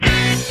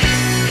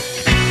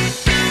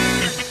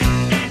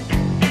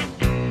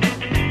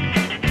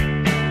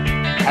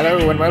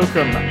Hello and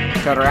welcome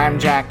to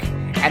Ramjack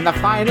and the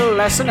final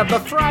lesson of the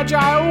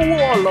Fragile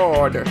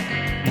Warlord.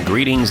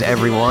 Greetings,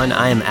 everyone.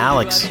 I am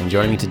Alex, and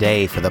joining me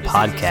today for the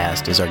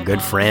podcast is our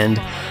good friend,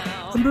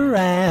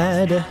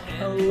 Brad.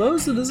 Hello,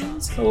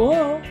 citizens.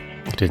 Hello.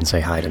 Didn't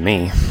say hi to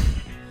me.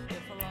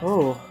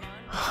 Oh.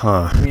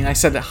 Huh. I mean, I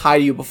said hi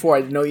to you before.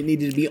 I didn't know you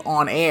needed to be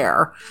on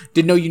air.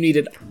 Didn't know you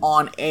needed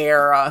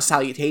on-air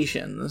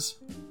salutations.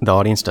 The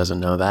audience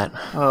doesn't know that.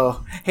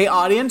 Oh. Hey,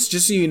 audience,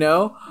 just so you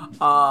know,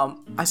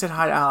 I said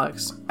hi to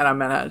Alex, and I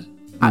meant it.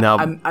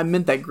 I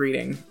meant that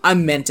greeting. I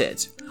meant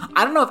it.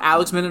 I don't know if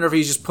Alex meant it or if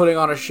he's just putting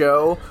on a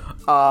show,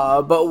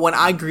 but when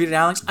I greeted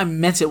Alex, I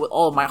meant it with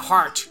all of my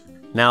heart.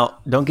 Now,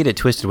 don't get it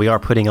twisted. We are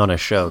putting on a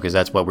show because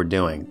that's what we're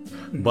doing.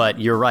 But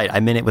you're right. I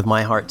meant it with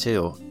my heart,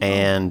 too.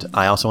 And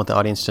I also want the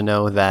audience to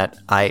know that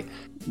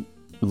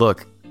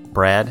Look,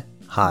 Brad,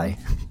 hi.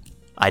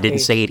 I didn't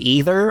say it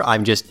either.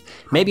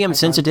 Maybe I'm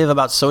sensitive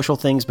about social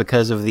things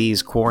because of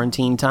these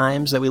quarantine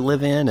times that we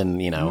live in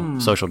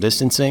and, social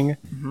distancing.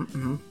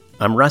 Mm-hmm.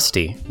 I'm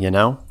rusty,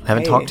 I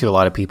haven't talked to a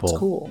lot of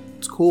people.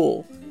 It's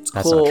cool.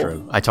 That's not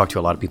true. I talk to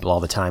a lot of people all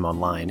the time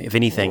online. If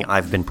anything,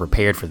 I've been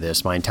prepared for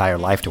this my entire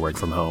life to work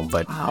from home.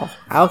 But wow,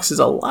 Alex is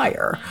a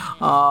liar.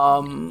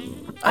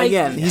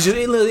 He's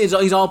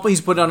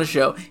putting on a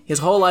show. His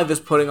whole life is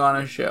putting on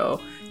a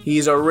show.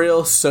 He's a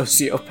real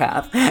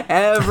sociopath.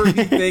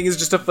 Everything is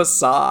just a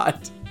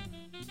facade.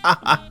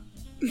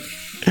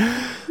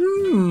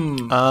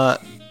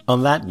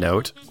 On that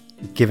note,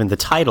 given the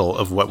title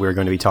of what we're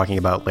going to be talking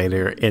about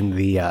later in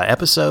the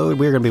episode,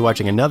 we're going to be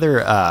watching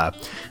another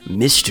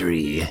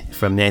mystery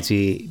from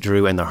Nancy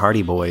Drew and the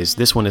Hardy Boys.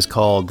 This one is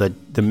called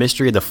The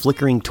Mystery of the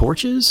Flickering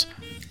Torches.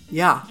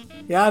 Yeah,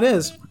 it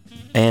is.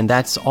 And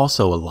that's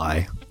also a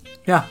lie.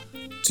 Yeah,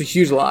 it's a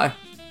huge lie.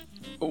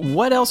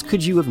 What else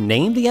could you have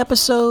named the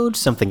episode?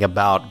 Something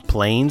about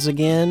planes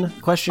again?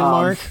 Question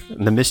mark?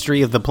 The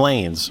mystery of the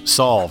planes.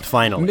 Solved,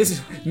 finally.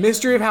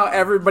 Mystery of how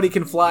everybody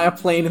can fly a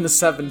plane in the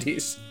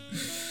 70s.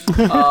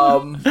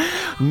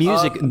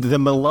 Music, the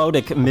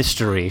melodic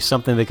mystery,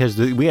 something because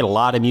we had a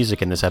lot of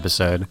music in this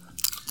episode.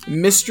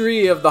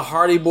 Mystery of the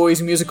Hardy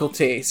Boys musical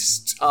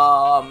taste.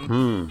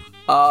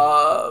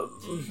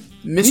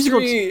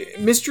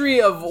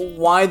 Mystery of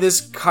why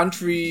this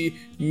country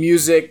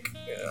music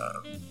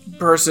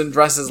person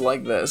dresses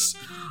like this.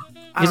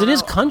 Because it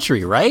is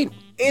country, right?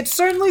 It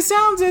certainly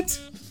sounds it.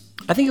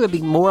 I think it would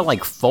be more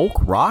like folk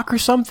rock or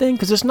something,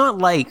 because it's not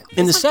like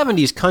in the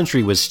 70s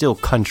country was still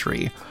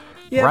country.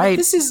 Yeah, right? But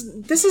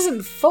this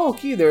isn't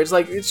folk either. It's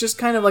just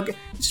kind of like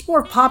it's just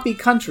more poppy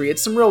country.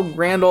 It's some real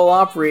Grand Ole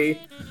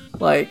Opry,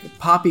 like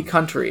poppy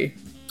country.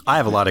 I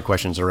have a lot of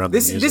questions around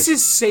this. This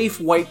is safe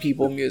white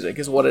people music,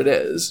 is what it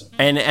is.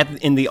 And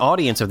in the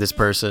audience of this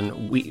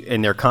person,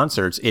 in their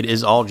concerts, it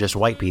is all just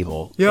white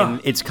people. Yeah,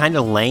 and it's kind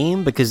of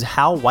lame because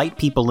how white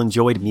people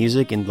enjoyed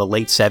music in the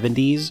late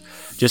 70s,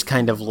 just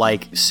kind of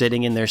like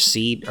sitting in their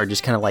seat or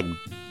just kind of like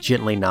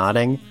gently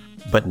nodding,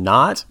 but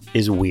not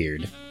is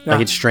weird. Yeah.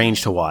 Like, it's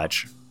strange to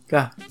watch.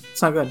 Yeah,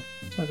 it's not good.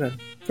 It's not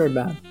good. Very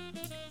bad.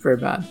 Very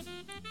bad.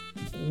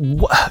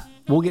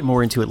 We'll get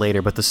more into it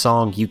later, but the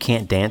song You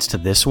Can't Dance to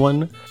This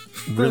One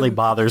really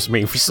bothers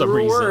me for some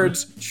reason.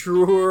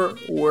 Truer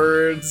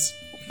words.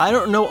 I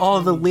don't know all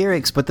of the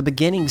lyrics, but the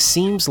beginning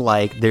seems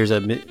like there's a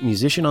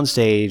musician on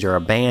stage or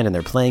a band and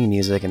they're playing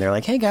music and they're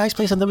like, hey guys,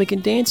 play something we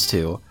can dance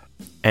to.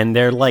 And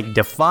they're like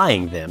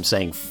defying them,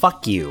 saying,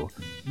 fuck you.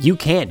 You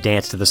can't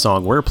dance to the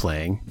song we're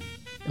playing.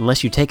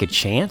 Unless you take a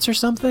chance or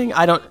something?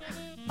 I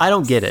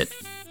don't get it.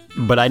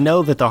 But I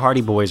know that the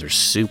Hardy Boys are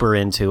super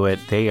into it.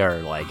 They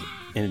are like,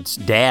 and it's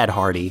Dad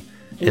Hardy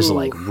is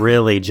like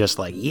really just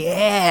like,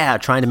 yeah,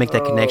 trying to make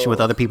that connection with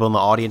other people in the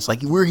audience.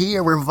 Like, we're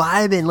here, we're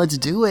vibing, let's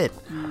do it.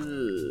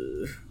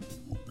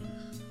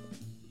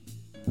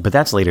 But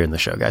that's later in the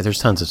show, guys. There's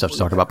tons of stuff to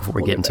talk about before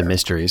we get into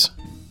mysteries.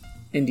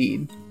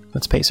 Indeed.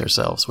 Let's pace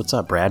ourselves. What's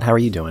up, Brad? How are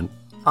you doing?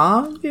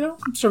 I'm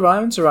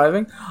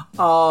surviving.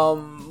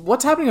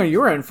 What's happening on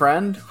your end,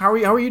 friend? How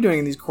are you doing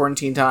in these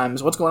quarantine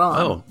times? What's going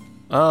on?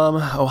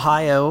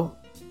 Ohio,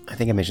 I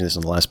think I mentioned this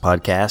in the last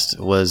podcast,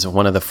 was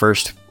one of the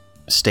first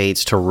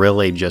states to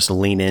really just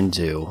lean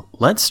into,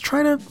 let's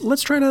try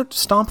to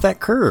stomp that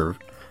curve,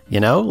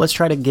 let's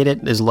try to get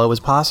it as low as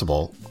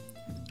possible.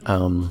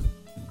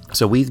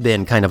 So we've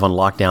been kind of on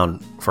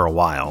lockdown for a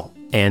while,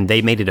 and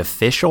they made it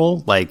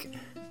official, like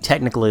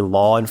technically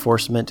law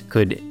enforcement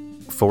could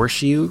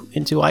force you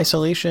into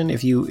isolation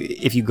if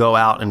you go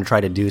out and try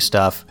to do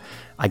stuff.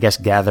 I guess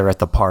gather at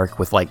the park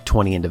with like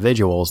 20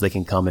 individuals. They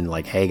can come and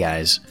like, hey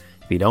guys,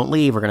 if you don't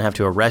leave, we're gonna have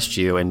to arrest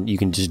you, and you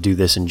can just do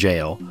this in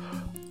jail.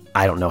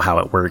 I don't know how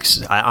it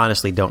works. I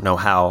honestly don't know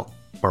how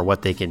or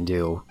what they can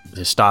do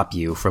to stop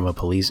you from a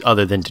police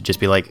other than to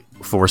just be like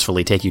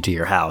forcefully take you to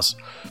your house.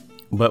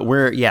 But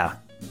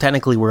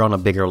technically we're on a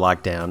bigger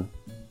lockdown,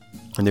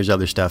 and there's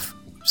other stuff.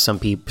 Some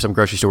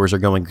grocery stores are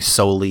going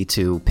solely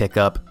to pick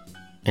up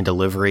and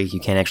delivery. You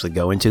can't actually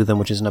go into them,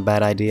 which isn't a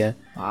bad idea.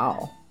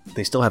 Wow.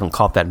 They still haven't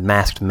caught that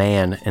masked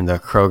man in the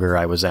Kroger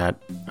I was at.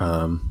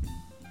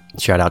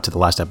 Shout out to the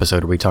last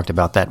episode where we talked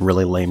about that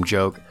really lame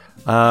joke.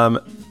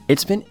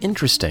 It's been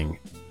interesting.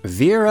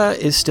 Vera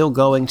is still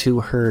going to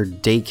her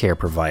daycare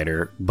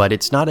provider, but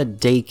it's not a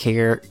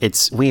daycare.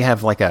 We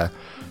have like a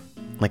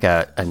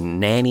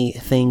nanny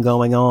thing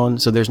going on,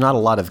 so there's not a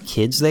lot of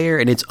kids there,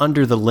 and it's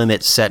under the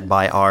limit set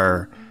by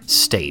our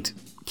state.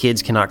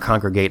 Kids cannot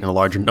congregate in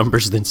larger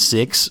numbers than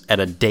 6 at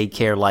a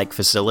daycare-like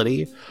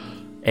facility,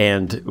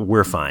 and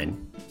we're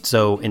fine.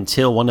 So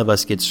until one of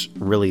us gets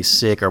really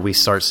sick or we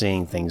start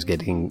seeing things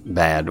getting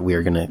bad,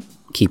 we're going to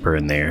keep her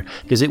in there,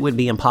 because it would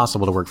be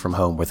impossible to work from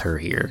home with her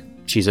here.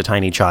 She's a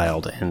tiny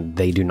child, and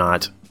they do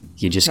not.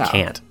 You just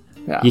can't.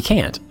 Yeah. You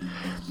can't.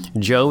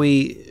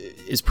 Joey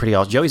is pretty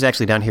awesome. Joey's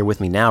actually down here with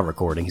me now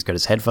recording. He's got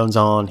his headphones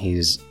on.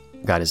 He's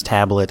got his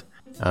tablet.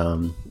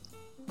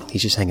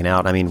 He's just hanging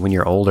out. I mean, when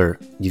you're older,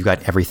 you've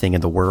got everything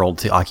in the world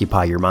to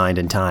occupy your mind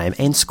and time.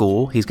 And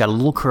school. He's got a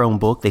little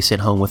Chromebook they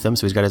sent home with him,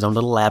 so he's got his own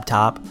little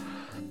laptop.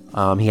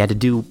 He had to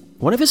do...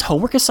 One of his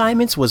homework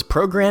assignments was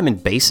program in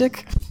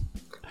BASIC.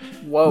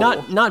 Whoa.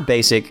 Not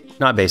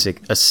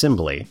BASIC.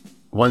 Assembly.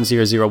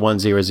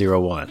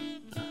 100101.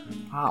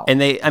 Wow.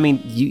 And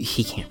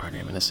he can't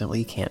program in assembly.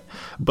 He can't.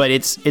 But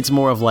it's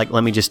more of like,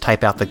 let me just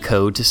type out the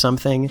code to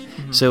something.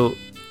 Mm-hmm. So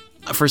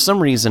for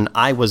some reason,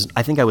 I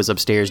think I was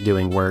upstairs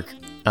doing work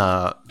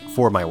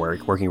for my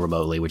work, working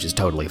remotely, which is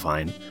totally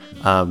fine.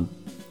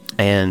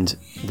 And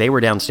they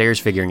were downstairs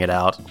figuring it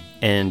out,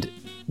 and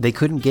they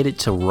couldn't get it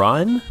to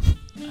run.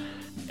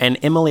 And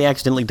Emily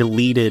accidentally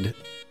deleted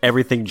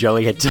everything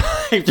Joey had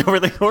typed over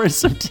the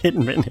course of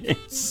 10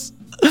 minutes.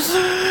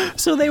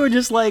 So they were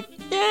just like,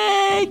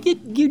 yeah,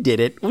 you did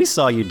it. We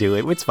saw you do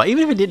it. It's fine.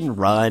 Even if it didn't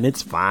run,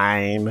 it's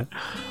fine.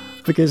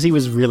 Because he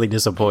was really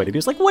disappointed. He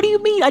was like, what do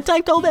you mean? I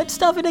typed all that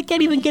stuff and I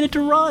can't even get it to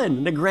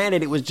run. Now,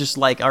 granted, it was just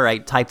like, all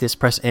right, type this,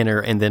 press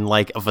enter, and then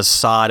like a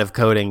facade of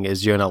coding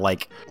is going to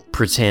like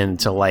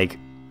pretend to like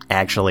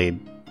actually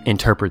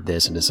interpret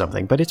this into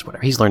something. But it's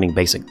whatever. He's learning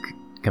basic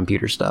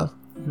computer stuff.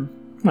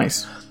 Mm-hmm.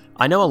 Nice.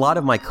 I know a lot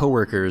of my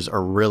coworkers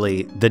are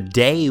really, the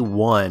day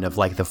one of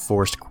like the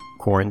forced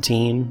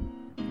quarantine,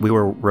 we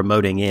were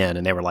remoting in,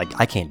 and they were like,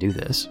 I can't do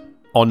this.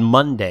 On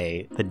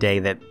Monday, the day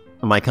that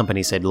my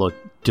company said, look,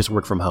 just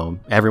work from home.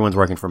 Everyone's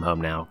working from home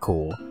now.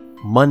 Cool.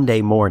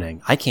 Monday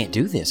morning, I can't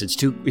do this. It's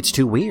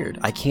too weird.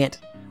 I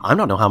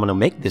don't know how I'm going to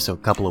make this a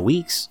couple of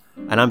weeks.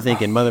 And I'm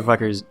thinking,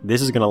 motherfuckers,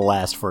 this is going to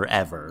last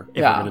forever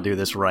if we're going to do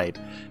this right.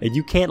 And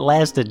you can't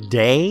last a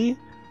day?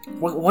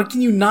 What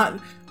can you not...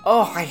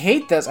 Oh, I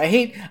hate this. I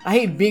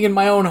hate being in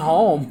my own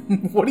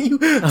home. What are you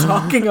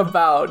talking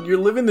about? You're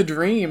living the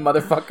dream,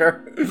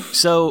 motherfucker.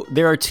 So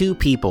there are 2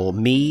 people,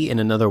 me and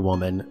another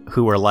woman,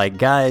 who are like,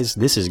 guys,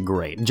 this is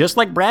great. Just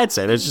like Brad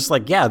said, it's just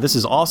like, yeah, this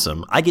is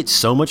awesome. I get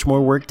so much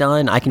more work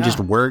done. I can just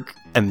work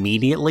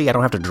immediately. I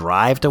don't have to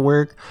drive to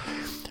work.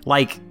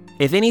 Like,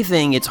 if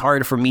anything, it's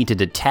hard for me to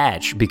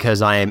detach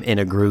because I am in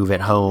a groove at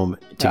home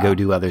to go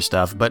do other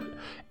stuff. But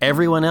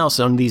everyone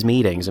else on these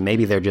meetings, and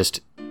maybe they're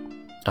just...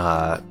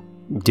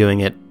 doing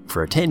it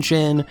for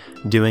attention,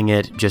 doing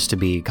it just to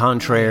be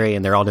contrary,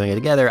 and they're all doing it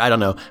together. I don't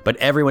know. But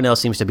everyone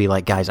else seems to be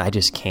like, guys, I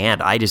just can't.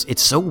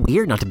 It's so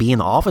weird not to be in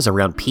the office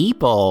around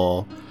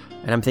people.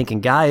 And I'm thinking,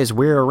 guys,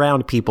 we're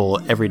around people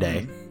every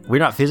day. We're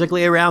not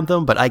physically around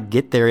them, but I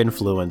get their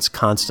influence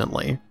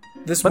constantly.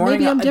 But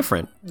maybe I'm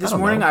different. This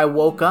morning I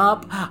woke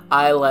up,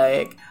 I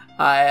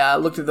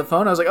looked at the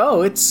phone, I was like,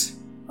 oh, it's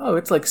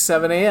like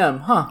 7 a.m.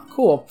 Huh,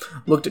 cool.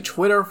 Looked at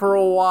Twitter for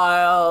a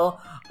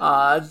while.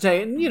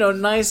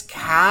 Nice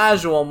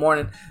casual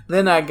morning.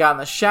 Then I got in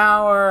the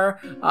shower,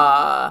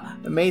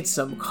 made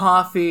some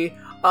coffee.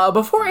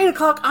 Before 8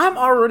 o'clock, I'm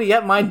already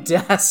at my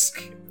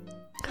desk.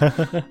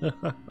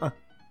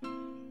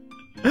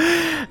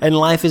 And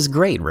life is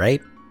great,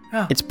 right?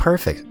 Yeah. It's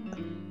perfect.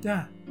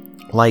 Yeah.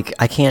 Like,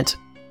 I can't...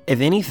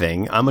 If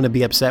anything, I'm going to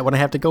be upset when I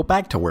have to go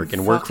back to work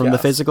and work from the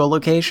physical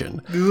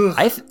location.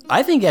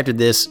 I think after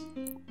this,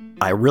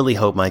 I really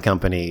hope my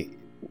company...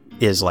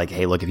 is like,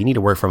 hey, look, if you need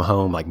to work from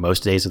home like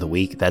most days of the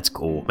week, that's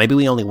cool. Maybe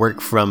we only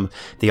work from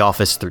the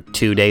office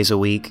 2 days a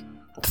week,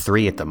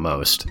 3 at the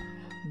most.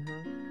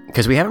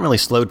 Because we haven't really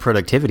slowed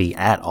productivity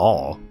at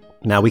all.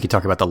 Now we could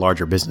talk about the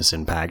larger business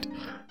impact.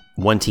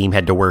 One team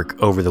had to work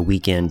over the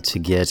weekend to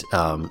get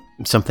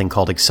something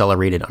called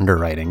accelerated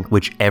underwriting,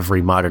 which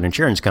every modern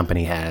insurance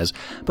company has.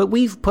 But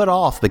we've put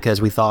off because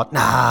we thought,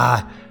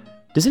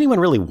 does anyone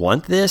really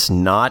want this?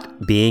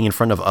 Not being in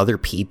front of other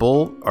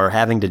people or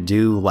having to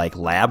do like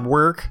lab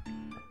work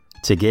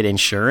to get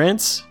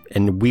insurance?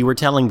 And we were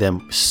telling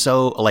them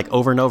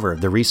over and over,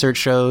 the research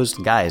shows,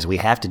 guys, we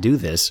have to do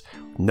this.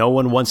 No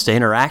one wants to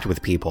interact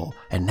with people.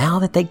 And now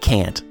that they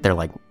can't, they're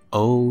like,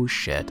 oh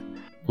shit,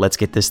 let's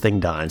get this thing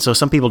done. So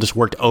some people just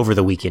worked over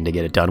the weekend to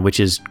get it done, which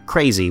is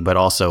crazy, but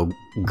also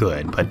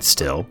good, but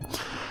still.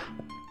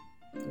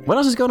 What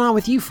else is going on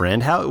with you,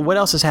 friend? What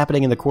else is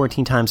happening in the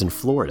quarantine times in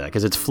Florida?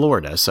 Because it's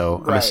Florida,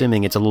 so I'm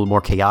assuming it's a little more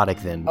chaotic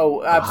than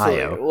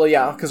absolutely. Ohio. Well,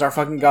 yeah, because our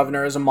fucking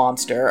governor is a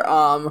monster.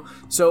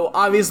 So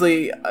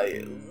obviously,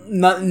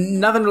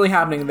 nothing really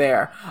happening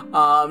there.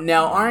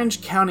 Now,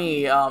 Orange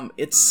County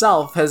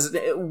itself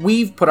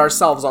we've put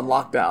ourselves on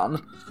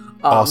lockdown.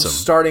 Awesome.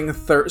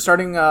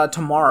 Starting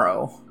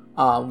tomorrow.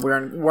 We're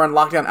in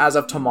lockdown as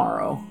of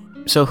tomorrow.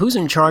 So who's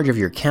in charge of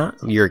your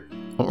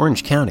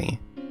Orange County?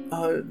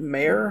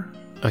 Mayor.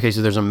 Okay,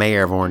 so there's a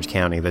mayor of Orange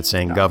County that's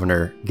saying,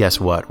 Governor, guess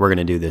what? We're going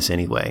to do this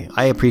anyway.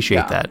 I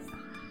appreciate that.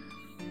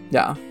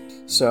 Yeah.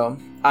 So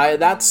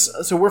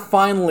we're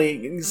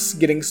finally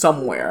getting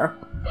somewhere.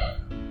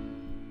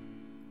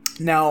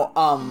 Now,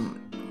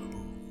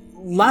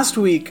 last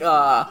week,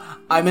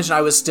 I mentioned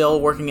I was still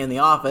working in the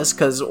office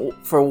because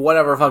for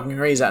whatever fucking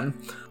reason,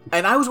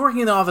 and I was working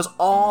in the office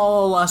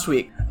all last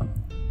week.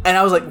 And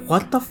I was like,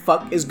 what the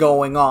fuck is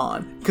going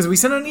on? Because we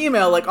sent an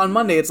email, like, on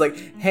Monday. It's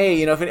like, hey,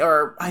 you know,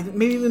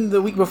 maybe even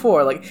the week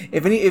before, like,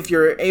 if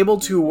you're able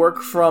to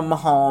work from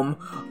home,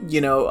 you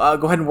know,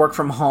 go ahead and work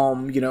from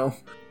home, you know.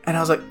 And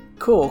I was like,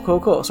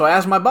 cool. So I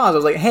asked my boss, I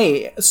was like,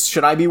 hey,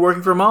 should I be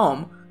working from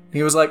home? And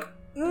he was like,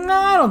 no,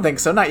 I don't think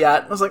so, not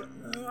yet. I was like,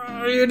 what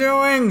are you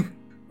doing?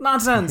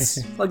 Nonsense.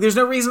 Like, there's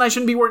no reason I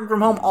shouldn't be working from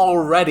home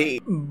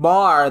already.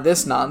 Bar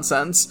this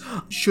nonsense.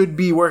 Should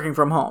be working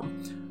from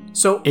home.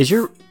 So...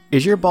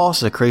 Is your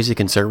boss a crazy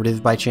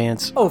conservative by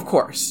chance? Oh, of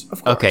course.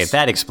 Okay,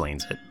 that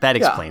explains it. That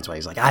explains why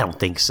he's like, I don't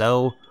think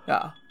so.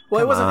 Yeah.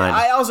 Well, it wasn't.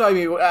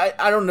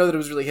 I don't know that it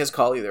was really his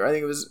call either. I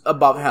think it was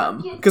above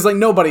him because like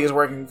nobody is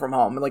working from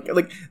home. Like I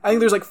think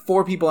there's like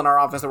 4 people in our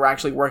office that were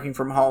actually working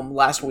from home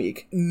last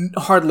week.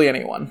 Hardly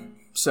anyone.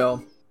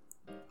 So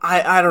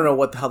I don't know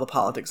what the hell the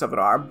politics of it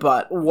are,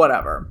 but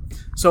whatever.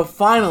 So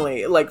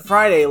finally, like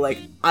Friday, like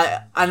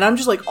I'm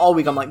just like all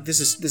week I'm like, this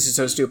is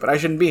so stupid. I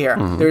shouldn't be here.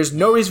 Mm-hmm. There's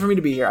no reason for me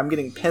to be here. I'm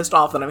getting pissed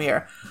off that I'm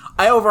here.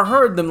 I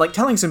overheard them like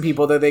telling some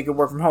people that they could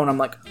work from home. And I'm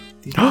like,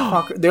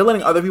 they're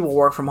letting other people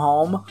work from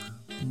home,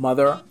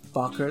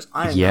 motherfuckers.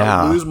 I am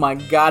gonna lose my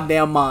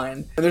goddamn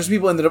mind. And there's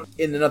people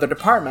in another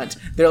department.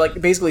 They're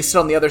like basically sit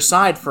on the other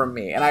side from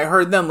me, and I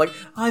heard them like,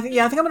 I think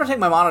I'm gonna take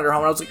my monitor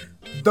home. And I was like,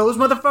 those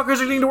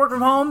motherfuckers are getting to work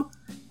from home.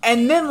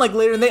 And then, like,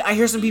 later in the day, I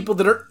hear some people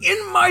that are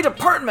in my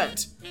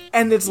department,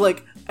 and it's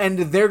like, and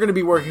they're going to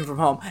be working from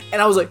home. And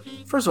I was like,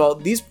 first of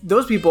all,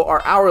 those people are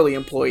hourly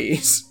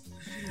employees.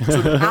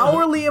 So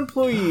hourly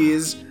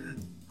employees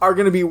are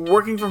going to be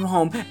working from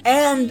home,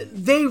 and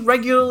they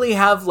regularly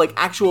have, like,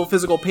 actual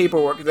physical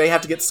paperwork they have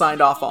to get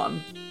signed off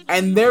on.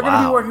 And they're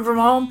going to be working from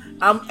home,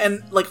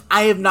 and, like,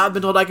 I have not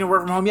been told I can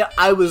work from home yet.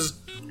 I was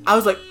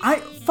like,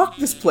 fuck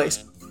this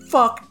place.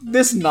 Fuck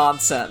this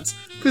nonsense.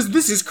 Because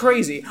this is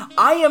crazy.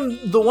 I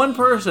am the one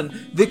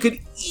person that could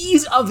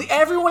of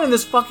everyone in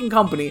this fucking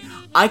company,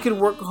 I could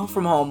work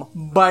from home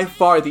by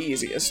far the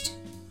easiest.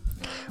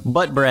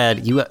 But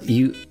Brad, you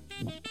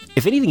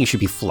if anything, you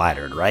should be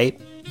flattered, right?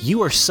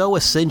 You are so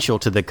essential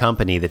to the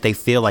company that they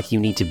feel like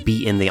you need to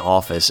be in the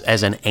office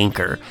as an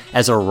anchor,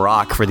 as a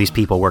rock for these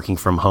people working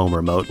from home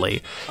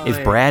remotely.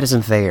 If Brad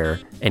isn't there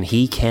and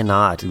he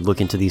cannot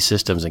look into these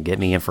systems and get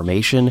me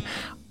information,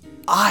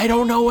 I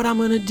don't know what I'm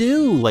going to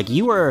do. Like,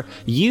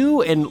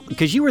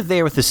 because you were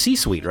there with the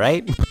C-suite,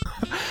 right?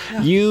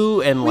 Yeah.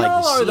 You and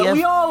like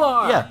we all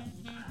are. Yeah.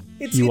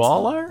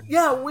 All are?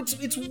 Yeah,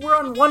 we're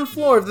on one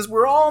floor.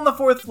 We're all on the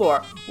 4th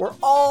floor. We're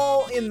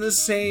all in the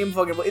same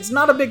fucking place. It's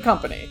not a big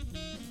company.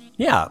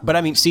 Yeah, but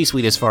I mean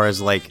C-suite as far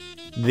as like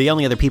the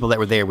only other people that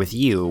were there with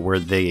you were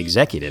the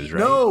executives,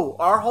 right? No,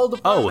 our whole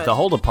department. Oh, the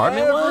whole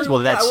department was? Well,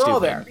 that's stupid. We're all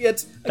there.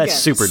 That's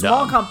super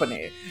small dumb.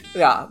 company.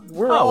 Yeah,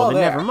 we're all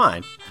there. Never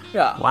mind.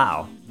 Yeah.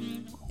 Wow.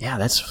 Yeah,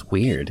 that's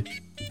weird.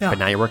 Yeah. But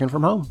now you're working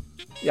from home.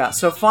 Yeah,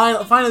 so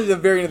finally, at the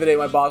very end of the day,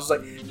 my boss was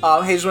like,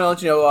 hey, just want to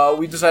let you know,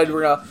 we decided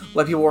we're going to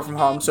let people work from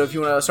home, so if you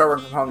want to start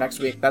working from home next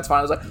week, that's fine.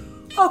 I was like,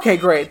 okay,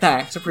 great,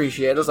 thanks,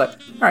 appreciate it. I was like,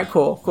 all right,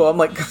 cool. I'm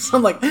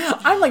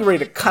like ready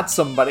to cut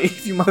somebody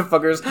if you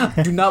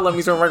motherfuckers do not let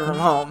me start working from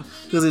home,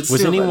 because it's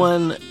was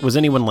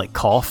anyone like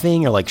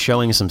coughing or like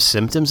showing some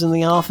symptoms in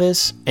the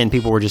office, and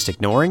people were just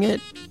ignoring it?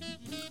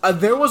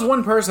 There was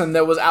one person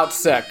that was out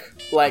sick,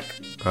 like,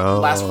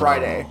 last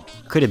Friday.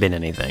 Could have been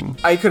anything.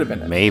 I could have been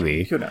anything.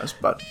 Maybe. Who knows,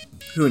 but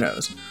who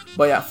knows.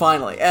 But yeah,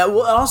 finally.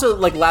 Also,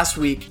 like, last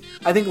week,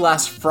 I think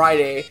last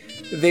Friday,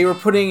 they were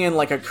putting in,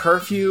 like, a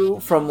curfew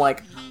from,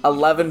 like,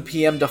 11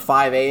 p.m. to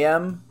 5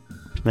 a.m.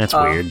 That's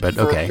weird, but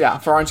okay. Yeah,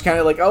 for Orange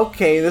County, like,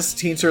 okay, this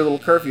teensy little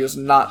curfew is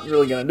not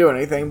really going to do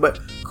anything,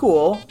 but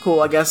cool.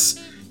 I guess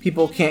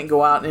people can't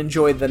go out and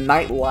enjoy the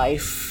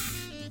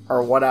nightlife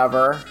or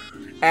whatever.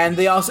 And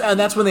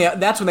that's when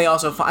they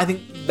also I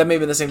think that may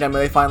have been the same time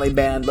when they finally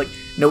banned like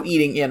no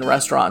eating in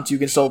restaurants. You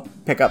can still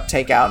pick up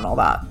takeout and all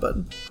that, but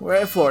we're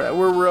in Florida.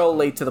 We're real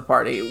late to the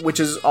party,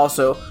 which is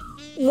also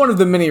one of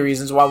the many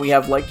reasons why we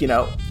have like, you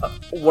know,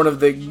 one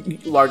of the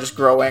largest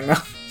growing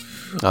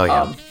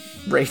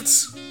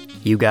rates.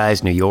 You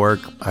guys, New York,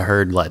 I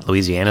heard like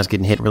Louisiana's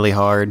getting hit really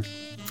hard.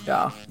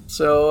 Yeah.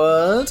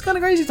 So it's kind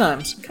of crazy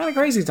times.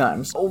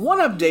 One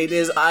update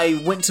is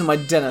I went to my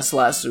dentist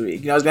last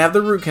week. I was gonna have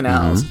the root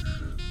canals.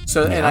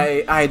 So and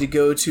I had to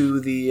go to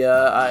the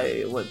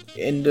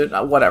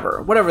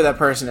whatever that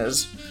person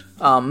is.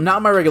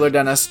 Not my regular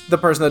dentist, the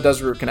person that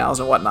does root canals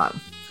and whatnot.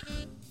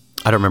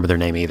 I don't remember their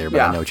name either, but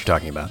I know what you're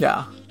talking about.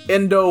 Yeah.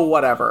 Endo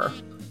whatever.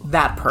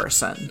 That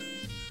person.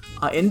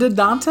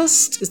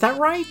 Endodontist? Is that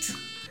right?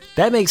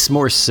 That makes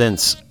more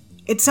sense.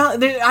 It's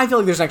not, I feel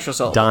like there's an extra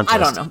syllable. Dentist, I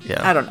don't know.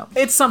 yeah. I don't know.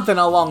 It's something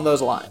along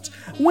those lines.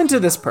 Went to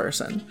this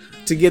person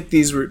to get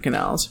these root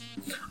canals.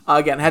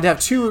 Again, had to have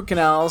 2 root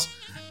canals.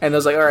 And I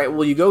was like, all right,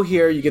 well, you go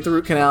here, you get the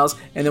root canals,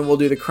 and then we'll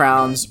do the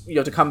crowns. You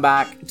have to come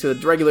back to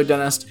the regular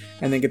dentist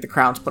and then get the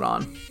crowns put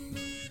on.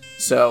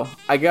 So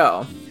I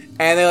go.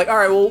 And they're like, all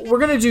right, well, we're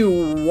going to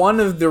do one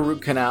of the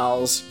root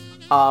canals,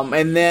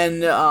 and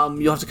then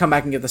you'll have to come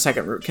back and get the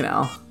second root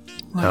canal.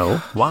 Oh,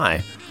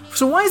 why?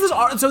 So why is this?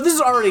 So this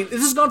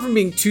has gone from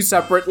being 2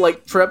 separate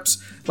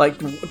trips,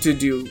 to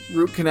do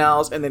root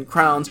canals and then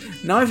crowns.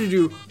 Now I have to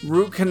do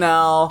root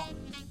canal,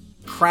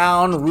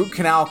 crown, root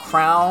canal,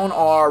 crown,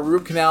 or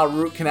root canal,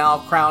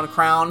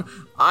 crown.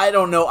 I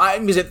don't know.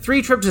 Is it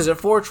 3 trips? Is it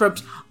 4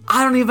 trips?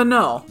 I don't even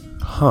know.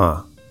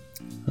 Huh.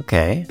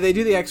 Okay. They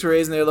do the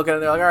X-rays and they look at it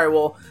and they're like, all right,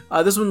 well,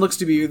 this one looks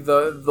to be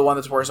the one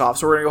that's worse off,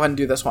 so we're gonna go ahead and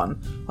do this one.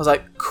 I was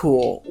like,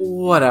 cool,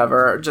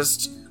 whatever,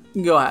 just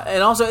go ahead.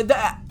 And also,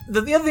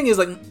 the other thing is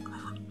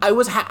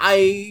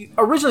I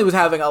originally was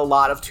having a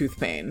lot of tooth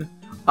pain,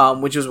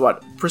 which is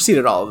what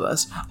preceded all of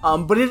this.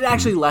 But it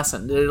actually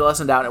lessened. It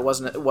lessened out. It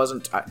wasn't.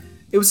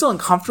 It was still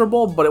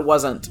uncomfortable, but it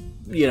wasn't,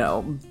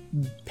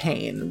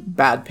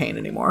 bad pain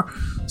anymore.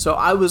 So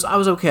I was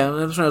okay. And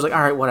I was like,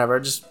 all right, whatever.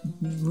 Just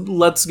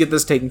let's get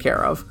this taken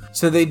care of.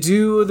 So they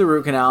do the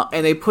root canal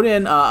and they put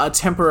in a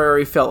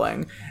temporary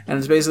filling, and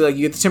it's basically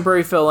you get the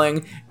temporary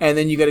filling, and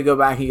then you got to go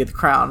back and you get the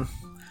crown.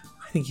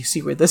 I think you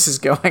see where this is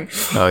going.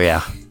 Oh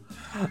yeah.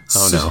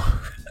 Oh no.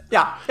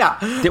 Yeah.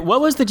 What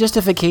was the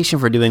justification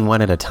for doing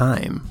one at a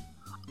time?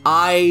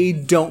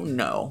 I don't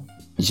know.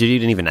 You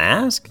didn't even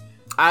ask?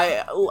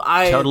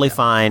 I totally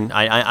fine.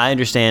 I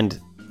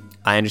understand.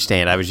 I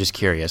was just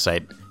curious.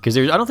 Because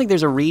I don't think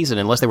there's a reason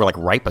unless they were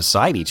right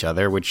beside each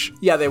other. Which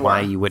they were.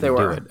 Why you wouldn't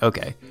do it?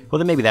 Okay. Well,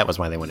 then maybe that was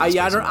why they went. I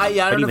don't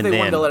know if they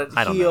wanted to let it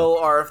heal,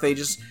 or if they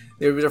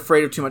were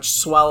afraid of too much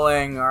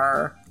swelling,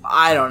 or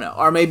I don't know,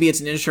 or maybe it's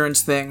an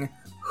insurance thing.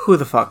 Who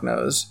the fuck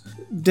knows?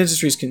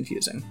 Dentistry's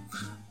confusing.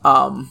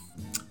 So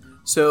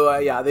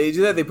they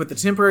do that. They put the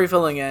temporary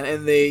filling in,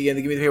 and they give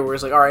me the paperwork.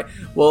 It's like, all right,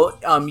 well,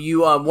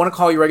 you want to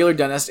call your regular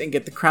dentist and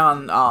get the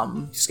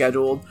crown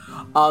scheduled.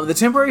 The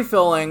temporary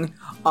filling,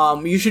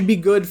 you should be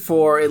good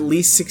for at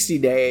least 60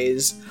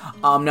 days.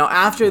 Now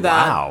after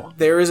that,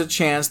 there is a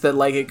chance that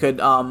it could,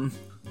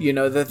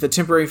 that the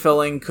temporary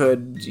filling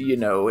could,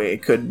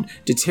 it could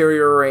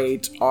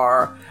deteriorate,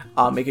 or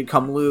it could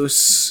come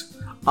loose.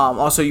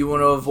 Also, you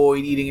want to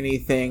avoid eating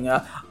anything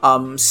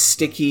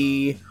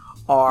sticky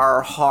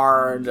or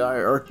hard,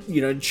 or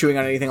chewing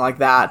on anything like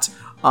that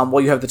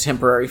while you have the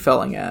temporary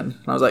filling in. And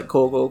I was like,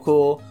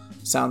 cool.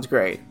 Sounds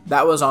great.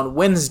 That was on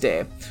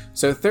Wednesday.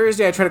 So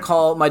Thursday, I tried to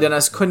call my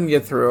dentist, couldn't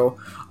get through.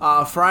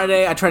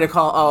 Friday, I tried to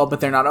call,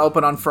 but they're not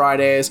open on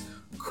Fridays.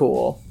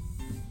 Cool.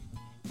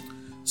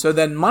 So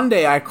then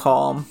Monday, I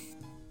call.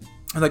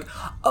 I'm like,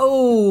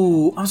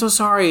 oh, I'm so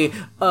sorry.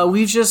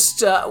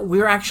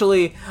 We're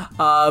actually,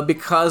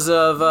 because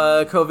of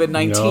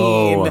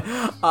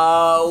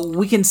COVID-19,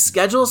 we can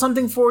schedule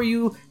something for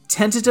you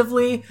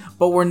tentatively,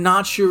 but we're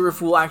not sure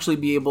if we'll actually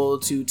be able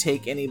to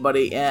take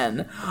anybody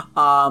in.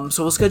 So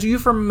we'll schedule you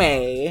for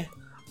May,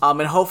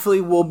 and hopefully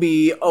we'll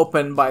be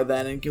open by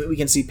then and we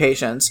can see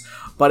patients.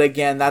 But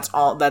again,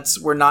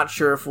 we're not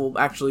sure if we'll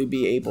actually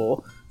be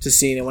able to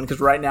see anyone, because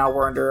right now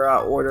we're under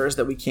orders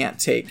that we can't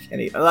take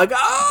any. But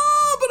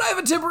I have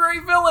a temporary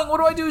filling. What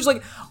do I do? He's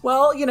like,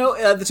 well,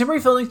 the temporary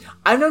fillings,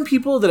 I've known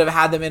people that have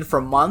had them in for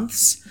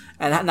months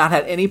and not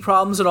had any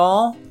problems at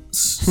all.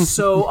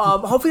 So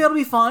hopefully that'll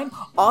be fine.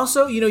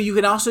 Also, you can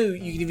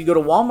even go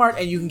to Walmart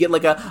and you can get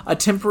a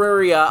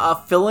temporary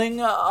filling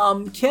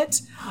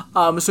kit.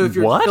 So if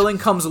your filling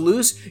comes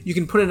loose, you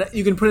can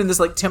put in this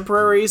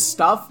temporary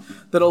stuff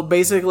that'll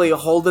basically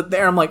hold it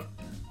there. I'm like,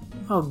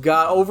 oh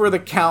god, over the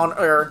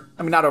counter.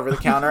 I mean, not over the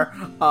counter.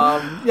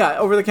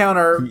 Over the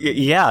counter.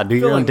 Yeah, do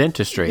your own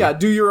dentistry. Yeah,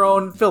 do your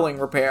own filling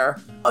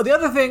repair. The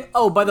other thing.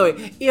 Oh, by the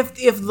way, if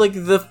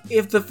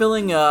the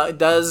filling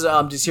does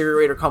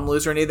deteriorate or come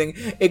loose or anything,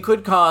 it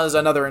could cause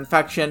another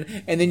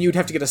infection, and then you'd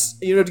have to get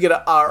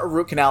a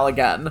root canal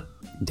again.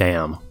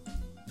 Damn.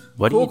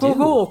 What do you do?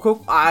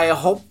 Cool.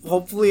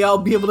 Hopefully I'll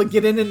be able to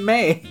get in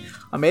May.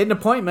 I made an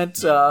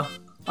appointment.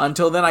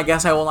 Until then, I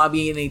guess I will not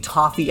be eating any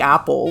toffee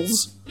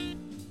apples.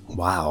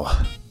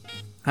 Wow.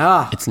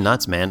 It's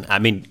nuts, man. I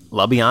mean,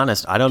 I'll be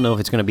honest. I don't know if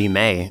it's going to be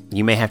May.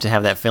 You may have to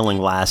have that filling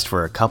last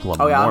for a couple of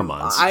more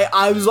months.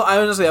 I was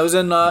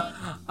in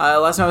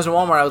last time I was in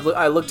Walmart.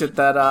 I looked at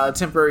that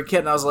temporary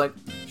kit and I was like,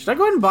 should I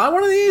go ahead and buy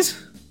one of these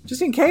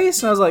just in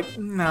case? And I was like,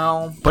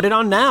 no. Put it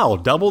on now.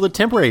 Double the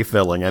temporary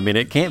filling. I mean,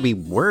 it can't be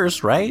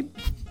worse, right?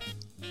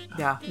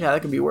 Yeah,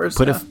 that could be worse.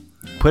 Put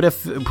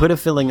a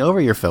filling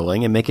over your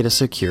filling and make it a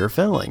secure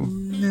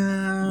filling.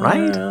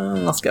 Right?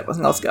 I'll skip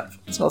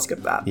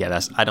that. Yeah,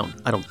 I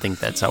don't think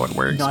that's how it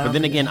works. But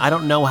then again, I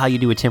don't know how you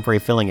do a temporary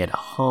filling at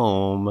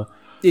home.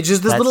 It's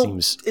just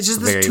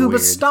this tube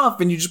of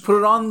stuff, and you just put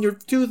it on your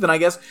tooth, and I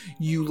guess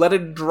you let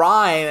it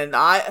dry. And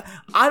I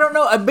don't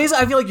know.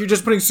 Basically, I feel like you're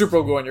just putting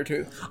super glue on your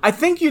tooth. I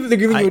think they're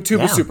giving you a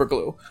tube of super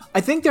glue. I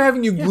think they're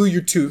having you glue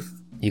your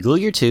tooth. You glue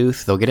your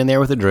tooth. They'll get in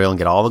there with a drill and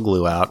get all the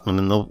glue out, and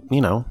then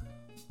they'll,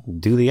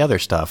 do the other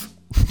stuff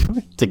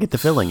to get the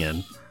filling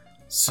in,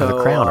 or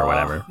the crown or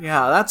whatever.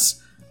 Yeah,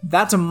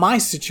 that's my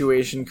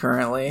situation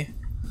currently.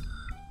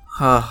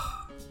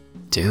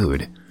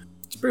 Dude,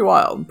 it's pretty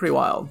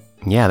wild.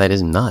 Yeah, that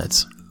is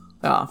nuts.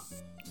 Yeah.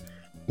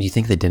 You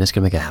think the dentist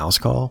can make a house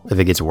call if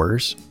it gets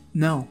worse?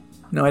 No,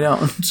 I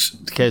don't.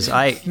 Because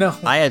I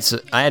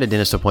had a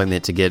dentist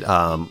appointment to get.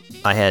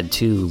 I had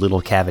 2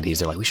 little cavities.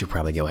 They're like, we should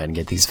probably go ahead and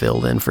get these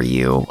filled in for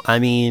you. I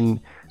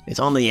mean, it's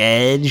on the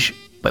edge,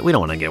 but we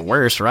don't want to get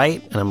worse,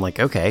 right? And I'm like,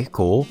 okay,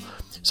 cool.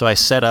 So I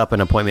set up an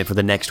appointment for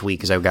the next week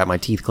because I got my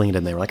teeth cleaned,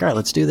 and they were like, all right,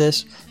 let's do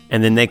this.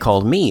 And then they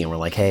called me and were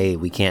like, hey,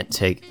 we can't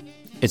take.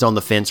 It's on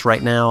the fence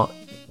right now.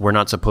 We're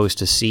not supposed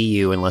to see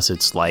you unless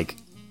it's like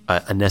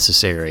a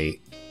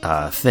necessary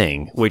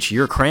thing, which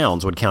your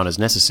crowns would count as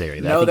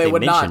necessary. No, they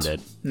would not.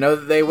 No,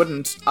 they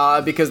wouldn't,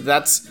 because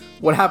that's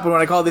what happened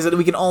when I called. They said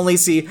we can only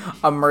see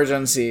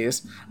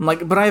emergencies. I'm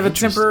like, but I have a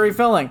temporary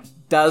filling.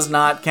 Does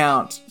not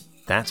count.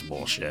 That's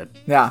bullshit.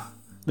 Yeah.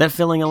 That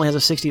filling only has a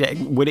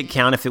 60-day. Would it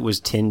count if it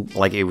was 10?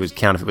 Like it would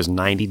count if it was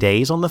 90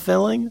 days on the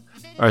filling,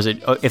 or is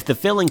it? If the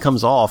filling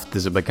comes off,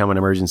 does it become an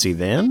emergency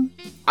then?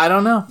 I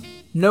don't know.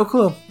 No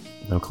clue.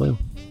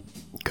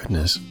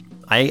 Goodness.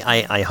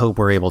 I hope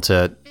we're able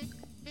to.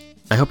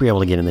 I hope you're able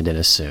to get in the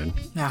dentist soon.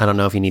 Yeah. I don't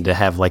know if you need to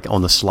have like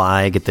on the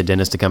sly get the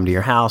dentist to come to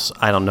your house.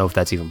 I don't know if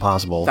that's even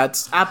possible.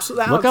 That's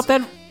absolutely. Look up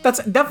that.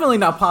 That's definitely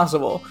not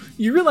possible.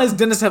 You realize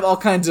dentists have all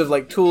kinds of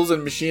like tools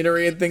and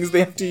machinery and things they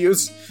have to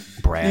use.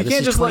 Brad,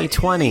 this is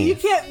 2020. You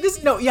can't. It's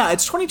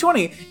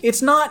 2020.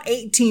 It's not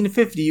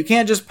 1850. You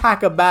can't just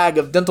pack a bag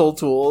of dental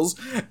tools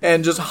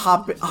and just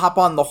hop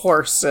on the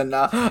horse and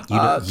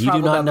you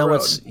do not know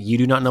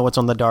what's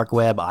on the dark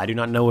web. I do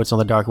not know what's on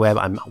the dark web.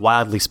 I'm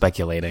wildly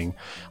speculating.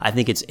 I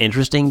think it's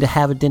interesting to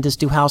have a dentist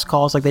do house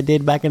calls like they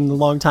did back in the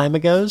long time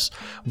ago's.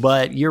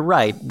 But you're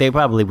right. They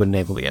probably wouldn't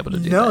be able to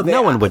do that.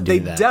 No one would do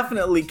that. They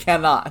definitely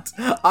cannot.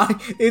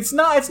 It's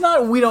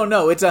not. We don't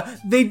know.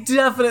 They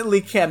definitely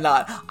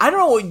cannot. I don't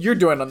know what you're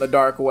doing on the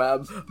dark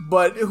web,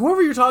 but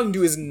whoever you're talking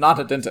to is not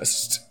a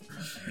dentist.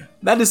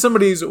 That is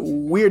somebody's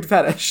weird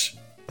fetish.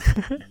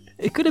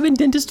 It could have been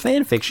dentist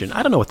fan fiction.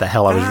 I don't know what the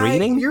hell I was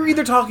reading. You're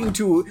either talking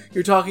to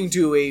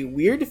a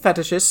weird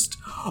fetishist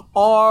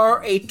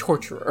or a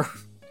torturer.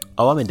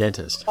 Oh, I'm a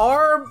dentist.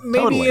 Or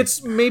maybe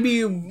it's a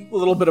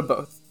little bit of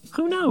both.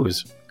 Who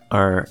knows?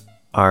 Our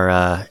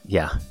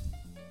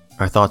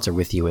thoughts are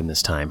with you in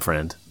this time,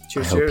 friend.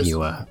 Cheers,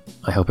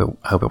 I hope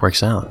it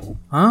works out.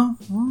 Huh?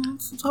 Well,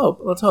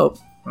 let's hope.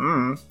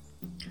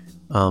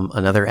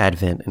 Another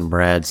advent in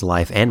Brad's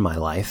life and my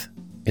life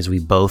is we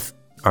both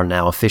are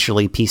now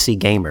officially PC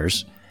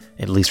gamers,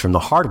 at least from the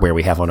hardware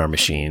we have on our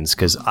machines,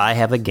 because I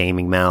have a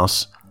gaming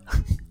mouse.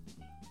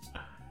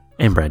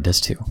 And Brad does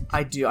too.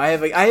 I do. I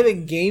have a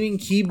gaming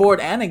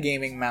keyboard and a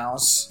gaming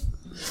mouse.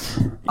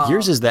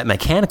 Yours is that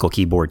mechanical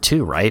keyboard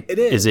too, right? It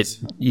is. Is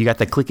it? You got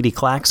the clickety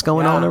clacks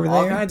going on over there?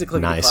 All kinds of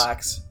clickety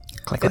clacks.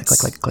 Click, click, click,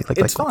 click, click, click.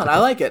 It's fun. I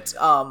like it.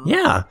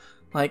 Yeah.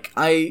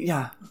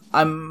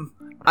 I'm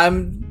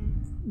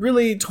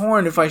really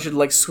torn if I should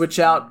like switch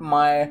out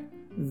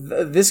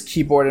this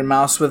keyboard and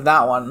mouse with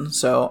that one.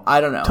 So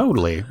I don't know.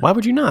 Totally. Why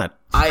would you not?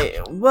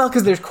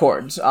 Because there's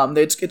cords.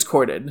 It's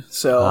corded.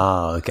 So.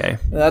 Oh, okay.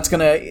 That's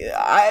gonna. There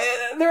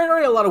are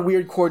already a lot of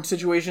weird cord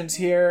situations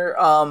here.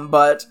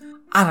 But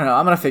I don't know.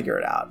 I'm gonna figure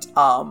it out.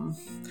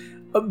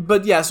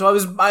 But yeah. So I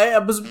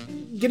was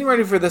getting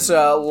ready for this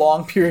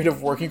long period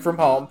of working from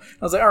home.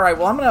 I was like, all right,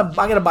 well,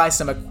 I gotta buy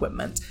some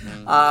equipment,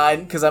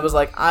 because I was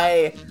like,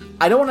 I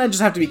don't want to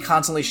just have to be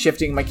constantly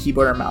shifting my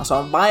keyboard and mouse.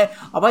 I'll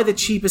buy the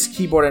cheapest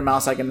keyboard and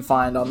mouse I can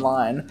find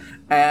online,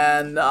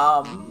 and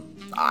I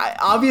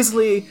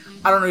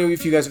don't know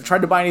if you guys have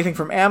tried to buy anything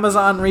from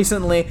Amazon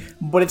recently,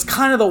 but it's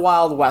kind of the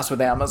Wild West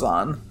with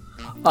Amazon.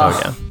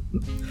 Yeah.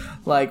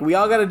 Like, we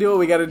all gotta do what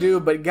we gotta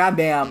do, but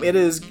goddamn,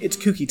 it's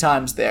kooky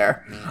times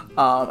there.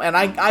 And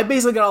I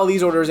basically got all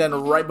these orders in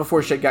right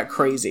before shit got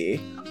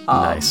crazy.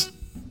 Nice.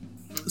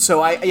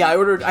 So I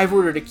ordered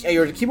a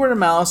keyboard and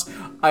mouse,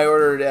 I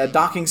ordered a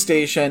docking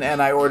station,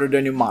 and I ordered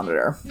a new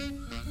monitor.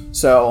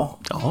 So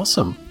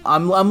awesome.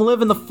 I'm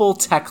living the full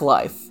tech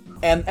life.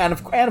 And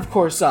of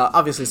course,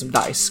 obviously some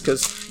dice,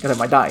 because gotta have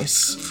my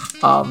dice.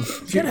 You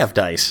gotta have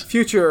dice.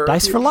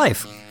 Dice for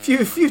life.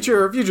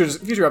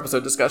 Future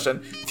episode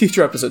discussion.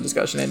 Future episode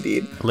discussion,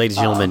 indeed. Ladies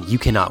and gentlemen, you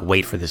cannot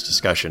wait for this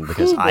discussion,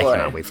 because I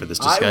cannot wait for this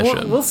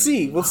discussion. We'll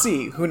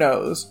see. Who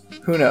knows?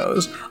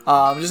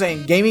 I'm just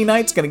saying, gaming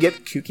night's gonna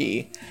get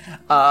kooky.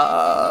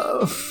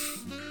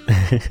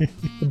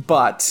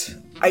 But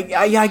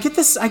I get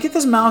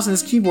this mouse and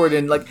this keyboard,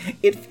 and like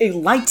it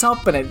lights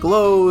up and it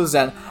glows,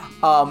 and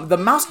the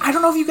mouse. I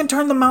don't know if you can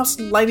turn the mouse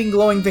lighting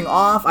glowing thing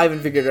off. I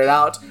haven't figured it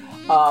out.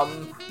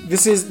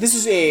 This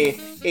is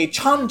a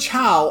Chun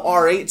Chao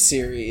R8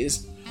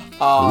 series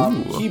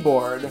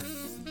keyboard.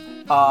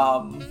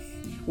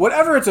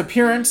 Whatever its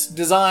appearance,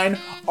 design,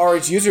 or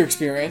its user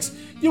experience,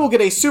 you will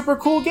get a super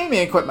cool gaming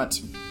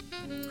equipment.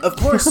 Of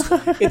course,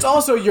 it's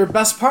also your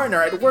best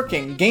partner at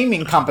working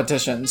gaming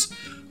competitions.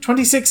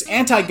 26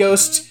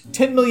 anti-ghost,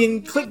 10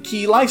 million click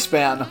key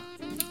lifespan.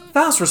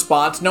 Fast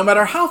response no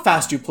matter how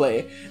fast you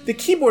play. The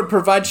keyboard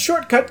provides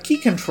shortcut key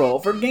control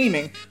for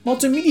gaming,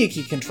 multimedia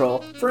key control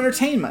for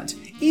entertainment,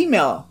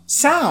 email,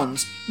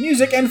 sounds,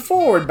 music, and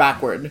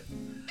forward-backward.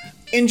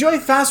 Enjoy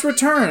fast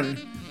return.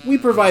 We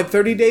provide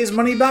 30 days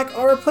money back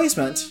or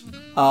replacement.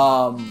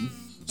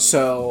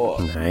 So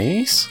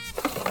nice.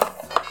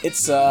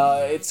 It's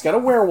got a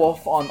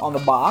werewolf on the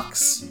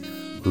box.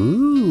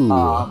 Ooh,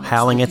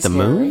 howling at the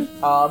moon?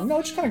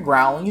 No, just kind of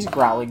growling. He's a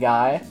growly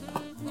guy.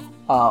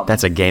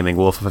 That's a gaming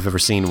wolf if I've ever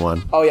seen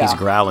one. Oh yeah, he's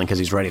growling because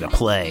he's ready to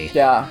play.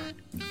 Yeah.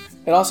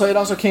 It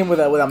also came with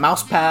a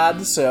mouse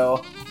pad.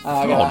 So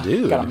got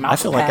a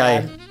mouse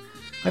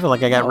I feel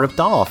like I got ripped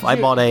off. I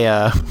bought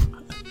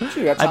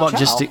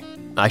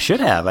I should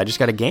have. I just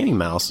got a gaming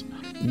mouse.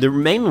 The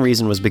main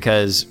reason was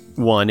because,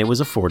 one, it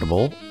was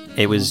affordable.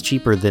 It was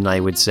cheaper than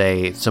I would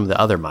say some of the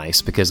other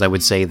mice, because I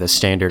would say the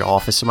standard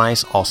office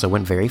mice also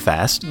went very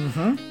fast.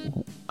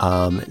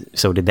 Mm-hmm.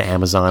 So did the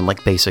Amazon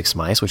Basics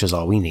mice, which is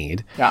all we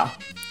need. Yeah.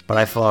 But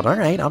I thought, all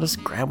right, I'll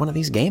just grab one of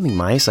these gaming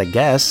mice, I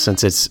guess,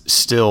 since it's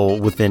still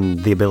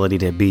within the ability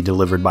to be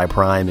delivered by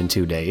Prime in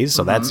 2 days,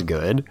 so that's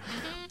good.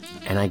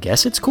 And I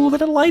guess it's cool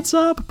that it lights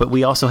up, but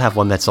we also have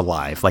one that's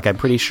alive. I'm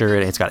pretty sure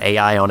it's got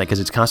AI on it because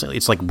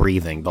it's like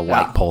breathing. The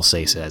light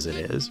pulsates as it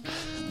is.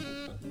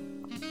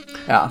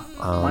 Yeah.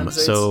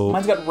 Mine's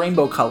got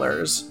rainbow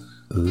colors.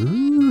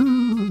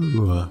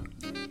 Ooh.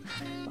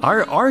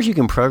 Ours you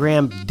can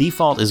program.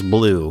 Default is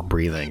blue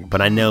breathing,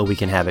 but I know we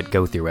can have it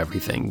go through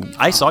everything.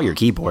 I saw your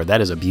keyboard.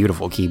 That is a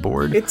beautiful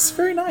keyboard. It's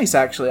very nice,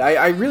 actually.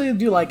 I really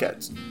do like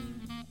it.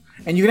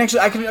 And you can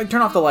I can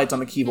turn off the lights on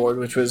the keyboard,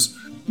 which was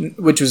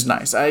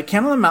nice. I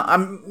can't on the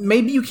mouse.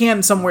 Maybe you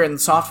can somewhere in the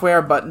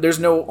software, but there's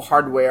no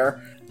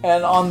hardware.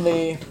 And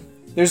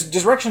there's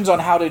directions on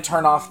how to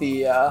turn off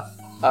the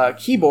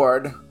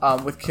keyboard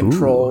with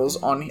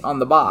controls on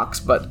the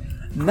box, but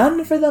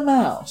none for the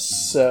mouse.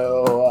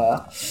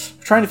 So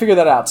trying to figure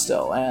that out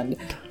still. And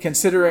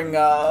considering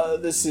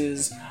this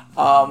is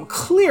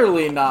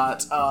clearly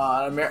not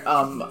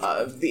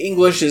the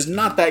English is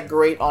not that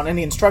great on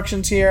any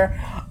instructions here.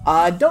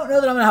 I don't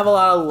know that I'm gonna have a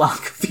lot of luck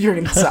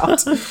figuring this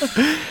out.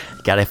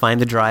 Gotta find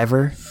the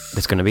driver.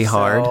 It's gonna be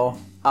hard.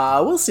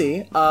 We'll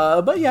see.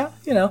 But yeah,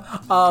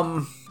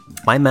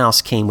 my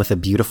mouse came with a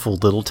beautiful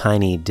little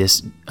tiny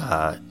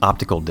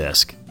optical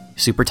disc.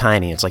 Super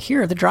tiny. It's like,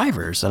 here are the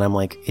drivers. And I'm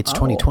like, it's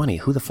 2020.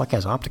 Who the fuck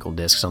has optical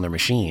discs on their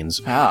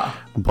machines?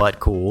 But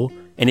cool.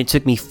 And it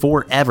took me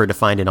forever to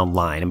find it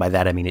online. And by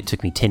that, I mean it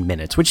took me 10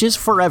 minutes, which is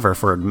forever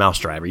for a mouse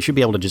driver. You should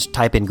be able to just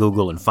type in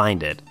Google and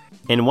find it.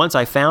 And once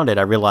I found it,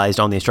 I realized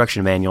on the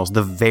instruction manuals,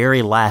 the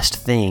very last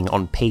thing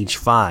on page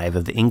 5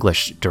 of the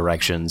English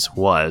directions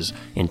was,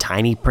 in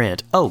tiny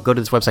print, go to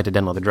this website to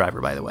download the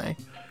driver, by the way.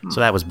 So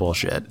that was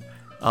bullshit.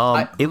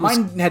 Mine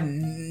had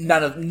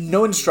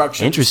no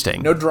instructions.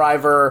 Interesting. No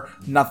driver,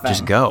 nothing.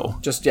 Just go.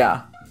 Just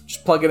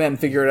plug it in,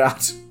 figure it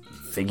out.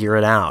 Figure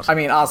it out. I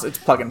mean, also, it's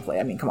plug and play.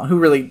 I mean, come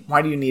on.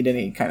 Why do you need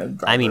any kind of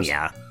drivers? I mean,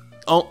 yeah.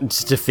 Oh,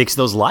 just to fix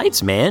those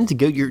lights, man, to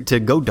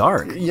go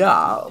dark.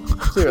 Yeah,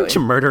 clearly. To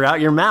murder out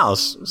your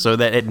mouse so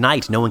that at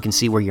night no one can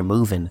see where you're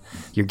moving.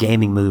 Your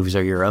gaming moves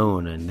are your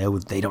own, and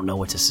they don't know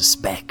what to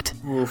suspect.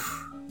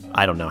 Oof.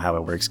 I don't know how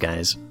it works,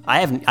 guys.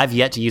 I've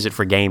yet to use it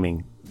for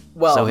gaming.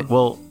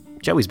 Well,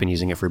 Joey's been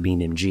using it for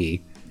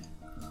BeamNG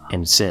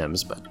and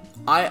Sims, but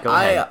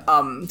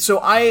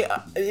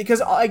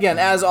because again,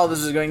 as all this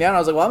is going down, I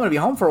was like, well, I'm gonna be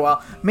home for a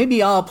while.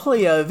 Maybe I'll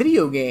play a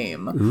video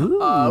game.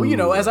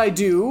 As I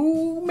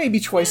do maybe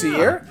twice a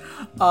year.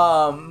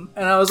 And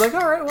I was like,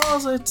 all right, well,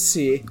 let's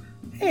see.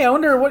 Hey, I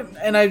wonder what.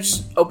 And I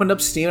just opened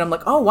up Steam. And I'm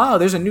like, oh wow,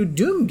 there's a new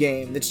Doom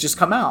game that's just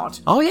come out.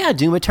 Oh yeah,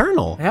 Doom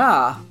Eternal.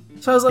 Yeah.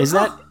 So I was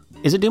like,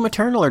 is it Doom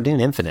Eternal or Doom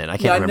Infinite? I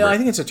can't remember. No, I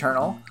think it's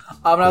Eternal.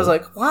 And I was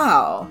like,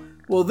 wow.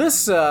 Well,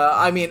 this,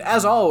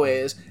 as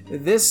always,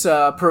 this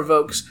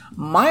provokes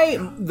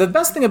the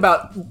best thing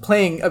about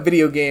playing a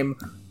video game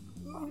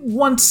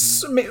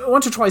once or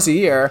twice a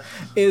year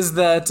is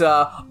that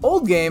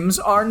old games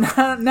are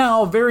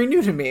now very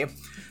new to me.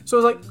 So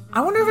I was like, I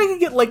wonder if I can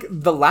get,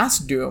 the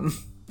last Doom.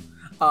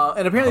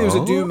 And apparently there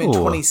was a Doom in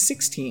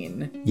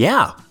 2016.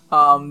 Yeah.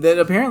 That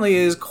apparently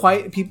is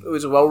it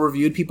was well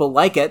reviewed. People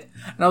like it.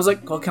 And I was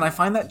like, well, can I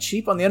find that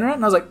cheap on the internet?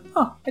 And I was like,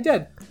 oh, I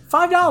did.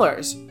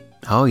 $5.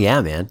 Oh,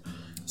 yeah, man.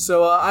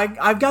 So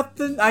I got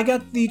the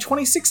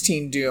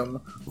 2016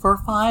 Doom for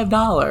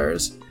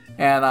 $5,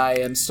 and I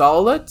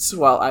installed it.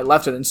 Well, I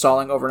left it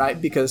installing overnight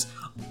because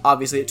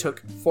obviously it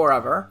took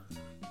forever.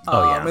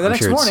 And the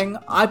next morning,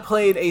 I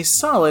played a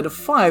solid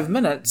 5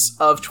 minutes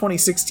of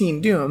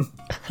 2016 Doom.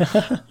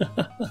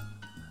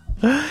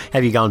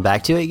 Have you gone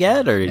back to it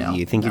yet, or do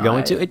you think you're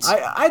going to?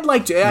 I'd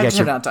like to. I just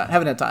haven't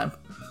had time.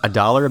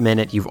 $1 a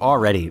minute, you've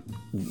already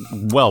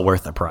well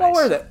worth the price. Well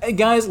worth it. Hey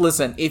guys,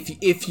 listen,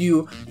 if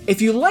you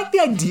like the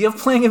idea of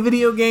playing a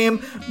video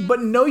game,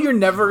 but know you're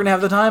never gonna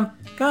have the time,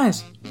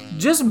 guys,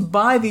 just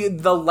buy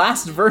the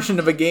last version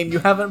of a game you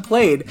haven't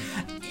played.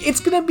 It's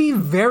gonna be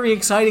very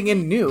exciting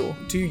and new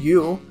to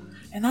you,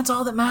 and that's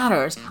all that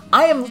matters.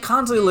 I am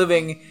constantly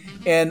living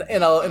in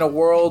a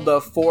world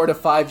of 4 to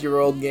 5 year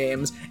old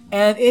games,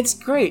 and it's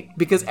great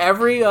because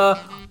every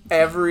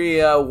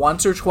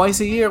once or twice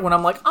a year when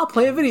I'm like, I'll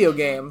play a video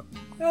game,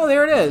 oh,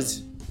 there it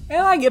is,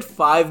 and I get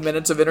 5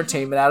 minutes of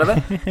entertainment out of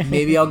it.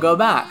 Maybe I'll go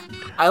back.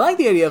 I like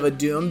the idea of a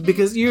Doom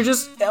because you're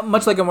just,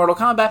 much like a Mortal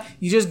Kombat,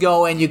 you just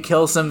go and you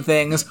kill some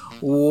things,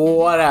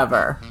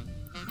 whatever.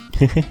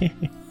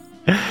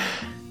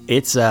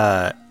 It's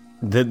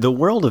the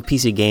world of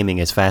PC gaming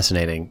is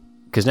fascinating.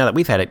 Because now that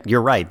we've had it,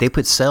 you're right. They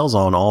put sales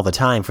on all the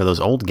time for those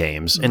old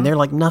games, and they're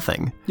like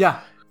nothing. Yeah.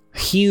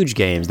 Huge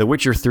games. The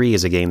Witcher 3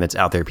 is a game that's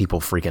out there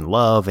people freaking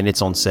love, and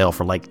it's on sale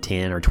for like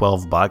 $10 or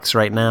 $12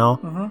 right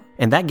now.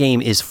 And that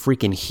game is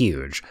freaking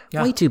huge.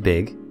 Yeah. Way too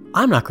big.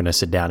 I'm not going to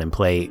sit down and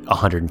play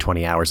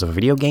 120 hours of a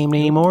video game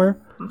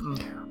anymore.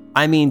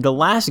 I mean, the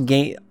last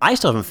game, I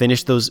still haven't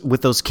finished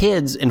those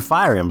kids in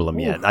Fire Emblem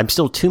yet. I'm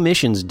still 2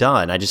 missions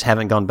done. I just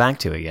haven't gone back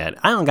to it yet.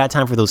 I don't got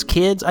time for those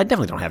kids. I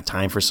definitely don't have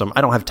time for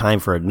I don't have time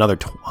for another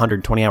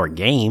 120-hour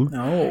game.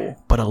 No.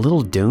 But a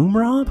little Doom,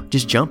 Rob?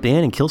 Just jump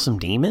in and kill some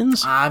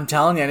demons? I'm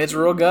telling you, it's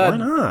real good. Why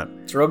not?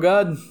 It's real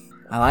good.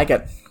 I like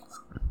it.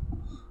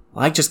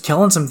 I like just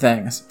killing some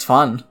things. It's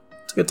fun.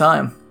 It's a good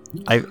time.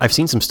 I've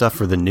seen some stuff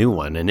for the new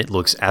one, and it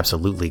looks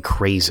absolutely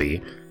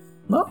crazy.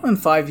 Well, in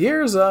 5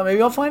 years,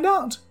 maybe I'll find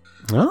out.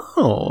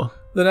 Oh.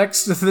 The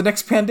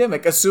next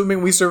pandemic,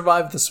 assuming we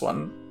survive this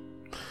one.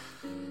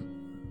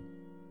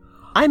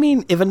 I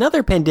mean, if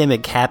another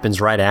pandemic happens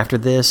right after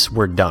this,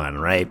 we're done,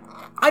 right?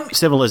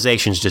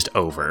 Civilization's just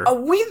over.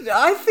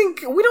 I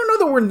think we don't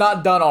know that we're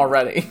not done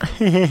already.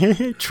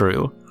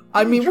 True.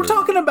 I mean, we're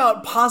talking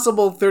about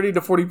possible 30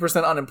 to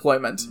 40%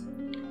 unemployment.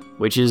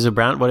 Which is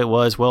about what it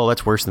was. Well,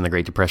 that's worse than the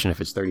Great Depression if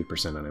it's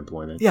 30%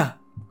 unemployment. Yeah.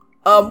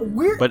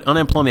 But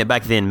unemployment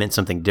back then meant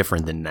something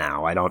different than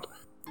now.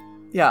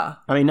 Yeah.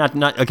 I mean,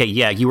 not okay,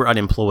 yeah, you were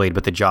unemployed,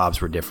 but the jobs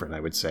were different, I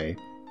would say.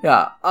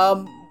 Yeah.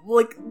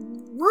 Like,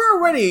 we're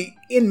already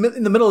in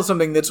the middle of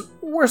something that's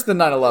worse than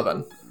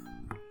 9/11.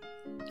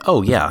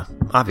 Oh, yeah,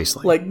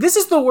 obviously. Like, this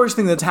is the worst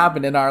thing that's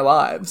happened in our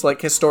lives,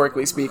 like,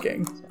 historically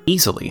speaking.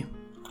 Easily.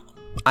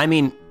 I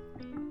mean,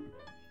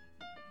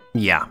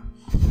 yeah.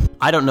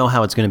 I don't know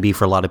how it's going to be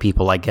for a lot of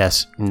people, I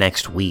guess,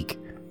 next week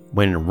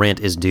when rent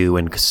is due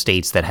in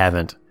states that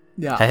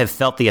have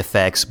felt the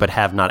effects but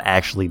have not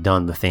actually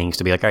done the things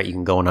to be like, all right, you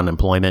can go on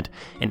unemployment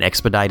and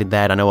expedited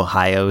that. I know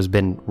Ohio's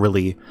been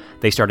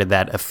they started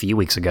that a few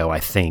weeks ago, I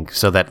think,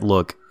 so that,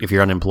 look, if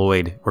you're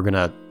unemployed, we're going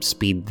to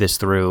speed this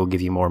through,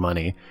 give you more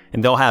money.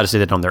 And Ohio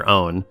did it on their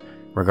own,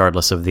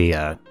 regardless of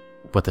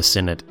what the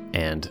Senate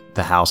and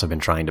the House have been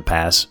trying to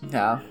pass.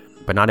 Yeah.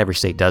 But not every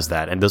state does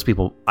that. And those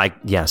people,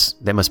 yes,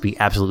 that must be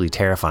absolutely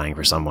terrifying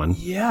for someone.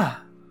 Yeah.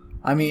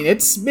 I mean,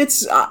 next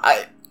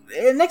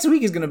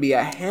week is going to be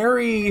a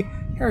hairy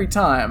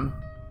time.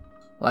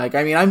 Like,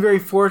 I mean, I'm very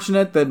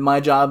fortunate that my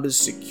job is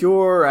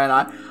secure,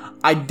 and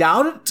I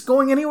doubt it's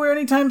going anywhere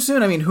anytime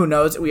soon. I mean, who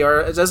knows?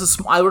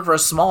 I work for a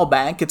small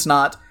bank. It's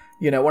not,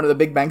 one of the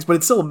big banks, but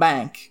it's still a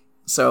bank.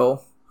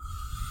 So,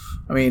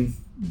 I mean,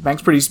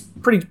 bank's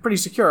pretty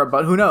secure,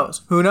 but who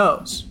knows? Who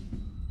knows?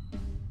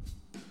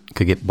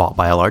 Could get bought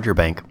by a larger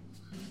bank.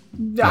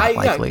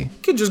 Likely.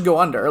 Could just go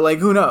under. Like,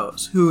 who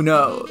knows? Who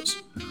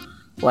knows?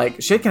 Like,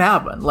 shit can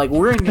happen. Like,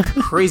 we're in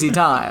crazy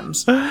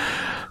times.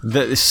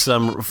 For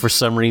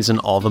some reason,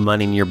 all the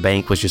money in your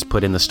bank was just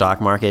put in the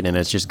stock market, and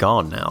it's just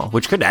gone now.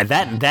 Which could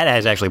that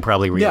is actually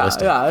probably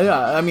realistic.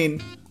 Yeah. I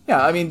mean,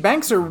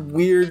 banks are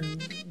weird.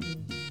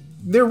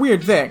 They're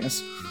weird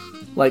things.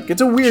 Like,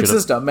 it's a weird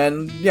system,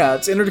 and yeah,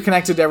 it's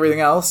interconnected to everything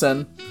else,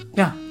 and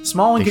yeah,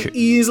 small one could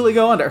easily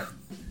go under.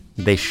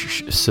 They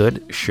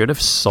should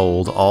have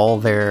sold all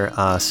their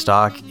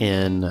stock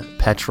in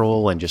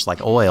petrol and just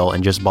like oil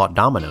and just bought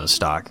Domino's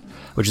stock,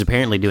 which is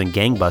apparently doing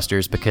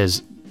gangbusters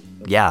because,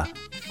 yeah,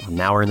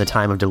 now we're in the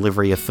time of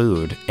delivery of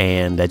food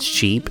and that's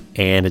cheap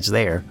and it's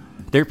there.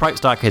 Their price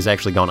stock has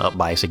actually gone up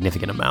by a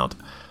significant amount.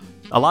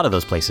 A lot of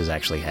those places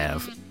actually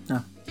have. Yeah.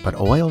 But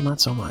oil, not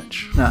so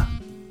much. Yeah.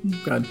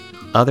 Good.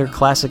 Other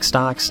classic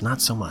stocks,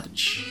 not so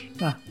much.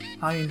 Yeah.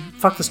 I mean,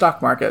 fuck the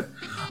stock market.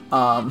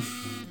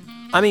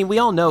 I mean, we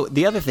all know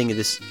the other thing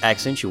this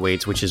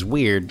accentuates, which is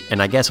weird, and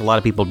I guess a lot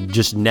of people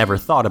just never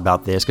thought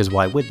about this, because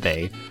why would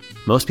they?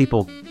 Most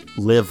people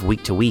live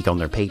week to week on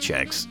their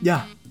paychecks.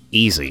 Yeah.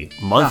 Easy.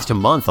 Month to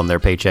month on their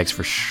paychecks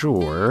for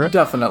sure.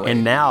 Definitely.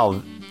 And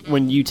now,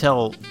 when you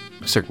tell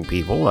certain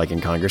people, like in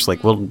Congress,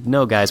 like, well,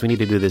 no, guys, we need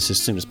to do this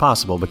as soon as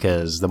possible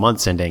because the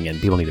month's ending and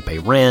people need to pay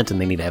rent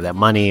and they need to have that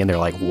money, and they're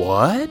like,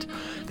 what?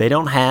 They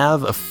don't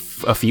have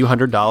a few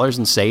 $100s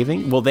in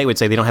saving. Well, they would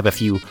say they don't have a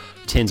few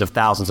tens of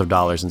thousands of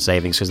dollars in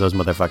savings because those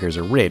motherfuckers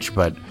are rich.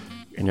 But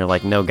and you're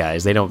like, no,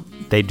 guys, they don't.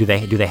 Do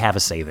they have a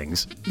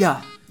savings?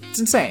 Yeah, it's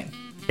insane.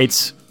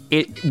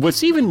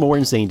 What's even more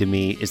insane to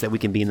me is that we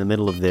can be in the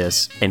middle of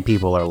this and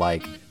people are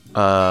like,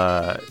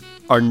 are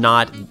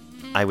not,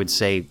 I would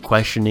say,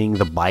 questioning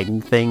the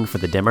Biden thing for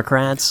the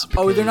Democrats.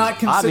 Oh, they're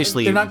not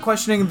obviously they're not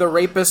questioning the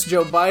rapist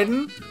Joe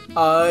Biden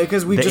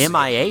because we the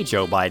MIA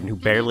Joe Biden who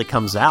barely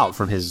comes out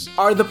from his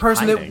the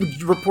person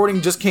that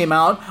reporting just came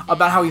out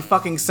about how he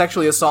fucking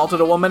sexually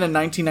assaulted a woman in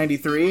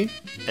 1993.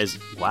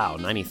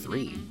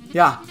 93.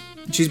 Yeah,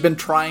 she's been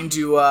trying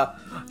to.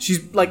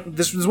 She's like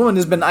this woman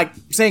has been like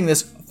saying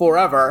this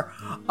forever,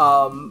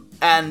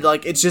 and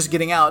like it's just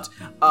getting out.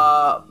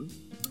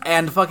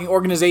 And fucking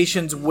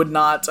organizations would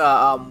not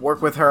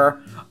work with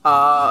her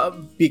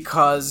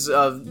because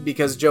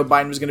Joe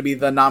Biden was going to be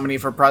the nominee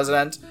for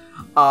president.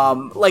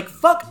 Fuck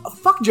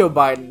Joe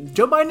Biden.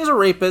 Joe Biden is a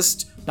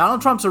rapist.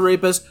 Donald Trump's a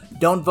rapist.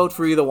 Don't vote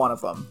for either one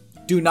of them.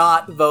 Do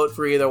not vote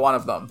for either one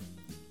of them.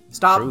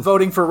 Stop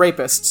voting for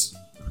rapists.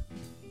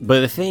 But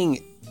the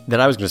thing that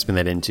I was going to spin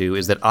that into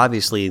is that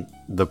obviously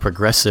the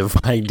progressive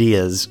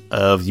ideas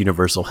of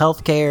universal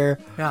health care,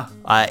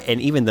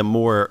 and even the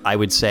more, I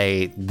would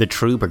say, the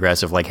true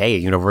progressive, like, hey,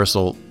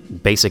 universal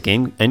basic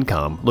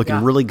income,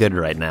 looking really good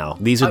right now.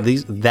 This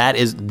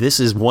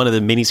is one of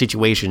the many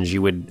situations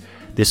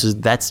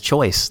that's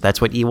choice. That's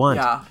what you want.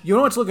 Yeah. You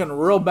know what's looking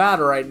real bad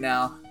right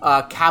now?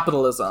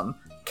 Capitalism.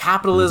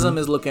 Capitalism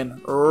is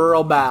looking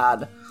real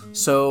bad.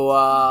 So,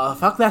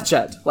 fuck that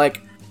shit.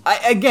 Like,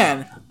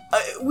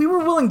 we were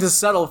willing to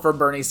settle for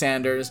Bernie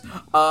Sanders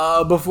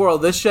before all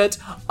this shit.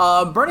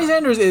 Bernie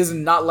Sanders is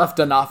not left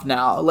enough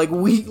now.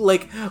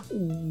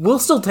 We'll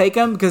still take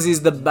him because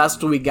he's the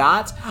best we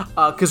got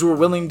because we're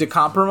willing to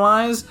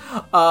compromise.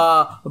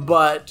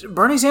 But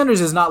Bernie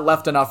Sanders is not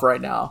left enough right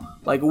now.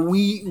 Like,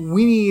 we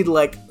need,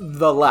 like,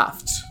 the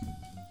left.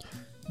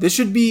 This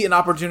should be an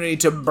opportunity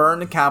to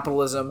burn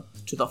capitalism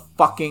to the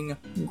fucking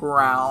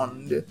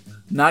ground.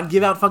 Not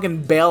give out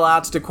fucking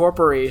bailouts to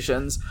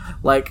corporations.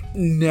 Like,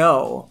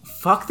 no.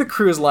 Fuck the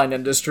cruise line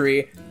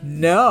industry.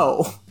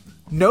 No.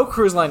 No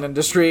cruise line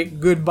industry.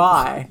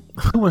 Goodbye.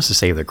 Who wants to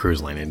save the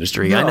cruise line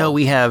industry? No. I know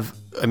we have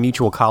a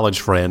mutual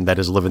college friend that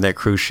is living that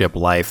cruise ship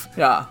life.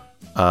 Yeah.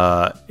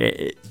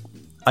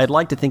 I'd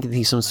like to think that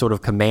he's some sort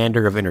of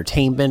commander of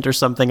entertainment or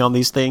something on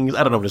these things.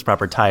 I don't know what his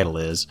proper title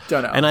is.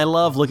 Don't know. And I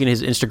love looking at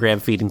his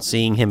Instagram feed and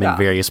seeing him in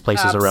various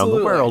places around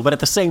the world. But at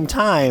the same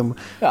time,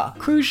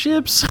 cruise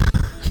ships...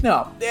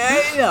 No,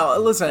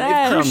 listen,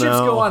 if cruise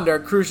ships go under,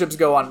 cruise ships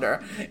go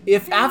under.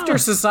 If after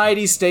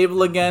society's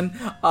stable again,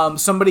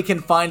 somebody can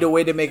find a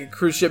way to make a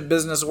cruise ship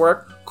business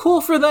work, cool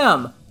for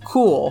them.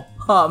 Cool.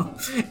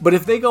 But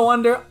if they go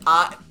under,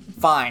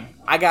 fine.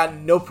 I got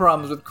no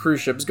problems with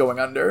cruise ships going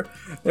under.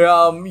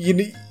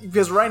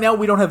 Because right now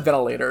we don't have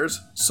ventilators.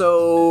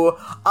 So,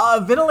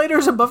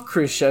 ventilators above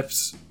cruise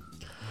ships.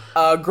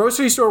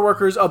 Grocery store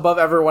workers above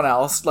everyone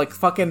else. Like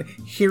fucking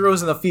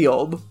heroes in the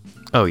field.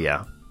 Oh,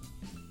 yeah.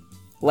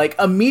 Like,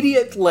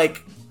 immediately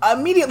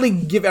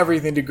give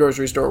everything to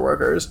grocery store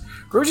workers.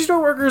 Grocery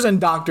store workers and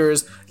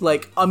doctors,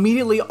 like,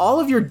 immediately all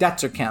of your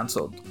debts are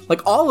canceled.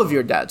 Like, all of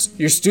your debts.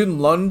 Your student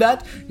loan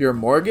debt, your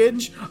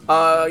mortgage,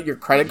 your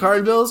credit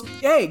card bills.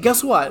 Hey,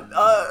 guess what?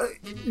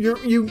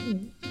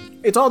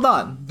 It's all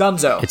done.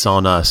 Dunzo. It's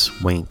on us.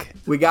 Wink.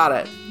 We got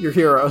it. You're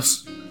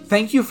heroes.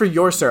 Thank you for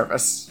your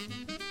service.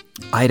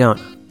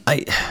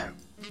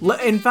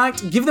 In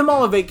fact, give them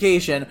all a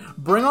vacation,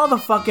 bring all the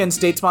fucking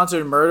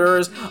state-sponsored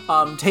murderers,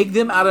 take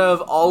them out of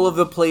all of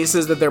the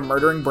places that they're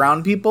murdering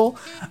brown people,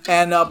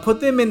 and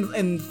put them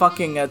in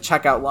fucking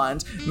checkout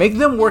lines. Make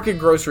them work at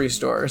grocery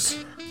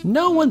stores.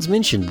 No one's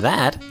mentioned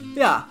that.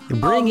 Yeah.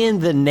 Bring in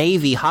the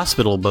Navy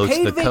hospital boats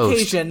to the coast. Paid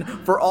vacation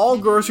for all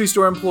grocery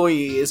store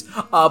employees,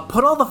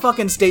 put all the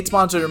fucking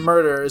state-sponsored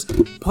murderers,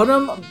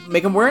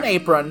 make them wear an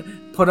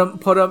apron, put them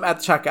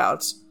at the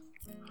checkouts.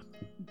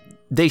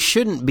 They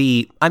shouldn't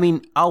be... I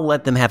mean, I'll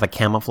let them have a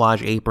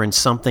camouflage apron,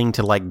 something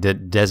to, like,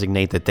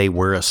 designate that they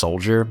were a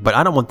soldier, but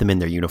I don't want them in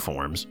their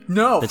uniforms.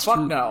 No, That's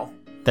no.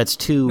 That's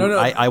too... No.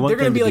 I want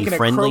them to be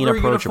friendly and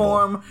approachable.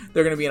 Uniform.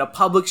 They're going to be in a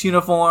Publix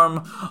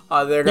uniform.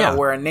 They're going to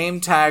wear a name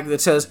tag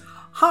that says,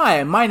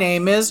 "Hi, my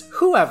name is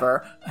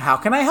whoever. How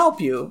can I help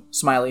you?"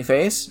 Smiley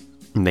face.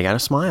 And they got to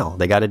smile.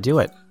 They got to do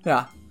it.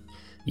 Yeah.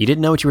 You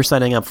didn't know what you were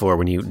signing up for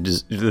when you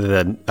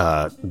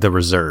the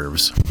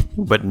reserves,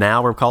 but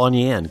now we're calling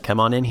you in. Come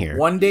on in here.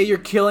 One day you're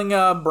killing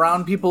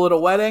brown people at a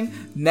wedding.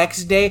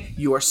 Next day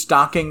you are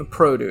stocking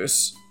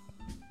produce.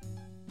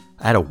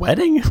 At a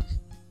wedding?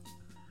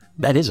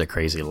 That is a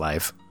crazy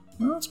life.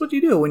 Well, that's what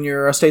you do when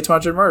you're a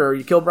state-sponsored murderer.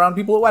 You kill brown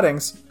people at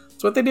weddings.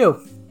 That's what they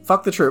do.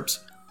 Fuck the troops.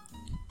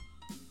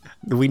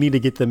 We need to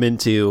get them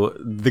into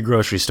the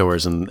grocery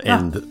stores and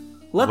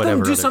let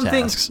them do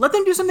something. Tasks. Let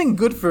them do something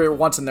good for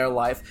once in their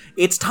life.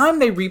 It's time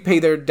they repay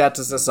their debt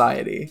to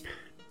society.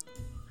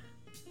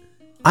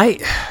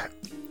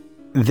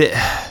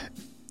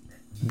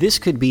 This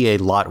could be a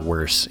lot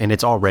worse, and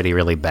it's already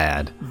really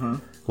bad. Mm-hmm.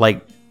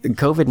 Like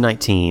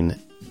COVID-19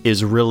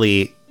 is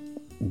really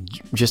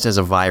just as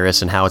a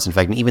virus and how it's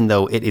infecting, even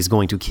though it is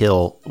going to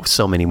kill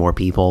so many more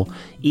people,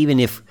 even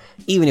if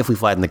we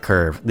flatten the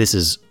curve, this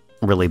is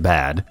really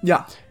bad.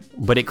 Yeah.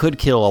 But it could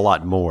kill a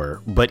lot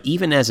more. But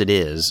even as it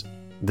is,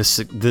 the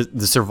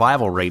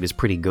survival rate is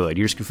pretty good.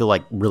 You're just going to feel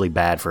like really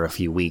bad for a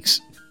few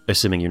weeks,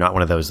 assuming you're not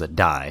one of those that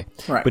die.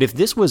 Right. But if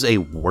this was a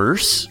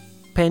worse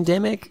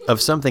pandemic of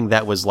something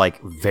that was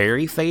like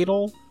very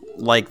fatal,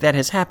 like that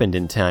has happened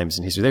in times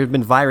in history. There have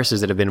been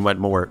viruses that have been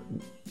more.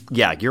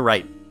 Yeah, you're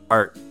right.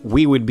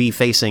 We would be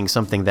facing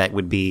something that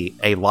would be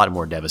a lot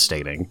more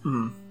devastating.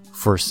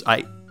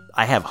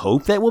 I have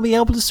hope that we'll be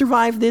able to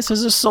survive this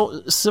as a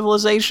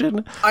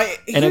civilization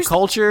and a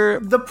culture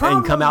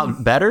and come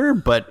out better.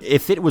 But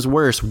if it was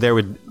worse,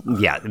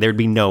 there'd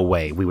be no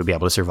way we would be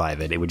able to survive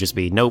it. It would just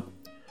be nope.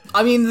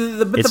 I mean,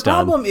 the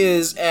problem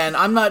is, and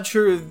I'm not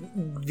sure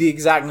the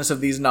exactness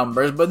of these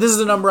numbers, but this is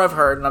a number I've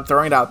heard, and I'm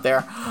throwing it out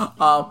there.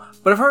 But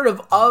I've heard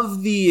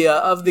of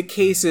the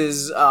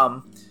cases.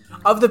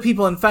 Of the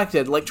people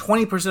infected, like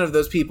 20% of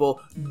those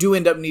people do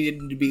end up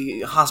needing to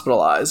be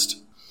hospitalized.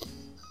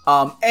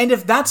 And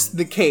if that's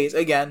the case,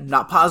 again,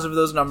 not positive of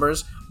those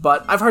numbers,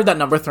 but I've heard that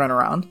number thrown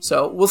around,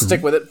 so we'll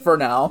stick with it for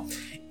now.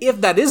 If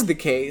that is the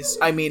case,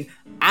 I mean,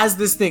 as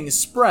this thing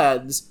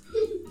spreads,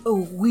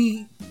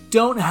 we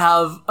don't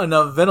have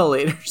enough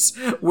ventilators.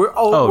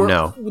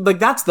 No. Like,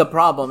 that's the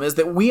problem, is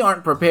that we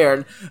aren't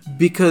prepared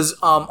because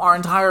our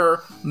entire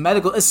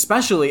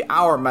especially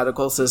our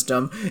medical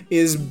system,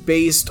 is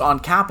based on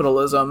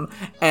capitalism,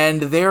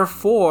 and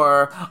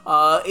therefore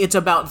it's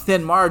about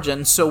thin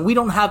margins, so we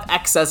don't have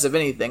excess of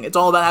anything. It's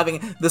all about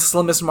having the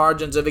slimmest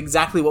margins of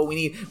exactly what we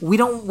need. We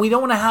don't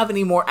want to have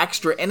any more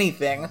extra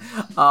anything,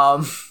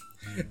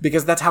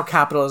 because that's how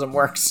capitalism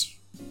works.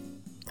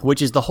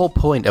 Which is the whole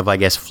point of, I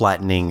guess,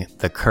 flattening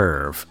the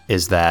curve,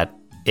 is that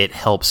it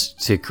helps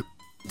to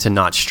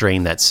not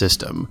strain that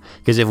system.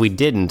 Because if we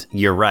didn't,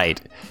 you're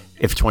right,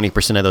 if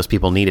 20% of those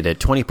people needed it,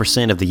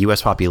 20% of the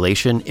U.S.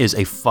 population is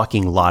a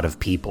fucking lot of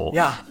people.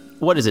 Yeah.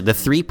 What is it, the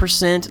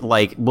 3%?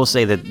 Like, we'll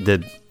say that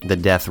the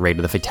death rate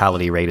or the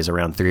fatality rate is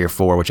around 3 or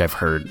 4, which I've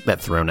heard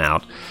that thrown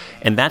out.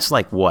 And that's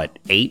like, what,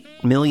 8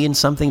 million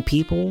something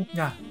people?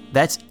 Yeah.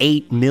 That's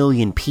 8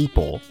 million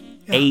people.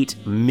 Yeah.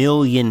 8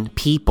 million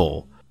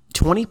people.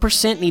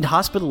 20% need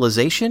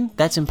hospitalization?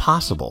 That's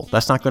impossible.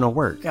 That's not going to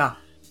work. Yeah.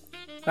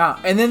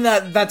 And then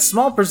that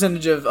small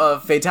percentage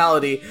of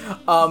fatality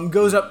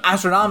goes up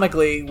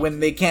astronomically when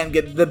they can't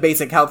get the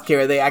basic health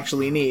care they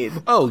actually need.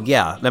 Oh,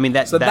 yeah. I mean,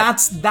 that's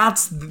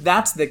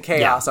the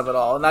chaos of it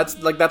all. And that's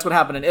what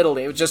happened in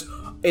Italy.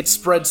 It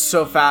spread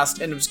so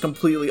fast and it was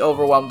completely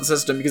overwhelmed the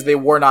system because they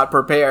were not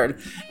prepared.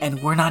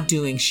 And we're not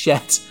doing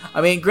shit.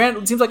 I mean,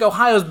 granted, it seems like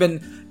Ohio's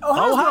been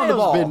on the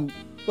ball.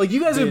 Like, you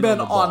guys have been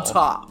on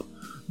top.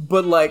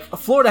 But, like,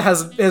 Florida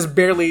has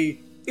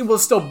barely... It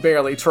was still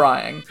barely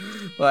trying.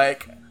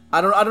 Like,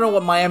 I don't know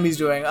what Miami's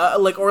doing.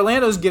 Like,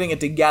 Orlando's getting it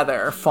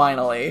together,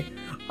 finally.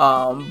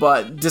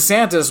 But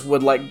DeSantis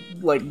would,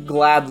 like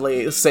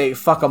gladly say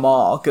fuck them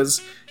all,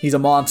 because he's a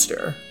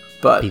monster.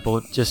 But people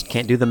just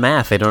can't do the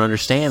math. They don't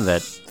understand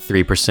that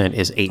 3%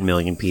 is 8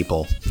 million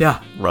people.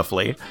 Yeah.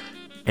 Roughly.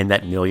 And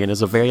that million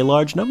is a very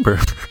large number.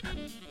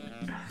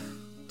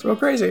 It's real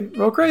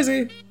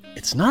crazy.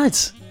 It's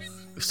nuts.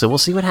 So we'll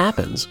see what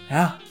happens.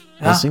 Yeah.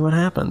 We'll see what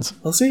happens.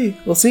 We'll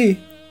see.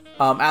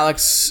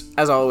 Alex,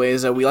 as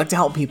always, we like to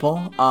help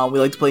people. We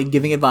like to play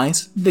Giving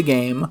Advice, the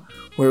game,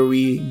 where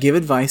we give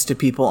advice to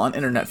people on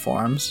internet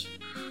forums.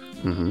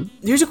 Mm-hmm.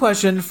 Here's a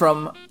question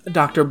from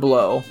Dr.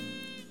 Blow.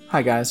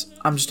 Hi, guys.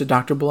 I'm just a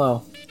Dr.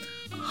 Blow.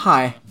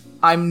 Hi,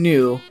 I'm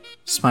new.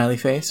 Smiley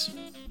face.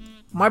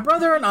 My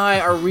brother and I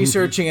are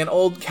researching an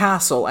old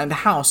castle and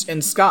house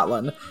in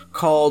Scotland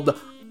called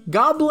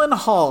Goblin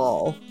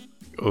Hall.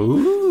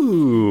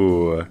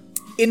 Ooh.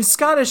 In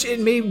Scottish, it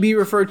may be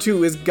referred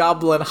to as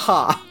Goblin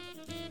Ha.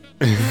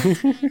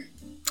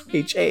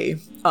 H-A.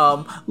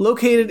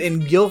 Located in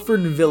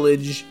Guildford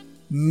Village,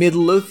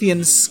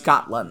 Midlothian,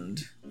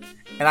 Scotland.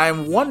 And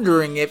I'm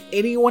wondering if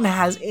anyone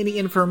has any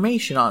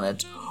information on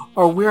it,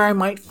 or where I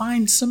might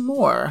find some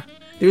more.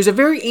 There's a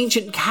very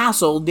ancient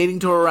castle dating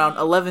to around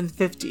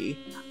 1150,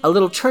 a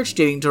little church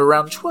dating to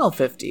around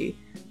 1250,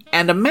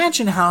 and a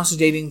mansion house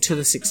dating to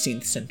the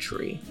 16th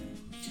century.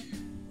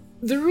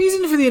 The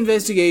reason for the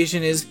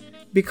investigation is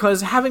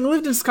because, having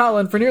lived in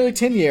Scotland for nearly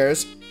 10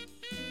 years,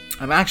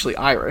 I'm actually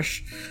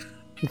Irish.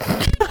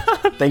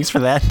 Thanks for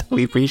that.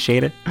 We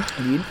appreciate it.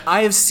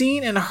 I have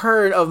seen and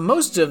heard of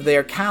most of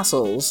their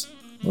castles.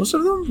 Most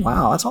of them?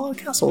 Wow, that's a lot of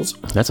castles.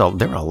 That's all.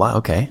 There are a lot,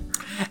 okay.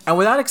 And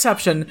without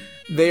exception,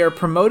 they are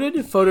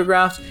promoted,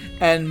 photographed,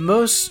 and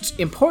most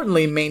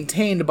importantly,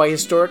 maintained by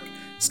Historic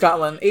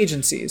Scotland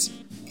agencies.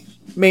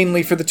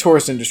 Mainly for the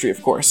tourist industry,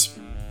 of course.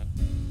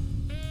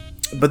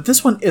 But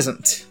this one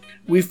isn't.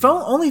 We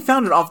only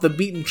found it off the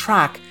beaten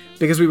track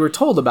because we were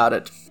told about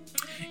it.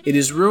 It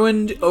is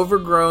ruined,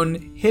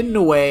 overgrown, hidden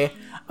away.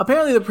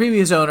 Apparently the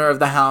previous owner of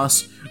the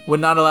house would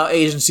not allow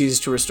agencies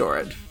to restore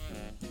it.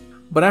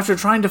 But after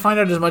trying to find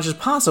out as much as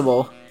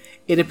possible,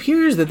 it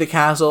appears that the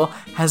castle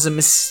has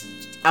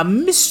a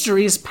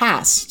mysterious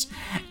past,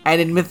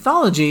 and in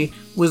mythology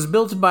was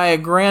built by a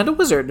grand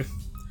wizard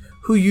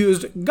who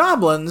used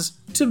goblins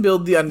to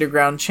build the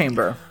underground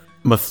chamber.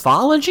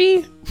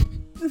 Mythology?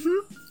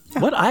 Mm-hmm.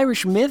 What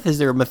Irish myth is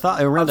there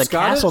around a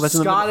castle that's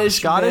in the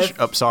Scottish? Myth.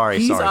 Oh, sorry.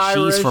 He's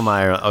Irish. She's from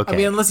Ireland. Okay. I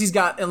mean, unless he's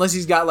got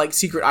like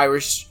secret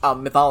Irish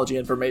mythology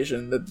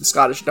information that the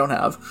Scottish don't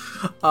have.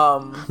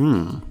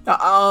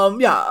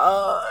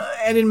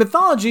 And in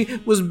mythology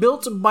was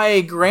built by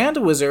a grand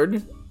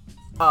wizard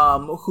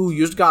who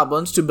used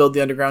goblins to build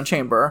the underground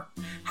chamber.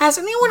 Has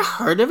anyone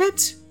heard of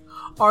it?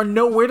 Or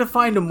know where to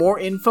find more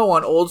info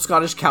on old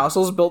Scottish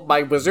castles built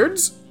by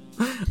wizards?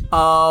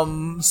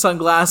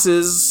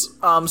 Sunglasses,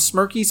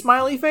 smirky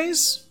smiley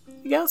face,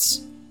 I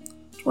guess.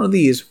 It's one of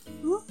these.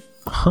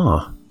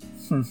 Huh.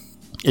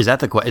 Is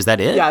that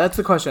it? Yeah, that's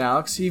the question,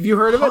 Alex. Have you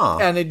heard of it?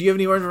 And do you have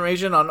any more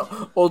information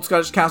on old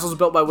Scottish castles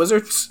built by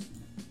wizards?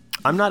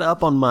 I'm not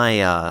up on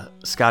my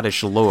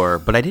Scottish lore,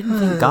 but I didn't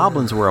think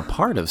goblins were a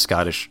part of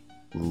Scottish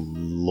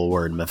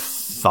lore and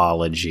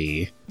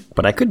mythology.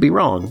 But I could be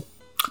wrong,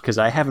 because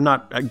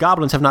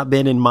goblins have not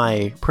been in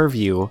my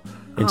purview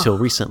until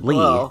recently,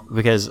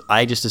 because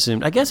I just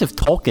assumed, I guess if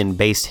Tolkien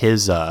based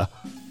his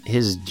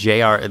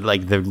JR,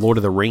 like the Lord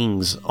of the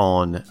Rings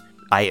on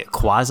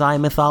quasi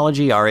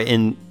mythology, or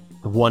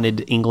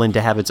wanted England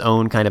to have its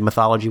own kind of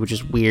mythology, which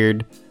is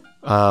weird.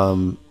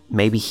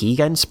 Maybe he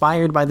got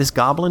inspired by this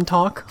goblin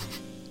talk,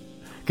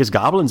 because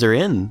goblins are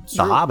in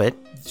The Hobbit.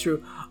 It's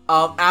true.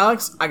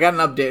 Alex, I got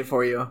an update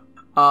for you.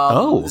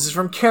 This is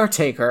from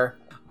Caretaker.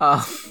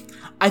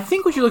 I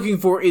think what you're looking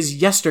for is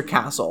Yester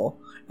Castle.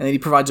 And then he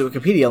provides a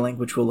Wikipedia link,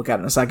 which we'll look at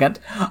in a second.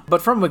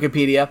 But from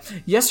Wikipedia,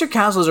 Yester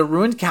Castle is a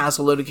ruined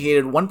castle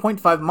located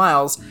 1.5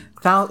 miles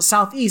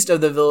southeast of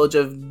the village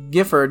of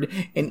Gifford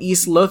in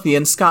East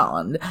Lothian,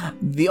 Scotland.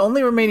 The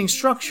only remaining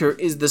structure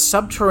is the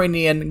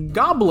subterranean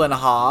Goblin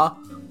Hall,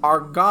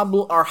 or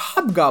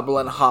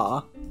Hobgoblin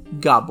Hall.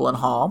 Goblin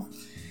Hall.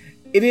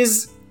 It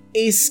is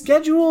a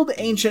scheduled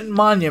ancient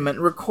monument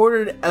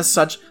recorded as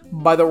such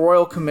by the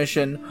Royal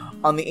Commission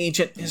on the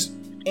Ancient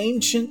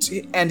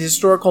and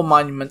Historical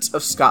Monuments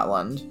of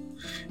Scotland,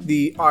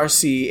 the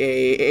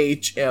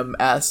RCAHMS.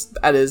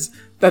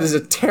 That is a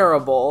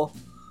terrible.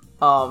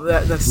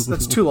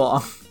 That's too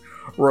long.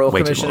 Royal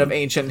Commission of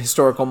Ancient and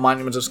Historical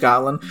Monuments of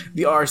Scotland,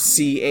 the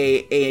RCAHMS.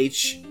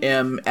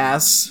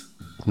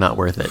 Not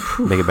worth it.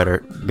 Make it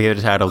better. Be a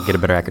title. Get a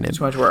better acronym.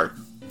 Too much work.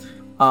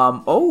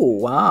 Oh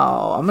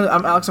wow!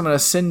 Alex. I'm gonna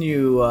send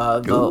you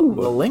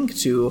the link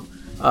to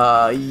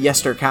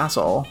Yester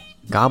Castle.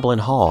 Goblin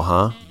Hall,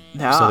 huh?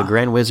 Yeah. So the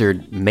Grand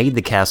Wizard made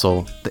the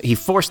castle. He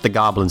forced the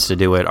goblins to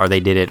do it, or they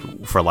did it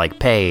for like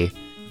pay,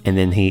 and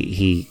then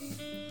he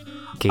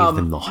gave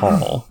them the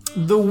hall.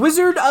 The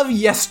Wizard of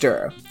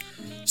Yester,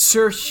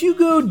 Sir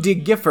Hugo de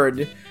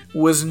Gifford,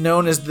 was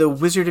known as the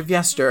Wizard of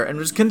Yester and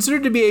was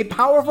considered to be a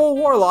powerful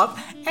warlock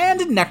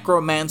and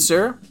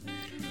necromancer.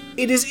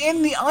 It is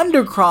in the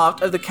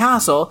undercroft of the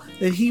castle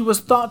that he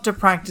was thought to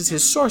practice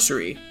his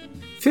sorcery.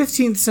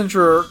 15th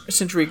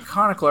century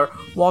chronicler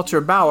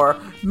Walter Bauer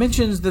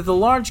mentions that the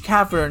large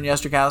cavern in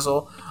Yester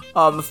Castle,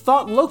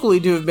 thought locally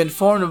to have been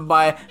formed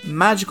by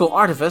magical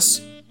artifice,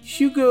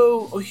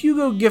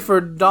 Hugo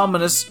Gifford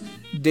Dominus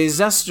de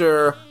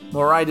Zester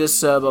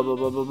Moritus, blah blah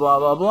blah blah blah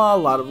blah blah, a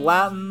lot of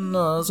Latin,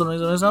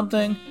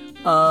 something.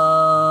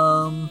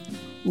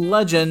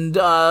 Legend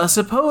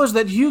supposed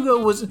that Hugo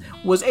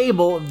was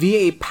able, via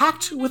a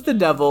pact with the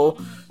devil,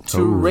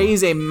 to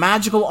raise a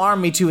magical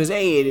army to his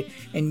aid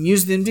and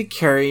use them to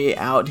carry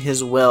out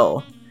his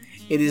will.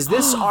 It is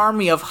this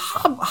army of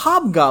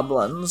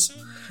hobgoblins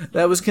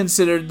that was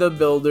considered the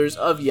builders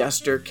of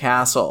Yester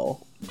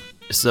Castle.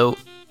 So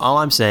all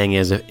I'm saying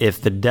is,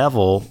 if the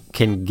devil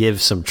can give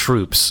some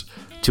troops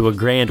to a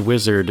grand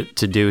wizard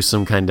to do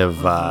some kind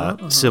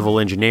of civil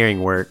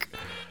engineering work,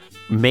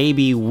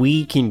 maybe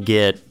we can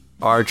get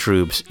our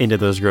troops into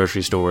those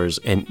grocery stores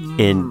and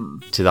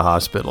into the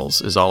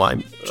hospitals. Is all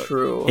I'm.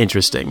 True.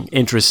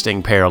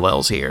 Interesting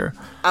parallels here.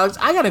 Alex,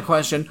 I got a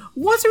question.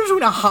 What's the difference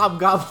between a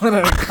hobgoblin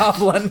and a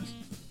goblin?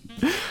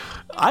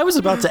 I was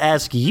about to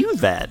ask you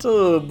that,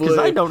 because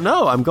I don't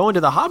know. I'm going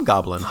to the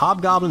hobgoblin.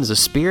 Hobgoblin is a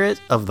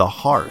spirit of the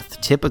hearth,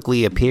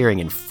 typically appearing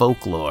in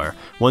folklore.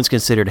 Once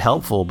considered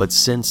helpful, but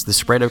since the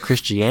spread of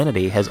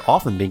Christianity has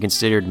often been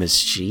considered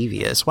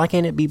mischievous. Why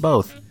can't it be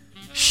both?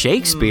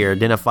 Shakespeare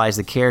identifies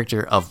the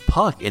character of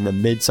Puck in the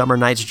Midsummer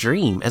Night's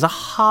Dream as a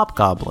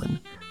hobgoblin.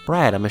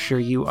 Brad, I'm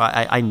sure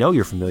I know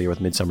you're familiar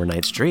with Midsummer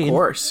Night's Dream. Of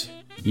course.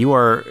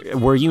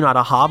 Were you not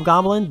a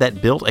hobgoblin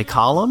that built a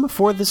column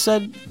for the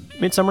said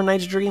Midsummer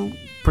Night's Dream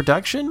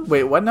production?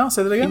 Wait, what now?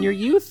 Say that again? In your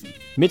youth?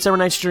 Midsummer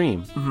Night's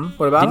Dream. Mm-hmm.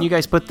 What about Didn't you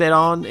guys put that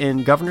on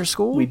in governor's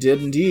school? We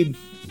did indeed.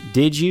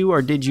 Did you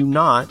or did you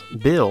not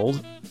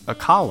build a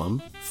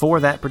column for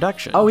that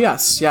production? Oh,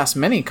 yes,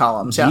 many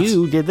columns, yes.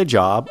 You did the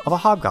job of a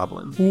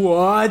hobgoblin.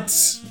 What?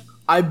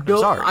 I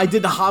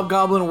did the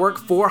hobgoblin work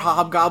for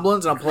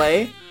hobgoblins in a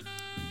play?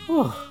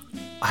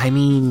 I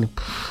mean,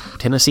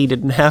 Tennessee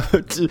didn't have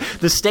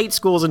the state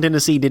schools in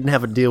Tennessee didn't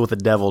have a deal with the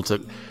devil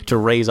to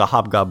raise a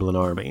hobgoblin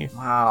army.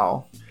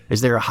 Wow.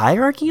 Is there a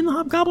hierarchy in the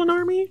hobgoblin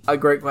army? A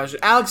great question.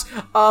 Alex,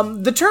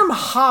 the term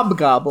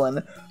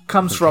hobgoblin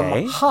comes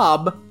from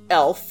hob,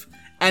 elf,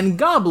 and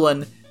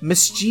goblin,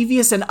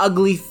 mischievous and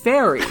ugly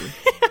fairy.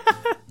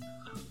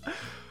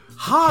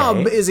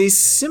 Hob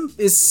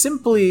is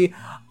simply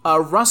a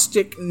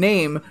rustic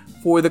name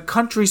for the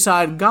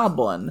countryside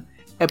goblin,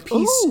 a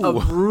piece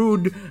of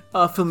rude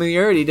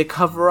familiarity to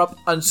cover up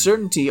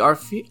uncertainty or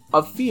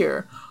of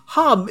fear.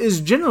 Hob is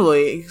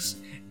generally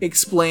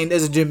explained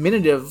as a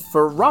diminutive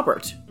for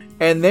Robert,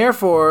 and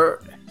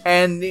therefore,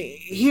 and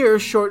here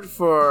short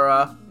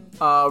for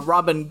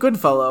Robin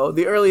Goodfellow.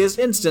 The earliest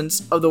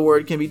instance of the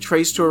word can be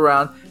traced to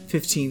around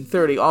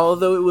 1530,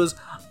 although it was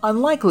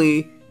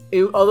likely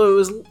in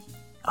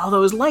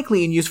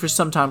use for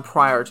some time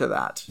prior to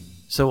that.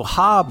 So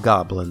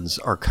hobgoblins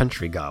are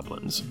country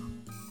goblins.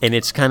 And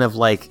it's kind of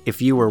like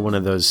if you were one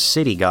of those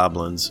city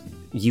goblins,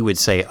 you would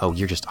say, "Oh,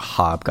 you're just a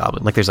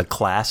hobgoblin." Like there's a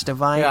class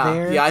divide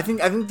there. Yeah, I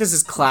think this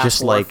is class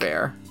just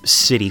warfare. Like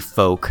city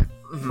folk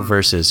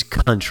versus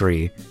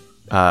country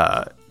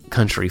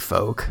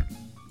folk.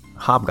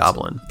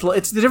 Hobgoblin.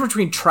 It's the difference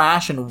between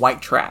trash and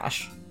white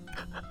trash.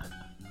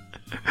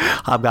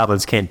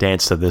 Hobgoblins can't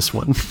dance to this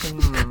one.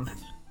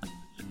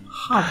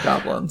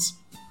 Hobgoblins.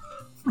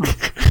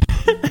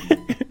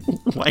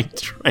 White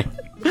trash.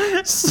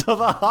 So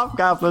the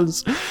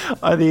hobgoblins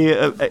are the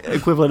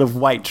equivalent of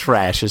white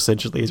trash,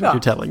 essentially, is what you're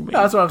telling me.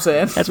 That's what I'm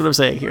saying. That's what I'm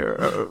saying here.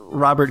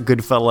 Robert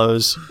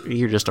Goodfellows,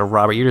 you're just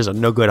a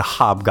no-good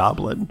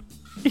hobgoblin.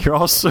 You're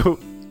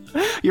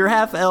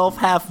half elf,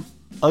 half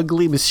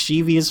ugly,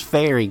 mischievous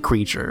fairy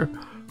creature.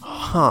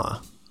 Huh.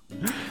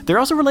 They're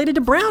also related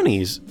to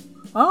brownies.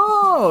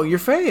 Oh, your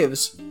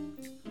faves.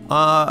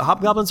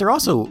 Hobgoblins are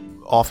also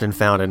often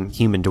found in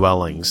human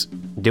dwellings,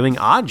 doing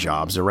odd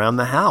jobs around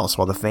the house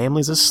while the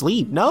family's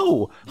asleep.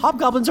 No,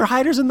 hobgoblins are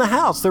hiders in the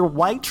house. They're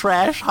white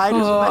trash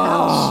hiders in the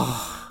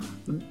house.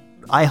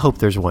 I hope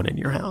there's one in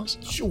your house.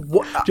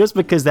 Just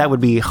because that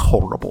would be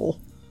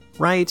horrible,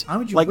 right? Why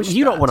would you like, wish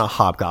you that? don't want a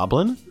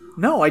hobgoblin.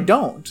 No, I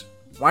don't.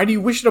 Why do you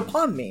wish it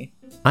upon me?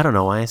 I don't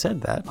know why I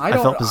said that. I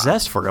felt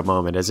possessed for a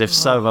moment, as if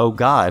oh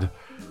God,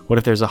 what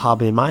if there's a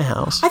hobby in my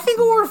house? I think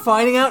what we're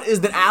finding out is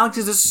that Alex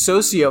is a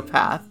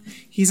sociopath.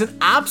 He's an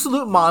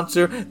absolute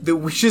monster that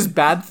wishes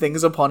bad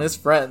things upon his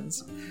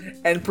friends.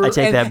 I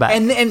take that back.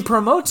 And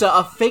promotes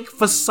a fake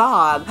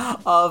facade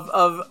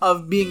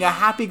of being a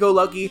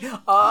happy-go-lucky,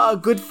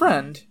 good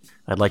friend.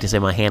 I'd like to say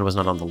my hand was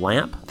not on the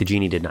lamp. The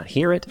genie did not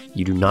hear it.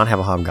 You do not have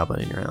a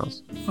hobgoblin in your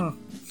house.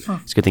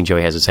 It's a good thing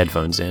Joey has his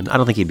headphones in. I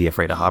don't think he'd be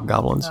afraid of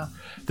hobgoblins. No.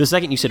 The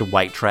second you said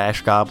white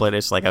trash goblin,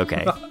 it's like,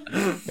 okay.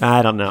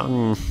 I don't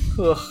know.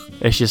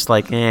 It's just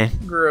like,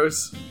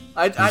 Gross.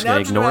 I'm just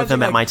going to ignore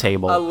them at my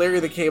table. Larry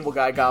the Cable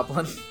Guy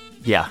goblin.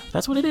 Yeah,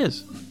 that's what it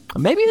is.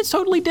 Maybe it's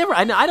totally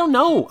different. I don't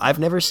know. I've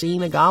never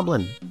seen a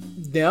goblin.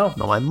 No.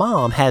 No, my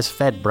mom has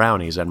fed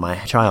brownies at my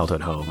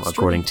childhood home, That's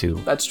according true.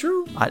 to... That's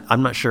true.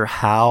 I'm not sure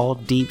how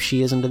deep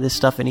she is into this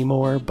stuff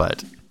anymore,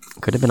 but...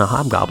 Could have been a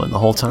hobgoblin the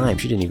whole time.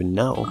 She didn't even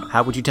know.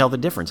 How would you tell the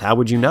difference? How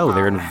would you know?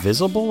 They're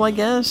invisible, I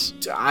guess?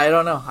 I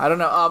don't know.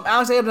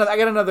 Alex, I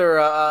got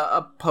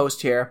another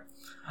post here.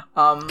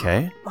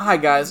 Okay. Hi,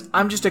 guys.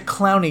 I'm just a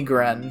clowny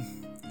grin.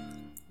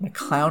 A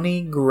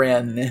clowny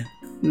grin.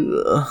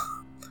 Ugh.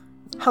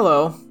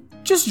 Hello.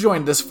 Just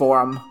joined this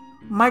forum.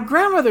 My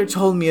grandmother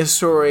told me a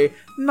story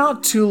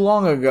not too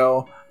long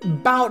ago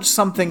about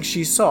something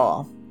she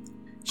saw.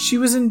 She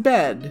was in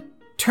bed,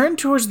 turned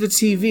towards the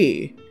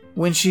TV,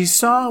 when she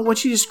saw what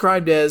she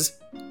described as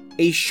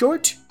a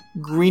short,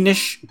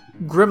 greenish,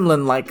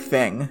 gremlin-like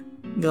thing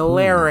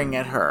glaring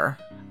at her.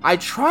 I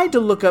tried to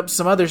look up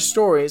some other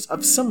stories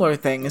of similar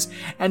things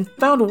and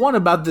found one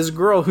about this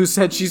girl who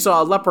said she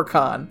saw a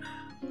leprechaun.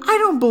 I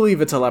don't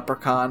believe it's a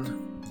leprechaun.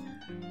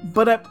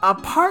 But a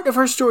part of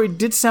her story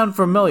did sound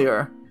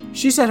familiar.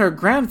 She said her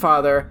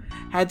grandfather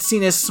had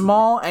seen a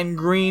small and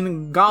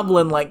green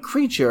goblin-like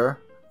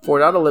creature,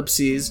 forward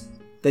ellipses,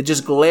 that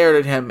just glared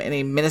at him in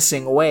a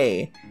menacing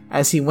way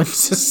as he went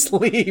to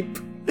sleep.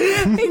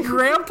 Hey,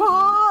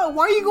 Grandpa,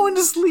 why are you going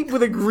to sleep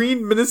with a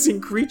green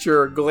menacing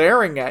creature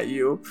glaring at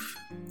you?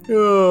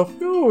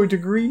 Oh, it's a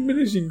green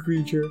menacing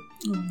creature.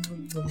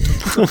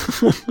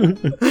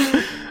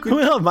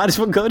 Well, might as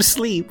well go to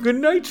sleep. Good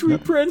night,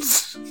 sweet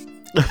prince.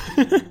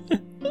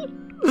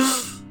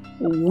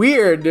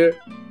 Weird.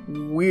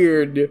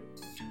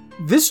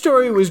 This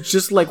story was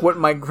just like what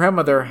my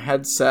grandmother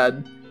had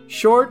said.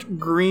 Short,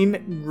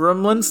 green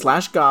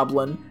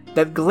gremlin/goblin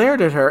that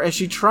glared at her as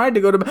she tried to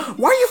go to bed.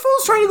 Why are you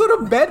fools trying to go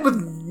to bed with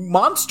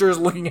monsters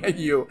looking at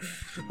you?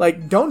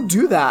 Like, don't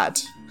do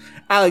that.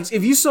 Alex,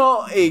 if you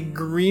saw a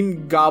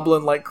green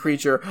goblin-like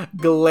creature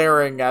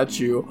glaring at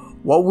you,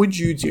 what would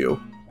you do?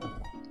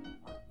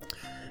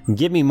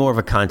 Give me more of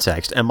a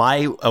context. Am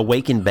I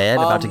awake in bed,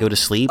 about to go to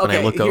sleep, and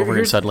I look over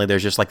and suddenly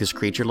there's just like this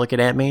creature looking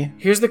at me?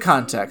 Here's the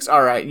context.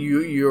 All right,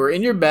 you're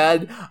in your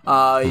bed.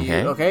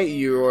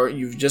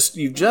 You've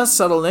just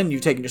settled in.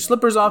 You've taken your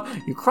slippers off.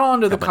 You crawl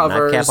under the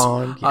covers. Nightcap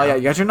on. Yeah.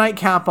 You got your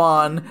nightcap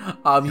on.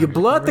 You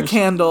blow out the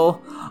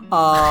candle.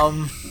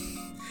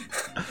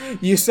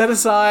 You set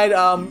aside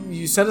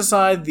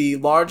the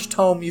large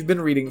tome you've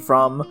been reading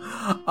from,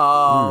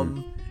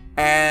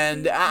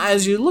 and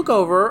as you look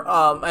over,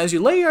 as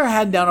you lay your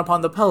head down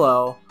upon the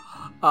pillow,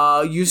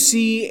 you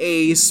see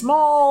a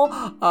small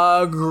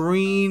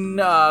green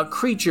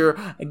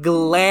creature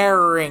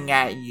glaring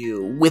at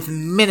you with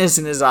menace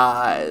in his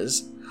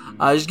eyes.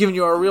 Just giving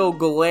you a real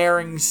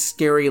glaring,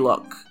 scary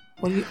look.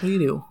 What do you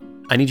do?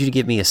 I need you to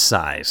give me a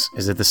size.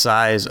 Is it the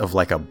size of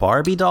like a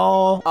Barbie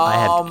doll? I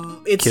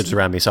have kids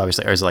around me, so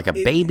obviously. Or is it like a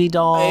baby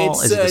doll?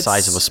 Is it the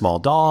size of a small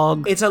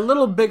dog? It's a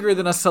little bigger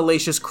than a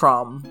Salacious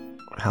Crumb.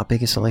 How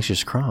big is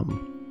Salacious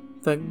Crumb?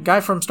 The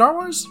guy from Star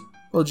Wars?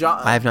 Well,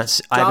 I have not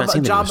seen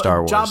the new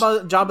Star Wars.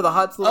 Jabba the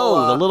Hutt's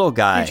little, the little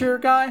guy. Creature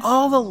guy?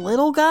 Oh, the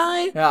little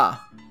guy? Yeah.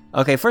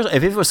 Okay, first,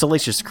 if it was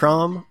Salacious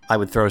Crumb, I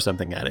would throw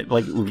something at it,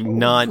 like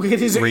not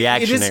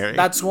reactionary.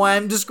 That's why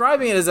I'm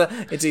describing it as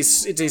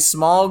it's a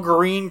small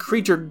green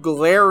creature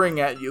glaring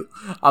at you,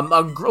 a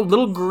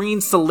little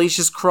green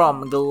Salacious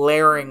Crumb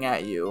glaring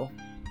at you.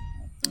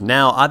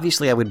 Now,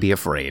 obviously, I would be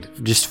afraid,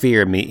 just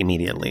fear me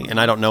immediately, and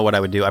I don't know what I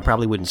would do. I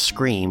probably wouldn't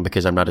scream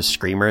because I'm not a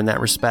screamer in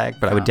that respect,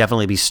 but I would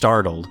definitely be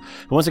startled.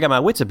 But once I got my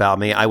wits about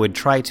me, I would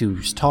try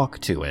to talk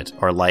to it,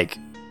 or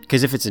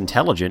because if it's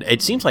intelligent,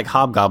 it seems like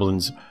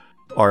hobgoblins.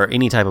 Or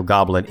any type of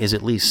goblin is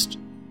at least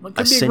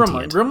a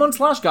sentient.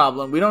 Gremlin /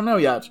 goblin. We don't know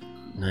yet.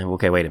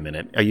 Okay, wait a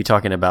minute. Are you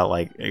talking about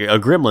like a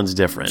gremlin's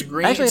different?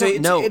 Actually,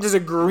 it is a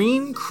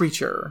green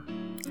creature.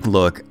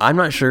 Look, I'm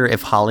not sure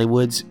if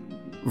Hollywood's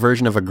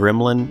version of a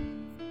gremlin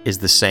is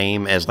the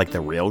same as like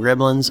the real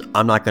gremlins.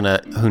 I'm not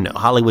gonna. Who knows?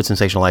 Hollywood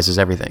sensationalizes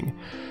everything.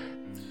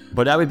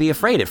 But I would be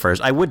afraid at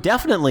first. I would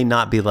definitely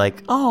not be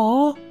like,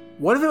 oh.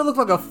 What if it looked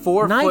like a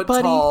 4-foot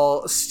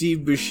tall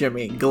Steve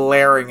Buscemi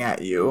glaring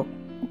at you?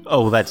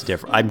 Oh, that's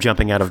different. I'm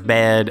jumping out of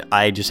bed.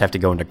 I just have to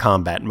go into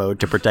combat mode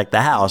to protect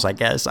the house, I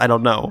guess. I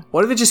don't know.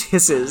 What if it just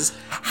hisses?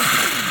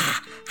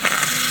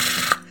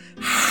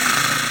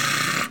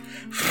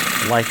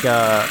 Like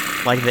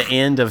the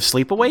end of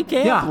Sleepaway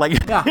Camp?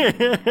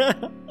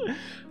 Yeah.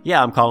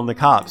 Yeah, I'm calling the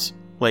cops.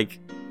 Like,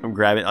 I'm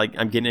grabbing, like,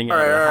 I'm getting it. All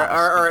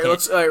right,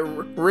 let's,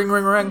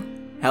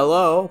 ring.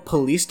 Hello,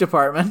 police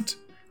department.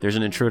 There's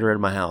an intruder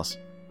in my house.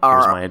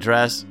 Here's my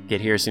address.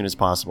 Get here as soon as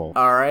possible.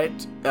 All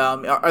right.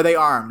 Are they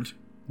armed?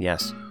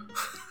 Yes.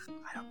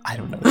 I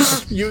don't know.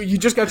 You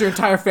just got your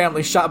entire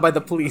family shot by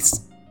the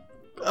police.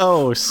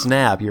 Oh,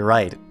 snap. You're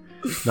right.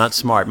 Not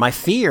smart. My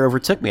fear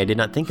overtook me. I did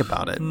not think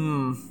about it.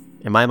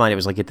 In my mind, it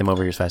was like, get them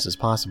over here as fast as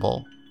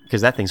possible.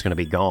 Because that thing's going to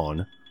be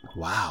gone.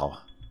 Wow.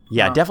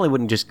 Yeah, I definitely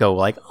wouldn't just go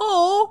like,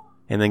 oh,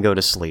 and then go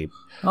to sleep.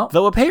 Oh.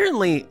 Though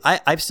apparently,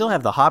 I still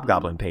have the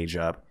Hobgoblin page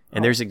up.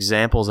 And there's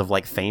examples of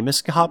like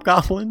famous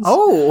hobgoblins.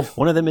 Oh,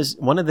 one of them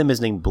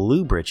is named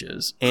Blue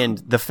Britches, and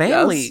the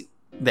family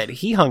that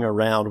he hung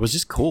around was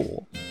just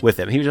cool with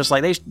him. He was just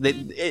like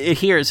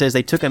here it says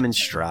they took him in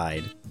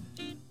stride.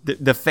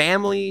 The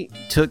family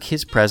took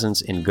his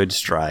presence in good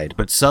stride,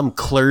 but some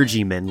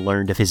clergymen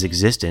learned of his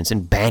existence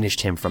and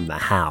banished him from the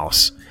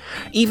house.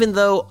 Even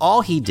though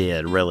all he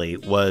did really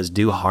was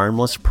do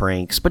harmless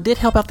pranks, but did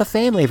help out the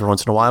family every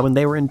once in a while when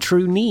they were in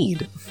true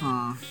need.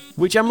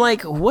 Which I'm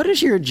like, what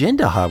is your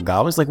agenda,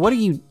 Hobgoblins? Like, what are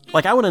you...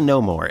 Like, I want to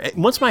know more.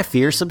 Once my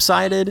fear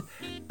subsided,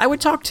 I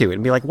would talk to it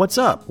and be like, what's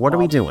up? What are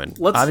we doing?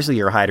 Obviously,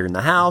 you're a hider in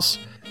the house.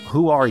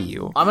 Who are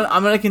you?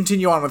 I'm gonna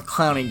continue on with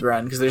Clowny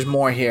Grin, because there's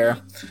more here.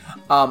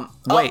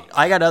 Wait,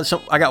 I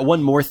got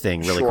one more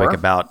thing really quick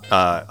about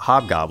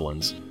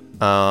hobgoblins.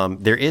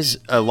 There is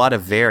a lot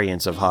of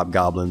variants of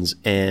hobgoblins,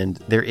 and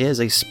there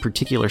is a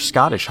particular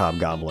Scottish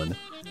hobgoblin.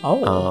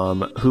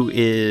 Who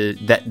is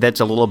that's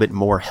a little bit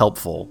more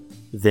helpful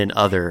than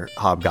other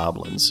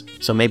hobgoblins.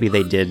 So maybe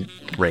they did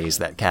raise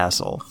that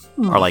castle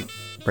or like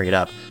bring it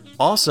up.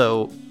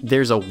 Also,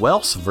 there's a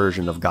Welsh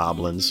version of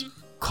goblins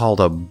called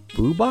a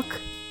Bubuk.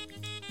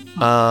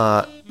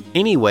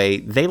 Anyway,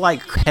 they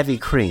like heavy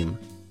cream.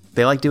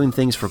 They like doing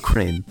things for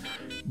cream.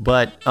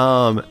 But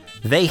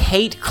they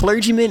hate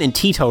clergymen and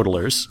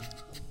teetotalers.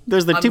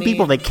 There's the two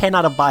people they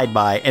cannot abide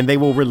by, and they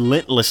will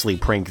relentlessly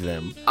prank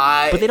them.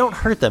 But they don't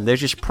hurt them. They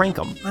just prank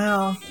them.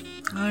 Well,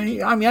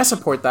 I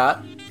support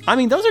that. I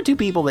mean, those are two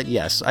people that,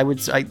 yes, I would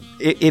say,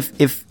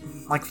 if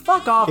like,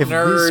 fuck off,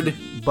 nerd. If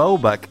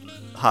Bobuk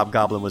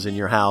hobgoblin was in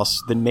your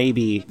house, then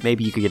maybe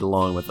you could get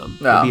along with them.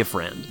 Yeah. Be a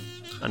friend,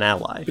 an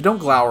ally. But don't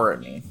glower at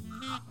me.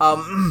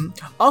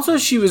 Also,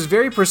 she was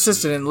very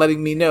persistent in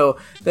letting me know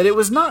that it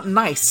was not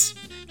nice,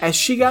 as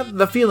she got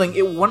the feeling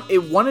it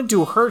wanted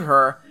to hurt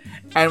her,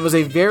 and was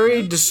a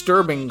very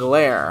disturbing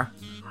glare.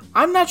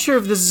 I'm not sure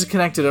if this is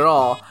connected at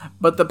all,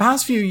 but the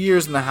past few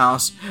years in the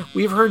house,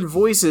 we've heard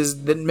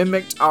voices that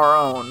mimicked our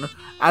own,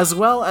 as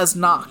well as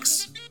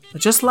knocks.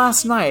 Just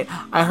last night,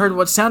 I heard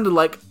what sounded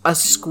like a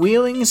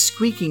squealing,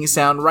 squeaking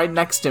sound right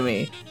next to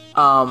me,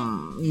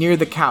 near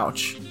the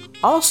couch.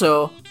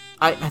 Also,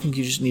 I think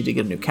you just need to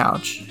get a new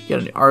couch.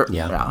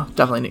 Yeah,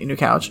 definitely need a new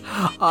couch.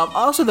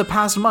 Also, the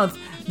past month,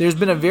 there's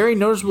been a very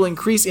noticeable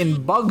increase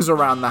in bugs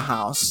around the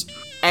house.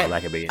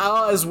 that could be.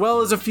 As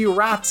well as a few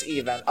rats,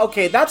 even.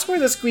 Okay, that's where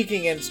the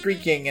squeaking and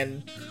streaking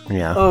and...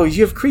 Yeah. Oh,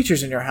 you have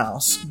creatures in your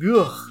house.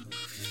 Ugh.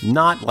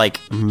 Not like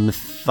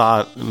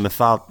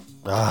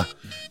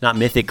not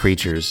mythic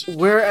creatures.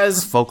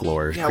 Whereas...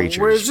 folklore creatures.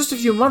 Whereas just a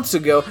few months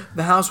ago,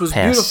 the house was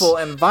beautiful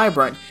and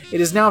vibrant. It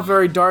is now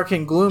very dark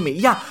and gloomy.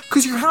 Yeah,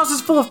 because your house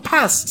is full of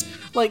pests.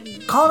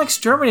 Like, call an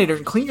exterminator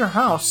and clean your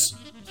house.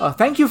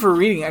 Thank you for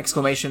reading! !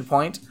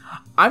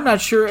 I'm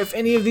not sure if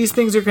any of these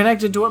things are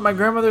connected to what my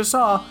grandmother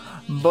saw,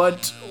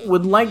 but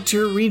would like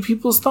to read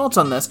people's thoughts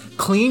on this.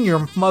 Clean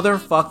your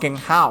motherfucking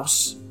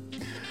house.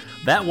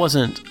 That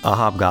wasn't a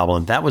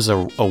hobgoblin. That was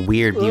a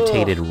weird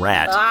mutated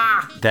rat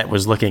that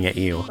was looking at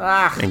you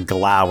and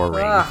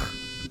glowering.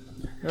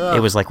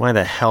 It was like, why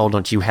the hell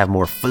don't you have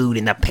more food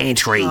in the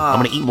pantry? I'm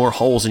going to eat more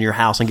holes in your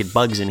house and get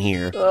bugs in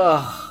here.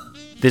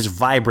 This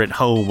vibrant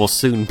home will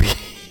soon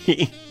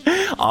be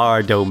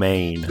our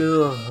domain.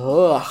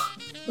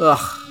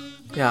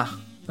 Yeah.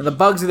 And the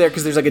bugs are there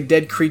because there's like a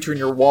dead creature in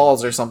your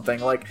walls or something.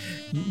 Like,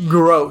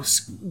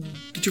 gross.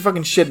 Get your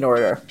fucking shit in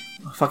order.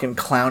 Fucking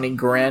Clowny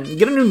Grin.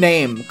 Get a new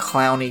name.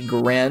 Clowny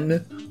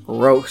Grin.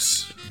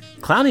 Gross.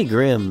 Clowny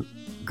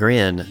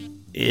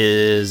Grin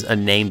is a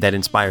name that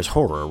inspires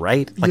horror,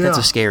 right? Like, that's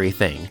a scary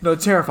thing. No,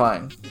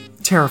 terrifying.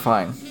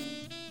 Terrifying.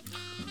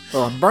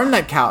 Well, burn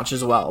that couch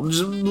as well.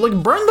 Just,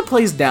 like, burn the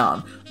place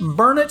down.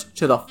 Burn it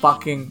to the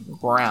fucking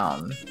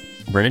ground.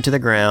 Burn it to the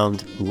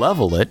ground.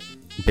 Level it.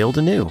 Build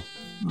anew.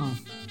 I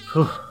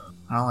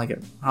don't like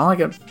it.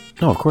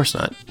 No, of course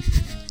not.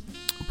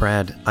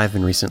 Brad, I've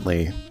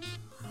recently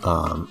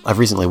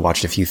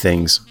watched a few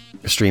things,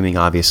 streaming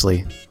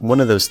obviously. One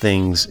of those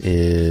things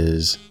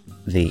is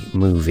the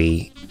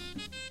movie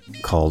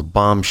called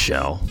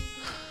Bombshell.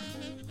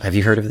 Have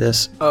you heard of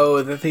this?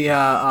 Oh,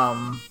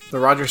 the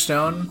Roger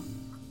Stone?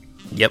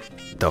 Yep,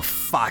 the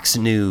Fox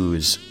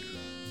News.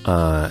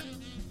 Yeah.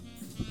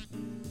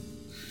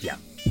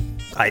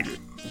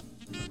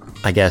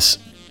 I guess,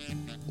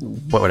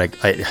 what would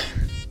I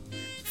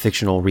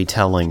fictional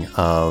retelling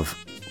of,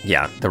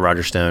 the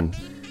Roger Stone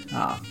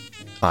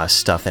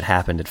stuff that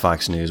happened at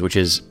Fox News, which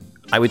is,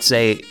 I would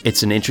say,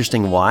 it's an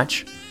interesting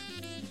watch.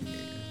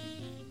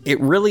 It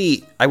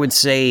really, I would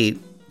say,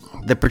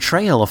 the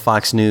portrayal of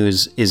Fox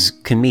News is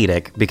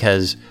comedic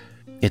because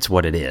it's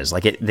what it is.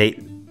 Like,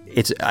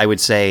 it's, I would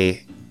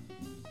say,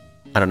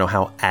 I don't know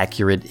how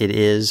accurate it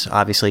is,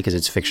 obviously, because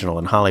it's fictional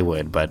in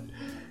Hollywood, but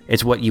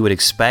it's what you would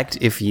expect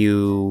if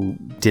you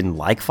didn't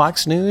like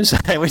Fox News,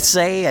 I would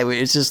say.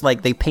 It's just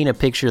like they paint a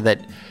picture that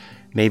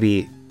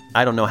maybe,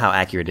 I don't know how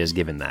accurate it is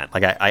given that.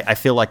 Like, I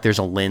feel like there's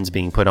a lens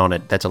being put on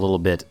it that's a little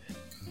bit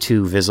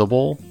too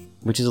visible,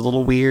 which is a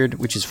little weird,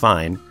 which is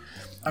fine.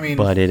 I mean,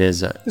 but it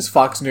is... it's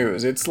Fox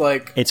News. It's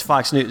like... It's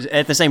Fox News.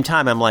 At the same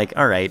time, I'm like,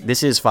 all right,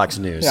 this is Fox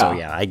News, so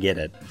yeah, I get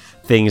it.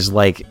 Things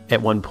like,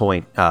 at one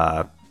point,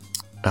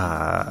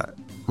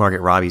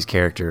 Margaret Robbie's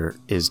character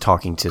is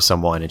talking to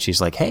someone, and she's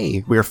like,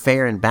 hey, we're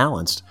fair and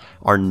balanced.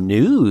 Our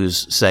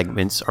news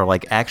segments are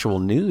like actual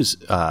news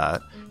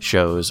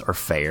shows are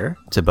fair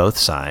to both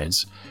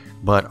sides,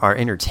 but our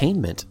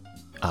entertainment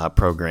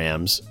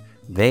programs,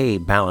 they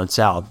balance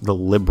out the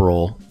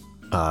liberal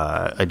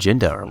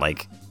agenda, or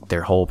like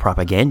their whole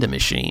propaganda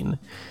machine.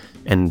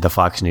 And the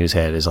Fox News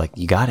head is like,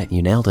 you got it,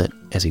 you nailed it,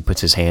 as he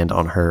puts his hand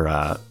on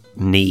her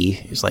knee.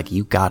 He's like,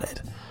 you got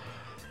it.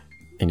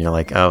 And you're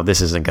like, oh,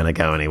 this isn't going to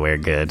go anywhere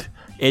good.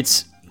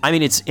 It's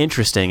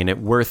interesting, and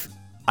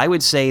I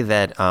would say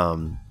that,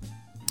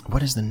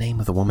 what is the name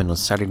of the woman on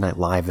Saturday Night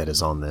Live that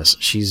is on this?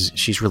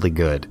 She's really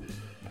good.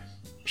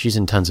 She's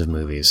in tons of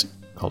movies.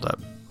 Hold up.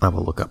 I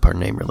will look up her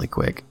name really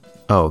quick.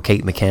 Oh,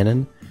 Kate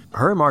McKinnon.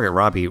 Her and Margaret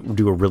Robbie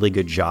do a really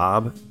good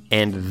job,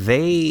 and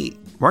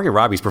Margaret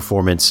Robbie's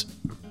performance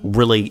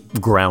really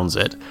grounds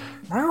it.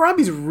 Margaret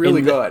Robbie's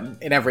really good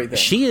in everything.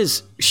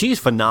 She's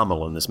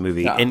phenomenal in this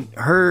movie, and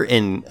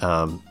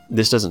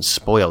this doesn't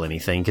spoil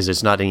anything because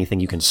it's not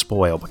anything you can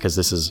spoil because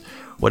this is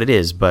what it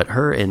is. But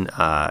her and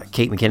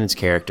Kate McKinnon's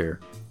character,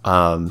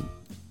 Kate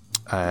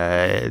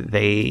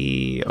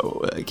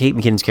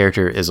McKinnon's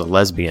character is a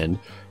lesbian,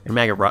 and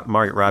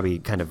Margaret Robbie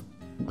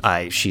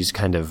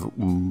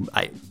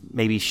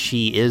maybe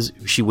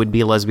she would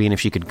be a lesbian if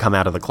she could come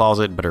out of the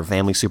closet, but her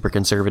family's super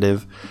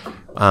conservative.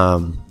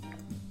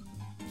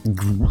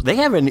 They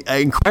have an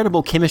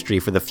incredible chemistry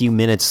for the few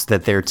minutes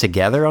that they're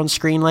together on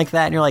screen like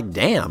that, and you're like,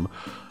 damn,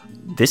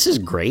 this is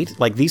great.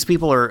 Like, these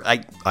people are,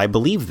 I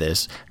believe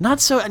this. Not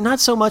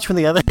so much from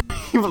the other.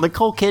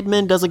 Nicole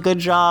Kidman does a good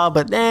job,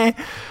 but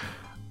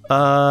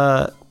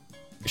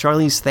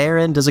Charlize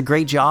Theron does a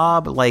great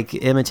job, like,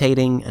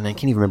 imitating, and I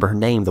can't even remember her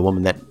name, the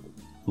woman that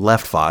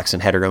left Fox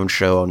and had her own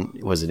show on,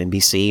 was it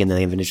NBC, and then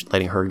they ended up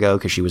letting her go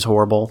because she was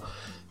horrible.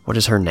 What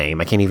is her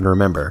name? I can't even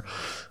remember.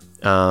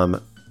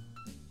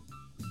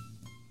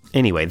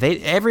 Anyway,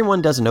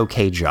 everyone does an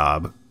okay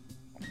job.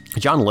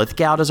 John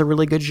Lithgow does a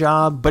really good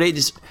job, but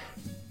it's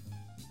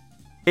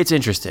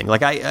interesting.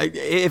 Like,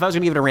 if I was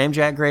going to give it a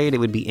Ramjack grade, it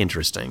would be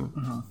interesting.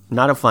 Uh-huh.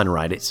 Not a fun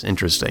ride, it's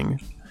interesting.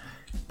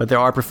 But there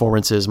are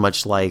performances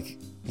much like,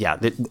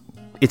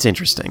 it's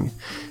interesting.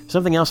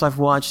 Something else I've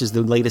watched is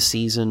the latest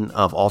season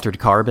of Altered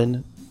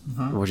Carbon,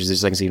 which is the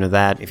second season of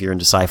that. If you're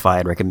into sci-fi,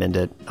 I'd recommend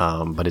it.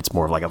 But it's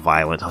more of like a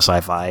violent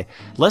sci-fi.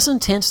 Less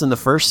intense than the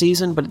first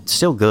season, but it's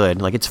still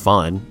good. Like, it's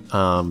fun,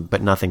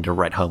 but nothing to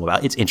write home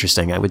about. It's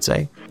interesting, I would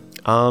say.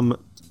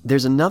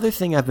 There's another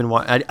thing I've been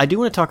watching. I do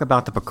want to talk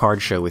about the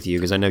Picard show with you,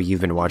 because I know you've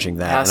been watching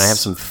that, and I have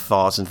some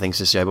thoughts and things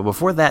to say. But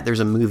before that,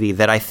 there's a movie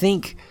that I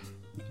think,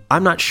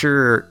 I'm not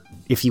sure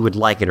if you would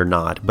like it or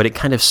not, but it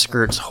kind of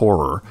skirts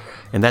horror,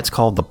 and that's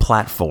called The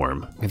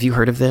Platform. Have you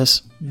heard of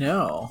this?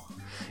 No.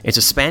 It's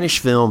a Spanish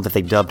film that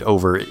they dubbed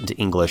over into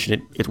English,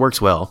 and it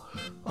works well.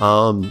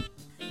 And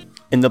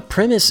the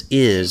premise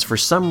is, for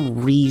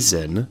some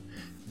reason,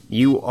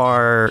 you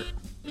are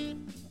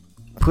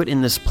put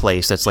in this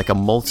place that's like a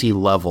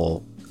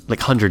multi-level, like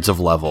hundreds of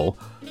level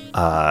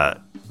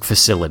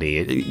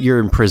facility. You're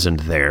imprisoned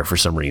there for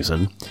some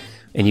reason,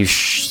 and you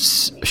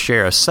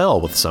share a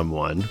cell with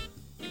someone,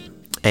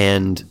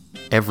 and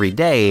every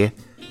day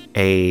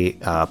a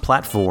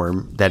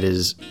platform that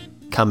is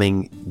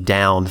coming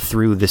down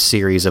through the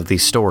series of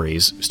these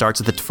stories starts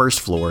at the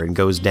first floor and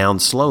goes down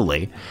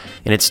slowly,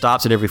 and it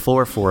stops at every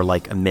floor for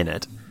like a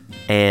minute.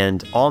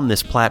 And on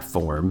this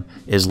platform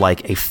is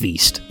like a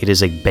feast. It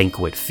is a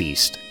banquet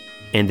feast.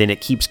 And then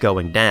it keeps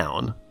going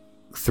down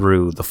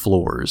through the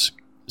floors.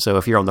 So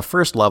if you're on the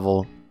first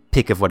level,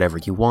 pick of whatever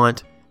you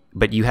want,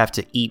 but you have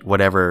to eat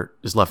whatever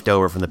is left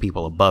over from the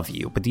people above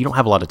you. But you don't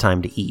have a lot of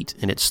time to eat,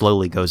 and it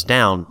slowly goes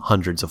down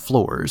hundreds of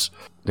floors.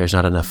 There's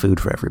not enough food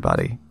for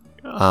everybody.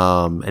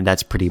 And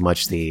that's pretty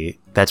much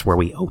that's where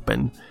we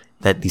open,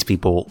 that these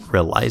people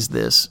realize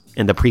this.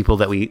 And the people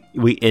that we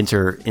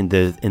enter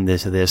into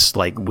this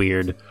like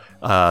weird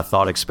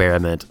thought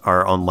experiment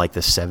are on like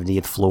the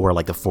 70th floor,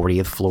 like the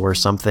 40th floor or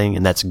something.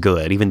 And that's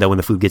good, even though when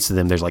the food gets to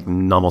them, there's like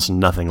almost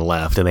nothing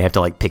left, and they have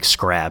to like pick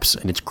scraps,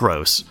 and it's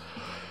gross.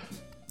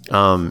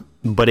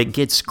 But it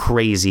gets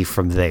crazy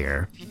from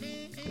there.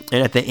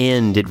 And at the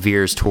end, it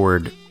veers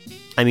toward,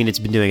 I mean, it's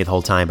been doing it the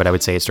whole time, but I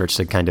would say it starts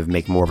to kind of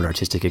make more of an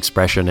artistic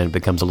expression, and it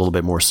becomes a little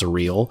bit more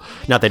surreal.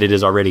 Not that it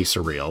is already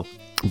surreal,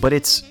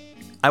 but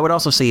I would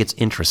also say it's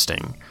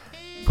interesting.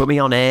 Put me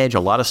on edge. A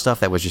lot of stuff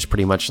that was just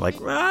pretty much like,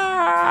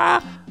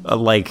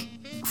 like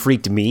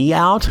freaked me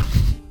out.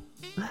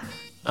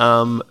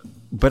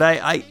 But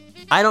I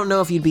don't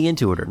know if you'd be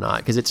into it or not,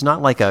 because it's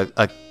not like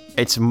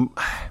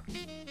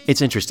it's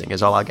interesting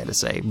is all I got to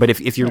say. But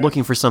if you're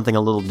looking for something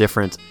a little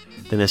different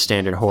than a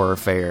standard horror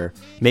fare,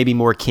 maybe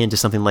more akin to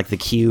something like The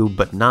Cube,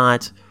 but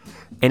not,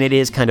 and it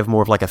is kind of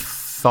more of like a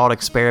thought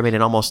experiment,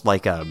 and almost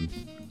like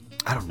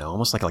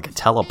almost like a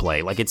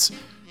teleplay. Like, it's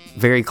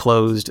very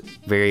closed,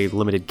 very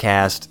limited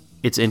cast.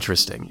 It's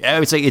interesting. I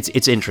would say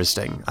it's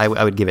interesting. I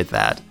would give it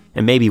that,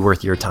 and maybe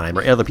worth your time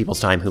or other people's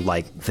time who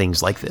like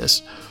things like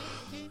this.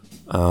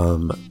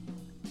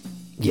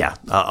 Yeah,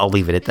 I'll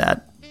leave it at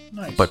that.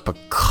 Nice. But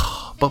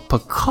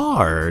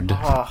Picard.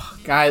 Oh,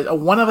 guys,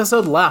 one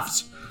episode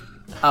left.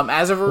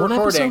 As of a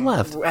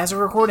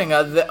recording,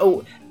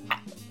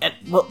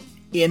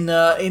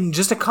 in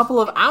just a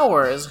couple of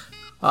hours,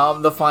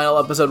 the final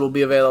episode will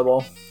be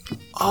available.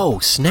 Oh,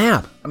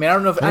 snap! I mean, I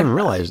don't know if I didn't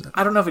realize that.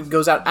 I don't know if it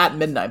goes out at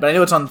midnight, but I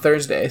know it's on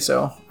Thursday,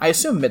 so I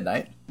assume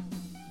midnight.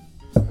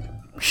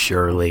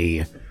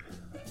 Surely.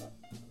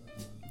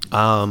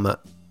 I'm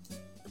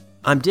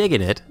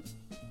digging it.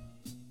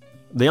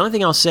 The only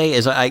thing I'll say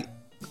is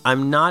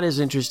I'm not as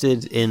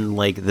interested in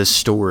like the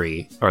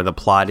story or the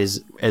plot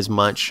as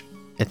much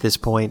at this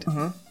point.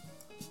 Mm-hmm.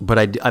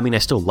 But I mean, I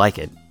still like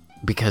it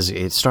because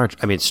it's Star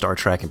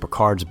Trek and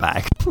Picard's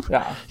back.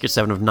 Yeah. You get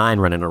 7 of 9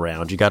 running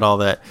around. You got all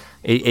that.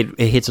 It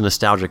hits a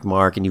nostalgic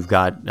mark, and you've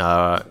got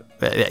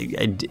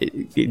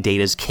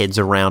Data's kids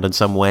around in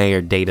some way,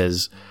 or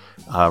Data's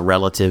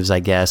relatives, I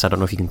guess. I don't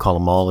know if you can call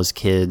them all as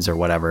kids or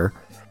whatever.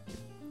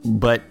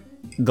 But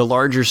the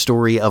larger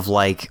story of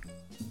like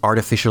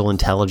artificial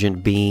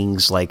intelligent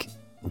beings, like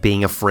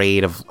being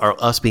afraid of,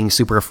 or us being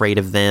super afraid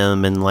of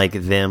them, and like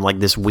them, like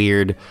this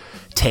weird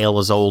tale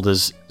as old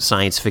as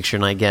science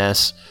fiction, I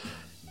guess.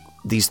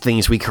 These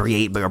things we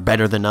create are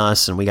better than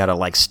us, and we gotta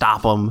like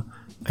stop them,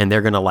 and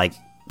they're gonna like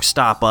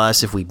stop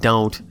us if we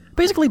don't.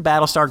 Basically,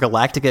 Battlestar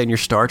Galactica in your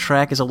Star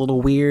Trek is a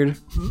little weird.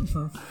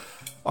 Mm-hmm.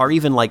 Or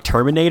even like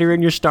Terminator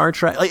in your Star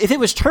Trek. Like, if it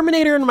was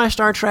Terminator in my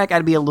Star Trek,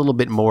 I'd be a little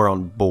bit more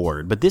on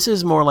board. But this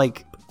is more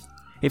like,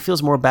 it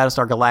feels more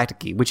Battlestar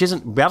Galactica, which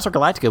isn't. Battlestar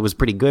Galactica was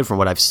pretty good from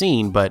what I've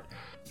seen, but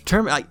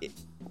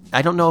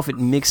I don't know if it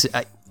mixes.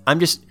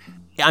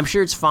 I'm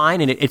sure it's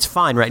fine, and it's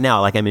fine right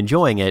now. Like, I'm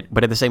enjoying it,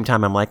 but at the same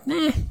time, I'm like,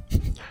 nah.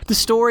 The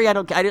story,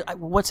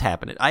 what's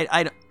happening?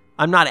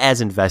 I'm not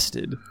as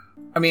invested.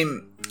 I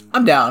mean,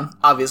 I'm down.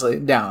 Obviously,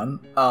 down.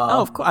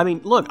 Of course. I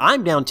mean, look,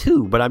 I'm down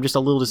too, but I'm just a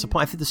little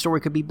disappointed. I think the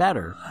story could be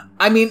better.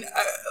 I mean,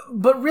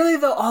 but really,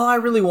 though, all I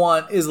really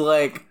want is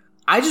like,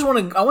 I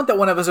want that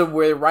one episode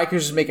where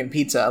Riker's just making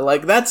pizza.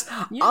 Like, that's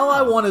all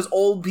I want is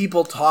old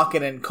people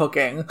talking and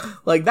cooking.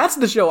 Like, that's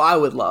the show I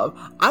would love.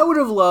 I would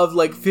have loved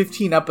like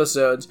 15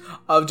 episodes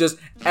of just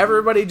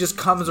everybody just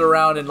comes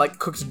around and like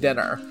cooks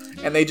dinner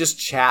and they just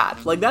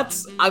chat. Like,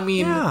 that's, I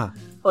mean,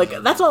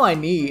 Like, that's all I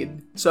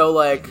need. So,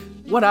 like,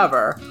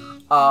 whatever.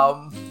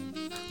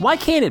 Why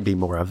can't it be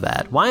more of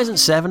that? Why isn't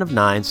 7 of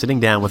 9 sitting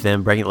down with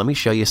them, let me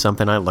show you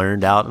something I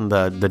learned out in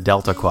the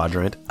Delta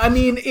Quadrant? I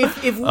mean,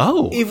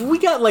 if we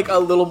got, like, a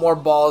little more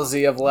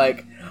ballsy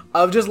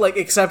of just, like,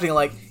 accepting,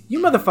 like, you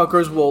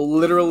motherfuckers will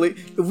literally...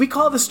 If we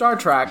call this Star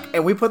Trek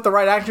and we put the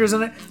right actors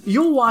in it,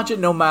 you'll watch it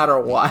no matter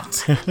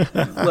what.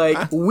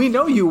 Like, we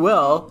know you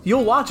will.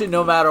 You'll watch it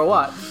no matter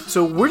what.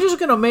 So we're just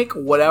gonna make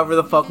whatever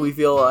the fuck we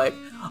feel like.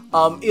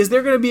 Is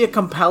there gonna be a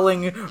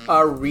compelling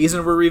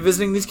reason we're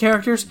revisiting these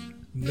characters?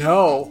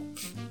 No.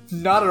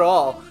 Not at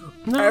all.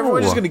 No.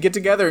 Everyone's just gonna get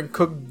together and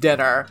cook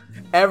dinner.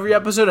 Every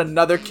episode,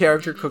 another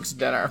character cooks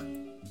dinner.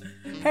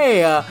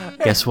 Hey,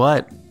 guess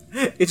what?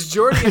 It's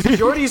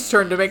Geordi's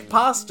turn to make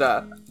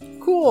pasta.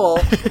 Cool.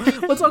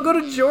 Let's all go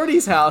to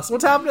Geordi's house.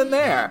 What's happening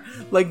there?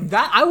 Like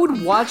that, I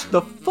would watch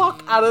the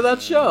fuck out of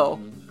that show.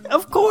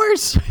 Of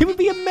course, it would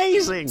be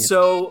amazing.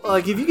 So,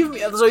 like, if you give me,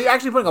 so you're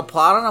actually putting a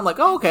plot on. I'm like,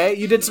 oh, okay,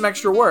 you did some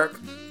extra work.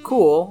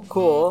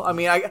 Cool. I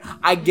mean,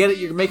 I get it.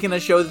 You're making a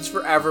show that's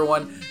for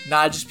everyone,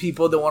 not just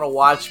people that want to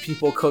watch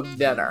people cook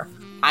dinner.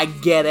 I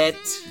get it.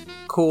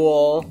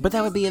 Cool. But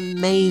that would be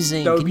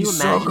amazing. Can you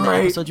imagine the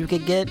episodes we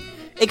could get?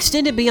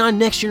 Extend it beyond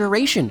Next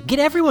Generation. Get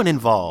everyone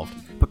involved.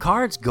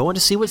 Picard's going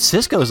to see what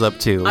Sisko's up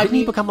to. Didn't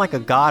he become like a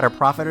god or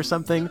prophet or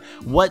something?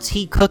 What's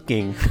he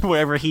cooking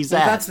wherever he's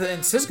at?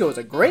 And Sisko was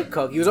a great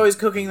cook. He was always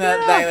cooking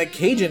that like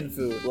Cajun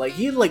food. Like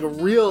he like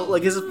real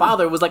like his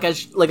father was like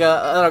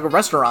a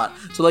restaurant.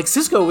 So like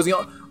Sisko was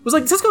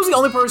Sisko's the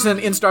only person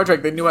in Star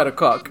Trek that knew how to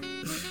cook.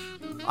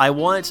 I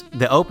want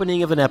the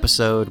opening of an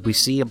episode. We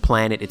see a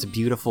planet. It's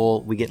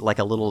beautiful. We get like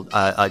a little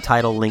a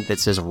title link that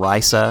says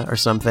Risa or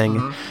something.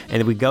 Mm-hmm. And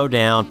then we go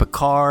down.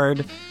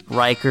 Picard,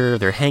 Riker,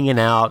 they're hanging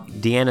out.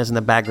 Deanna's in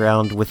the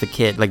background with the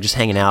kid, like just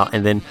hanging out.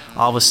 And then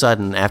all of a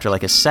sudden, after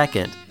like a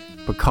second,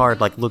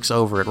 Picard like looks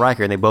over at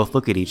Riker and they both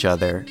look at each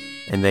other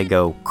and they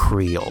go,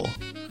 Creel.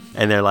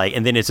 And they're like,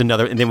 and then it's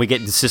another, and then we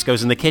get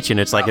Sisko's in the kitchen.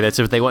 It's like, that's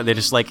what they want. They're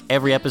just like,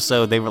 every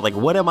episode, they were like,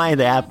 what am I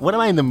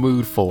in the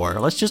mood for?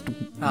 Let's just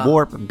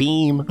warp,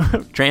 beam,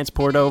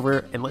 transport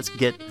over, and let's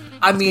get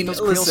those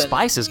Creel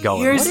spices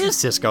going. What is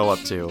Sisko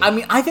up to? I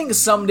mean, I think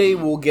someday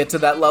we'll get to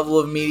that level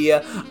of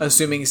media,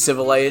 assuming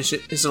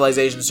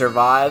civilization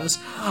survives.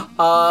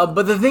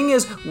 But the thing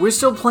is, we're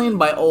still playing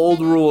by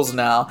old rules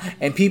now,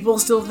 and people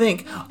still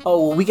think,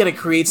 oh, well, we got to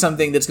create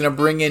something that's going to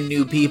bring in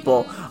new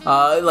people.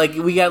 Like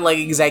we got like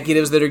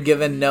executives that are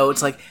given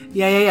notes like,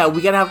 yeah,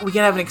 we gotta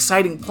have an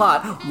exciting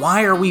plot.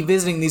 Why are we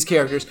visiting these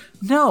characters?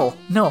 No,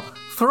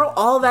 throw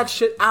all that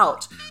shit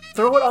out.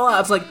 Throw it all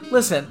out. It's like,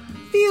 listen,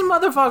 these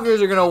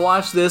motherfuckers are gonna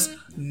watch this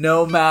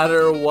no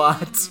matter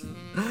what.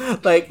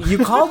 Like, you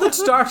called it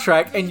Star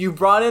Trek and you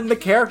brought in the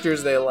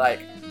characters they like.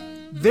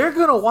 They're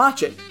gonna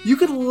watch it. You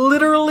could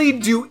literally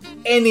do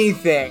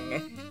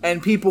anything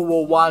and people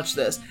will watch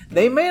this.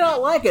 They may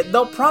not like it.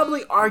 They'll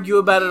probably argue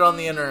about it on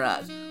the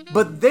internet,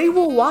 but they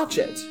will watch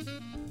it.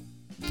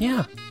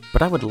 Yeah,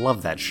 but I would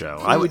love that show.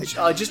 I would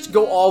just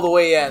go all the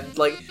way in.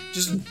 Like,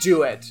 just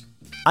do it.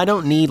 I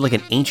don't need like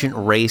an ancient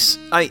race.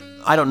 I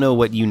don't know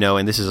what you know,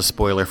 and this is a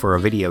spoiler for a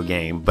video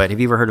game, but have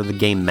you ever heard of the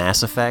game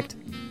Mass Effect?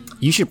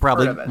 You should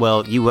probably,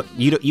 well, you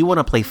want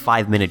to play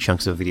 5-minute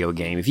chunks of a video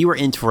game. If you were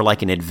into for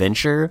like an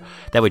adventure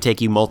that would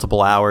take you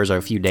multiple hours or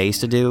a few days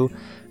to do,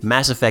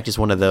 Mass Effect is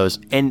one of those.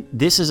 And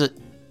this is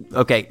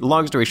okay,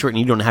 long story short, and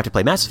you don't have to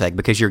play Mass Effect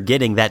because you're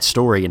getting that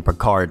story in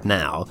Picard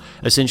now.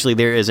 Essentially,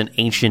 there is an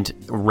ancient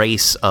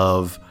race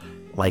of,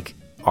 like,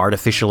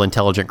 artificial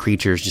intelligent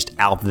creatures just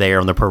out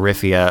there on the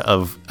periphery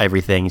of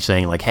everything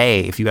saying, like, hey,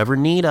 if you ever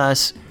need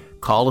us,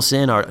 call us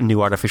in, our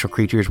new artificial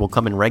creatures will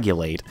come and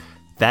regulate.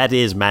 That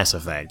is Mass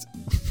Effect.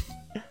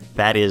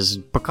 That is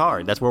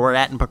Picard. That's where we're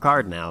at in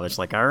Picard now. It's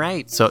like, all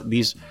right, so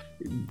these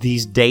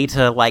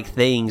data-like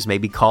things may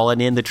be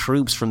calling in the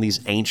troops from these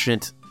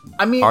ancient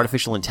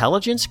artificial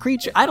intelligence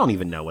creature? I don't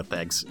even know what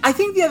the I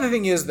think the other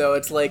thing is, though,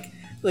 it's like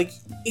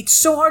it's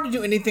so hard to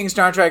do anything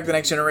Star Trek The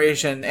Next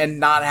Generation and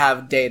not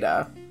have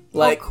Data.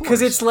 Like,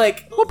 because it's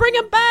like, we'll bring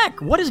him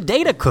back. What is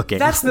Data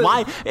cooking?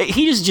 Why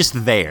he is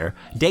just there.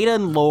 Data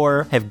and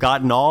Lore have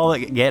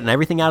getting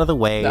everything out of the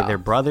way. No. They're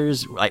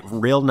brothers, like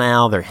real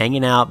now. They're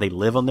hanging out. They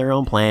live on their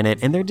own planet,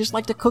 and they're just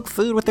like to cook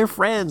food with their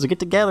friends and get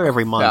together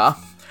every month. Yeah,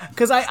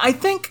 because I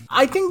think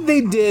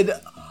they did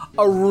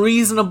a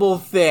reasonable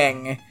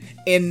thing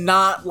in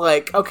not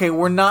like, okay,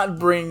 we're not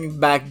bringing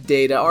back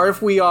Data, or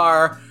if we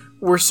are,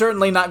 we're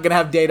certainly not going to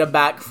have Data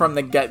back from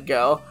the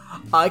get-go.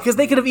 Because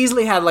they could have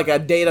easily had like a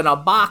Data in a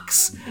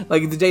box.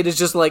 Like the Data's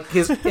just like,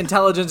 his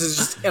intelligence is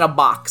just in a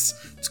box.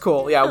 It's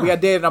cool. Yeah, we got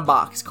Data in a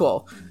box.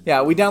 Cool.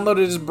 Yeah, we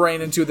downloaded his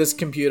brain into this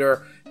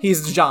computer.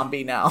 He's a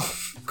zombie now.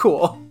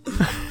 Cool.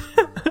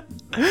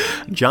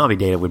 Zombie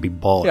Data would be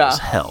bald as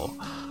hell.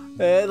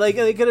 Like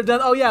they could have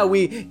done. Oh yeah,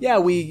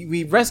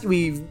 we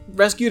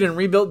rescued and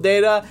rebuilt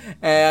Data,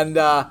 and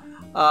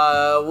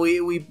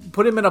we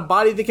put him in a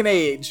body that can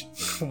age.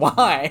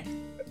 Why?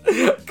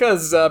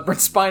 Because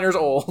Brent Spiner's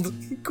old.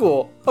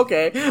 Cool.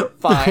 Okay.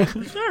 Fine.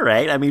 All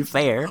right. I mean,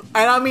 fair. And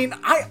I mean,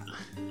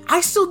 I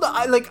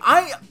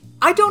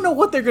I don't know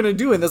what they're gonna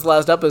do in this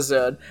last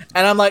episode,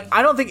 and I'm like,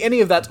 I don't think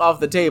any of that's off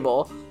the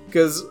table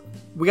because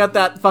we got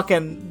that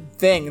fucking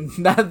thing,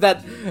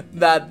 that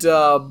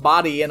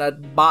body in a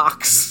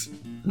box.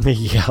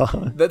 Yeah.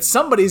 That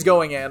somebody's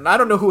going in. I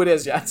don't know who it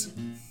is yet.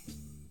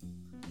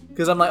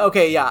 Because I'm like,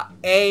 okay, yeah.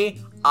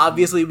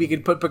 Obviously we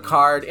could put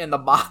Picard in the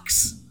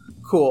box.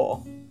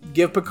 Cool.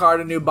 Give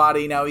Picard a new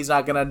body. Now he's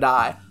not gonna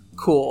die.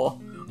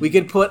 Cool. We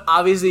could put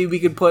old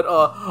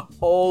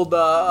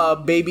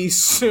baby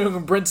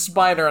Soong Brent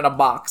Spiner in a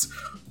box.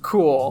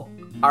 Cool.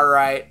 All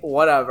right.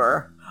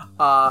 Whatever.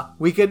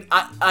 We could,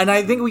 and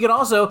I think we could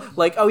also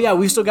like, oh yeah,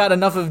 we still got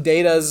enough of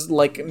Data's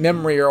like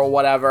memory or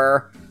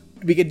whatever.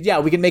 We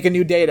could make a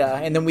new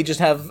Data, and then we just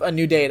have a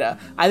new Data.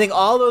 I think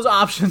all those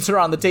options are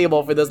on the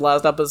table for this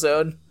last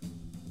episode.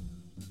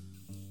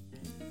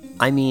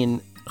 I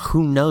mean,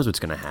 who knows what's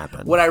going to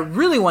happen? What I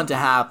really want to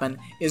happen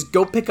is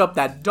go pick up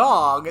that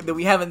dog that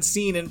we haven't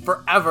seen in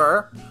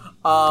forever.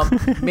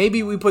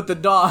 Maybe we put the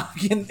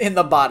dog in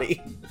the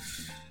body.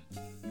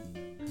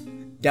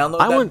 Download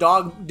that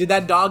dog. Did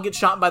that dog get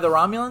shot by the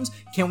Romulans?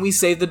 Can we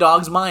save the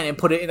dog's mind and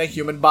put it in a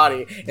human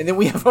body? And then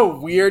we have a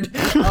weird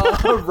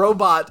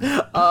robot,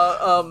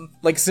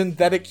 like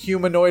synthetic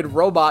humanoid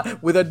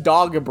robot with a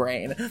dog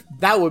brain.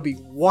 That would be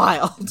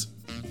wild.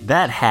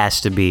 That has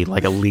to be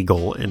like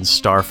illegal in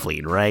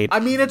Starfleet, right? I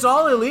mean, it's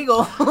all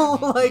illegal.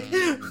 Like,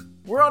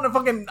 we're on a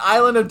fucking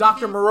island of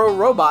Dr. Moreau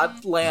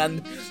robot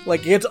land.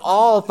 Like, it's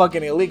all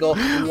fucking illegal.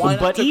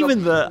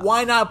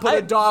 Why not put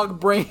a dog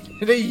brain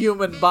in a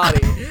human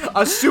body?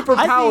 A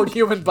superpowered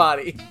human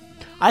body.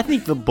 I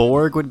think the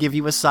Borg would give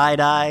you a side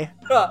eye.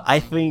 I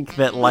think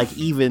that like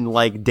even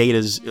like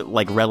Data's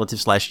like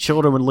relatives /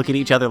 children would look at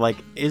each other like,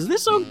 is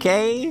this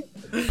okay?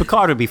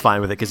 Picard would be fine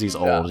with it because he's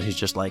old. Yeah. He's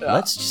just like,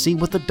 let's see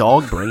what the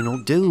dog brain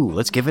will do.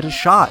 Let's give it a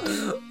shot.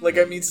 Like,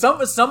 I mean,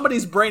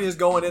 somebody's brain is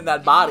going in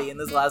that body in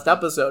this last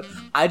episode.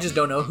 I just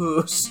don't know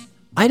whose.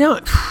 I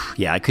don't.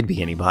 Yeah, it could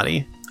be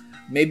anybody.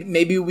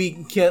 Maybe we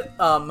can get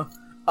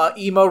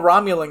emo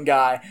Romulan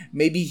guy.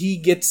 Maybe he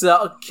gets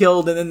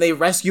killed and then they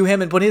rescue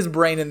him and put his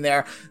brain in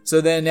there.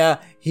 So then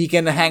he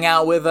can hang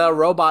out with a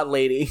robot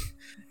lady.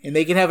 And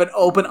they can have an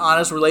open,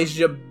 honest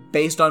relationship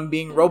based on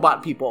being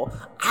robot people.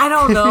 I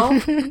don't know.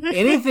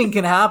 Anything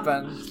can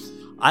happen.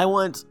 I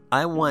want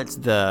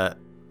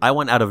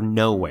out of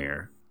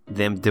nowhere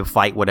them to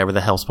fight whatever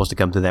the hell's supposed to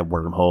come through that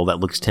wormhole that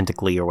looks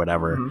tentacly or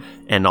whatever,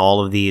 and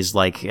all of these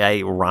like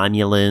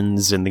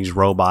Romulans and these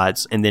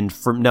robots, and then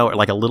from nowhere,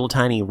 like a little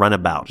tiny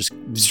runabout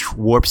just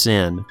warps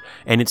in,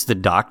 and it's the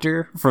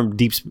Doctor from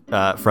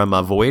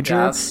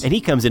Voyager, and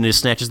he comes in and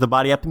just snatches the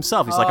body up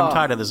himself. He's like, I'm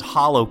tired of this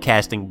hollow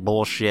casting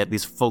bullshit,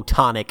 these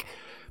photonic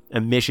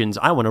emissions.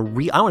 I want to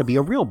be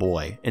a real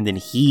boy, and then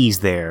he's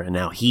there, and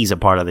now he's a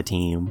part of the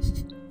team.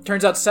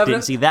 Turns out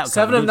Seven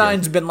of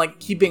Nine's been like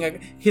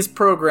keeping his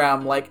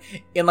program like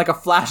in like a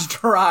flash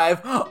drive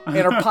in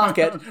her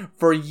pocket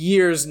for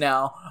years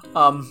now,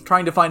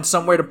 trying to find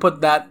somewhere to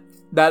put that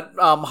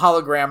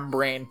hologram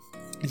brain,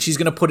 and she's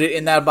gonna put it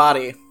in that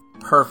body.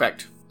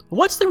 Perfect.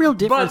 What's the real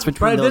difference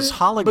between those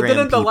hologram people? But then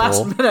in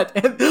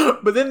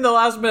the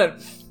last minute,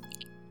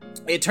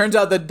 it turns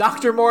out that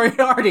Dr.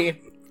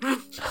 Moriarty,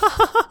 who's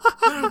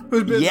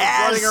been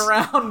running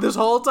around this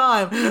whole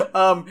time,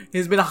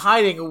 has been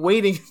hiding,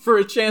 waiting for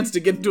a chance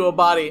to get into a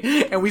body,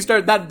 and we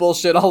start that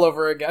bullshit all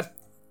over again.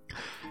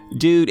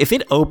 Dude, if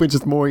it opens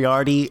with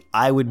Moriarty,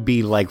 I would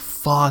be like,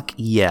 fuck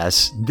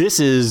yes, this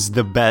is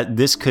the best.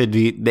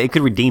 They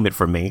could redeem it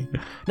for me.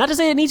 Not to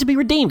say it needs to be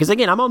redeemed, because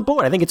again, I'm on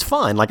board. I think it's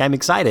fun. Like, I'm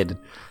excited.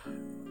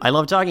 I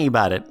love talking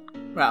about it.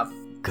 Wow.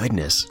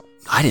 Goodness.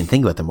 I didn't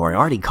think about the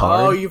Moriarty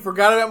card. Oh, you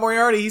forgot about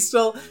Moriarty. He's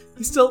still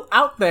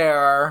out there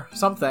or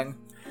something.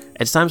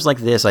 At times like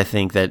this, I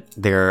think that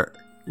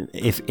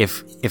if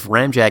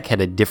Ramjack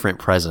had a different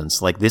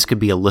presence, like this could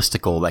be a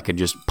listicle that could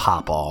just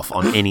pop off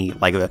on any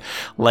the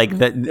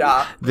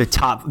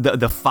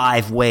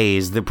 5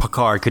 ways that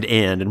Picard could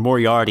end, and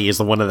Moriarty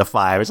is one of the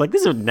 5. It's like,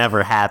 this would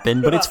never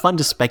happen, but it's fun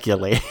to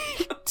speculate.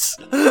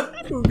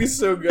 It would be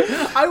so good.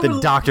 The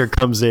Doctor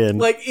comes in.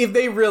 Like, if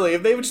they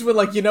just been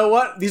like, you know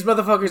what? These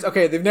motherfuckers,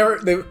 okay,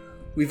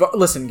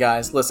 listen,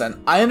 guys,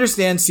 listen. I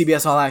understand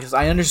CBS All Access.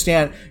 I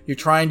understand you're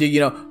trying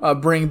to,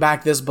 bring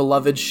back this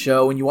beloved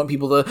show and you want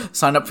people to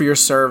sign up for your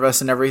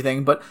service and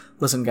everything. But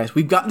listen, guys,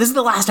 this is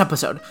the last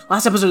episode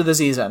of the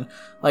season.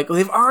 Like,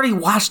 they've already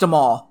watched them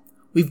all.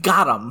 We've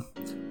got them.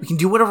 We can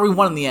do whatever we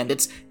want in the end.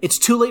 It's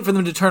too late for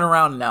them to turn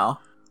around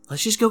now.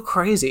 Let's just go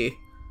crazy.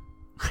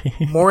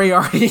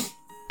 Moriarty.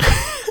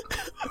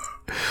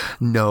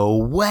 No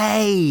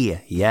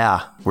way.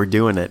 Yeah, we're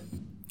doing it.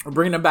 We're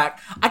bringing him back.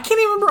 I can't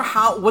even remember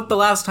what the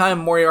last time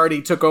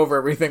Moriarty took over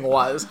everything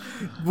was.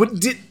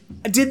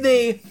 Did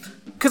they?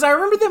 Because I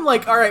remember them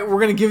like, all right,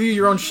 we're going to give you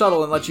your own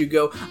shuttle and let you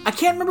go. I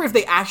can't remember if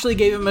they actually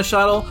gave him a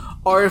shuttle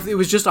or if it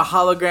was just a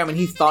hologram and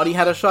he thought he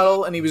had a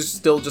shuttle and he was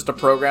still just a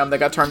program that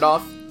got turned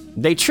off.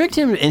 They tricked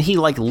him and he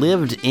like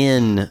lived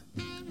in,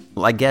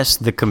 I guess,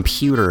 the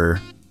computer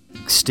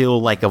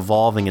still like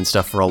evolving and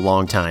stuff for a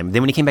long time.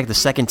 Then when he came back the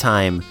second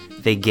time,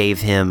 they gave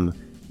him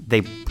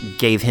they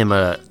gave him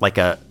a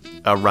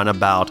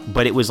runabout,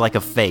 but it was like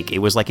a fake. It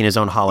was like in his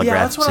own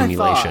holographic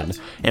simulation.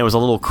 And it was a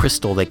little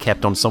crystal they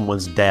kept on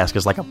someone's desk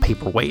as like a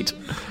paperweight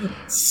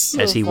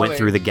as he went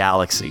through the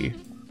galaxy.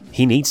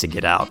 He needs to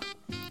get out.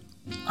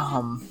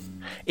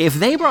 If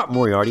they brought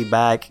Moriarty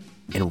back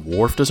and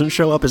Worf doesn't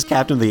show up as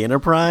Captain of the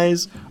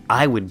Enterprise,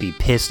 I would be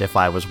pissed if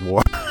I was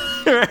Worf.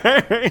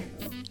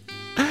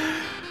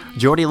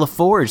 Geordi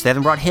LaForge, they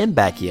haven't brought him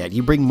back yet.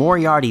 You bring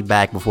Moriarty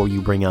back before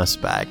you bring us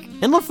back.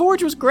 And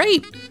LaForge was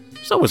great.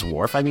 So was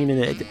Worf. I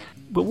mean,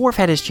 but Worf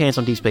had his chance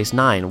on Deep Space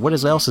Nine. What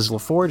else has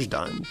LaForge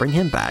done? Bring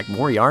him back.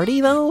 Moriarty,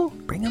 though?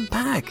 Bring him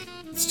back.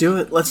 Let's do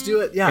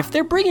it, yeah. If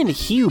they're bringing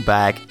Hugh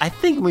back, I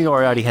think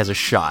Moriarty has a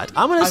shot.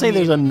 I'm going to say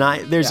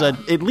there's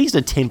at least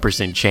a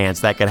 10%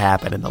 chance that could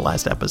happen in the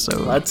last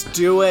episode. Let's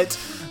do it.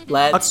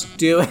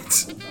 Do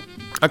it.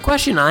 A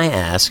question I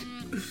ask,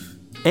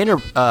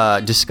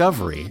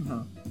 Discovery,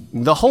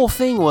 the whole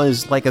thing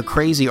was like a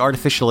crazy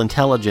artificial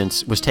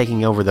intelligence was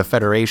taking over the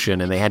Federation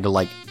and they had to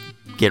like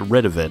get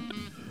rid of it.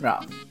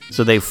 Yeah.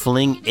 So they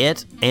fling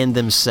it and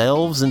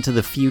themselves into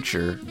the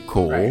future.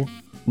 Cool. Right.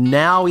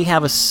 Now we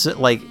have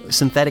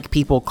synthetic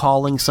people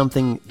calling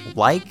something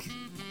like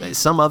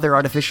some other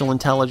artificial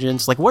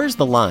intelligence. Like, where's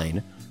the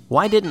line?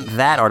 Why didn't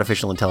that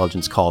artificial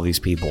intelligence call these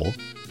people?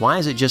 Why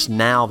is it just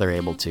now they're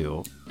able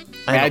to?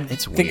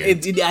 It's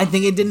weird. I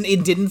think it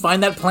didn't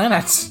find that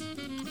planet.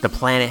 The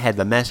planet had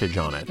the message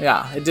on it.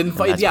 Yeah, it didn't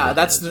find. Yeah,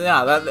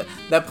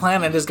 that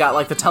planet has got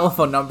like the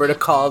telephone number to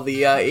call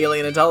the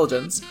alien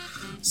intelligence.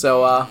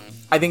 So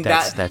I think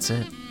that's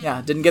it.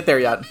 Yeah, didn't get there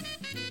yet.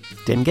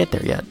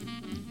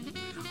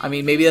 I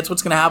mean, maybe that's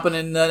what's going to happen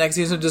in the next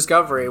season of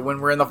Discovery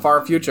when we're in the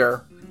far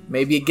future.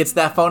 Maybe it gets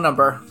that phone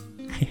number.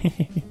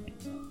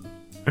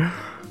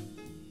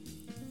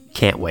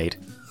 Can't wait.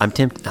 I'm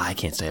tempted. I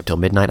can't stay up till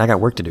midnight. I got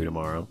work to do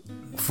tomorrow.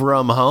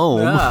 From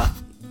home. Yeah.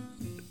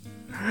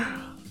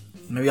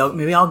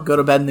 Maybe I'll go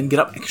to bed and then get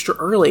up extra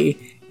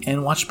early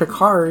and watch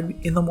Picard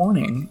in the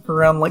morning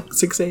around like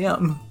 6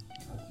 a.m.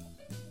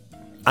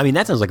 I mean,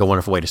 that sounds like a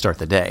wonderful way to start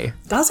the day.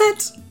 Does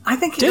it? I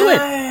think do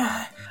it.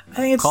 I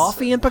think it's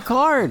coffee and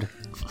Picard.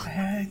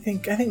 I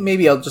think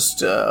maybe I'll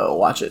just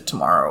watch it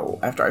tomorrow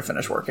after I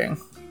finish working.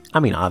 I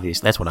mean,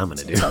 obviously, that's what I'm going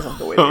to do. Sounds like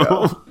the way to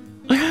go.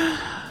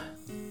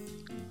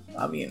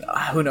 I mean,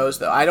 who knows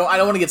though? I don't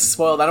want to get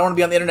spoiled. I don't want to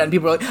be on the internet and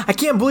people are like, I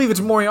can't believe it's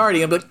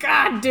Moriarty. I'm like,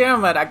 God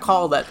damn it, I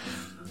called it.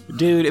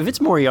 Dude, if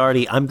it's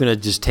Moriarty, I'm going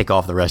to just take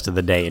off the rest of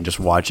the day and just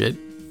watch it.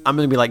 I'm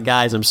going to be like,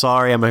 guys, I'm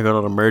sorry. I'm going to go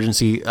to an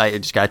emergency. I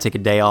just got to take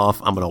a day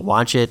off. I'm going to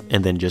watch it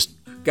and then just...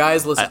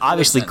 Guys, listen.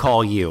 Obviously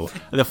call you.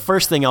 The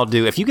first thing I'll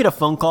do, if you get a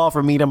phone call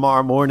from me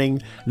tomorrow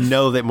morning,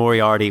 know that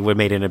Moriarty would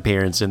made an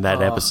appearance in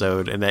that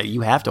episode and that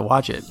you have to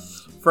watch it.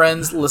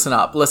 Friends, listen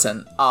up.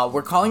 Listen,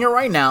 we're calling it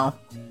right now.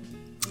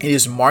 It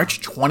is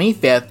March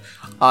 25th,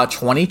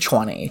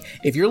 2020.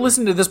 If you're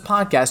listening to this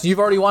podcast, you've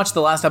already watched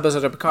the last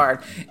episode of Picard,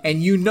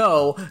 and you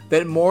know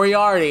that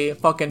Moriarty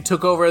fucking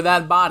took over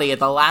that body at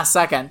the last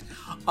second.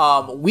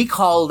 We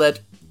called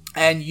it,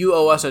 and you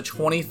owe us a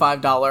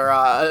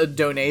 $25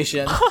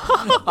 donation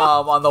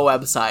on the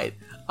website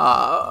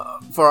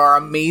for our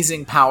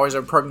amazing powers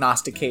of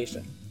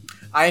prognostication.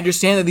 I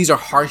understand that these are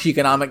harsh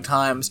economic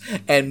times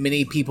and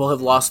many people have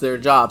lost their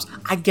jobs.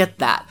 I get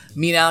that.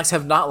 Me and Alex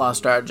have not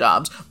lost our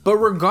jobs. But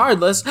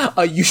regardless,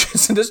 you should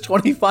send us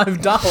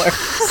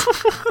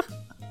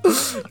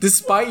 $25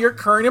 despite your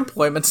current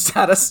employment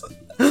status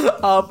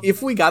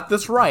if we got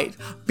this right.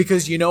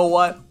 Because you know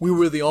what? We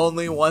were the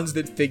only ones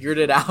that figured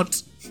it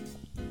out.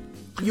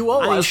 You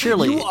owe us.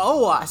 Surely, you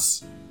owe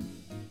us.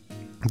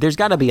 There's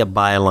got to be a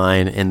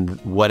byline in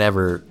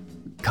whatever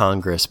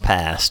Congress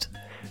passed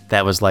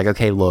that was like,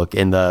 okay, look,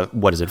 in the,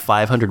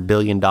 $500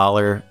 billion,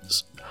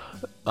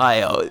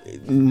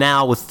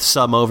 now with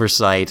some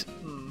oversight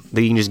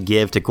that you can just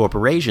give to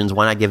corporations,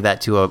 why not give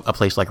that to a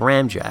place like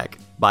Ramjack?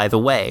 By the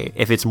way,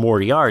 if it's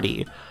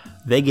Moriarty,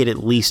 they get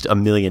at least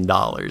 $1 million.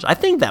 I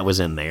think that was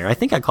in there. I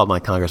think I called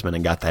my congressman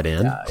and got that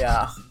in.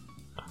 Yeah.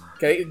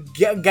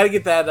 Gotta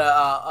get that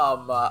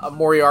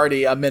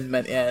Moriarty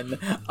amendment in.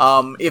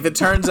 If it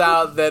turns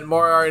out that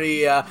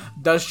Moriarty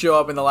does show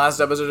up in the last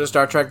episode of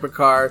Star Trek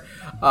Picard,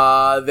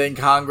 then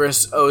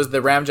Congress owes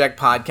the Ramjack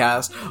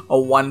podcast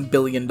 $1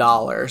 billion.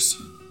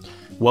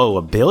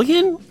 Whoa, $1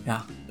 billion?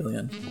 Yeah,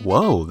 billion.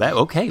 Whoa,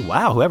 okay,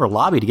 wow. Whoever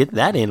lobbied to get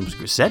that in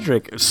was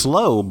Cedric.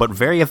 Slow, but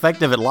very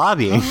effective at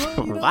lobbying.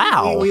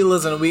 Wow. We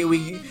listen.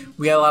 We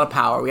got a lot of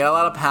power.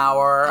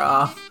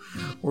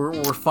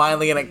 We're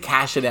finally gonna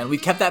cash it in. We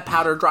kept that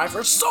powder dry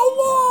for so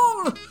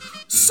long.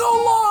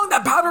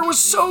 That powder was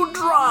so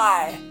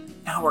dry.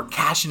 Now we're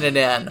cashing it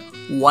in.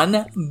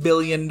 $1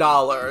 billion.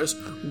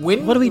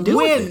 What do we do?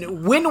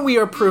 When we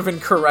are proven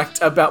correct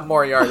about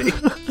Moriarty.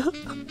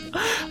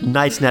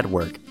 Knights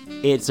Network.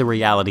 It's a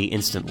reality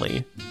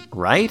instantly,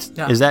 right?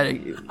 Yeah. Is that?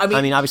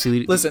 I mean,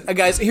 obviously. Listen,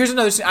 guys. Here's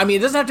another. I mean,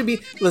 it doesn't have to be.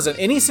 Listen,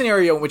 any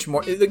scenario in which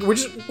we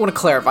just want to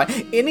clarify.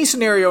 Any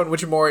scenario in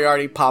which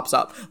Moriarty pops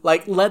up,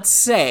 like let's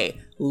say,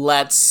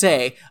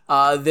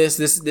 this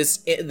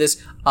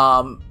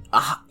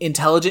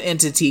intelligent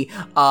entity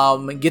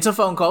gets a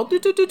phone call.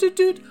 Doot, doot, doot, doot,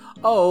 doot.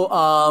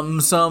 Oh,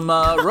 some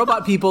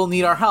robot people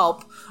need our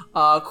help.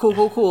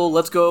 Cool.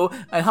 Let's go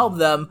and help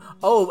them.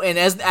 Oh, and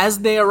as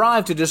they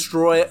arrive to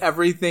destroy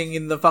everything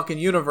in the fucking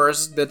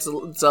universe that's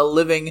a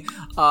living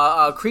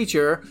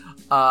creature,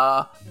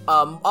 all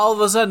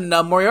of a sudden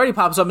Moriarty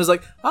pops up and is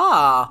like,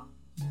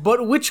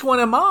 but which one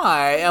am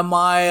I? Am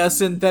I a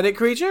synthetic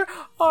creature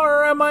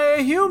or am I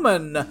a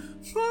human?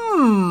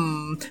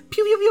 Pew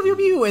pew pew pew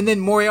pew, and then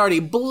Moriarty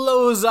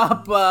blows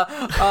up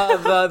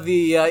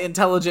the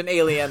intelligent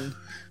alien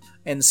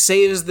and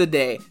saves the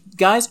day.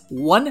 Guys,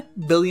 $1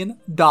 billion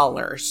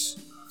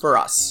for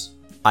us.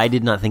 I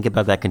did not think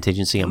about that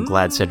contingency. I'm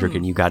glad, Cedric,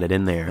 and you got it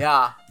in there.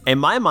 Yeah. In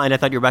my mind, I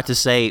thought you were about to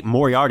say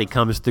Moriarty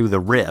comes through the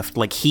rift.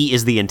 Like, he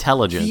is the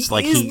intelligence.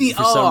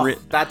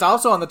 That's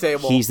also on the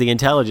table. He's the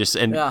intelligence,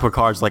 and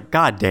Picard's like,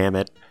 God damn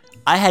it.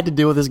 I had to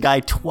deal with this guy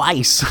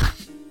twice.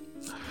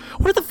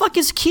 Where the fuck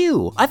is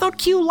Q? I thought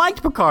Q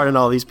liked Picard and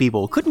all these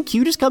people. Couldn't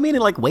Q just come in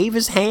and, like, wave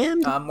his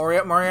hand?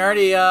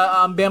 Moriarty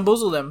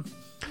bamboozled him.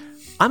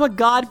 I'm a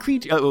god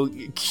creature.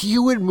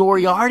 Q and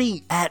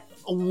Moriarty at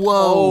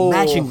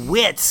matching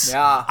wits.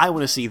 Yeah, I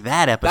want to see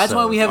that episode. That's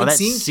why we haven't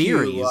seen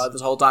series Q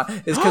this whole time.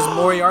 It's because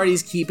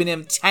Moriarty's keeping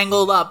him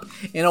tangled up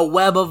in a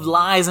web of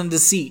lies and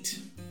deceit.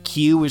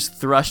 Q is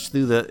thrust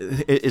through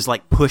is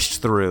like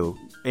pushed through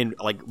and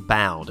like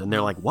bound, and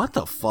they're like, "What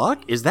the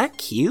fuck? Is that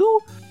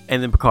Q?"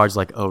 And then Picard's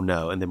like, "Oh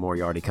no!" And then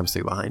Moriarty comes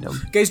through behind him.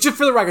 Guys, just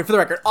for the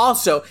record.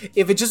 Also,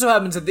 if it just so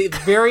happens that the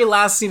very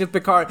last scene of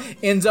Picard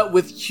ends up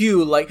with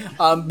Q like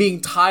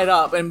being tied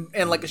up and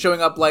like showing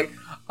up like,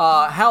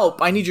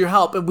 help! I need your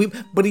help.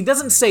 But he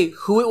doesn't say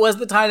who it was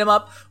that tied him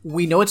up.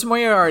 We know it's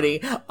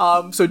Moriarty.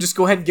 So just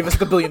go ahead and give us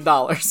the $1 billion.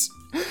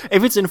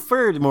 If it's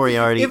inferred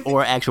Moriarty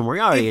or actual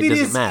Moriarty, it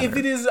doesn't matter. If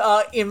it is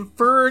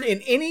inferred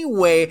in any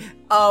way,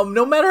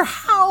 no matter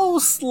how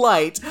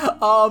slight,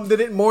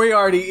 that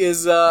Moriarty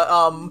is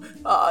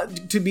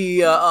to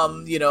be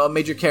a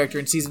major character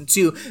in season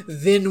 2,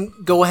 then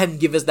go ahead and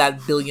give us that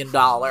 $1 billion.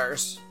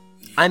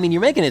 I mean,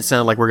 you're making it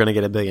sound like we're going to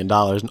get $1 billion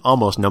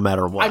almost no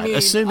matter what. I mean,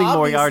 assuming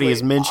Moriarty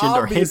is mentioned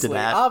or hinted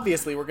at.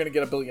 Obviously, we're going to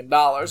get $1 billion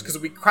because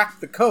we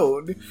cracked the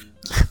code.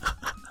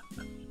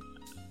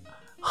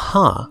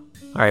 Huh.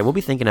 All right, we'll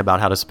be thinking about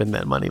how to spend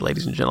that money,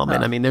 ladies and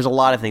gentlemen. I mean, there's a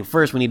lot of things.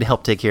 First, we need to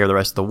help take care of the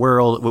rest of the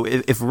world.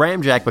 If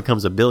Ramjack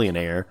becomes a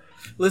billionaire...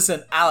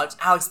 Listen, Alex,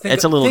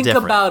 think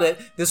about it.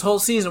 This whole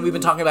season, we've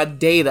been talking about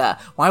Data.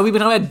 Why have we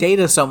been talking about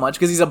Data so much?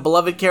 Because he's a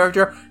beloved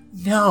character?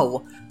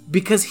 No,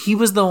 because he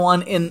was the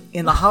one in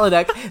the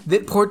holodeck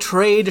that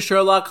portrayed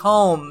Sherlock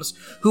Holmes.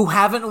 Who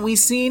haven't we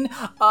seen?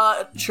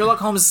 Sherlock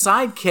Holmes'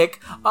 sidekick,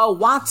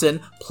 Watson,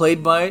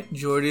 played by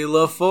Geordie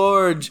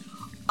LaForge.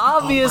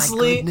 Obviously,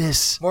 oh my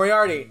goodness.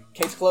 Moriarty,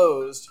 case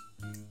closed.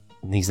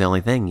 He's the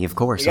only thing, of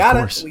course. We got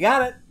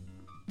it.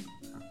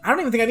 I don't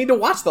even think I need to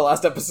watch the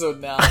last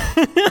episode now.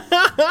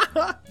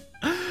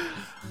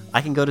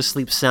 I can go to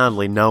sleep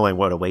soundly knowing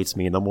what awaits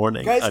me in the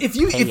morning. Guys, if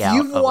you've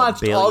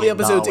watched all the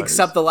episodes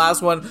except the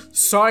last one,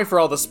 sorry for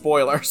all the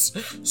spoilers.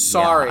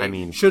 Sorry. Yeah, I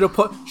mean, should have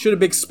put a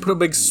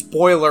big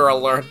spoiler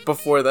alert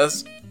before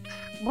this.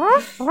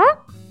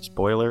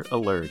 Spoiler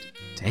alert.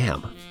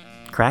 Damn.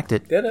 Cracked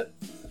it. Did it.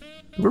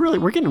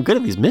 We're getting good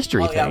at these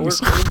mystery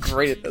things. We're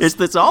great at this.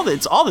 it's all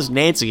this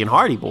Nancy and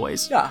Hardy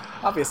boys. Yeah,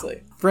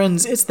 obviously.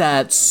 Friends, it's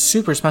that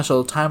super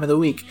special time of the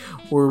week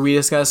where we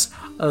discuss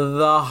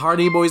the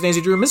Hardy Boys Nancy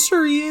Drew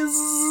mysteries.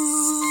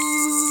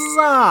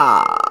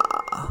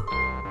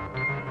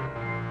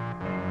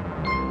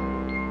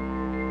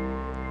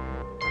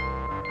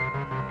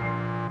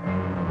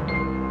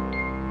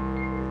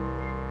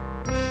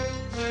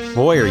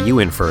 Boy, are you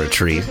in for a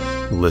treat,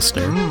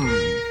 listener.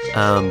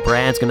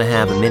 Brad's going to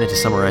have a minute to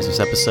summarize this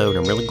episode.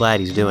 I'm really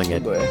glad he's doing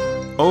it.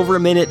 Over a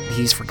minute,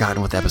 he's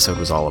forgotten what the episode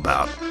was all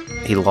about.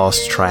 He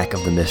lost track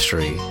of the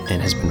mystery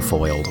and has been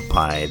foiled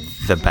by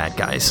the bad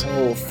guys.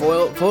 Oh,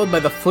 foiled by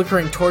the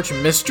flickering torch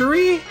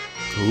mystery?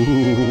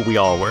 Ooh, we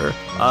all were.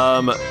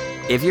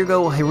 If you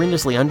go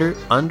horrendously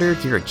under,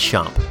 you're a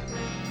chump.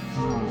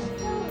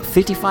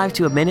 55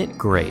 to a minute,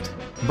 great.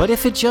 But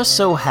if it just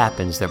so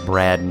happens that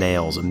Brad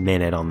nails a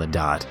minute on the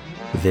dot,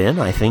 then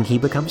I think he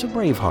becomes a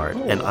Braveheart,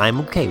 and I'm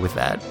okay with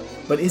that.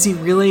 But is he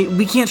really?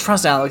 We can't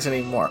trust Alex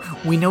anymore.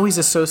 We know he's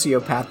a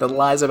sociopath that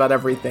lies about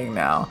everything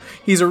now.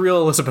 He's a real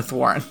Elizabeth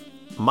Warren.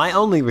 My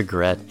only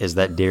regret is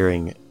that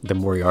during the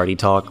Moriarty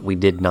talk, we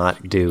did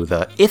not do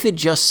the "if it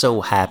just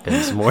so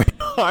happens"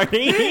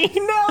 Moriarty.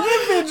 No,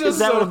 if it just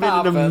so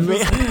happens.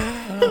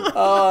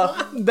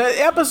 The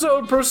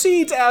episode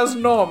proceeds as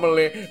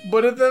normally,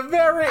 but at the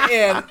very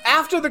end,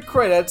 after the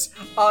credits,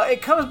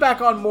 it comes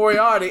back on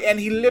Moriarty, and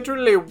he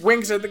literally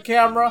winks at the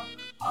camera.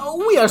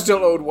 We are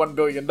still owed $1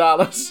 billion.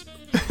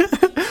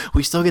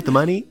 We still get the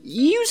money?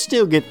 You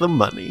still get the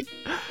money.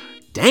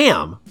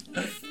 Damn.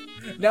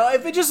 Now,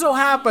 if it just so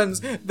happens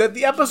that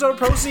the episode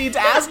proceeds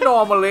as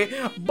normally,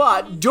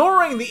 but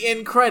during the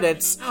end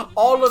credits,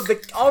 all of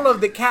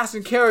the cast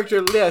and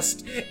character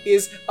list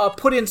is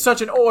put in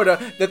such an order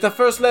that the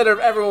first letter of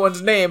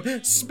everyone's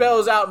name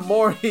spells out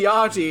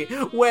Moriarty,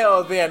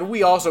 well, then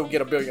we also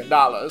get $1 billion,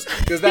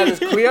 because that is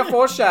clear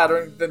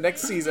foreshadowing the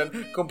next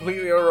season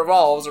completely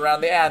revolves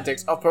around the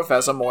antics of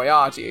Professor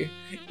Moriarty,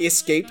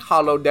 escaped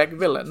holodeck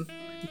villain.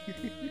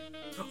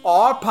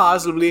 Or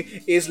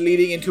possibly is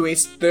leading into a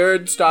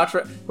third Star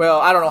Trek... Well,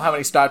 I don't know how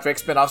many Star Trek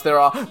spinoffs there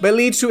are, but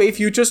leads to a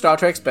future Star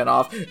Trek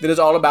spinoff that is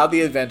all about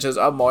the adventures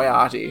of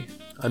Moriarty.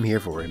 I'm here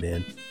for it,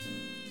 man.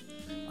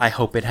 I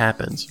hope it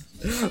happens.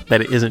 That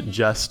it isn't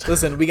just...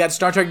 Listen, we got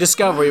Star Trek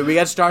Discovery, we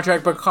got Star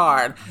Trek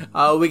Picard,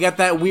 we got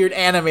that weird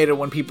animated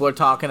one people are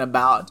talking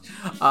about,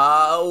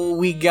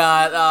 we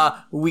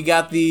got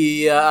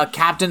the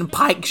Captain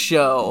Pike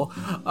show.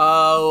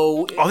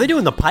 Are they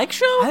doing the Pike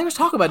show? I think was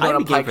talking about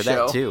doing a Pike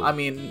show. That too. I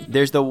mean...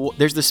 There's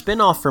the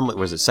spin-off from,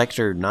 was it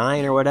Sector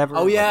 9 or whatever?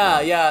 Oh,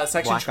 yeah,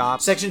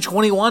 Section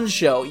 21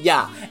 show,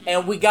 yeah.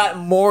 And we got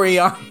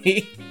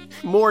Moriarty.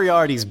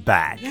 Moriarty's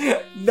back.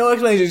 No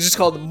explanation, it's just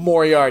called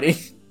Moriarty.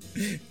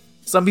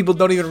 Some people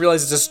don't even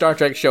realize it's a Star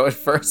Trek show at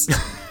first.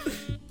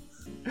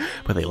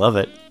 But they love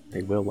it.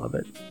 They will love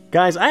it.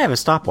 Guys, I have a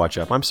stopwatch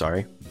up. I'm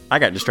sorry. I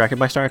got distracted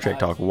by Star Trek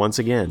talk once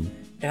again.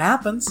 It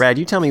happens. Brad,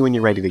 you tell me when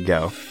you're ready to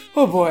go.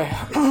 Oh, boy.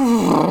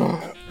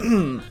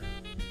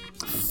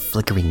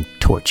 Flickering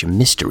Torch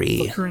Mystery.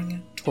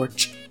 Flickering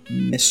Torch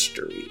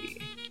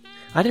Mystery.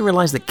 I didn't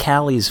realize that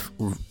Callie's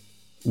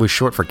was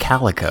short for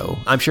Calico.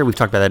 I'm sure we've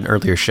talked about that in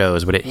earlier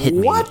shows, but it hit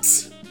me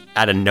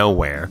out of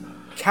nowhere.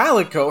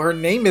 Calico? Her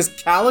name is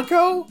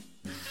Calico?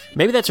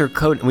 Maybe that's her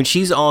code. When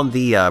she's on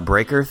the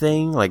breaker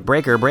thing, like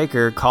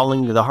breaker,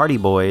 calling to the Hardy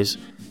Boys.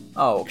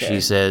 Oh, okay.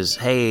 She says,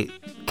 "Hey,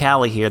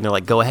 Callie here," and they're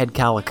like, "Go ahead,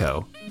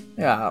 Calico."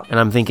 Yeah. And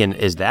I'm thinking,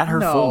 is that her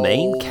full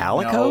name,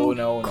 Calico?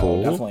 No,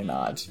 cool. Definitely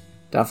not.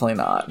 Definitely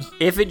not.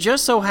 If it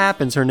just so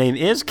happens her name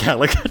is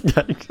Calico,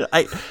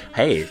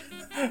 hey.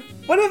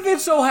 What if it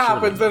so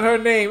happens that her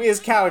name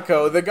is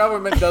Calico? The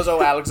government does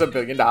owe Alex $1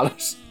 billion.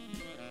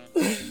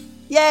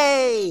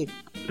 Yay!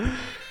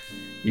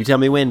 You tell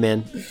me when,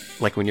 man.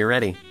 Like when you're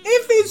ready.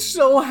 If it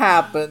so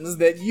happens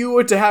that you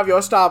were to have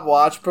your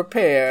stopwatch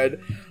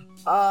prepared,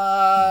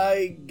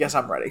 I guess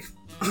I'm ready.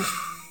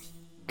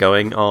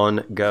 Going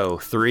on, go.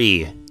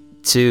 3,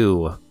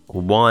 2,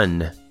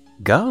 1,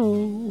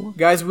 go.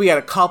 Guys, we got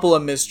a couple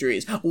of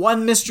mysteries.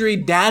 One mystery,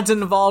 Dad's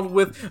involved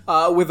with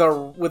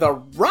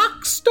a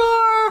rock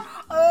star.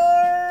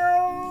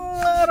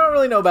 I don't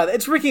really know about it.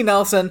 It's Ricky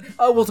Nelson.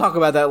 We'll talk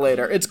about that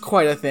later. It's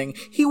quite a thing.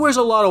 He wears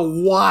a lot of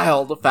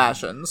wild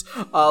fashions.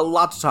 A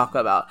lot to talk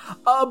about.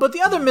 But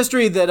the other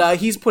mystery that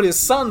he's put his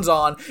sons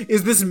on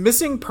is this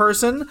missing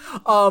person.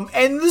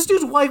 And this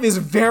dude's wife is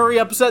very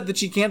upset that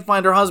she can't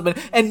find her husband.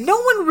 And no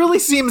one really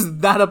seems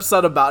that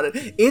upset about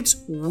it. It's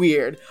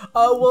weird.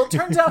 Well, it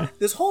turns out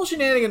this whole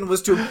shenanigan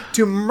was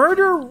to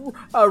murder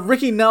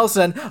Ricky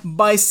Nelson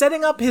by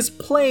setting up his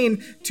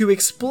plane to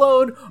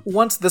explode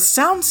once the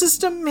sound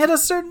system hit a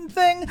certain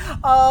thing,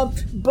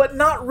 but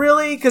not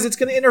really, because it's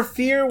going to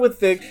interfere with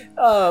the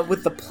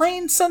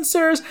plane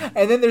sensors,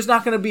 and then there's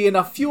not going to be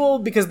enough fuel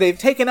because they've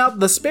taken out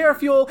the spare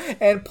fuel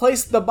and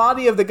placed the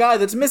body of the guy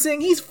that's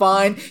missing. He's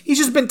fine. He's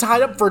just been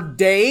tied up for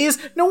days.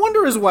 No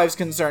wonder his wife's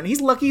concerned.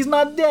 He's lucky he's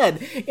not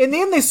dead. In the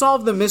end, they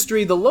solve the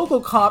mystery. The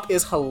local cop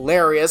is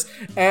hilarious,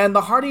 and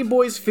the Hardy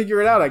Boys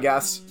figure it out, I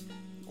guess.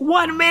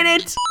 1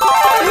 minute!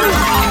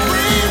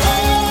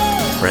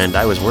 Friend,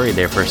 I was worried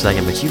there for a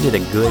second, but you did a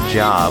good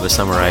job of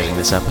summarizing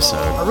this episode.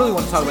 I really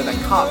want to talk about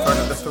that cop for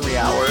another 3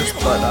 hours,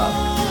 but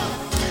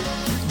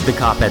the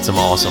cop had some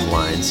awesome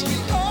lines.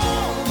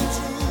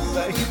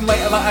 I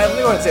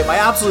want to say my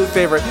absolute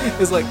favorite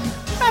is like,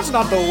 that's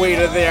not the way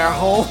to their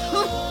home.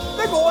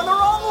 They're going the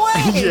wrong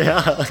way.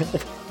 Yeah.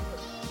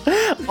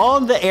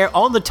 On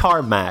the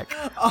tarmac.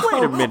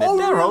 Wait a minute,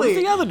 they're really?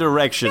 going the other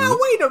direction. Yeah,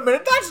 wait a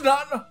minute,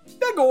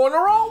 they're going the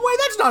wrong way.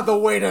 That's not the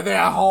way to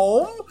their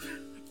home.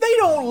 They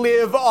don't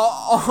live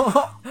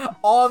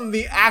on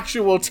the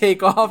actual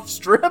takeoff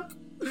strip.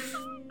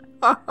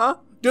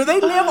 Do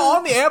they live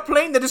on the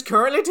airplane that is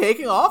currently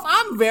taking off?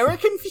 I'm very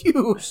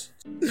confused.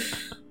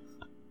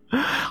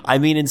 I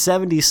mean, in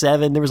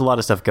 77, there was a lot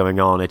of stuff going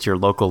on at your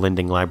local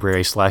lending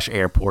library /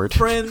 airport.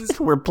 Friends.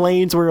 Where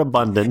planes were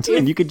abundant,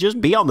 and you could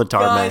just be on the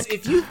tarmac. Guys,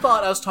 if you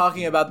thought us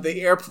talking about the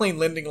airplane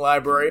lending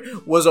library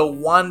was a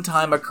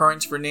one-time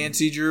occurrence for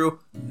Nancy Drew,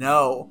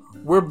 no.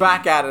 We're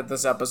back at it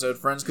this episode,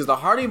 friends, because the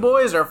Hardy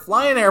Boys are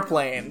flying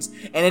airplanes,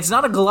 and it's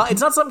not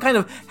it's not some kind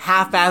of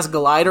half-ass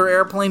glider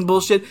airplane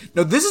bullshit.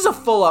 No, this is a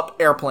full-up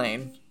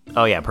airplane.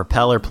 Oh yeah,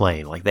 propeller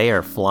plane. Like, they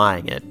are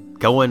flying it.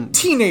 Going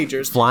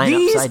teenagers flying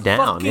upside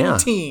down. These fucking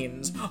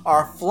teens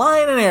are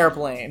flying an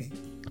airplane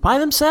by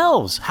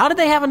themselves. How did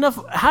they have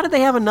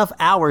enough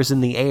hours in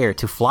the air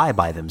to fly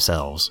by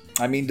themselves?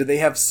 I mean, do they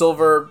have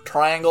silver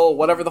triangle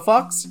whatever the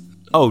fucks?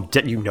 Oh,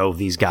 you know,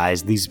 these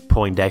guys, these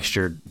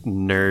Poindexter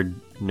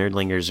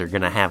nerdlingers are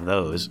gonna have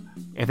those.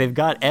 If they've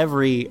got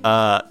every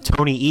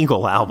Tony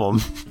Eagle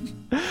album,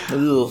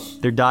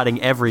 They're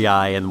dotting every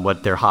I in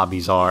what their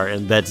hobbies are,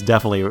 and that's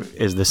definitely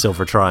is the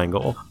silver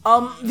triangle. The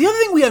other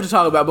thing we have to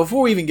talk about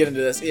before we even get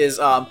into this is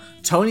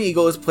Tony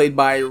Eagle is played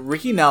by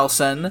Ricky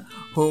Nelson,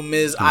 whom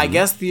is, I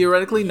guess,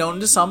 theoretically known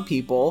to some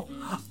people.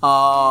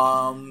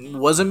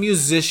 Was a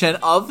musician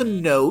of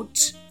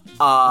note.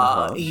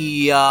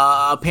 He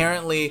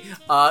apparently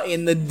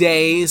in the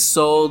day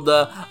sold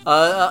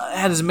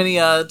had as many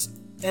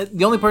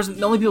the only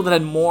people that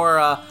had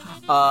more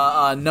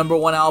number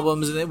one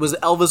albums, and it was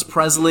Elvis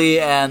Presley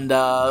and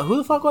who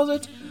the fuck was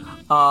it?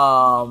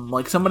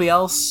 Like somebody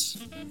else.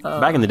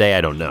 Back in the day,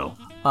 I don't know.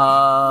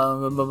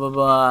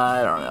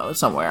 I don't know. It's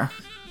somewhere.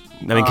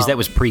 I mean, because that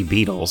was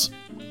pre-Beatles.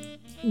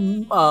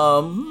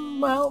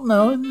 Well,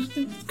 no,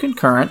 it's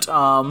concurrent.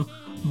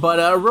 But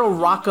a real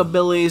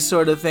rockabilly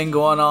sort of thing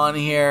going on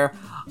here.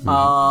 Where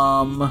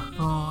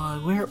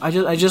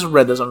I just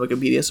read this on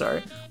Wikipedia.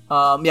 Sorry.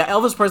 Yeah,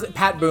 Elvis Presley,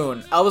 Pat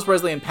Boone, Elvis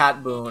Presley and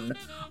Pat Boone,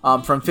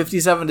 from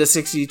 57 to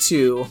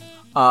 62.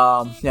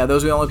 Yeah,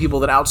 those were the only people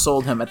that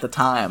outsold him at the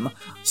time.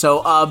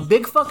 So,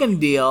 big fucking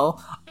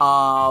deal.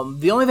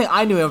 The only thing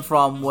I knew him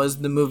from was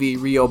the movie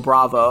Rio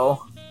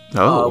Bravo.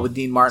 With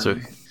Dean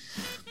Martin.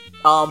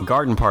 So,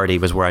 Garden Party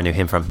was where I knew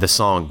him from. The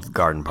song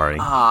Garden Party.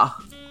 Now,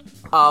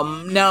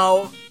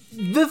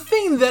 the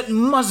thing that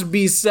must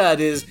be said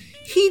is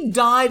he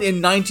died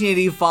in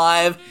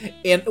 1985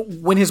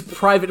 when his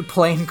private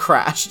plane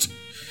crashed.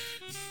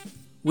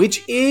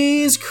 Which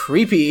is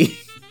creepy.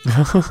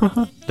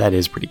 That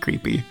is pretty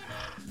creepy.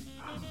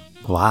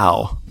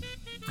 Wow.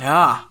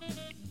 Yeah.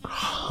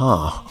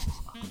 Huh.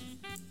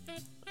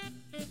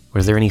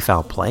 Was there any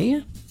foul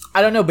play?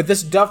 I don't know, but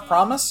this Dove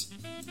Promise,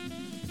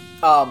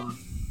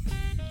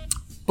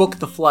 book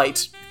the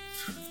flight.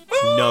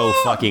 No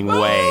fucking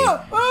way.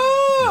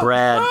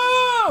 Brad,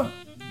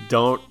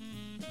 don't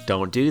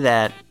do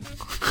that.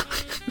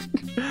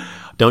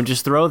 Don't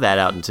just throw that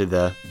out into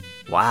the...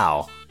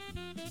 Wow.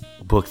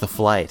 Book the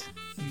flight.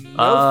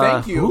 No,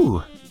 thank you.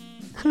 Ooh.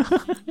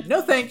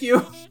 No, thank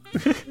you.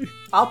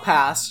 I'll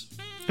pass.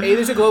 A,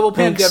 there's a global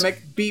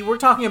pandemic. B, we're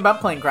talking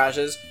about plane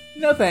crashes.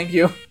 No, thank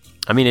you.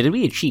 I mean, it'd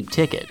be a cheap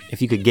ticket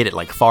if you could get it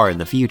like far in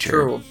the future.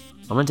 True.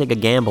 I'm gonna take a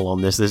gamble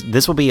on this.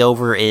 This will be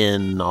over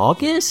in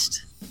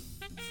August.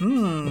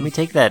 Let me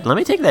take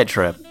that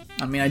trip.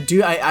 I mean, I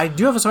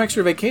do have some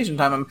extra vacation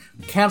time. I'm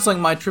canceling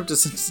my trip to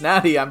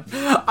Cincinnati.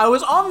 I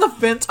was on the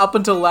fence up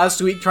until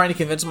last week, trying to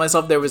convince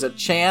myself there was a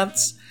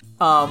chance.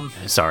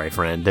 Sorry,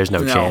 friend. There's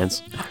no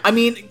chance. I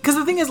mean, because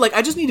the thing is, like,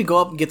 I just need to go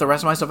up and get the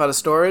rest of my stuff out of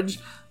storage.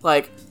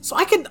 Like, so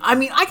I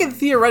can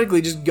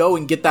theoretically just go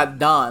and get that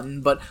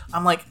done. But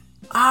I'm like,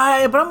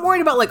 but I'm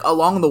worried about, like,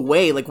 along the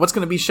way, like, what's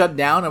going to be shut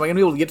down? Am I going to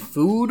be able to get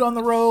food on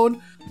the road?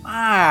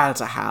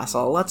 It's a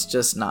hassle. Let's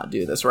just not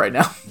do this right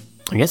now.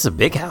 I guess it's a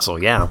big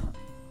hassle, yeah.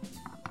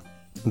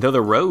 Though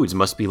the roads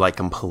must be, like,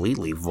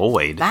 completely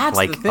void. That's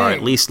like, the thing. Or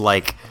at least,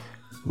 like,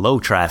 low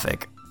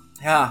traffic.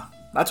 Yeah.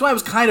 That's why I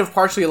was kind of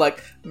partially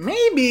like,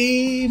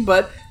 maybe,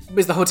 but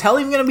is the hotel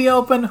even going to be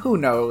open? Who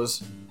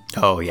knows?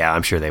 Oh, yeah,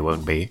 I'm sure they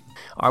won't be.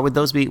 Or would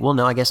those be... Well,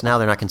 no, I guess now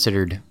they're not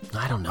considered...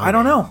 I don't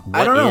know.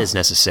 What is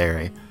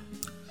necessary?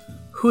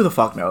 Who the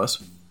fuck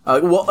knows?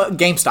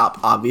 GameStop,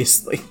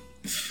 obviously.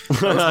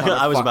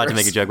 I was about to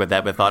make a joke about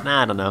that, but thought,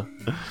 I don't know.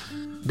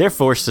 They're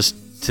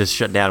forced to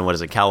shut down, what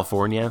is it,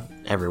 California?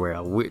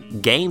 Everywhere.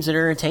 Games and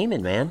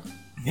entertainment, man.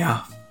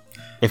 Yeah.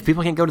 If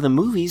people can't go to the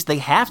movies, they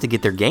have to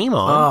get their game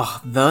on.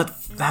 Oh, that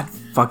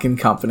fucking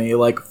company.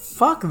 Like,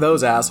 fuck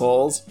those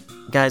assholes.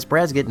 Guys,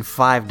 Brad's getting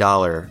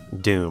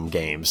 $5 Doom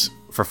games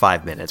for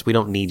 5 minutes. We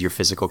don't need your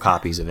physical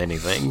copies of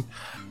anything.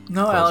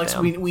 No, Alex,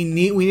 we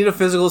need a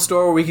physical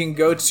store where we can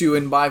go to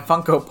and buy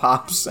Funko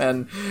Pops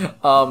and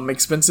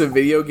expensive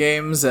video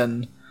games.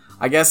 And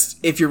I guess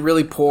if you're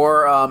really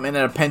poor and in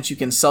a pinch, you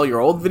can sell your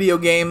old video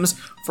games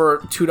for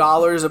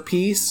 $2 a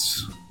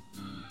piece.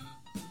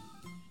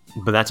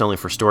 But that's only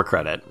for store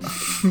credit.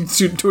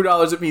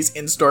 $2 a piece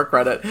in store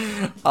credit.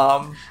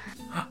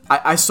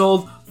 I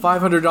sold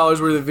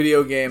 $500 worth of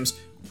video games.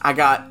 I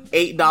got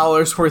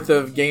 $8 worth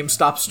of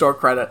GameStop store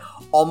credit.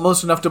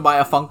 Almost enough to buy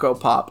a Funko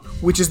Pop,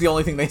 which is the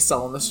only thing they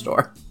sell in the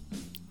store.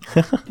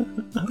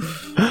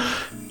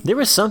 There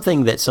was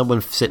something that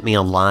someone sent me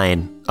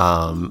online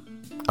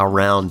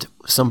around...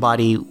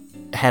 Somebody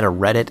had a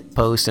Reddit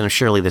post, and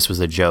surely this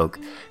was a joke.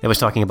 It was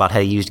talking about how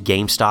they used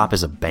GameStop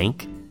as a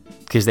bank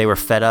because they were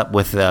fed up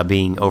with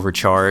being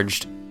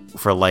overcharged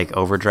for like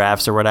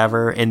overdrafts or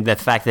whatever, and the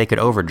fact they could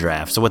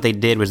overdraft. So what they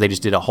did was they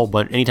just did a whole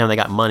bunch. Anytime they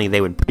got money,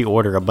 they would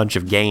pre-order a bunch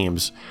of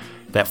games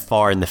that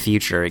far in the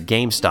future at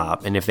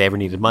GameStop, and if they ever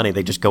needed money,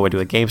 they'd just go into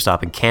a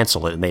GameStop and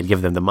cancel it, and they'd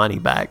give them the money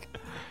back.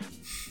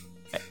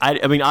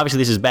 I mean, obviously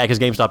this is bad because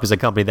GameStop is a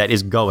company that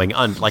is going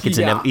under. Like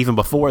even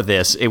before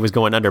this, it was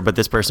going under, but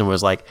this person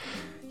was like,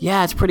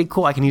 "Yeah, it's pretty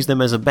cool. I can use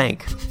them as a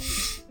bank."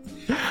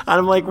 And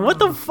I'm like, "What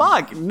the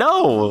fuck?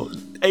 No."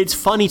 It's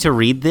funny to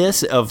read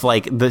this of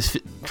like this,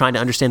 trying to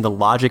understand the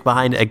logic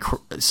behind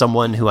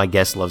someone who I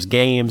guess loves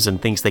games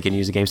and thinks they can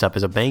use a GameStop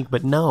as a bank,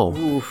 but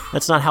no,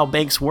 that's not how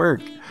banks work.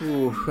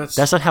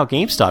 That's not how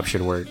GameStop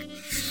should work.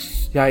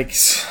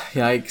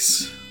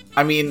 Yikes.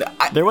 I mean,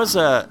 there was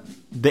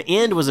the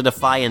end was a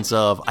defiance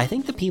of, I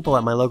think the people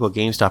at my local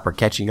GameStop are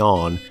catching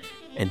on,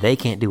 and they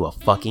can't do a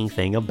fucking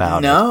thing about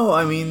it. No,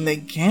 I mean, they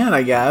can,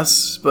 I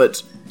guess,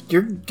 but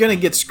you're gonna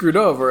get screwed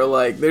over.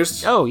 Like,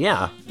 there's... Oh,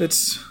 yeah.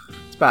 It's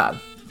bad.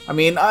 I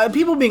mean,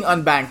 people being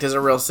unbanked is a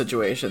real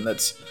situation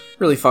that's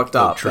really fucked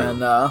up. True.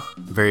 And,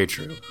 very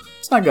true.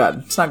 It's not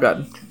good. It's not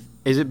good.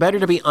 Is it better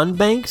to be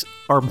unbanked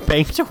or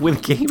banked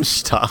with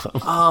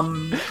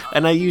GameStop?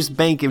 And I use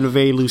bank in a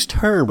very loose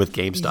term with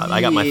GameStop.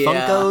 I got my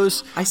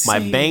Funkos, my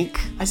bank.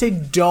 I say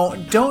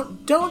don't deal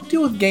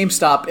with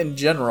GameStop in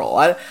general.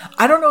 I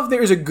don't know if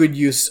there is a good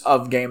use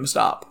of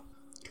GameStop.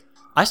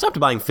 I stopped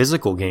buying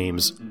physical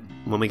games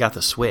when we got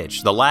the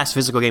Switch. The last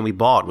physical game we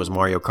bought was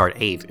Mario Kart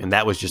 8, and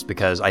that was just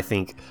because I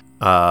think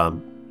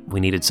we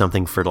needed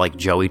something for like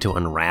Joey to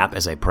unwrap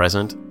as a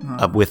present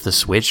with the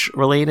Switch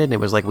related. And it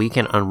was like, we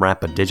can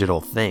unwrap a digital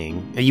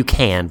thing. You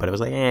can, but it was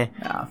like,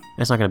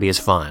 it's not going to be as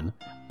fun.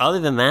 Other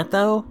than that,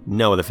 though,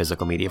 no other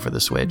physical media for the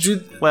Switch.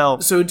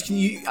 So can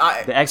you...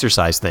 the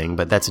exercise thing,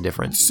 but that's a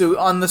difference. So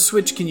on the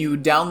Switch, can you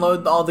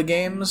download all the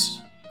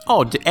games?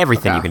 Oh,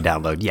 everything you can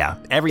download. Yeah,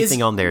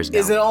 everything on there is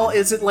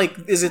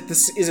downloadable.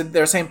 Is it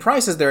their same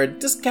price? Is there a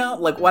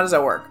discount? Like, why does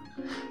that work?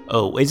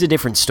 Oh, it's a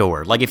different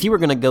store. Like, if you were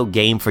going to go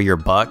game for your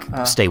buck,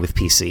 stay with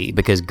PC,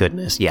 because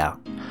goodness, yeah.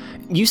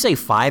 You say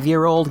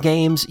 5-year-old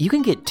games, you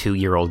can get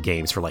 2-year-old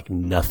games for, like,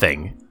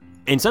 nothing.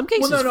 In some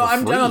cases,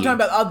 I'm talking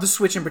about the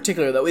Switch in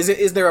particular, though.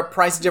 Is there a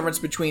price difference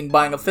between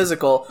buying a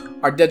physical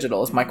or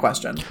digital, is my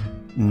question.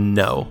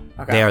 No,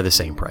 they are the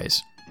same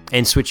price.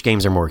 And Switch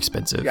games are more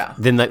expensive. Yeah.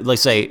 Then,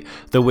 let's say,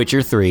 The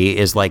Witcher 3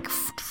 is like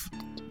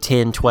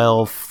 $10, $12,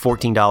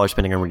 $14,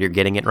 depending on where you're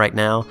getting it right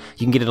now.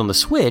 You can get it on the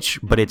Switch,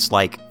 but it's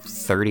like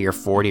 $30 or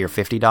 $40 or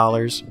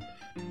 $50.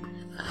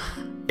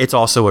 It's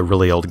also a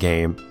really old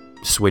game.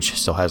 Switch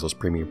still has those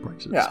premium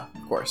prices. Yeah,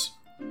 of course.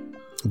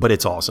 But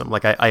it's awesome.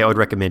 Like, I would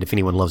recommend, if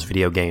anyone loves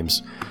video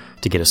games,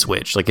 to get a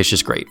Switch. Like, it's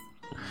just great.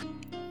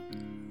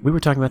 We were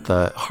talking about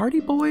the Hardy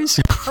Boys?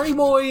 Hardy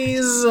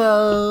Boys.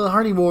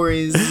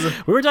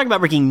 We were talking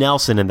about Ricky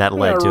Nelson, and that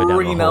led to it.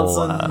 Ricky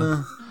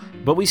Nelson.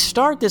 But we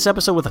start this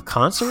episode with a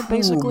concert,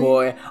 basically. Oh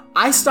boy.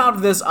 I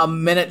stopped this a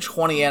minute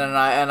 20 in, and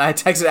I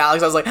texted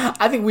Alex. I was like,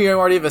 I think we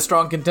already have a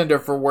strong contender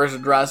for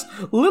worst dressed.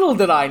 Little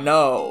did I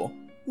know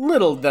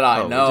what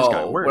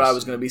I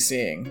was going to be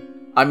seeing.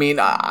 I mean,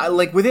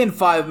 like, within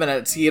 5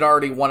 minutes, he had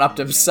already one-upped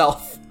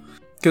himself.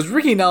 Because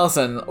Ricky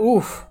Nelson,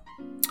 oof.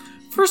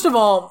 First of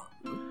all,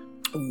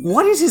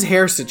 what is his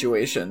hair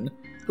situation?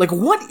 Like,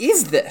 what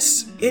is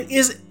this? It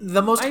is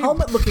the most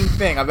helmet-looking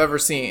thing I've ever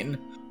seen.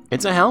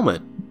 It's a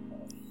helmet.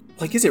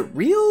 Like, is it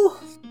real?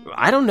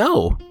 I don't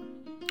know.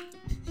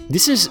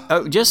 This is,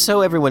 just so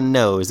everyone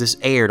knows, this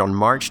aired on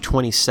March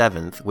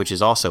 27th, which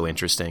is also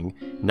interesting,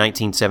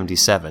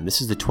 1977.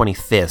 This is the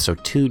 25th, so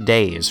 2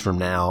 days from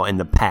now in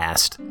the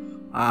past.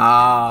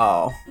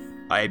 Oh.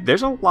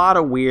 There's a lot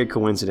of weird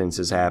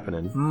coincidences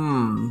happening.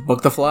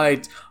 Book the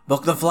flight.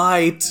 Book the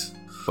flight.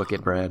 Book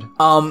it, Brad.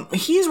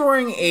 He's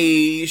wearing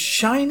a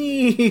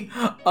shiny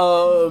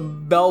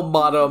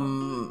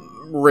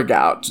bell-bottom rig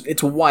out.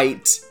 It's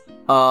white.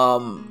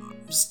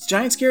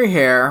 Giant scary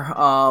hair.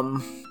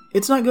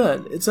 It's not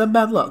good. It's a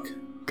bad look.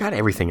 God,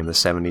 everything in the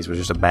 70s was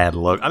just a bad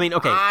look. I mean,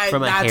 okay,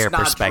 from a hair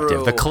perspective,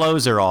 true. The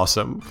clothes are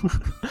awesome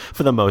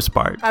for the most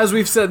part. As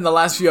we've said in the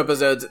last few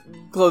episodes,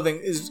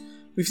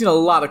 we've seen a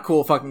lot of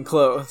cool fucking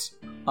clothes.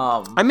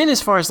 I mean,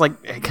 as far as,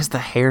 like, because the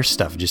hair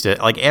stuff, just,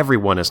 like,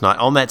 everyone is not,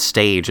 on that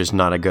stage is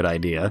not a good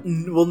idea.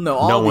 Well,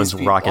 no, no one's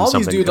rocking something. All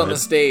these dudes good on the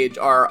stage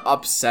are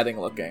upsetting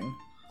looking.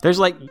 There's,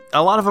 like,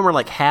 a lot of them are,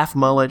 like, half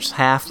mullets,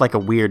 half, like, a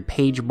weird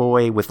page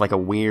boy with, like, a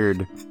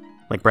weird,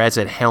 like Brad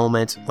said,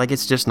 helmet. Like,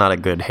 it's just not a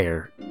good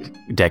hair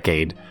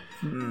decade.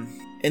 And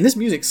this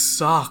music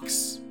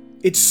sucks.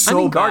 It's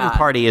so bad. Garden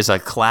Party is a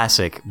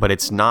classic, but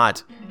it's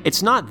not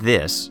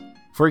this.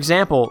 For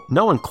example,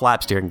 no one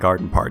claps during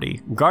Garden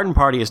Party. Garden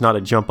Party is not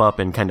a jump up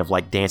and kind of,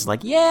 like, dance,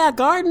 like, yeah,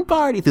 Garden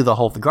Party, through the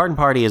whole thing. Garden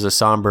Party is a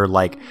somber,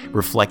 like,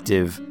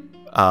 reflective,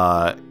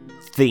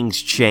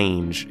 things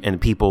change, and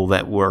people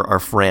that were our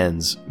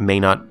friends may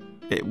not.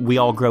 We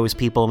all grow as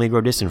people, and we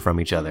grow distant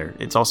from each other.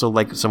 It's also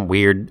like some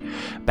weird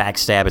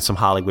backstab at some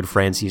Hollywood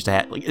friends he used to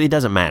have. Like, it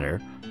doesn't matter.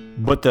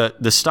 But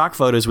the stock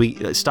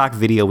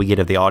video we get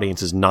of the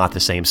audience is not the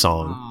same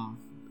song.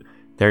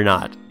 They're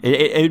not.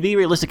 It would be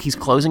realistic. He's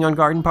closing on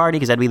Garden Party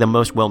because that'd be the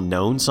most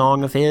well-known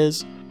song of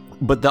his.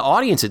 But the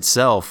audience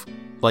itself,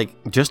 like,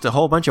 just a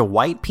whole bunch of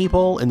white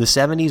people in the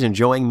 70s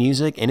enjoying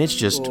music, and it's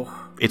just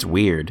it's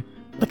weird.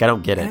 Like, I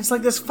don't get it. And it's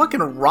like this fucking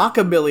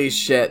rockabilly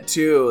shit,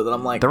 too, that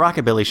I'm like... The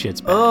rockabilly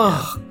shit's bad.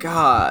 Oh,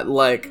 God.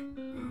 Like,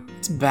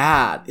 it's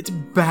bad. It's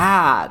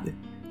bad.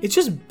 It's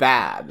just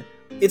bad.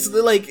 It's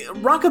like,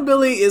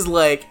 rockabilly is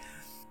like...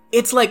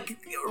 It's like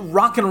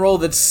rock and roll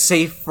that's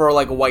safe for,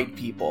 like, white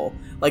people.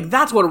 Like,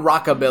 that's what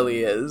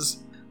rockabilly is.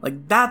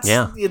 Like, that's...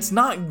 Yeah. It's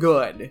not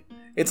good.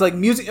 It's like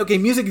music. Okay,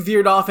 music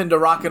veered off into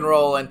rock and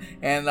roll,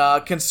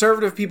 and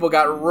conservative people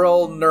got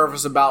real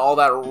nervous about all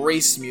that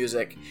race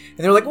music, and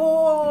they were like,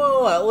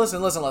 whoa,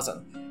 listen.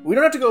 We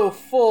don't have to go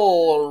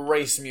full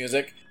race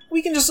music.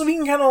 We can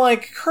kind of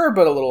like curb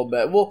it a little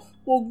bit. We'll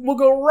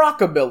go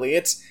rockabilly.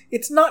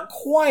 It's not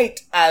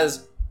quite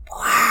as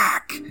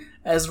black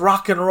as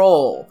rock and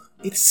roll.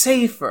 It's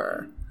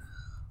safer.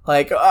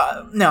 Like,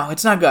 no,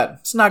 it's not good.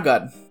 It's not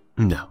good.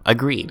 No,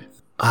 agreed.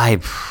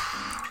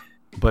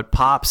 But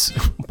Pops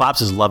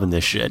is loving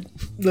this shit.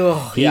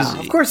 Oh, yeah,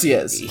 of course he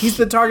is. He's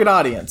the target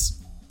audience.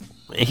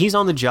 He's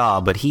on the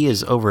job, but he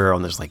is over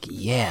on this, like,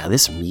 yeah,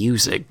 this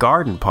music,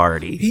 garden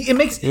party.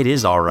 It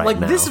is all right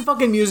now. This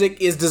fucking music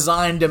is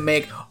designed to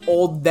make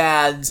old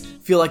dads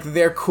feel like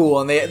they're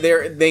cool and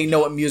they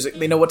know what music,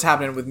 they know what's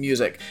happening with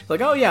music.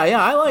 Like, oh yeah,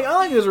 I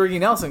like this Ricky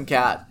Nelson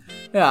cat.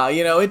 Yeah,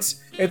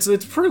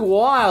 it's pretty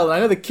wild. I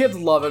know the kids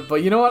love it,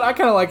 but you know what? I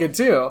kind of like it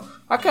too.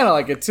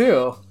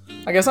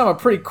 I guess I'm a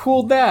pretty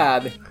cool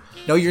dad.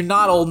 No, you're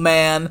not, old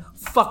man.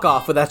 Fuck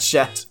off with that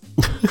shit.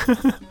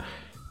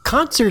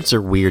 Concerts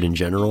are weird in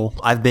general.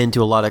 I've been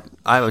to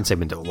I wouldn't say I've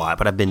been to a lot,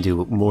 but I've been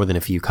to more than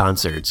a few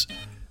concerts.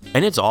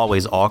 And it's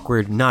always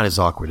awkward. Not as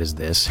awkward as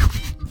this.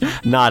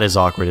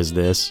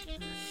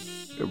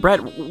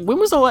 Brett, when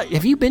was the last...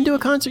 Have you been to a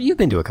concert? You've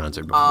been to a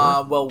concert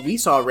before. Well, we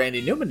saw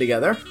Randy Newman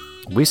together.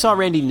 We saw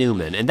Randy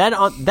Newman, and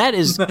that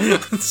is...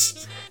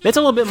 That's a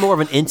little bit more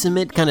of an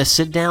intimate kind of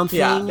sit-down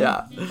thing.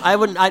 Yeah.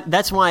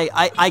 That's why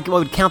I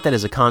would count that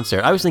as a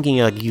concert. I was thinking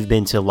like you've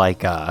been to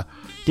like...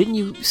 didn't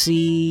you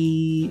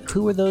see...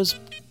 Who were those?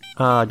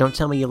 Don't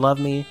Tell Me You Love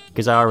Me,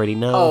 because I already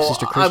know.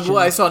 Sister Christian.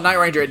 I saw Night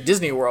Ranger at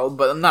Disney World,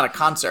 but not a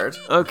concert.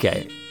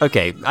 Okay.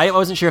 I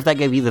wasn't sure if that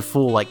gave you the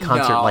full like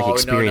concert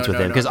experience with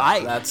them, because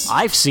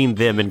I've seen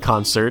them in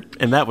concert,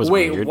 and that was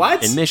weird. Wait,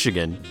 what? In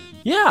Michigan.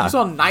 Yeah. You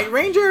saw Night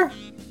Ranger?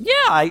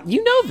 Yeah,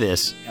 you know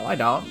this. No, I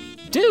don't.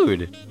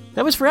 Dude,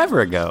 that was forever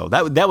ago.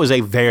 That was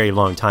a very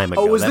long time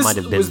ago. Was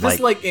this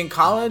like in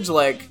college?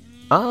 Like,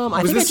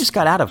 I just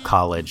got out of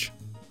college.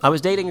 I was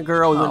dating a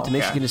girl. We went to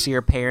Michigan to see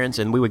her parents,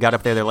 and we got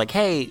up there. They're like,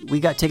 hey, we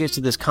got tickets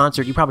to this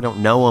concert. You probably don't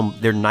know them.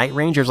 They're Night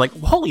Rangers. Like,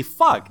 holy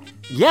fuck.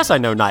 Yes, I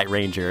know Night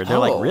Ranger. They're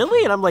like,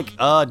 really? And I'm like,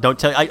 don't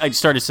tell. I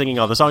started singing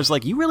all the songs.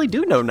 Like, you really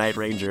do know Night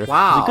Ranger.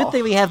 Wow. It's a good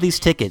thing we have these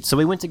tickets. So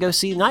we went to go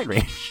see Night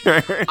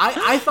Ranger.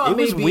 I thought it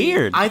was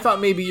weird. I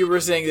thought maybe you were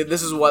saying that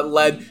this is what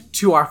led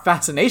to our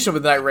fascination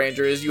with Night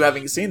Ranger, is you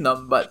having seen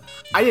them. But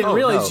I didn't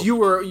realize you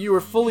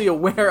were fully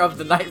aware of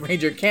the Night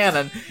Ranger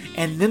canon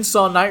and then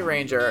saw Night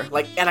Ranger,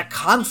 like, at a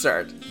concert.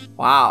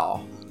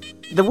 Wow.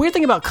 The weird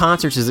thing about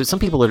concerts is that some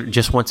people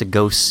just want to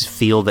go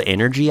feel the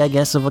energy, I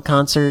guess, of a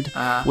concert,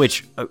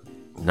 which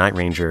Night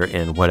Ranger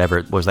in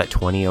whatever, was that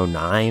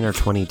 2009 or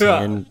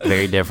 2010?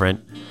 Very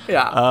different.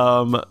 Yeah.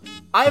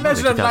 I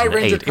imagine a Night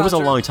Ranger concert. It was a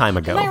long time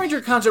ago. Night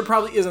Ranger concert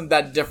probably isn't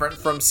that different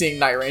from seeing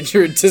Night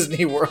Ranger at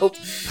Disney World.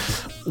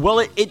 Well,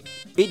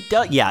 it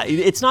does. Yeah,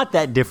 it's not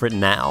that different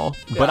now.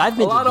 Yeah. But I've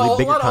been to bigger concerts.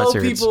 A lot of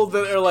old people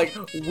that are like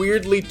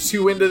weirdly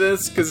too into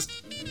this because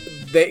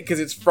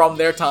it's from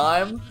their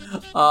time,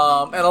 and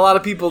a lot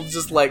of people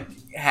just like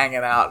hanging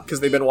out because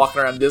they've been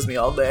walking around Disney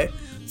all day.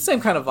 Same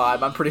kind of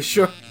vibe, I'm pretty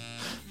sure.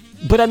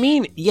 But I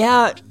mean,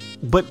 yeah,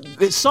 but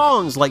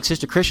songs like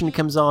Sister Christian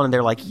comes on and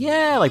they're like,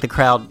 yeah, like the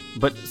crowd.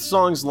 But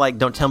songs like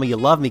Don't Tell Me You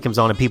Love Me comes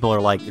on and people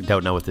are like,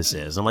 don't know what this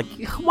is. I'm like,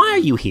 why are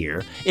you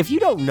here? If you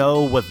don't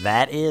know what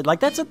that is, like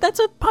that's a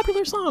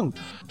popular song.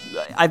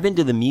 I've been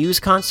to the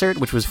Muse concert,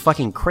 which was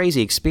fucking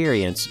crazy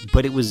experience,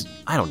 but it was,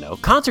 I don't know.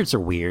 Concerts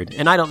are weird,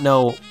 and I don't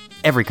know.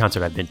 Every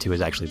concert I've been to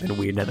has actually been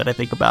weird now that I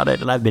think about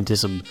it, and I've been to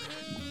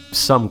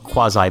some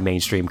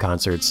quasi-mainstream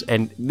concerts,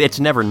 and it's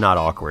never not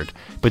awkward.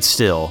 But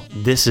still,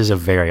 this is a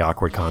very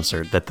awkward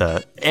concert.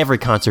 Every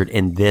concert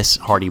in this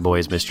Hardy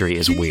Boys mystery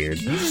is weird.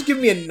 Can you just give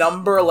me a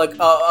number, like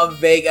a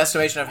vague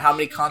estimation of how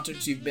many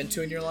concerts you've been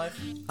to in your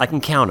life? I can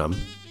count them.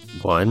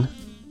 1,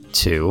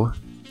 2.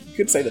 You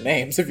could say the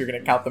names if you're going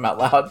to count them out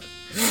loud.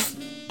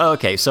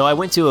 Okay, so I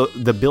went to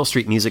the Beale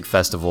Street Music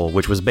Festival,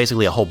 which was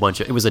basically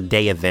it was a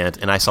day event,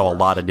 and I saw a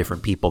lot of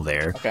different people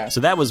there. Okay.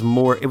 So that was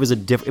more, it was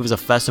a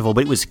festival,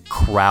 but it was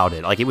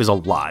crowded. Like, it was a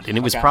lot, and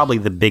it was probably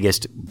the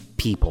biggest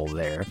people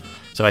there.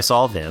 So I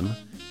saw them.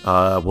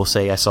 We'll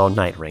say I saw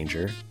Night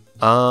Ranger.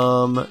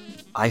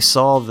 I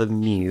saw the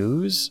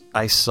Muse.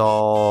 I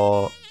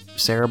saw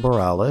Sarah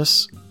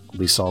Bareilles.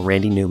 We saw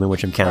Randy Newman,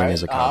 which I'm counting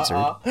as a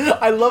concert.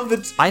 I love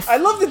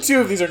the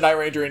two of these are Night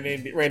Ranger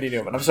and Randy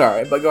Newman. I'm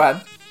sorry, but go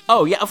ahead.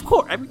 Oh, yeah, of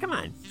course. I mean, come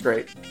on.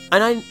 Great.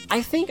 And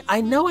I think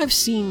I know I've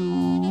seen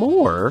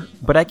more,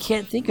 but I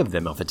can't think of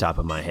them off the top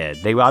of my head.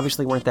 They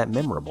obviously weren't that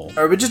memorable.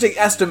 But just an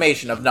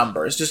estimation of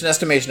numbers. Just an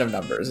estimation of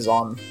numbers is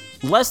on.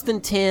 Less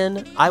than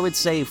 10, I would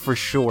say for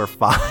sure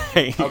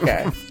 5.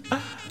 Okay.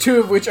 2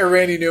 of which are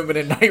Randy Newman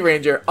and Night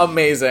Ranger.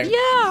 Amazing.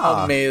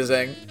 Yeah.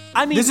 Amazing.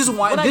 I mean, this is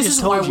why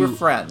we're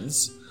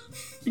friends.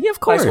 Yeah, of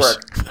course. Nice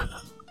work.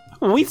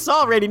 We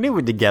saw Randy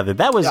Newman together.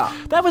 That was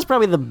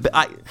probably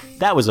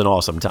that was an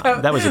awesome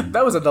time. That was a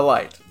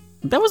delight.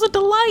 That was a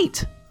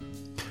delight.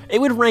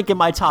 It would rank in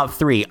my top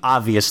 3,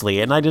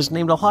 obviously, and I just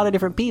named a lot of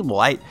different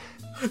people.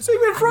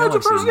 Sigmund Freud's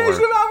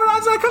impersonation of Albert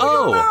Einstein coming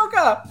to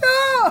America.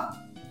 Yeah.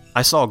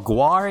 I saw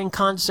Gwar in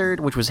concert,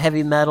 which was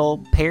heavy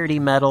metal, parody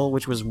metal,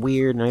 which was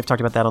weird, and we've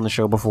talked about that on the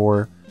show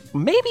before.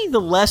 Maybe the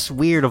less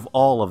weird of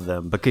all of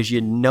them, because you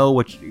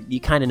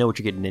kind of know what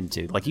you're getting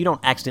into. Like, you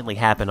don't accidentally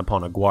happen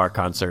upon a Gwar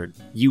concert.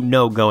 You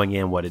know going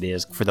in what it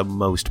is for the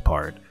most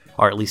part,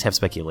 or at least have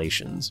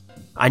speculations.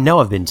 I know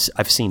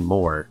I've seen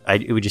more.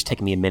 It would just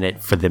take me a minute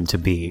for them to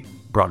be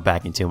brought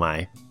back into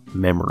my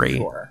memory.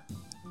 Sure.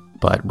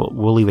 But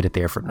we'll leave it at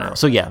there for now.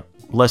 So yeah,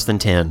 less than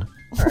 10.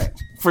 All right.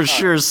 For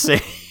sure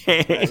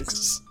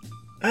sakes.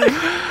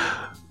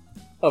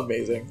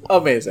 Amazing.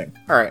 All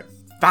right.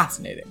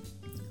 Fascinating.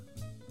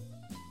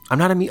 I'm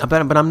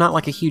not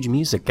like a huge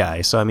music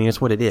guy, so I mean, it's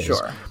what it is.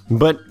 Sure.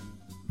 But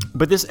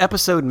this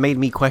episode made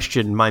me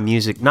question my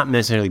music, not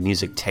necessarily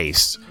music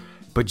tastes,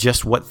 but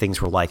just what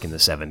things were like in the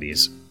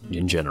 70s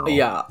in general.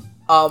 Yeah.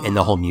 In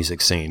the whole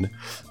music scene.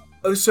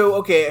 So,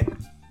 okay,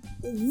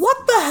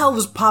 what the hell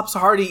is Pops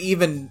Hardy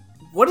even...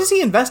 What is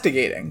he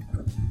investigating?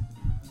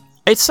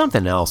 It's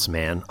something else,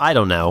 man. I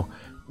don't know.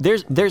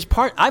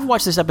 I've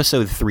watched this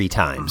episode 3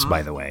 times,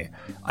 by the way.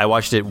 I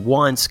watched it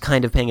once,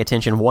 kind of paying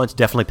attention, once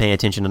definitely paying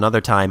attention, another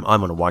time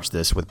I'm going to watch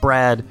this with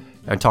Brad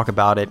and talk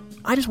about it.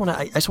 I just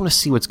want to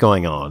see what's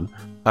going on.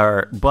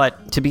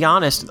 But to be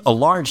honest, a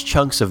large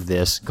chunks of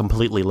this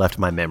completely left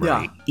my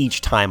memory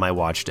each time I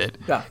watched it.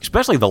 Yeah.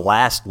 Especially the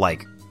last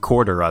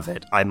quarter of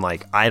it. I'm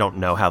like, I don't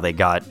know how they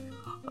got.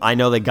 I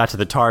know they got to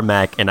the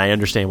tarmac, and I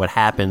understand what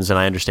happens, and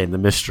I understand the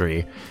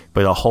mystery,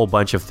 but a whole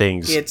bunch of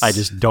things I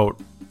just don't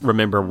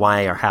remember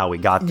why or how we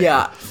got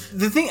there.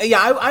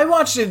 Yeah, I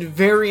watched it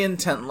very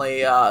intently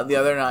the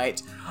other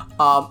night,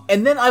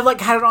 and then I've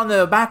had it on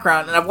the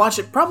background, and I've watched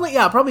it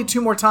probably 2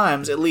 more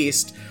times at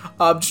least,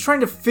 just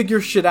trying to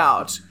figure shit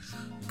out,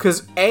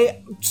 because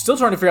still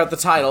trying to figure out the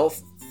title,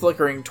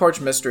 Flickering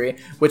Torch Mystery,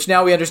 which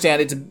now we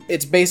understand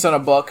it's based on a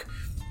book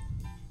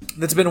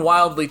that's been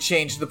wildly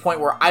changed to the point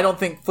where I don't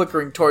think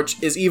Flickering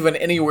Torch is even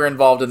anywhere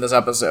involved in this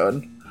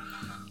episode.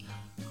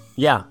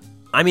 Yeah.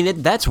 I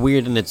mean, that's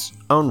weird in its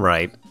own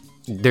right.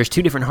 There's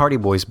 2 different Hardy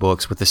Boys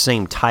books with the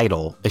same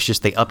title. It's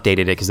just they updated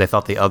it because they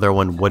thought the other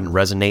one wouldn't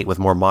resonate with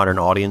more modern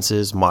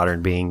audiences.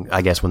 Modern being,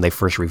 I guess, when they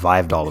first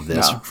revived all of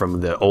this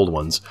from the old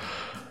ones.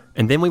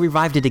 And then we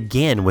revived it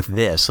again with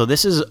this. So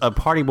this is a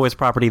Hardy Boys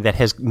property that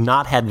has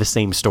not had the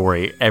same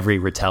story every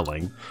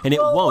retelling. And it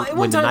won't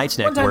when the Knights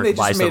Network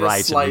buys the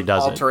rights and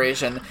redoes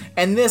alteration.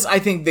 And this, I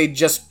think they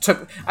just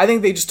took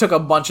a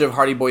bunch of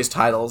Hardy Boys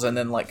titles and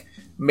then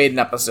made an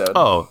episode.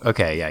 Oh,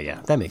 okay,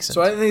 yeah. That makes sense.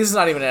 So I think this is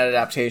not even an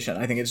adaptation.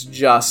 I think it's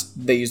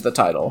just they used the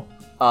title.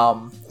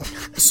 And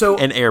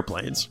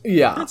airplanes.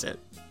 Yeah. That's it.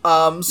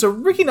 So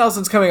Ricky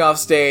Nelson's coming off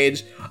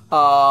stage.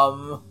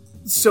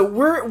 So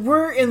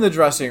we're in the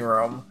dressing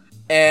room.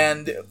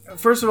 And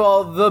first of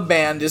all, the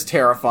band is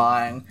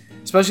terrifying,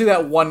 especially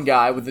that one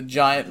guy with the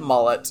giant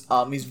mullet.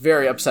 He's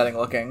very upsetting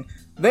looking.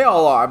 They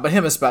all are, but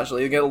him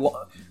especially. They get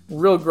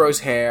real gross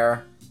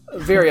hair.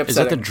 Very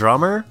upsetting. Is that the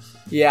drummer?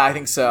 Yeah, I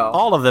think so.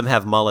 All of them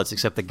have mullets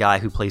except the guy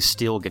who plays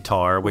steel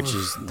guitar, which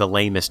is the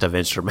lamest of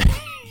instruments.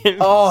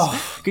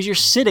 Because you're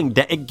sitting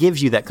down. It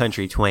gives you that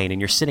country twang,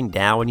 and you're sitting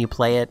down when you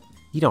play it.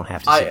 You don't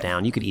have to sit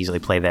down. You could easily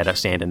play that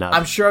standing up.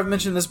 I'm sure I've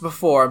mentioned this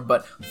before,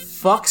 but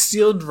fuck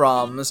steel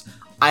drums.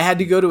 I had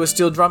to go to a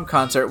steel drum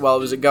concert while I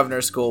was at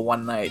Governor's School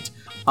one night.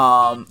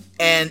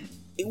 And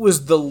it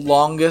was the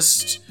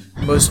longest,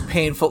 most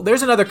painful...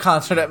 There's another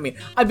concert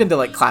I've been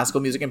to classical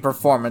music and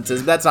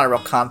performances. That's not a real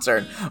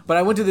concert. But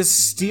I went to this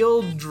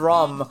steel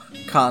drum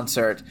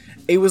concert.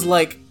 It was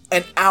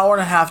an hour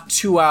and a half,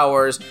 2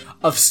 hours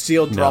of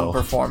steel drum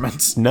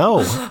performance.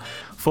 No.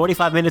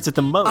 45 minutes at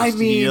the most. I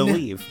mean... You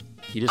leave.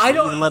 You just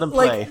don't even let them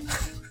play.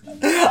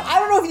 I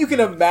don't know if you can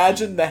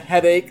imagine the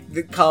headache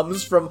that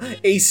comes from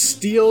a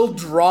steel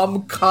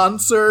drum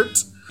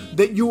concert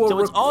that you are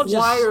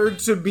required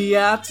to be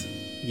at.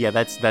 Yeah,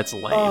 that's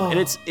lame. And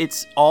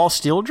it's all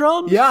steel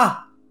drums? Yeah.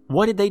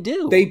 What did they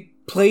do? They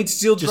played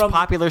steel drum. Just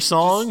popular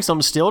songs,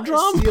 some steel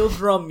drum? Steel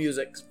drum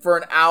music for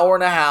an hour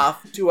and a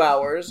half, 2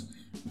 hours.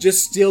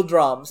 Just steel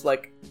drums,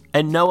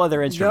 and no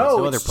other instruments,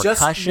 no other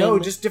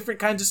percussion. Just different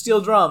kinds of steel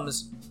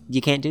drums.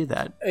 You can't do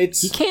that.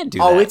 You can't do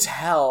that. Oh, it's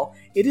hell.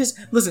 It is.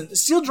 Listen,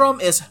 steel drum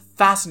is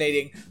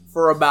fascinating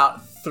for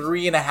about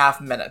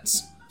 3.5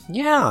 minutes.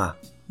 Yeah.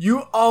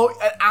 An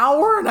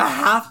hour and a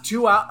half,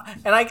 2 hours.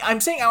 And I'm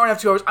saying hour and a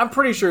half, 2 hours. I'm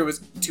pretty sure it was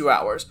 2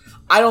 hours.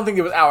 I don't think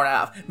it was hour and a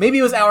half. Maybe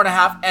it was hour and a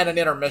half and an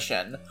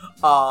intermission.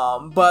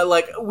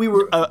 But we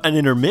were an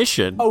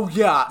intermission. Oh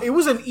yeah, it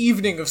was an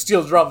evening of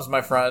steel drums,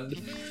 my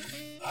friend.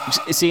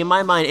 See, in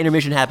my mind,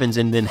 intermission happens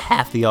and then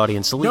half the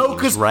audience leaves. No,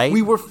 because right?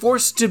 we were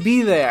forced to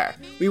be there.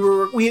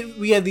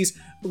 We had these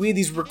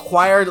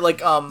required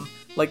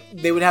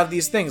they would have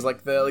these things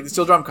the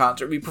steel drum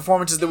concert,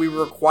 performances that we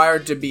were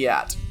required to be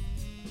at.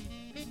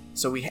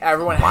 So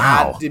everyone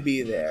had to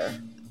be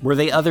there. Were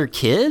they other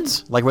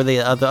kids? Were they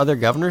the other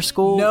Governor's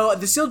School? No,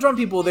 the steel drum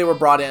people, they were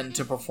brought in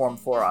to perform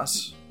for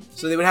us.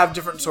 So they would have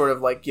different sort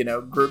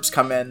of groups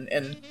come in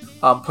and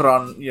put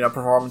on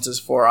performances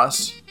for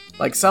us.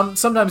 Like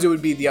sometimes it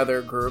would be the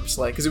other groups,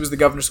 like because it was the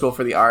Governor School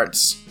for the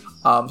Arts.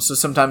 So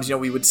sometimes,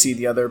 we would see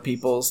the other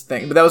people's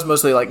thing, but that was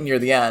mostly like near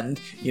the end.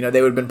 They would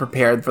have been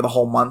prepared for the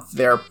whole month,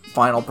 their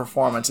final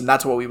performance, and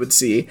that's what we would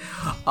see.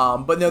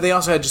 But no, they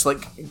also had just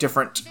like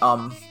different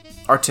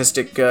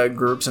artistic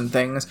groups and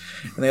things,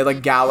 and they had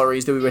like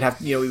galleries that we would have,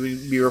 we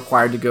would be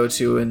required to go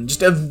to, and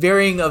just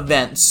varying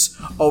events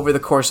over the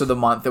course of the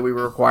month that we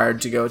were required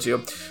to go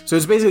to. So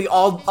it's basically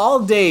all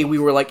day we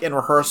were like in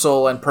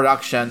rehearsal and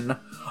production,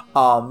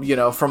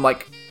 from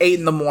like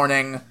 8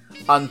 a.m.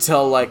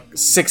 until like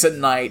 6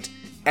 p.m,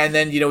 and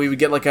then we would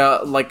get like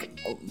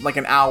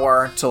an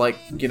hour to like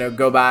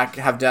go back,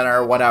 have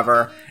dinner,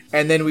 whatever,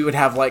 and then we would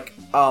have like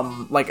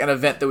an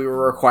event that we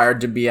were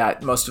required to be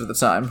at most of the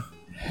time.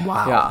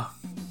 Wow. Yeah.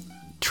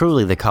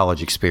 Truly the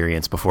college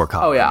experience before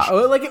college. Oh yeah,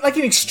 like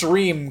an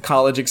extreme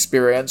college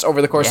experience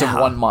over the course of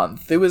 1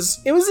 month. It was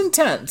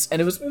intense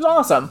and it was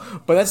awesome.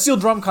 But that steel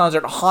drum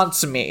concert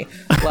haunts me.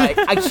 Like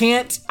I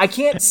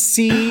can't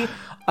see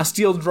a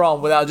steel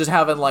drum without just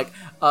having like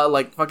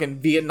fucking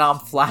Vietnam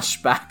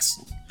flashbacks.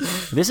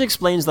 This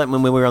explains that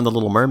when we were on the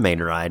Little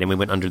Mermaid ride and we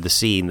went under the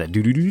sea and that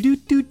do do do do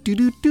do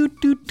do do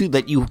do do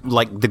that you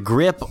like the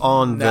grip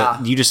on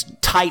you just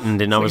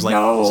tightened and I was like,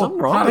 no, something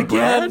wrong, not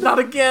again, Brad? not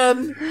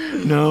again.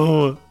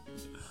 No.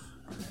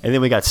 And then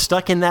we got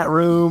stuck in that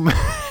room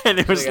and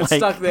it was like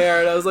stuck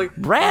there and I was like,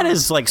 Brad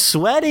is like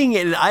sweating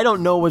and I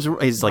don't know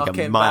he's like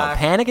a mild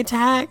panic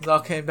attack. It all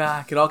came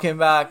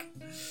back.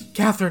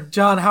 Catherine,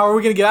 John, how are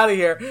we gonna get out of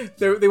here?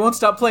 They won't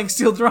stop playing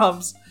steel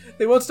drums.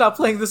 They won't stop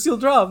playing the steel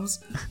drums.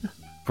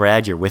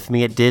 Brad, you're with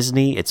me at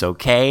Disney. It's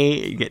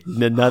okay.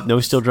 No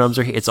steel drums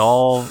are here. It's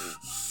all.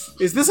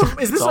 Is this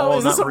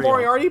a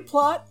Moriarty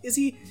plot? Is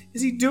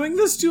he doing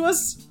this to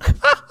us?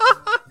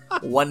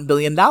 $1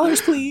 billion,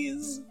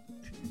 please.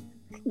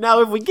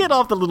 Now, if we get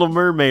off the Little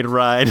Mermaid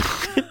ride,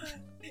 if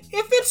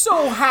it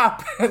so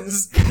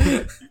happens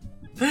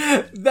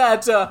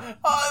that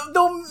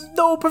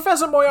though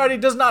Professor Moriarty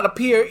does not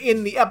appear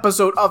in the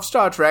episode of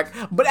Star Trek,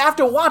 but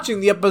after watching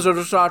the episode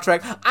of Star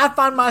Trek, I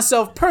find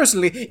myself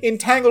personally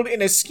entangled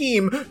in a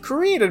scheme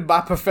created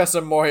by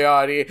Professor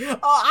Moriarty.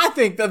 I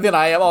think that then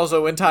I am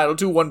also entitled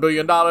to $1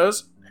 billion.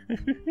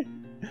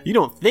 You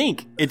don't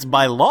think it's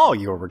by law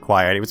you're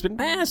required? It's been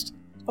passed.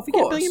 Of we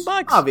course, get $1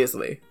 billion.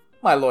 Obviously,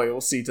 my lawyer will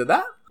see to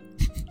that.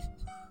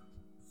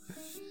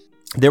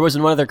 There was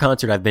one other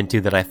concert I've been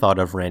to that I thought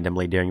of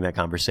randomly during that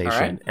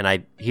conversation. Right.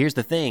 And here's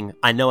the thing.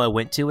 I know I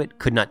went to it,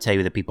 could not tell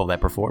you the people that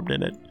performed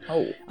in it.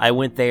 Oh. I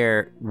went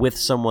there with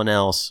someone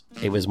else.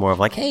 It was more of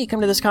like, hey, come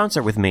to this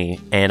concert with me.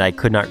 And I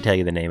could not tell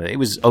you the name of it. It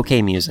was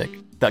OK Music.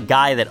 The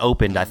guy that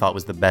opened, I thought,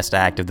 was the best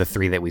act of the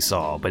 3 that we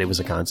saw, but it was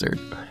a concert.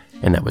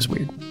 And that was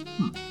weird.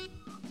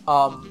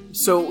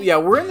 So, yeah,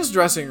 we're in this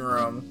dressing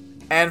room,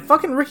 and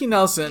fucking Ricky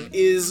Nelson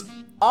is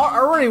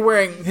already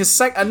wearing his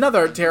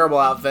another terrible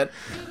outfit.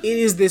 It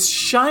is this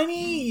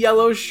shiny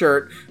yellow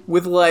shirt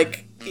with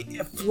like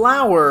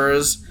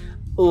flowers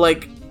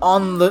like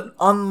on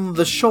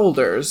the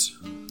shoulders.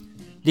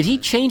 Did he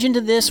change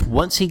into this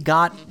once he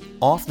got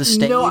off the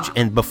stage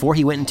and before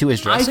he went into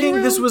his dressing room? I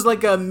think this was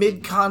like a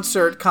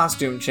mid-concert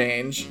costume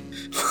change.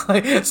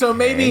 So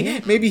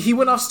maybe he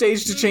went off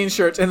stage to change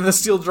shirts and the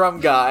steel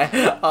drum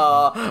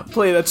guy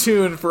played a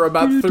tune for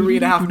about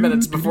 3.5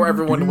 minutes before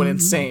everyone went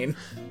insane.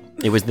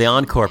 It was the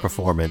encore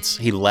performance.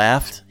 He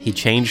left, he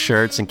changed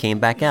shirts, and came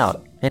back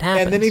out. It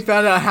happened. And then he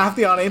found out half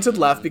the audience had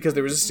left because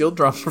there was a steel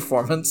drum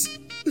performance.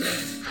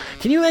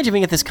 Can you imagine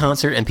being at this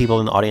concert and people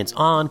in the audience,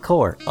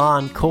 encore,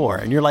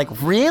 and you're like,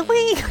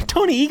 really?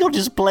 Tony Eagle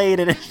just played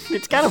it.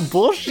 It's kind of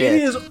bullshit.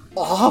 It is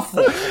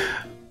awful.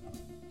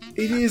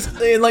 It is,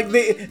 and like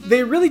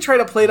they really try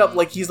to play it up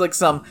like he's like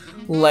some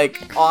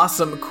like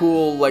awesome,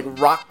 cool like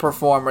rock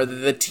performer that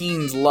the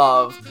teens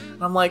love.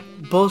 And I'm like,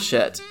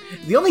 bullshit.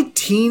 The only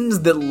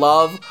teens that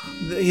love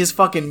his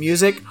fucking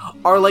music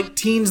are like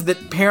teens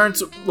that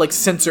parents like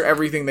censor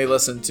everything they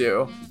listen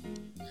to.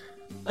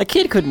 A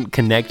kid couldn't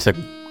connect to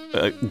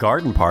a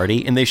Garden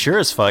Party, and they sure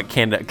as fuck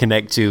can't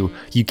connect to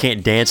You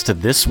Can't Dance to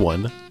This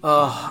One.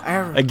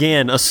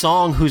 Again, a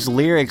song whose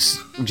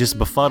lyrics just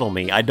befuddle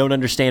me. I don't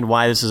understand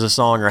why this is a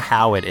song or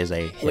how it is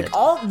a hit. Like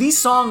all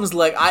these songs,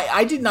 like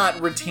I did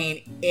not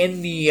retain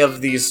any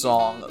of these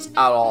songs at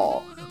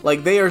all.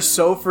 Like they are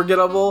so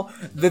forgettable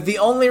that the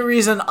only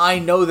reason I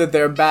know that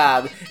they're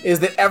bad is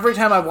that every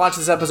time I watch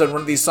this episode,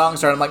 one of these songs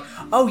start, I'm like,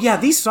 oh yeah,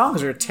 these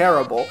songs are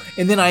terrible,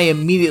 and then I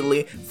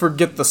immediately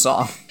forget the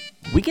song.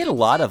 We get a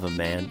lot of them,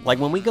 man. Like,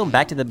 when we go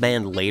back to the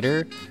band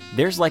later,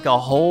 there's, like, a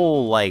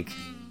whole, like,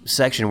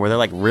 section where they're,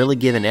 like, really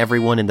giving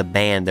everyone in the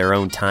band their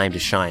own time to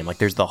shine. Like,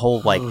 there's the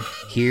whole, like,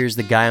 here's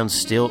the guy on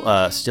steel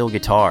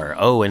guitar.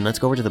 Oh, and let's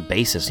go over to the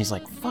bassist. And he's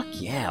like, fuck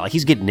yeah. Like,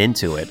 he's getting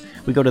into it.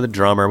 We go to the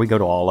drummer. We go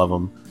to all of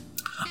them.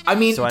 I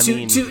mean,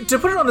 to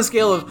put it on the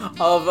scale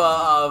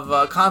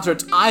of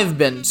concerts I've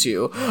been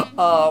to,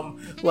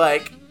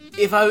 like...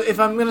 If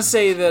I'm gonna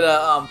say that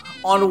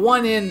on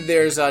one end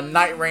there's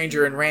Night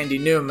Ranger and Randy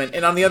Newman,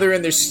 and on the other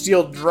end there's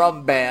Steel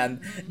Drum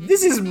Band,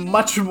 this is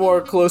much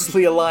more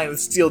closely aligned with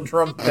Steel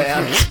Drum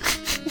Band.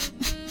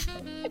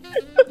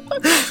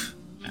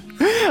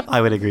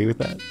 I would agree with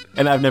that.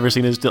 And I've never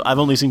seen I've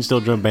only seen Steel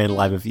Drum Band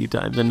live a few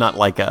times, and not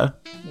like a.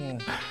 Yeah.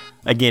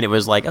 Again, it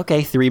was like,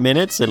 okay, 3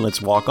 minutes and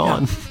let's walk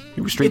on.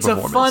 It was street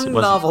performance. It's a fun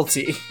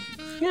novelty.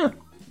 Yeah.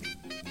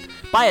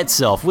 By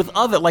itself, with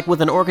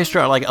an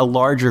orchestra, like a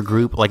larger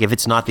group, like if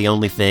it's not the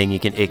only thing,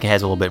 it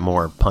has a little bit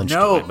more punch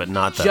to it, but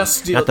not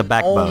the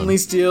backbone. Only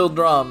steel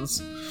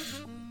drums.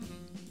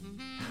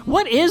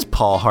 What is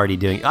Paul Hardy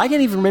doing? I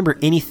can't even remember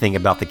anything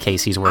about the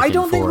case he's working for. I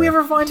don't think we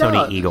ever find out.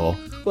 Tony Eagle.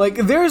 Like,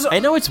 I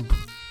know it's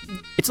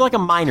like a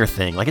minor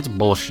thing. Like, it's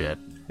bullshit.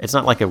 It's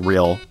not like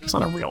it's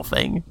not a real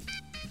thing.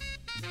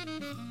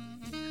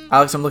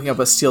 Alex, I'm looking up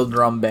a steel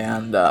drum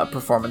band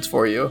performance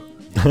for you.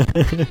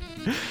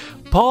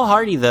 Paul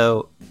Hardy,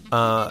 though,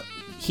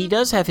 he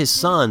does have his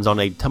sons on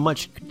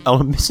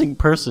a missing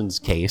persons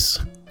case.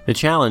 The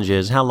challenge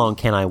is, how long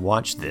can I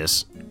watch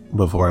this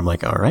before I'm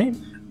like, all right?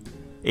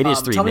 It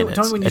is 3 minutes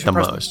at the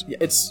most.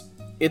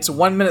 It's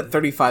 1 minute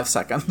 35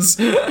 seconds.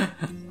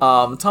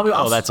 Tell me.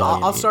 That's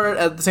all. I'll start it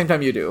at the same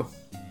time you do.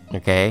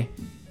 Okay.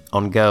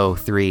 On go.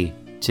 3,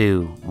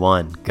 2,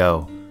 1,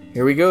 go.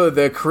 Here we go.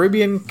 The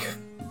Caribbean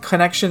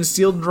Connection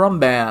Steel Drum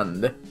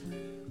Band.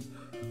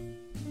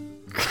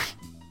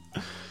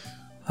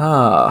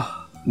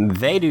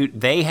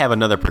 They have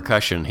another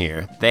percussion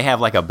here. They have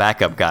like a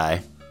backup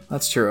guy.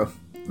 That's true.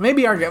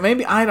 Maybe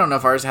I don't know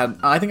if ours had.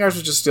 I think ours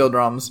was just steel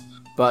drums.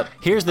 But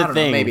here's the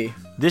thing. Maybe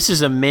this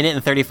is 1 minute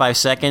and 35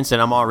 seconds, and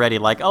I'm already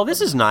like, oh,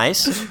 this is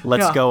nice.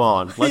 Let's go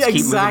on. Let's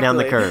keep moving down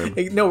the curve.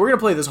 No, we're gonna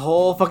play this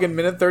whole fucking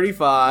minute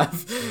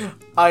 35.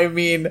 I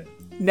mean,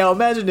 now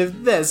imagine if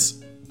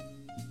this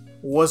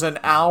was an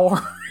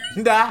hour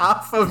and a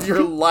half of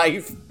your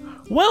life.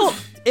 Well,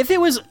 if it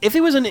was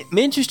an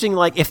interesting,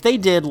 like, if they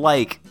did,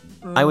 like,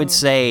 I would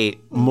say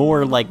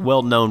more like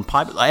well-known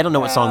pop. I don't know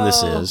what song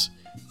this is.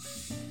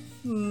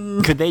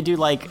 Could they do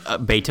like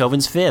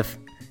Beethoven's Fifth?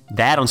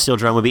 That on steel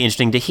drum would be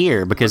interesting to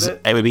hear, because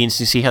it would be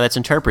interesting to see how that's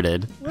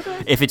interpreted.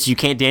 If it's You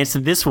Can't Dance to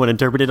This One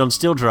interpreted on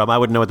steel drum, I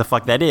wouldn't know what the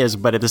fuck that is,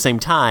 but at the same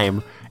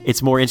time,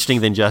 it's more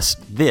interesting than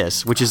just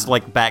this, which is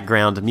like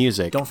background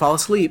music. Don't fall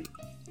asleep.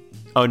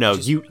 Oh no,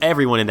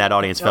 everyone in that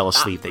audience fell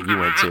asleep that you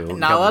went to.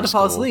 Not allowed to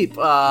fall asleep.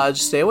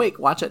 Just stay awake.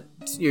 Watch it.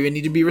 You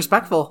need to be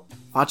respectful.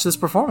 Watch this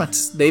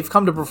performance. They've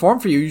come to perform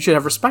for you. You should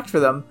have respect for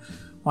them.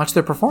 Watch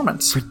their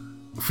performance.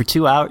 For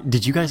 2 hours?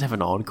 Did you guys have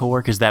an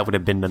encore? Because that would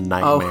have been a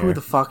nightmare. Oh, who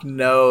the fuck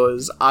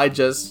knows?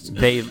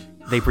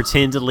 They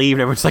pretend to leave,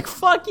 and everyone's like,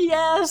 "Fuck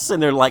yes!"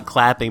 and they're like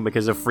clapping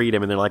because of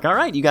freedom, and they're like, "All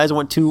right, you guys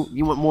want 4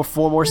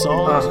 more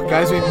songs?"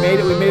 Guys, we made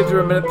it. We made it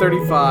through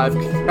 1:35.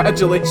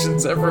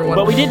 Congratulations, everyone.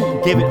 But we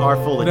didn't give it our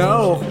full attention.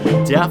 No,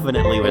 it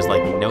definitely was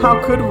like, no.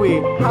 How could we?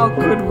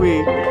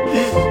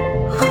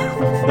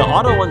 The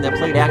auto one that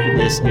played after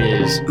this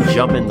is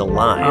Jumpin' the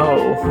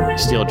Line,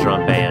 Steel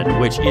Drum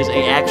Band, which is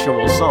an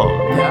actual song.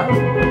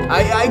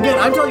 Yeah. Again,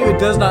 I'm telling you, it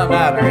does not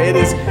matter. It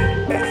is,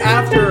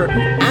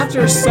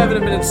 after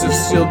 7 minutes of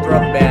Steel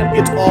Drum Band,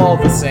 it's all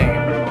the same.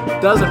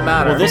 Doesn't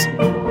matter.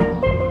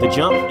 Well, the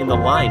Jump in the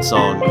Line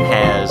song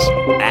has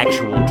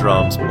actual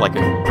drums, like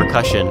a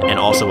percussion, and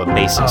also a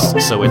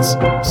bassist, so it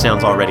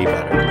sounds already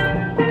better.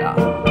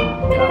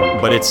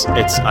 But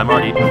I'm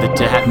already,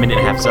 the minute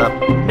and a half's up.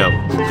 No,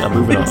 I'm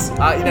moving on. It's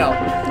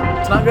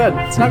not good.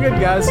 It's not good,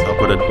 guys. I'll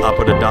put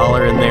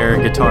 $1 in their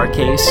guitar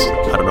case.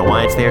 I don't know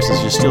why it's there, since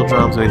it's just steel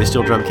drums. Maybe the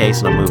steel drum case,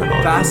 and I'm moving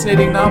on.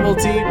 Fascinating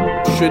novelty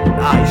should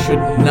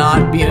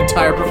not be an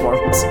entire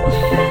performance.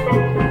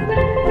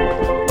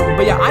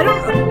 But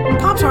yeah,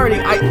 Pops Hardy,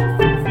 I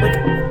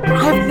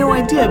have no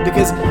idea,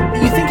 because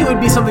you think it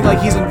would be something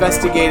like he's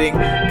investigating,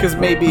 because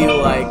maybe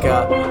like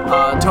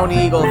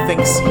Tony Eagle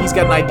thinks he's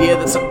got an idea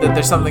that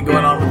there's something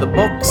going on with the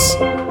books,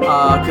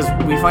 because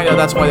we find out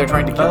that's why they're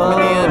trying to keep him in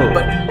the end.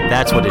 But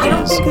that's what it is. I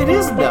don't think it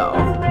is, though.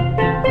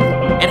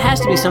 It has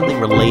to be something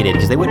related,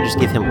 because they wouldn't just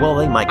give him. Well,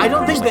 they might. I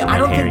don't think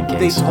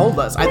they told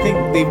us. I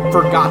think they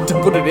forgot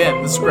to put it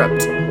in the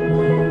script.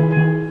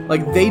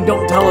 Like, they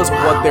don't tell us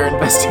what they're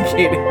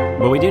investigating.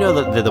 Well, we do know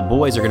that the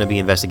boys are going to be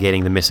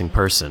investigating the missing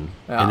person,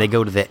 and they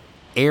go to the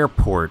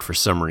airport for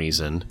some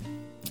reason.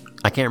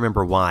 I can't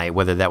remember why,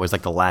 whether that was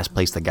like the last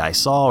place the guy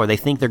saw, or they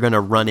think they're going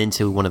to run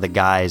into one of the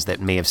guys that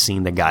may have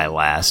seen the guy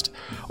last,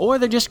 or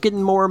they're just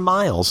getting more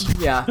miles.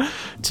 Yeah.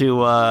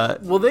 To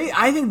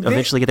I think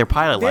eventually get their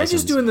pilot license. They're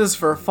just doing this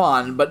for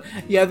fun, but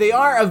yeah, they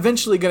are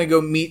eventually going to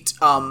go meet.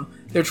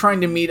 They're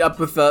trying to meet up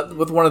with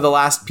one of the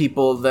last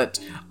people that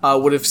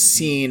would have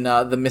seen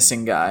the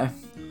missing guy.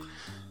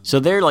 So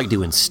they're like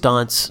doing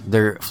stunts.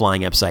 They're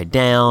flying upside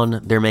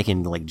down. They're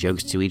making like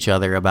jokes to each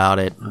other about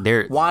it.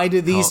 Why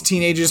do these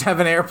teenagers have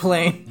an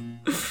airplane?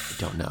 I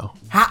don't know.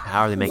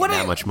 How are they making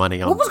that much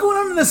money on what was going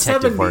on in the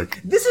 70s? Work?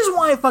 This is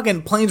why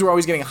fucking planes were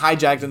always getting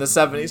hijacked in the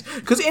 70s.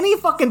 Because any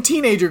fucking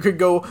teenager could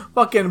go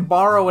fucking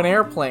borrow an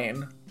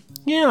airplane.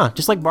 Yeah,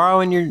 just like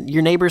borrowing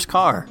your neighbor's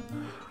car.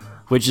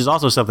 Which is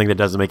also something that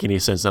doesn't make any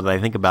sense now that I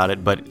think about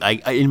it. But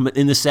in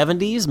the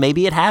 70s,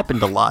 maybe it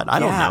happened a lot. I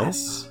don't know.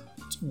 It's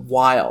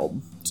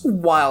wild. It's a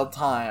wild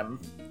time.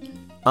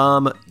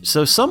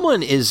 So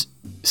someone is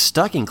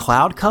stuck in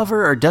cloud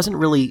cover, or doesn't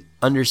really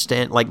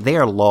understand, like, they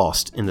are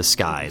lost in the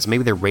skies.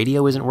 Maybe their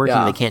radio isn't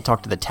working, they can't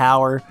talk to the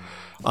tower,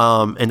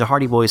 and the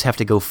Hardy Boys have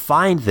to go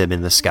find them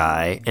in the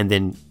sky and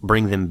then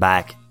bring them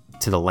back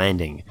to the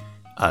landing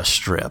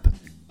strip.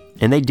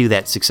 And they do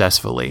that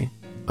successfully.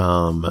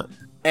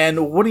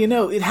 And what do you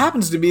know? It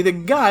happens to be the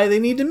guy they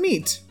need to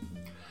meet.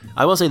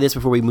 I will say this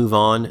before we move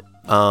on.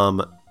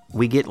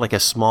 We get like a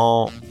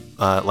small,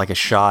 like a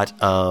shot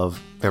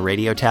of a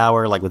radio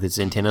tower, like with its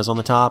antennas on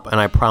the top. And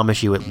I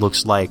promise you it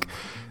looks like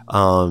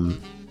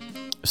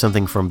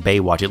something from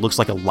Baywatch. It looks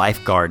like a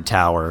lifeguard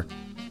tower.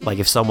 Like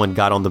if someone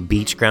got on the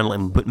beach ground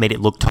and made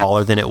it look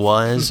taller than it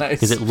was.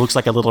 Because it looks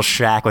like a little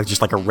shack with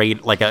just like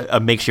a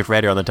makeshift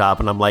radio on the top.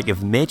 And I'm like,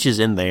 if Mitch is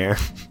in there...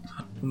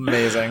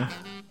 Amazing.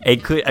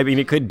 It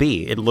could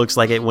be. It looks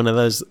like one of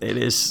those. It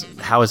is.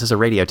 How is this a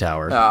radio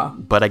tower? Yeah.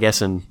 But I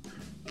guess in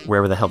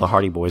wherever the hell the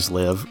Hardy Boys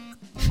live.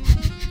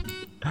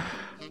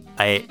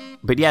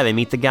 But yeah, they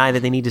meet the guy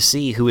that they need to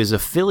see, who is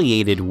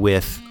affiliated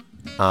with.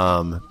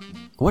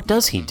 What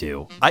does he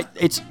do?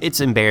 It's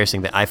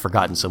embarrassing that I've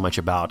forgotten so much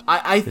about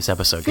this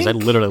episode because I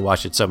literally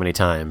watched it so many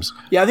times.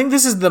 Yeah, I think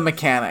this is the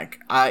mechanic.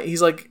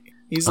 He's like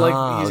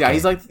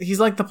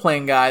the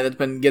plane guy that's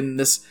been getting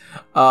this.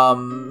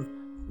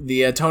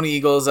 The Tony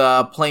Eagle's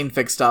plane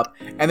fixed up,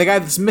 and the guy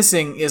that's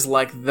missing is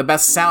like the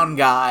best sound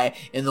guy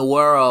in the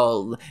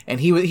world,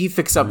 and he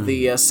fixed up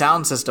the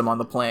sound system on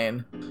the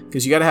plane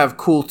because you got to have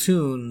cool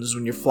tunes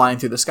when you're flying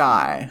through the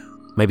sky.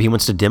 Maybe he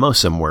wants to demo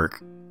some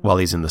work while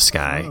he's in the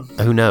sky.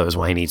 Who knows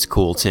why he needs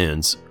cool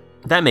tunes?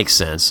 That makes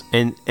sense.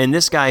 And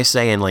this guy's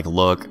saying like,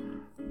 look,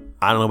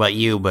 I don't know about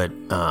you, but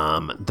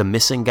the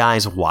missing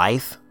guy's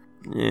wife.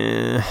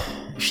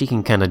 She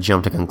can kind of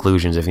jump to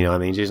conclusions, if you know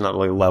what I mean. She's not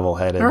really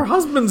level-headed. Her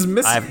husband's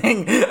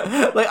missing.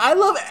 I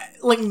love,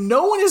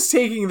 no one is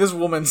taking this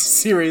woman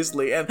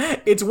seriously, and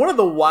it's one of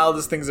the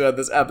wildest things about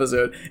this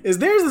episode, is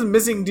there's this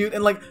missing dude,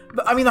 and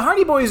the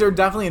Hardy Boys are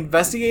definitely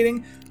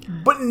investigating,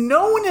 but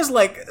no one is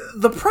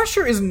the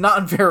pressure is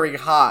not very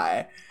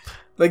high.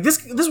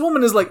 This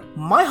woman is like,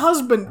 my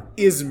husband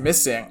is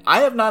missing. I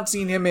have not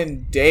seen him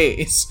in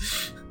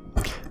days.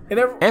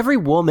 Every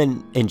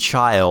woman and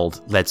child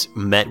that's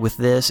met with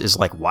this is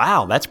like,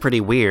 wow, that's pretty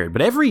weird.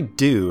 But every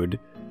dude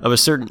of a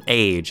certain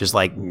age is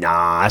like,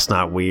 nah, that's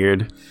not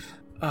weird.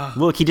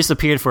 Look, he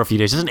disappeared for a few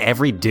days. Doesn't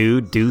every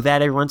dude do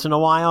that every once in a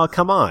while?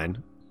 Come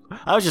on.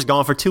 I was just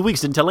gone for 2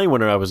 weeks, didn't tell anyone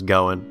where I was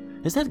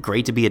going. Isn't that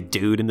great to be a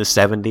dude in the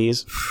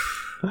 70s?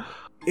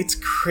 It's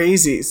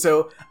crazy.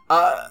 So,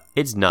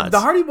 it's nuts.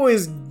 The Hardy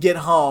Boys get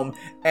home,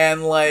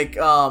 and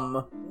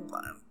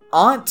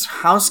aunt,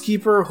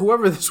 housekeeper,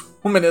 whoever this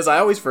woman is, I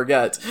always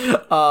forget.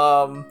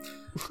 The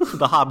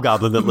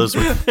hobgoblin that lives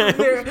with them.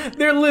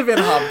 Their live-in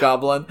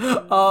hobgoblin.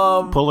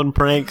 Pulling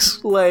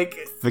pranks.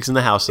 Fixing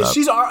the house up.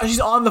 She's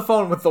on the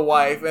phone with the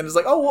wife, and it's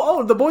like,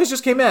 oh, the boys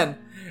just came in.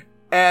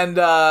 And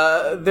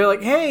they're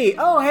like, hey,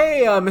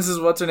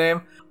 Mrs. What's her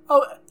name?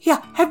 Oh,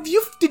 yeah,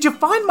 did you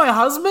find my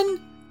husband?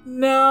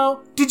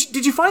 No.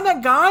 Did you find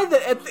that guy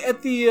that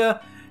at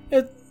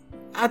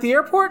the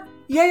airport?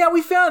 Yeah,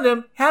 we found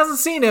him. Hasn't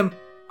seen him.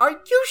 Are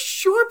you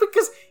sure?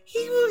 Because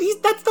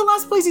that's the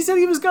last place he said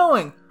he was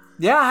going.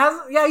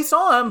 Yeah, he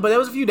saw him, but that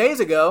was a few days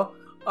ago.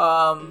 He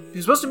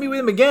was supposed to meet with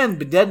him again,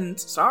 but didn't.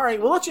 Sorry.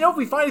 We'll let you know if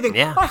we find anything.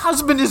 Yeah. My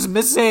husband is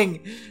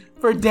missing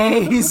for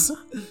days.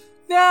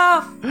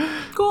 Yeah,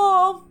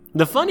 cool.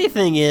 The funny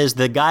thing is,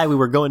 the guy we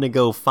were going to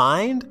go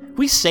find,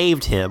 we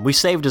saved him. We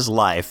saved his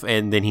life,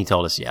 and then he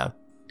told us,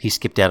 he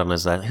skipped out on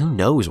his life. Who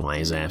knows why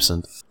he's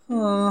absent?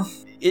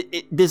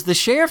 Does the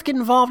sheriff get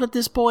involved at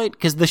this point?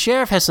 Because the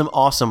sheriff has some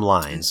awesome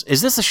lines.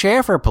 Is this a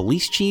sheriff or a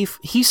police chief?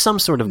 He's some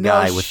sort of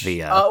guy with the...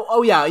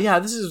 yeah.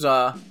 This is...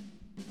 at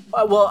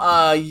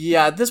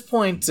this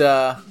point,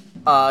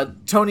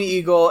 Tony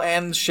Eagle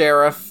and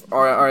sheriff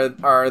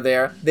are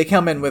there. They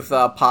come in with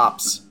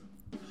Pops.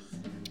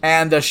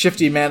 And a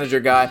shifty manager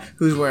guy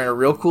who's wearing a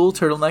real cool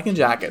turtleneck and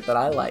jacket that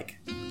I like.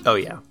 Oh,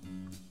 yeah.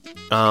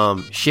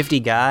 Shifty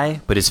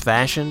guy, but his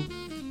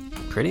fashion...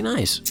 pretty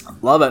nice.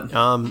 Love it.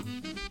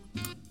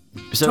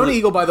 So Tony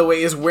Eagle, by the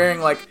way, is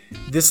wearing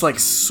this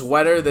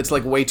sweater that's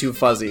way too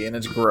fuzzy, and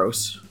it's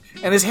gross.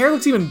 And his hair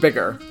looks even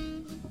bigger.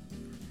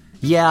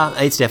 Yeah,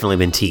 it's definitely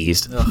been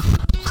teased.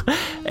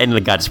 And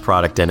it got his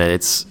product in it.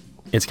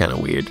 It's kind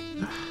of weird.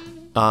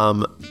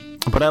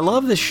 But I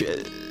love the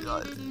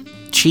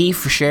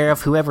chief,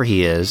 sheriff, whoever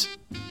he is.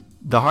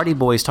 The Hardy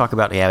Boys talk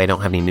about, we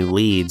don't have any new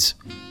leads.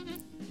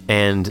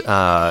 And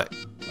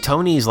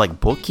Tony's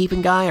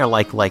bookkeeping guy or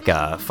like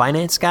a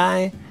finance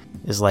guy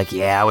is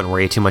I wouldn't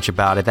worry too much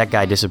about it. That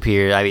guy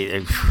disappeared. I mean,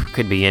 it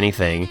could be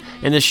anything.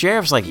 And the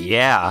sheriff's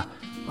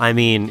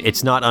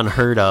it's not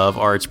unheard of,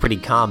 or it's pretty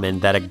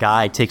common that a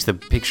guy takes the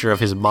picture of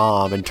his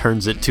mom and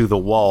turns it to the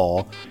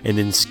wall and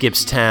then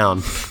skips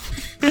town.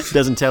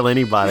 Doesn't tell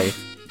anybody.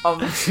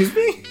 Excuse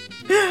me?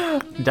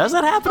 Does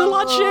that happen a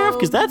lot, Sheriff?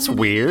 Because that's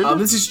weird.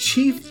 This is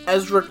Chief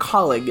Ezra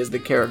Collig is the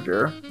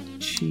character.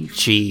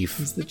 Chief.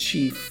 He's the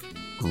chief.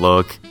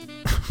 Look.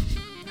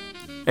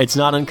 It's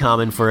not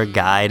uncommon for a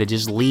guy to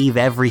just leave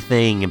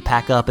everything and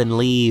pack up and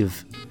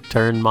leave.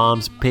 Turn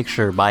mom's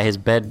picture by his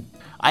bed.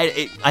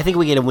 I think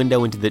we get a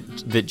window into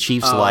the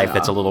Chief's life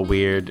that's a little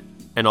weird,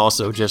 and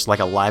also just like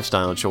a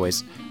lifestyle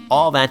choice.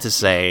 All that to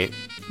say,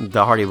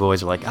 the Hardy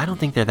Boys are like, I don't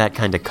think they're that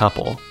kind of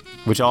couple,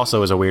 which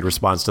also is a weird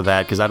response to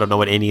that, because I don't know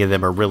what any of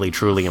them are really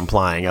truly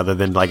implying other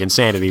than like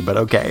insanity, but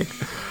okay.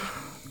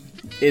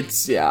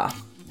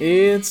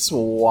 It's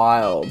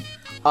wild.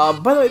 By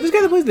the way, this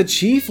guy that plays the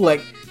Chief,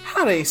 like,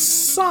 had a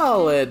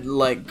solid,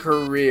 like,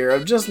 career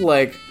of just,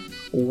 like,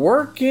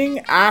 working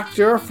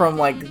actor from,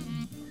 like,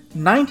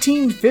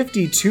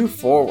 1952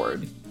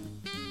 forward.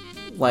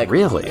 Like,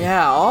 really?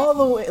 Yeah, all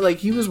the way, like,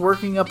 he was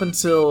working up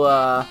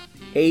until,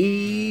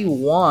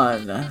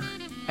 81,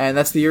 and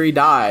that's the year he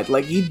died.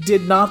 Like, he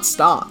did not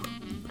stop.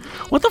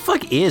 What the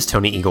fuck is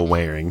Tony Eagle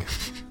wearing?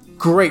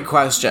 Great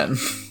question.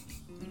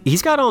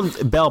 He's got on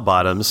bell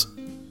bottoms.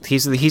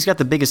 He's got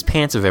the biggest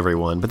pants of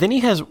everyone, but then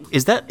he has,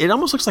 it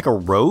almost looks like a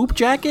robe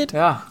jacket?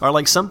 Yeah. Or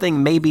like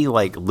something maybe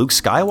like Luke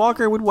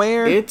Skywalker would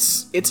wear?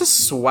 It's a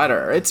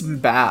sweater. It's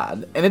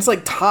bad. And it's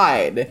like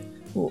tied.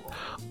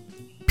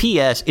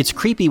 P.S. It's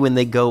creepy when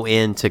they go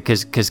into,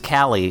 because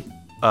Callie,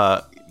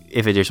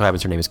 if it just so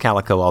happens her name is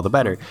Calico, all the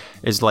better,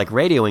 is like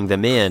radioing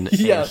them in,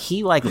 and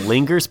he like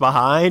lingers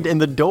behind,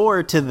 and the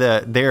door to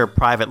their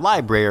private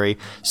library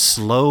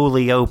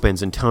slowly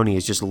opens, and Tony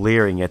is just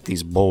leering at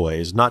these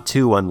boys, not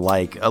too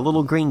unlike a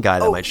little green guy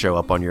that might show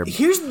up on your...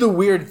 Here's the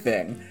weird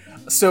thing.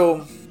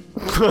 So...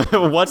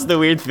 What's the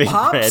weird thing,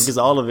 Fred? Because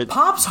all of it...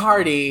 Pops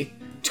Hardy,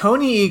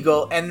 Tony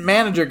Eagle, and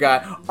manager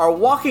guy are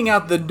walking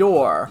out the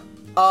door.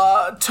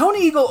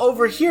 Tony Eagle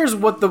overhears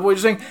what the boys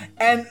are saying,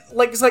 and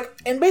like it's like,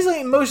 and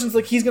basically motions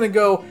like he's gonna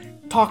go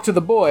talk to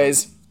the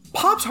boys.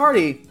 Pops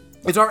Hardy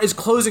is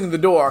closing the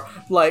door,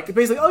 like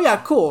basically, oh yeah,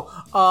 cool.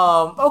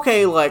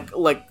 Okay,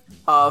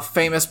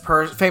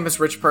 famous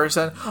rich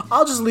person.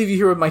 I'll just leave you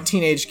here with my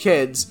teenage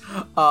kids.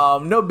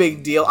 No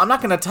big deal. I'm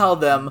not gonna tell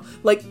them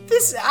like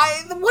this.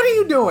 What are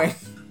you doing?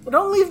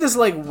 Don't leave this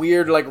like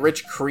weird like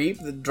rich creep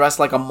dressed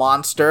like a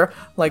monster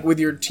like with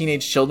your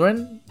teenage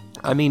children.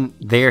 I mean,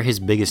 they're his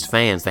biggest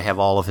fans. They have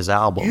all of his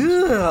albums.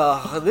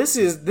 Ugh, this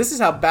is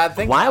how bad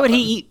things Why happen.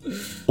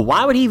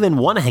 Why would he even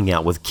want to hang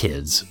out with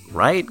kids,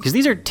 right? Because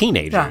these are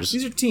teenagers. Yeah,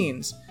 these are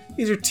teens.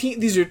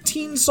 These are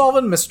teens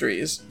solving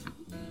mysteries.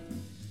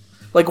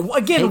 Like,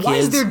 again, hey, why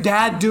is their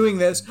dad doing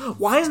this?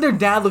 Why is their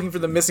dad looking for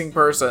the missing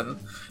person?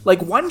 Like,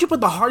 why don't you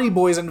put the Hardy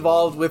Boys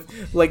involved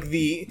with, like,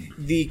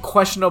 the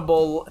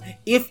questionable...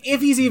 If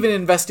he's even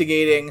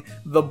investigating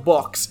the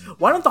books,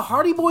 why don't the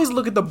Hardy Boys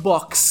look at the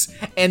books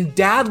and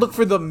dad look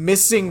for the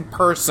missing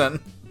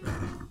person?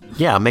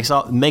 Yeah,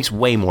 it makes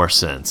way more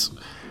sense.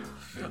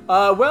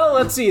 Well,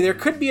 let's see. There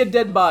could be a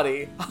dead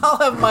body. I'll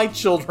have my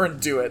children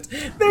do it.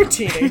 They're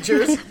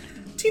teenagers.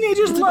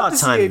 Teenagers love to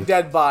see a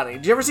dead body.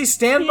 Did you ever see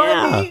Stand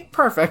By Me?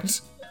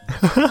 Perfect.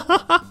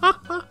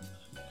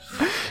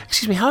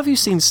 Excuse me, how have you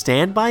seen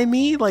Stand By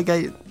Me? Like,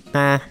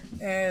 whatever.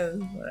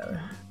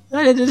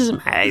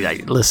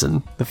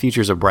 Listen, the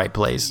future's a bright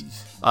place.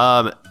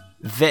 But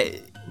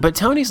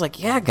Tony's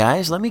like, yeah,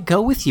 guys, let me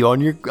go with you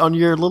on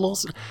your little...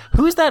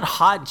 Who's that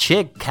hot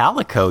chick,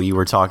 Calico, you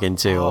were talking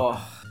to?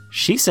 Oh.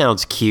 She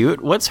sounds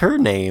cute. What's her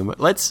name?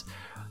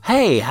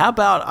 Hey, how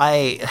about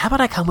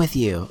I come with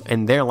you?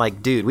 And they're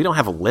like, dude, we don't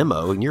have a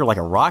limo, and you're like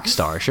a rock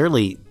star.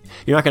 Surely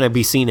you're not going to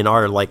be seen in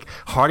our like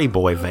Hardy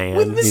Boy van.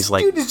 When this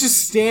dude is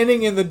just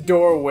standing in the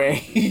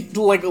doorway,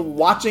 like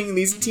watching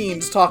these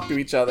teens talk to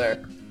each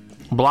other,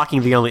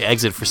 blocking the only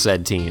exit for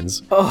said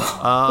teens.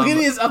 Oh, look at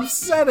it, is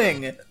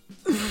upsetting.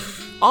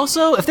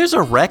 Also, if there's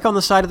a wreck on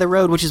the side of the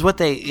road, which is what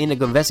they end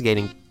up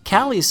investigating,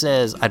 Callie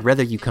says, I'd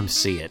rather you come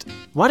see it.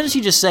 Why doesn't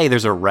she just say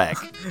there's a wreck?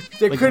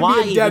 There could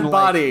be a dead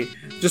body.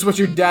 Just what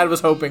your dad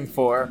was hoping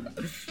for.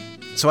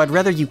 So I'd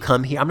rather you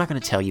come here. I'm not going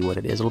to tell you what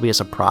it is. It'll be a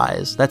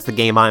surprise. That's the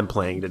game I'm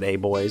playing today,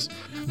 boys.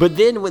 But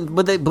then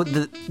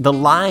the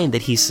line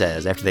that he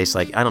says after they's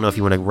like, I don't know if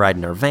you want to ride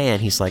in our van,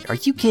 he's like, are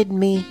you kidding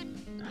me?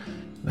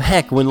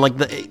 Heck, when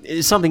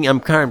something, I'm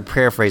kind of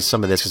paraphrasing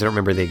some of this because I don't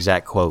remember the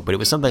exact quote, but it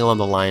was something along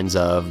the lines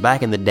of,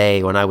 back in the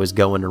day when I was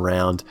going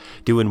around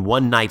doing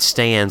one-night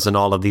stands in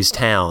all of these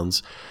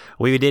towns,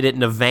 we did it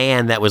in a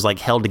van that was like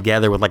held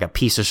together with like a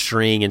piece of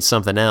string and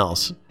something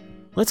else.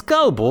 Let's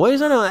go,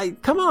 boys.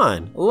 Come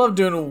on. I love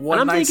doing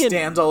one-night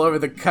stands all over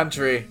the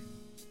country.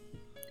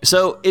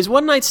 So is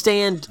one night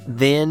stand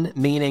then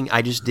meaning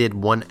I just did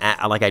one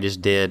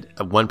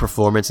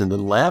performance and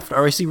then left,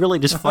 or is he really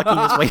just fucking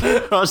his way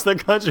across the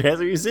country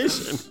as a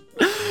musician?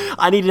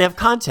 I need to have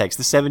context.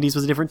 The 70s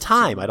was a different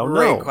time. I don't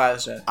know. Great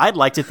question. I'd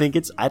like to think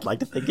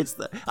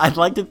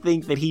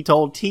that he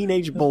told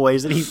teenage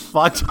boys that he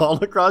fucked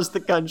all across the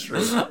country.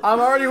 I'm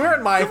already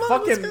wearing my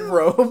fucking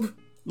robe.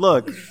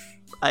 Look,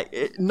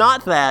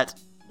 not that.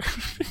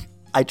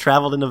 I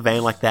traveled in a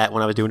van like that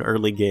when I was doing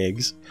early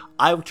gigs.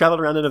 I traveled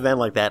around in a van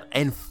like that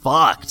and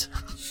fucked.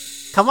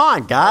 Come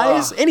on,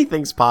 guys.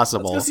 Anything's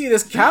possible. Let's go see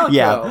this Calico.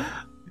 Yeah.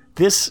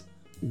 This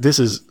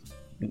is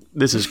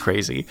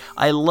crazy.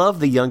 I love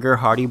the younger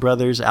Hardy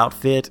Brothers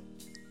outfit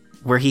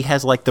where he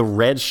has like the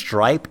red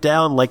stripe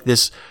down, like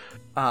this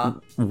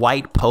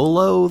white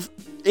polo.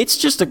 It's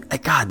just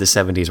God, the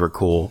 70s were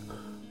cool.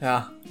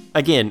 Yeah.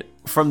 Again,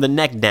 from the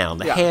neck down.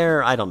 The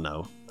hair, I don't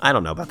know. I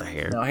don't know about the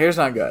hair. No, hair's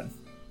not good.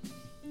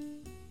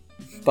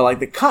 But like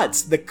the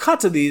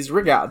cuts of these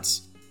rig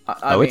outs.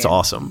 I mean, it's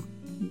awesome.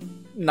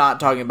 Not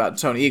talking about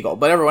Tony Eagle,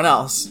 but everyone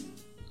else.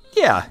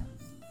 Yeah.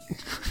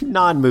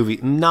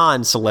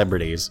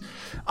 Non-celebrities.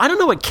 I don't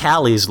know what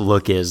Callie's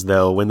look is,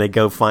 though, when they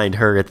go find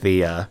her at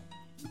the...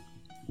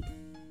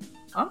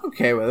 I'm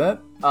okay with it.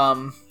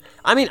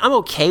 I mean, I'm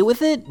okay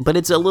with it, but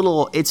it's a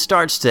little... It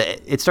starts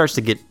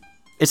to get...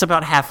 It's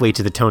about halfway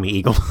to the Tony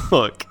Eagle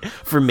look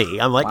for me.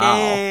 I'm like,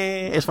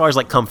 as far as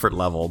like comfort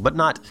level, but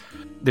not...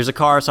 There's a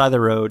car side of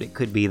the road. It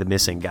could be the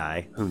missing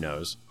guy. Who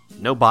knows?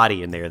 No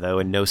body in there, though,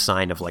 and no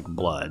sign of like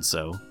blood,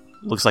 so...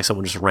 Looks like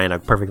someone just ran a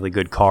perfectly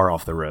good car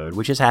off the road,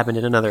 which has happened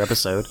in another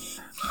episode.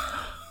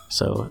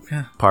 So,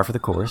 par for the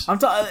course.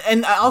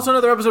 And also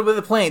another episode with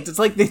the planes. It's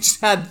like they just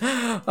had,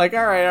 like,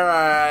 all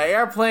right,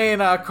 airplane,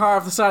 car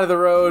off the side of the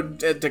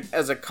road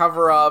as a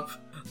cover-up.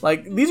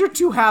 Like, these are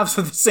two halves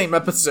of the same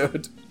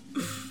episode.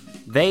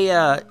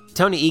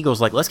 Tony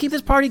Eagle's like, let's keep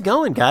this party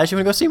going, guys. You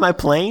want to go see my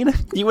plane?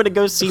 You want to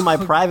go see my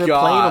private plane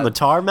on the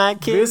tarmac,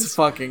 kids? This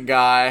fucking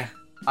guy.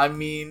 I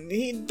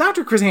mean,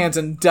 Dr. Chris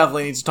Hansen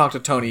definitely needs to talk to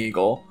Tony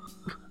Eagle.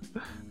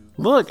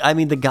 Look, I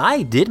mean, the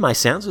guy did my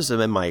sound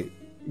system and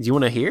do you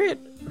want to hear it?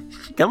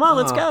 Come on,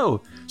 let's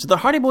go. So the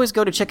Hardy Boys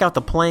go to check out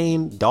the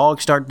plane.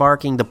 Dogs start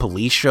barking. The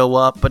police show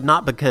up, but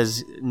not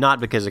because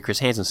of Chris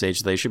Hansen's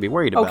stage they should be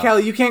worried about. Oh,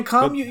 Callie, you can't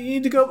come? You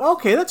need to go?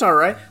 Okay, that's all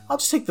right. I'll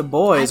just take the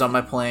boys on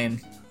my plane.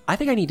 I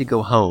think I need to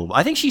go home.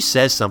 I think she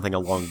says something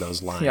along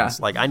those lines. Yeah.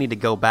 Like, I need to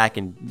go back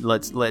and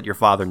let your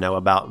father know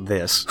about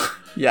this.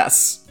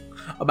 Yes.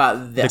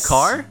 About this. The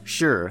car?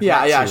 Sure.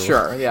 Yeah,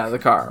 sure. Yeah, the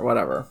car,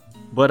 whatever.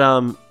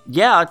 But,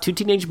 yeah, two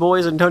teenage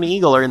boys and Tony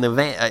Eagle are in the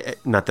van.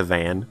 Not the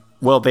van.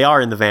 Well, they are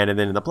in the van and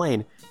then in the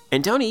plane.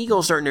 And Tony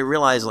Eagle's starting to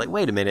realize, like,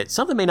 wait a minute,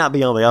 something may not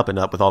be on the up and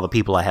up with all the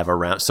people I have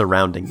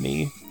surrounding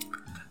me.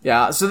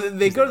 Yeah, so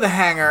they go to the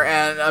hangar,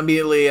 and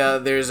immediately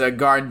there's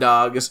guard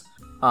dogs.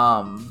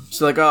 So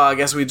like, I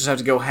guess we just have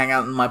to go hang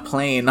out in my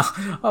plane.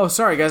 Oh,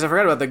 sorry, guys, I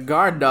forgot about the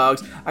guard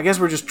dogs. I guess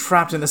we're just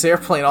trapped in this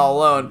airplane all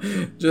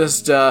alone.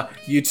 Just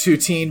you two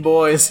teen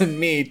boys and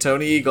me,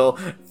 Tony Eagle,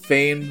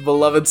 famed,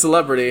 beloved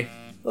celebrity.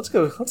 Let's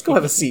go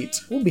have a seat.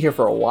 We'll be here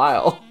for a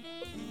while.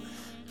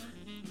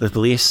 The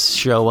police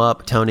show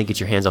up. Tony, get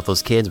your hands off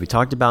those kids. We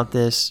talked about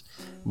this.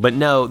 But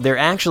no, they're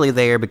actually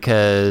there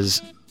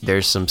because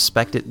there's some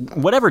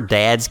whatever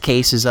Dad's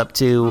case is up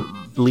to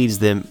leads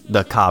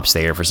the cops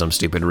there for some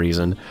stupid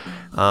reason.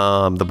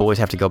 The boys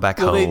have to go back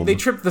home. They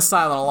tripped the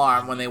silent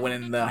alarm when they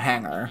went in the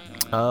hangar.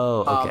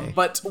 Oh, okay.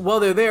 But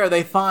while they're there,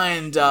 they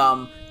find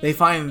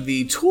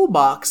the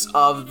toolbox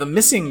of the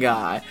missing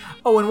guy.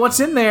 Oh, and what's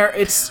in there?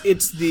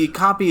 It's the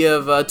copy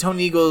of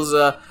Tony Eagle's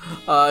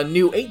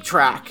new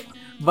 8-track.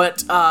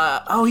 But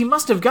he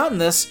must have gotten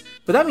this.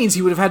 But that means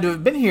he would have had to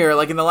have been here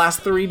like in the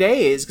last 3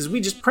 days because we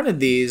just printed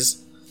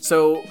these.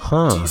 So,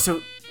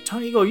 so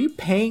Tony Eagle, are you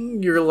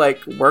paying your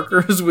like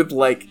workers with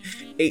like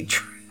 8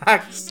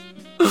 tracks?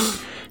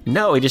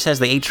 No, he just has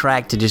the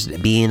 8-track to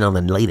just be in on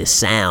the latest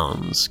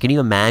sounds. Can you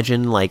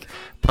imagine like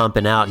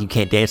pumping out "You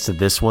Can't Dance to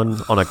This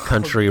One" on a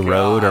country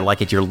road or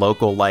like at your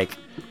local like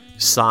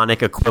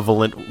Sonic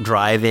equivalent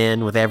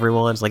drive-in with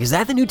everyone? It's like, is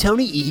that the new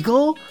Tony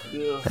Eagle?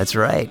 Yeah. That's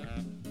right.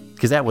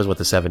 Because that was what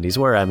the 70s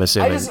were, I'm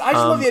assuming. I just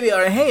love the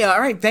idea. Hey, all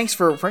right, thanks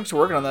for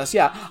working on this.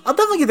 Yeah, I'll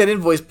definitely get that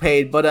invoice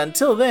paid. But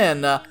until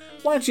then, why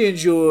don't you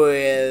enjoy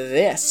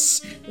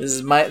this? This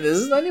is my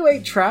new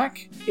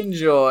 8-track.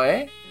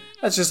 Enjoy.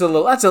 That's just a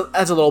little. That's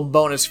a little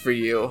bonus for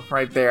you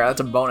right there.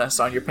 That's a bonus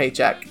on your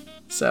paycheck.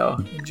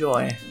 So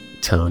enjoy.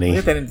 Tony, I'll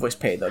get that invoice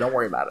paid though. Don't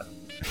worry about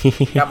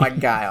it. Got my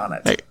guy on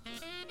it.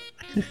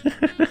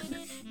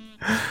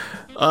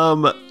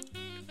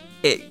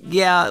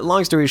 Yeah,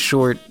 long story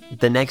short,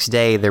 the next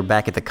day they're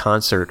back at the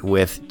concert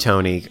with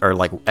Tony, or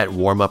like at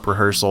warm-up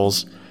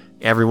rehearsals.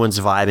 Everyone's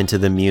vibing to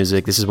the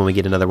music. This is when we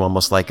get another one,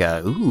 almost like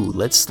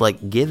let's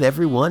like give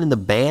everyone in the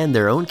band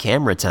their own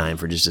camera time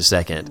for just a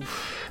second.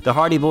 The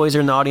Hardy Boys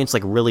are in the audience,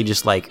 like really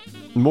just like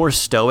more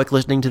stoic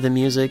listening to the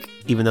music,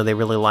 even though they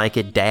really like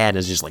it. Dad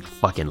is just like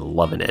fucking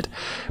loving it.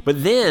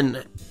 But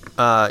then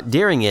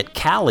during it,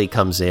 Callie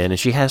comes in and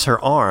she has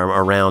her arm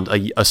around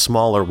a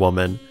smaller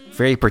woman,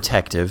 very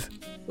protective.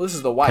 Well, this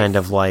is the wife. Kind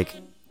of like,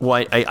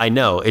 well, I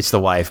know it's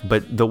the wife,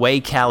 but the way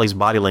Callie's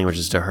body language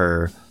is to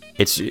her,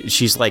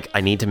 she's like,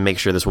 I need to make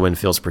sure this woman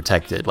feels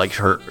protected. Like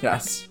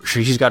yes.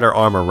 She's got her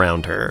arm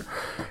around her,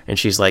 and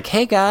she's like,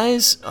 hey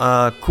guys,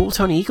 cool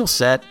Tony Eagle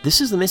set.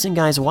 This is the missing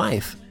guy's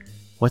wife.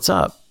 What's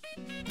up?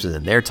 So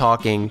then they're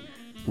talking.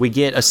 We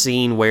get a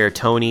scene where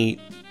Tony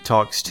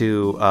talks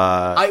to. Hold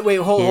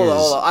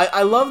on.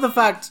 I love the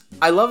fact.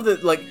 I love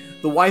that like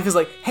the wife is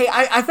like, hey,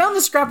 I found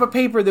this scrap of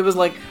paper that was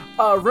like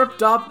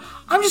ripped up.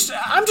 I'm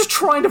just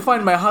trying to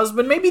find my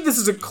husband. Maybe this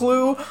is a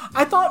clue.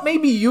 I thought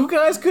maybe you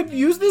guys could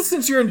use this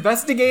since you're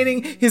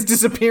investigating his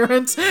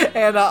disappearance,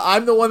 and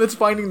I'm the one that's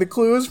finding the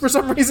clues for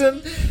some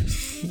reason.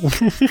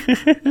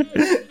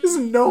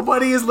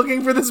 Nobody is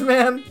looking for this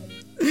man.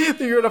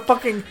 You're in a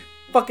fucking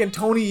fucking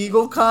Tony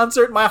Eagle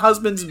concert. My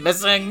husband's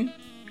missing.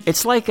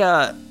 It's like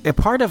a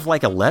part of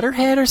like a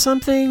letterhead or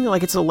something.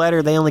 Like it's a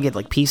letter. They only get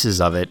like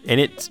pieces of it. And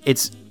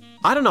it's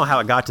I don't know how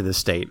it got to this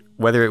state.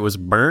 Whether it was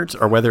burnt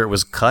or whether it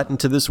was cut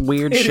into this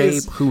weird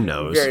shape. Who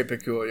knows? Very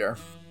peculiar.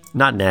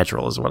 Not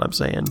natural is what I'm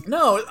saying.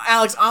 No,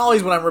 Alex,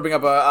 always when I'm ripping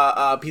up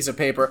a piece of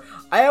paper,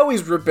 I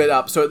always rip it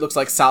up so it looks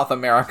like South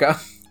America.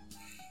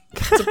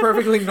 It's a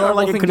perfectly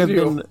normal thing to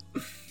do.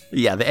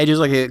 Yeah, the edges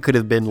like it could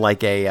have been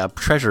like a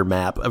treasure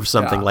map of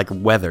something like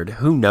weathered.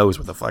 Who knows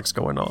what the fuck's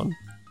going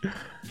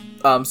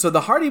on? So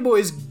the Hardy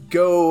Boys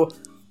go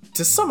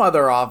to some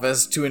other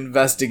office to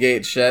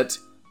investigate shit.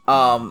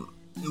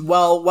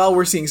 While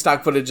we're seeing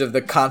stock footage of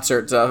the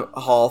concert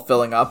hall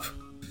filling up.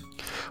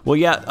 Well,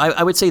 yeah,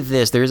 I would say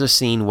this. There's a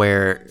scene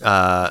where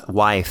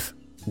wife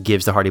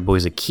gives the Hardy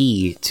Boys a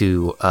key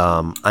to,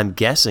 I'm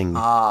guessing,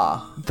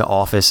 the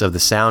office of the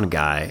sound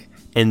guy.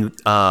 And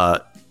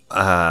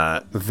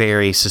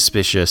very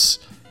suspicious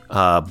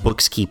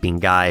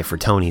bookskeeping guy for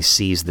Tony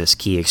sees this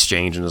key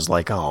exchange and is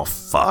like, oh,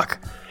 fuck.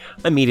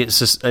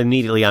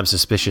 Immediately, I'm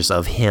suspicious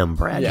of him,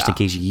 Brad, just in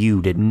case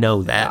you didn't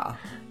know that. Yeah.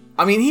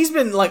 I mean, he's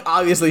been, like,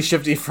 obviously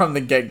shifty from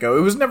the get-go.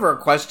 It was never a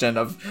question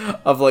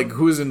of like,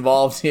 who's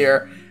involved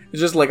here. It's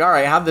just like, all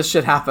right, have this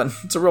shit happen.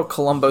 It's a real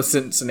Columbo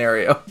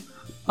scenario.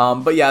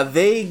 But yeah,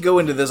 they go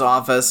into this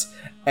office,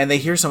 and they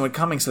hear someone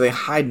coming, so they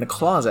hide in the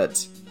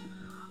closet.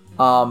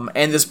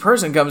 And this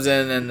person comes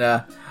in,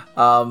 and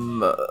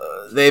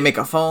they make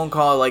a phone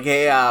call, like,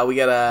 hey, we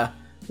gotta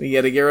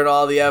get rid of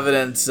all the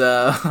evidence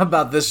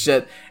about this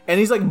shit. And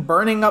he's, like,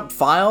 burning up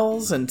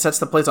files and sets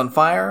the place on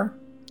fire.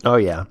 Oh,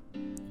 yeah.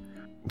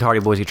 The Hardy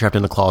Boys get trapped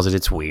in the closet.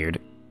 It's weird.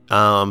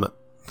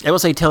 I will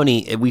say,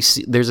 Tony,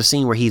 there's a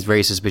scene where he's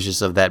very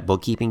suspicious of that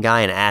bookkeeping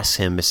guy and asks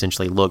him,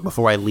 essentially, look,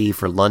 before I leave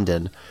for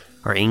London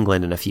or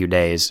England in a few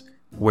days,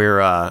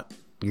 where I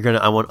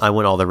want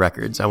all the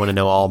records. I want to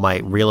know all my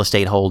real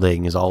estate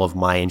holdings, all of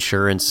my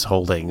insurance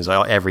holdings,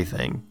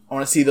 everything. I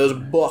want to see those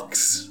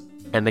books.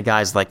 And the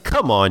guy's like,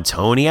 come on,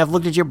 Tony, I've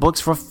looked at your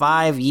books for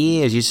 5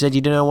 years. You said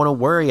you didn't want to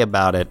worry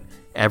about it.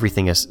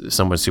 Everything is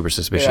someone super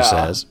suspicious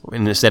says.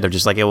 And instead of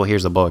just like, well,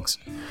 here's the books.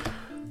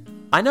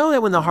 I know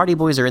that when the Hardy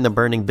Boys are in the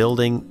burning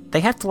building, they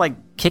have to like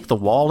kick the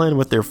wall in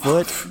with their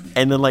foot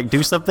and then like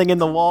do something in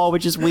the wall,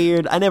 which is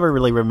weird. I never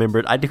really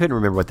remembered. I couldn't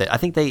remember what that. I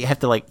think they have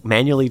to like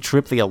manually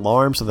trip the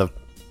alarm so the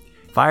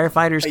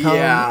firefighters come.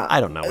 Yeah.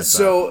 I don't know.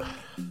 So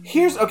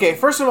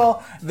first of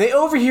all, they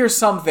overhear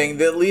something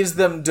that leads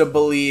them to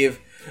believe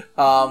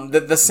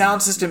that the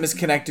sound system is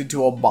connected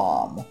to a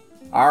bomb.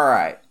 All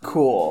right,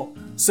 cool.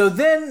 So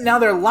then, now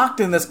they're locked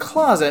in this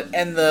closet,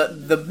 and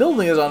the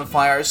building is on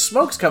fire,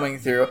 smoke's coming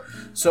through.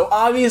 So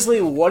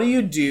obviously, what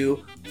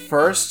do?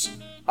 First,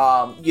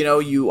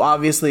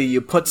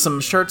 you put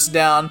some shirts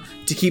down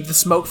to keep the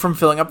smoke from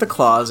filling up the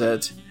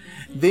closet.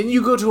 Then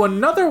you go to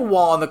another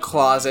wall in the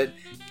closet,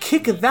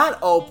 kick that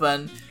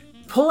open,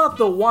 pull out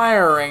the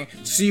wiring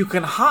so you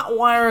can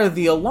hotwire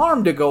the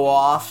alarm to go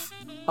off,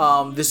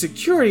 the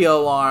security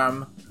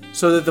alarm,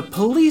 so that the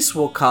police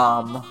will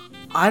come.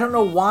 I don't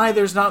know why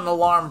there's not an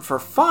alarm for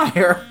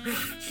fire.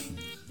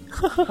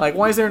 Like,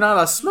 why is there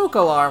not a smoke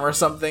alarm or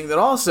something that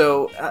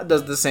also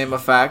does the same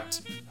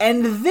effect?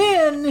 And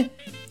then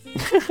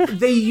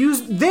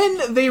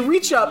they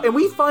reach up and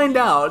we find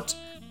out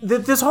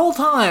that this whole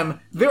time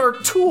there are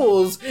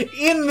tools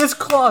in this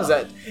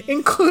closet,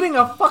 including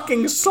a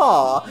fucking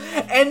saw,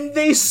 and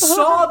they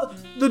saw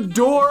the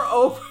door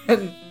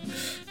open.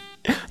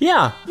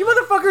 Yeah. You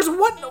motherfuckers,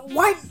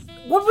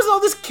 what was all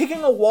this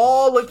kicking a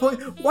wall? Like,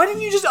 why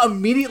didn't you just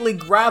immediately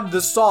grab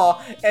the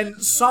saw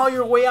and saw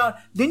your way out?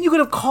 Then you could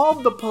have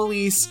called the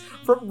police.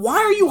 Why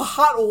are you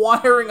hot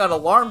wiring an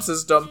alarm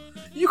system?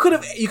 You could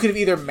have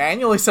either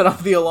manually set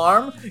off the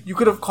alarm. You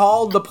could have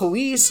called the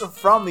police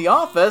from the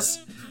office.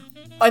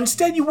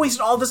 Instead, you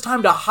wasted all this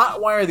time to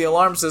hotwire the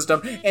alarm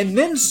system and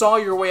then saw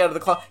your way out of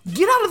the closet.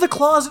 Get out of the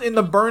closet in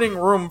the burning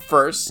room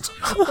first.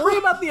 Worry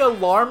about the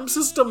alarm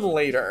system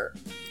later.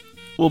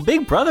 Well,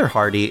 Big Brother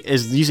Hardy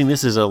is using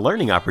this as a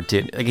learning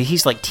opportunity. Like,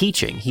 he's like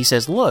teaching. He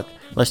says, look,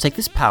 let's take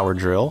this power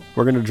drill.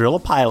 We're going to drill a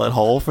pilot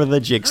hole for the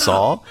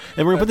jigsaw.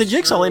 And we're going to put the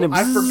jigsaw in and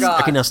I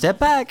forgot. Okay, now step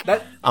back.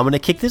 I'm going to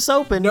kick this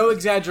open. No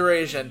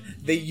exaggeration.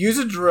 They use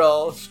a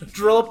drill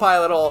a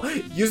pilot hole,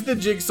 use the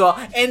jigsaw,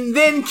 and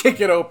then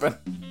kick it open.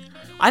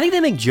 I think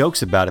they make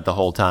jokes about it the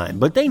whole time.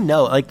 But they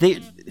know, like,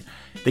 they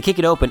kick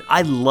it open.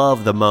 I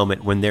love the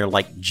moment when they're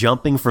like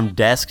jumping from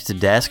desk to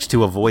desk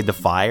to avoid the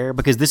fire,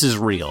 because this is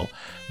real.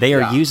 They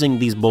are using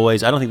these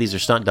boys, I don't think these are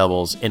stunt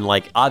doubles, in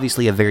like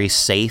obviously a very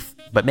safe,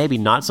 but maybe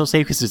not so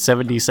safe because it's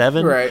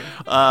 77, right?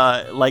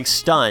 Like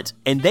stunt,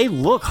 and they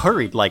look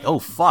hurried, like, oh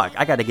fuck,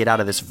 I got to get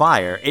out of this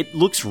fire. It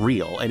looks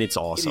real, and it's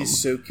awesome. It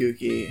is so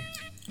kooky.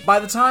 By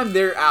the time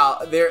they're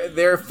out,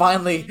 they're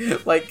finally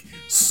like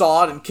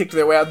sawed and kicked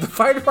their way out. The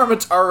fire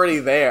department's already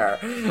there,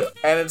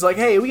 and it's like,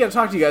 hey, we gotta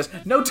talk to you guys.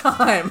 No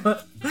time.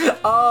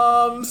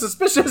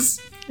 Suspicious.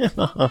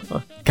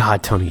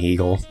 God, Tony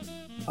Eagle.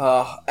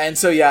 And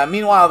so, yeah,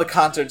 meanwhile, the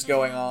concert's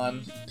going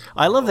on.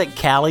 I love that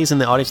Callie's in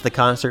the audience of the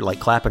concert, like,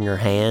 clapping her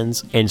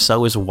hands, and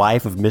so is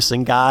wife of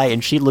missing guy,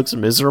 and she looks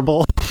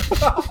miserable.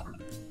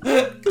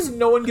 Because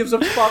no one gives a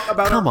fuck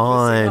about her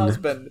missing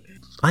husband.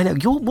 I know.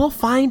 We'll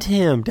find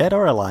him, dead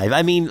or alive.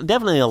 I mean,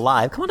 definitely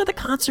alive. Come on to the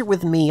concert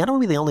with me. I don't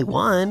want to be the only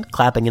one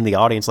clapping in the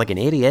audience like an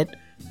idiot.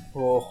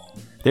 Oh.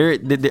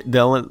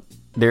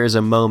 There's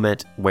a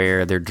moment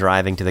where they're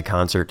driving to the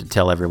concert to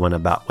tell everyone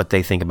about what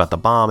they think about the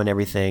bomb and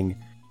everything,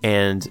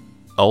 and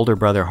older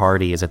brother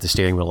Hardy is at the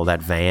steering wheel of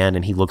that van,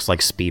 and he looks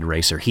like Speed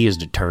Racer. He is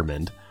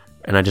determined,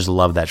 and I just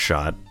love that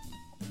shot.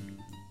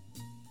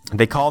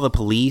 They call the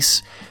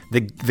police.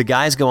 The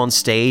guys go on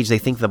stage. They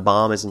think the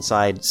bomb is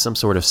inside some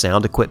sort of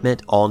sound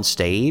equipment on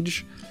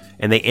stage,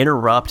 and they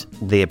interrupt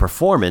the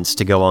performance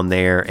to go on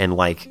there and,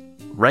 like,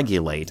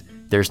 regulate.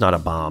 There's not a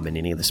bomb in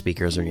any of the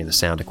speakers or any of the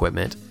sound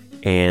equipment.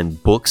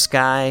 And Books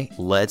Guy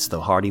lets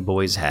the Hardy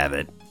Boys have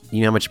it.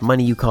 You know how much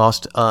money you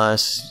cost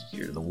us?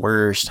 You're the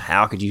worst.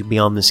 How could you be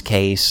on this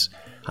case?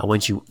 I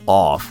want you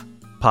off.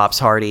 Pops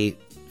Hardy,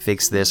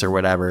 fix this or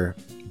whatever.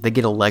 They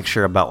get a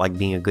lecture about, like,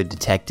 being a good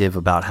detective,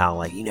 about how,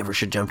 like, you never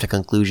should jump to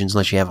conclusions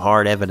unless you have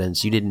hard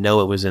evidence. You didn't know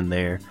it was in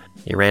there.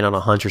 They ran on a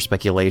hunch or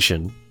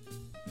speculation.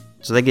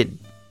 So they get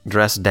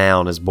dressed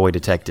down as boy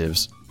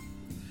detectives.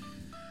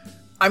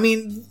 I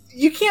mean,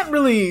 you can't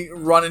really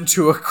run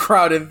into a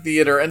crowded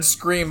theater and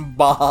scream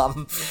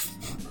bomb.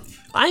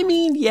 I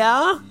mean,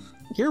 yeah,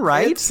 you're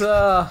right. It's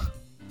not,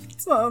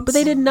 but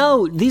they didn't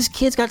know. These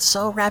kids got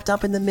so wrapped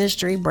up in the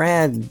mystery,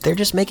 Brad. They're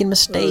just making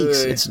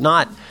mistakes. It's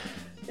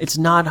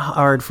not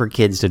hard for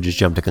kids to just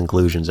jump to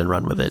conclusions and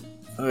run with it.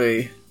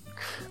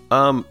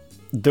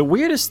 The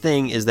weirdest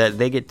thing is that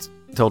they get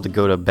told to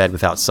go to bed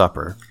without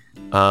supper,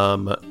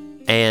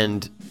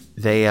 and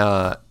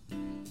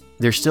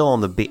they're still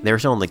on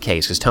the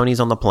case because Tony's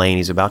on the plane.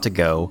 He's about to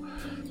go.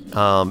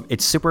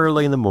 It's super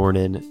early in the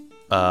morning.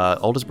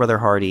 Oldest brother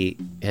Hardy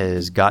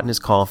has gotten his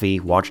coffee,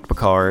 watched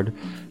Picard,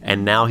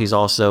 and now he's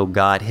also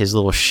got his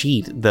little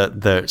sheet,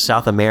 the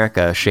South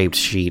America shaped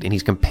sheet, and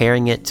he's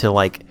comparing it to,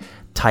 like,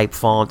 type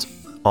font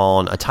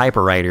on a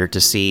typewriter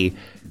to see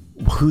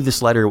who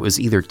this letter was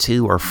either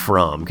to or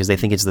from, because they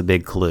think it's the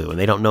big clue, and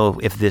they don't know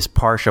if this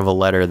part of a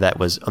letter that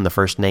was on the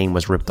first name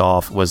was ripped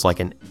off was like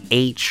an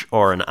H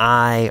or an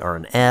I or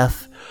an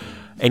F,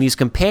 and he's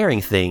comparing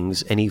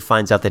things, and he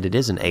finds out that it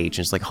is an H,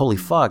 and it's like, holy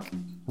fuck,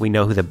 we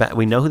know who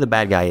the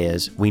bad guy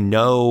is. We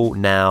know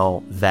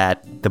now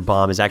that the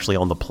bomb is actually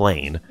on the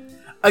plane.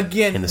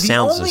 Again, in the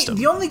sound system.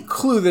 The only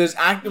clue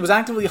that was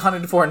actively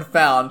hunted for and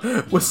found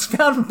was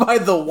found by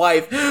the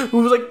wife, who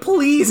was like,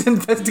 please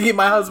investigate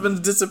my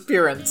husband's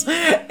disappearance.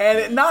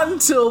 And not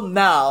until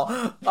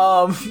now,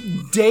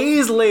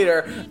 days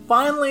later,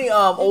 finally,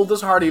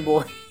 oldest Hardy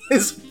Boy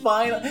is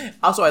fine.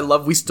 Also, I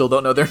love we still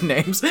don't know their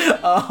names.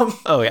 I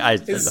don't know.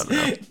 Is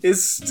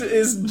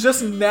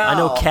just now. I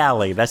know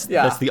Callie. That's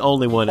the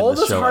only one in the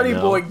show. Oldest Hardy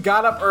Boy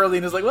got up early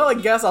and is like, well, I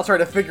guess I'll try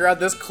to figure out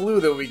this clue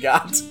that we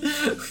got.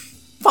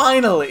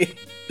 Finally,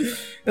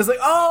 it's like,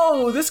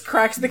 oh, this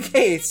cracks the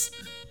case.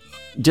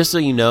 Just so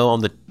you know, on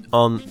the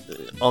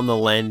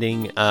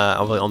landing,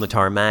 on the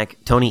tarmac,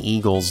 Tony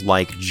Eagle's,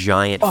 like,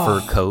 giant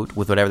fur coat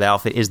with whatever the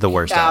outfit is the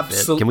worst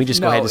outfit. Can we just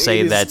go ahead and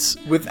say that's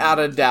without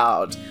a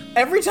doubt?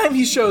 Every time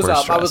he shows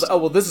up, I was, oh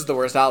well, this is the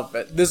worst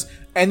outfit.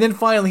 And then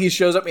finally he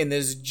shows up in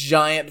this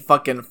giant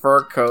fucking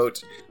fur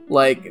coat,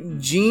 like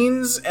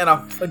jeans,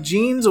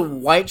 a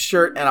white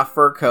shirt, and a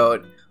fur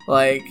coat,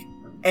 like,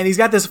 and he's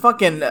got this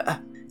fucking.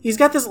 He's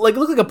got this, like,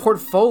 look like a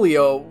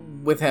portfolio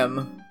with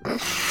him.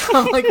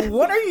 I'm like,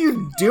 what are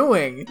you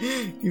doing?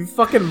 You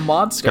fucking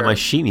monster. It's got my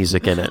sheet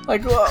music in it.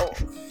 Like, whoa.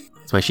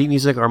 It's my sheet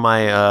music or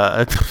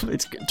my,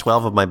 it's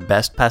 12 of my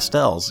best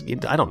pastels.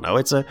 I don't know.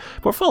 It's a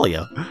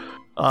portfolio.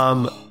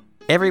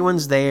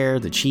 Everyone's there.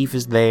 The chief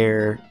is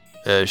there.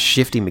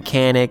 Shifty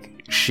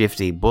mechanic.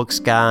 Shifty Books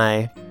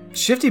Guy.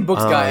 Shifty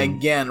Books Guy,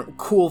 again,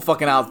 cool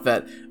fucking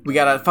outfit. We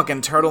got a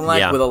fucking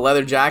turtleneck with a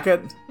leather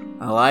jacket.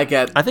 I like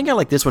it. I think I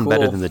like this one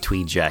better than the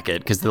tweed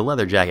jacket, because the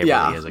leather jacket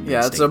really is a good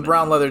statement. It's a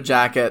brown leather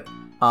jacket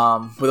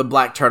with a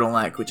black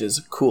turtleneck, which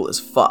is cool as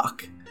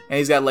fuck. And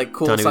he's got, like,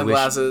 cool Tony,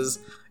 sunglasses.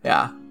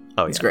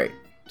 It's great.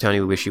 Tony,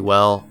 we wish you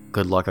well.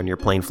 Good luck on your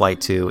plane flight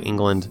to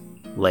England.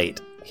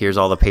 Late. Here's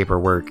all the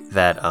paperwork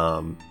that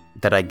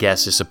I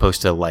guess is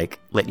supposed to, like,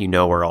 let you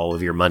know where all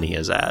of your money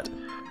is at.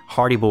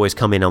 Hardy Boys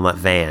come in on that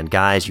van.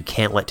 Guys, you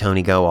can't let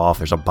Tony go off.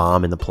 There's a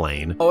bomb in the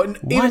plane. Oh, and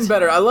even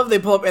better, I love they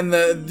pull up and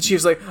the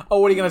chief's like,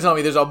 oh, what are you going to tell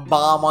me? There's a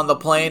bomb on the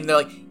plane? And they're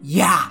like,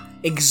 yeah,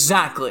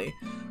 exactly.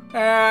 All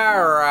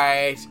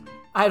right.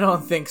 I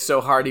don't think so,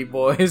 Hardy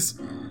Boys.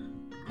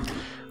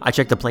 I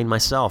checked the plane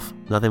myself.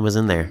 Nothing was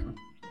in there.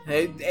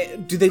 Hey,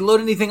 do they load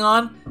anything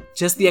on?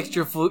 Just the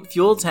extra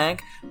fuel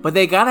tank. But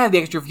they gotta have the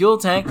extra fuel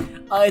tank.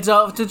 It's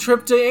a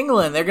trip to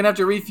England. They're gonna have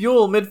to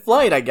refuel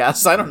mid-flight, I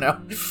guess. I don't know.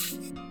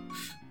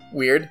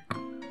 Weird.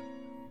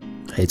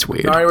 It's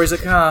weird. Alright,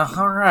 like,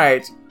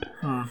 alright.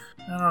 I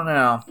don't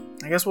know.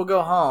 I guess we'll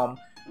go home.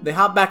 They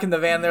hop back in the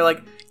van. They're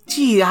like,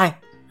 gee, I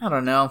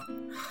don't know.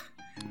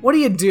 what do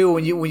you do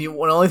when the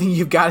only thing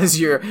you've got is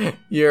your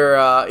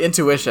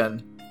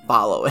intuition?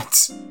 Follow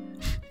it.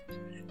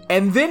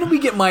 And then we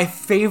get my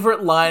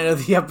favorite line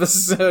of the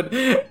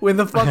episode when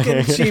the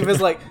fucking chief is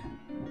like,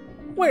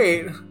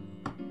 wait,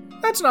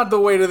 that's not the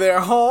way to their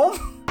home.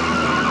 What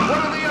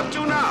are they up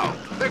to now?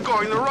 They're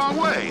going the wrong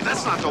way.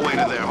 That's not the way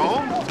to their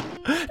home.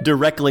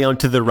 Directly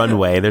onto the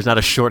runway. There's not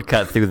a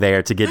shortcut through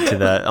there to get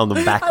to on the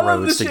back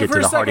roads to get to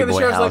the Hardy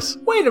Boy house.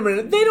 Like, wait a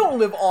minute, they don't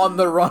live on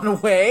the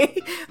runway.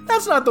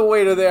 That's not the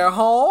way to their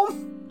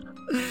home.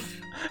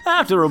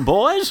 After 'em,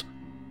 boys.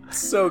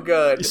 So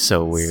good.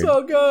 So weird.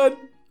 So good.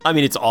 I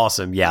mean, it's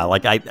awesome. Yeah,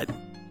 like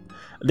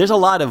there's a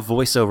lot of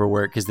voiceover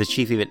work because the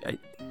chief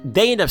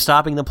they end up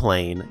stopping the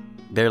plane.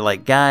 They're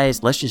like,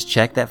 guys, let's just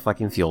check that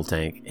fucking fuel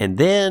tank. And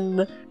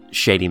then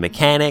shady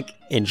mechanic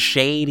and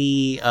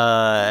shady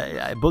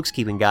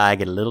bookskeeping guy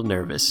get a little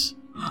nervous.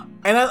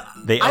 And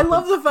I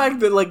love the fact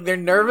that like they're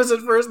nervous at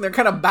first and they're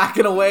kind of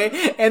backing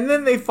away, and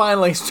then they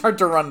finally start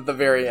to run at the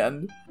very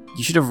end.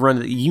 You should have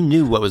run. You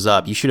knew what was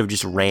up. You should have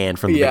just ran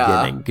from the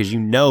beginning because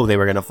you know they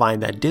were going to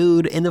find that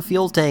dude in the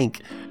fuel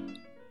tank.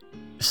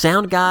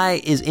 Sound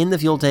guy is in the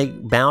fuel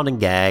tank, bound and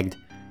gagged.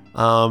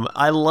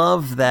 I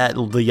love that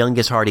the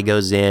youngest Hardy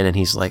goes in and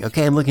he's like,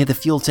 okay, I'm looking at the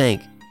fuel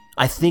tank.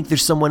 I think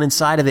there's someone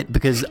inside of it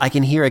because I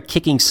can hear a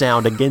kicking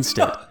sound against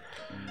it.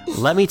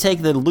 Let me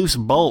take the loose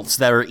bolts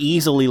that are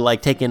easily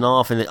like taken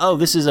off, and oh,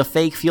 this is a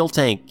fake fuel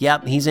tank.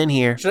 Yep, he's in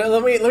here.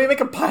 Let me make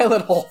a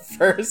pilot hole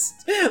first.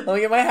 Let me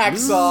get my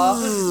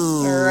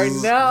hacksaw right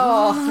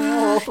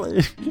now.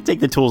 Take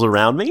the tools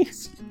around me.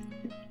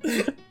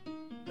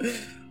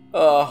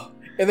 Oh,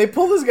 and they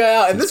pull this guy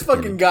out, and this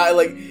fucking guy,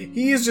 like,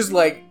 he is just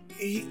like.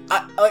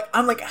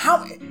 I'm like,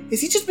 how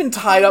has he just been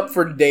tied up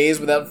for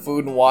days without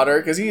food and water?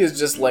 Because he is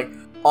just like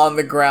on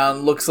the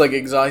ground, looks like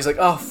exhausted. He's like,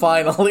 oh,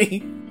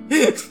 finally.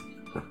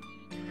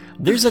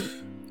 There's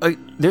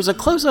a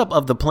close up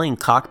of the plane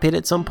cockpit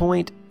at some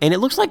point, and it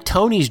looks like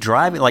Tony's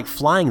driving, like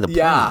flying the plane.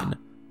 Yeah.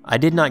 I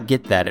did not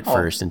get that at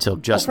first until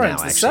just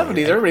now. It's the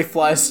 70s. Everybody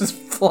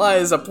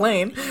flies a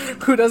plane.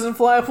 Who doesn't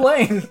fly a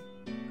plane?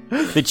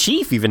 The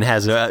chief even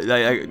has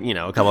a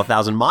couple of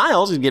thousand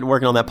miles. He's getting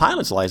working on that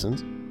pilot's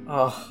license.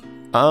 Oh.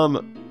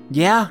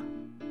 Yeah.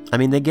 I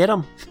mean, they get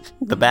him.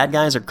 The bad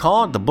guys are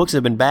caught. The books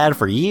have been bad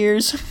for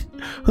years.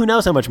 Who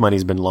knows how much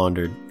money's been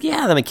laundered?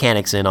 Yeah, the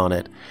mechanic's in on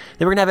it.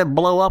 They were gonna have it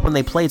blow up when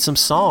they played some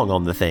song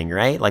on the thing,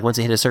 right? Like once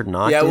it hit a certain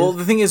octave. Yeah, well,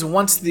 the thing is,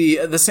 once the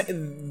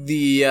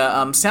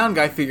sound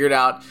guy figured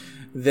out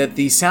that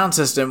the sound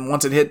system,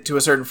 once it hit to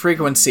a certain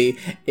frequency,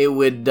 it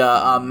would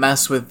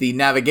mess with the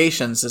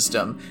navigation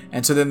system.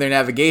 And so then their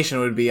navigation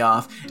would be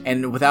off.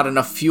 And without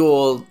enough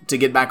fuel to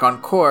get back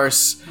on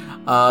course,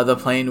 the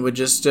plane would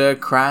just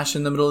crash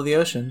in the middle of the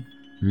ocean.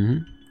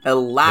 Mm-hmm.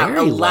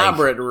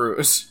 Elaborate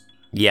ruse.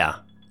 Yeah.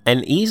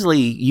 And easily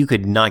you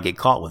could not get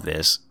caught with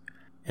this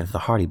if the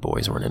Hardy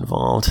Boys weren't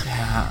involved.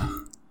 Yeah.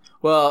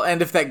 Well,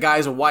 and if that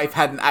guy's wife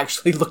hadn't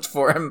actually looked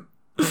for him.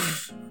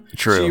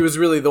 True. She was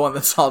really the one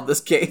that solved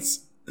this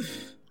case.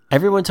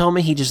 Everyone told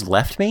me he just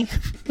left me.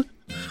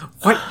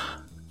 What?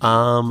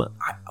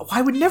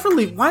 I would never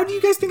leave. Why do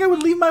you guys think I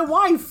would leave my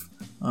wife?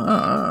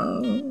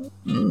 I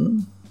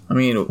mean,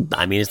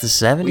 it's the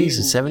 70s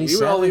and 77. We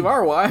would all leave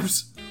our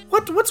wives.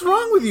 What's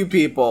wrong with you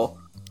people?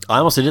 I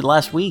almost did it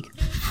last week.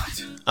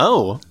 What?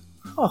 Oh.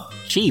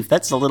 Chief,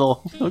 that's a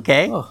little...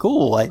 Okay,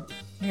 cool.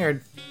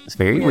 Weird. It's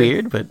very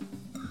weird, but...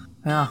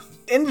 Yeah.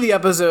 End of the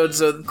episode,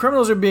 so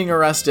criminals are being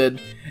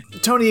arrested.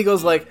 Tony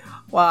Eagle's like,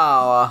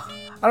 wow,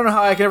 I don't know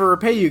how I could ever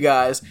repay you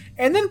guys.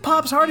 And then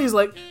Pops Hardy's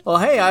like, well,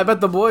 hey, I bet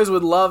the boys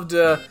would love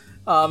to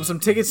some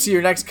tickets to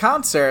your next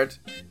concert.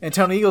 And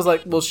Tony Eagle's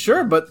like, well,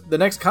 sure, but the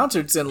next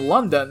concert's in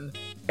London.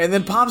 And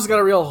then Pops got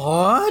a real,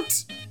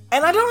 what?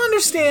 And I don't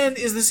understand,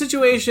 is the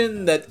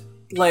situation that,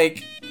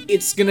 like,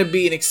 it's gonna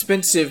be an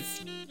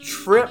expensive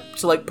trip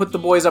to, like, put the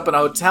boys up in a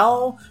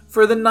hotel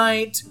for the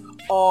night?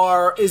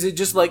 Or is it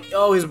just like,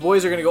 oh, his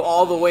boys are gonna go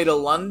all the way to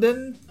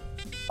London?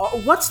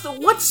 Why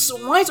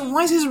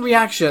is his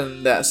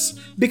reaction this?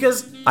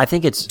 Because I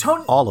think it's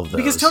all of those.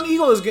 Because Tony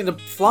Eagle is going to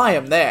fly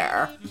him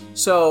there.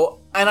 So,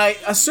 and I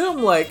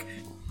assume like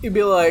he'd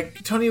be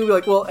like, Tony would be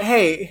like, well,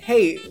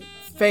 hey,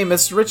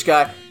 famous rich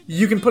guy,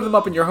 you can put them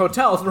up in your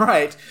hotel,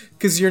 right?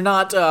 Because you're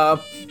not,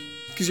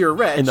 because you're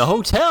rich. In the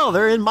hotel,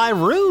 they're in my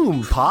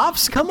room,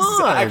 Pops. Come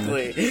on,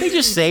 exactly. They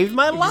just saved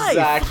my life.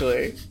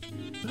 Exactly.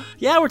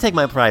 Yeah, we're taking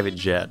my private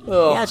jet.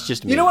 Ugh. Yeah, it's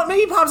just me. You know what?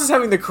 Maybe Pops is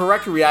having the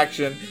correct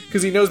reaction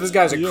because he knows this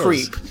guy's a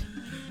creep.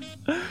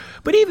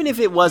 But even if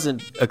it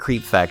wasn't a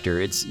creep factor,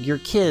 it's your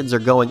kids are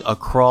going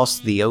across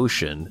the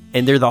ocean,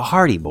 and they're the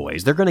Hardy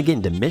Boys. They're going to get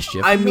into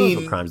mischief. I mean,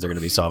 what crimes they're going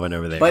to be solving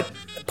over there. But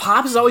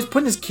Pops is always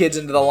putting his kids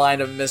into the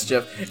line of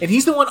mischief, and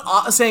he's the one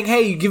saying,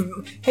 "Hey,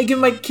 give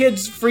my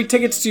kids free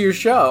tickets to your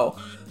show."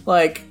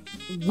 Like,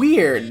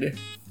 weird.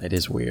 It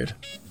is weird.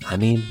 I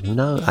mean, who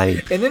knows?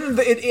 And then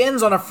it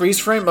ends on a freeze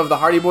frame of the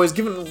Hardy Boys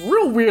giving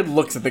real weird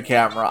looks at the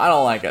camera. I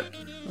don't like it.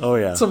 Oh,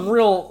 yeah. Some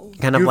real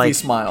kind of goofy like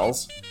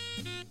smiles.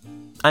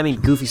 I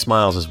mean, goofy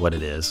smiles is what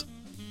it is.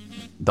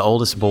 The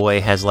oldest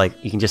boy has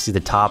you can just see the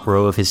top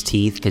row of his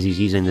teeth because he's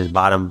using his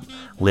bottom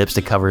lips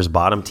to cover his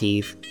bottom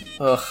teeth.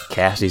 Ugh.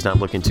 Cassidy's not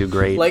looking too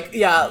great.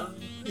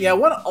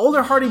 One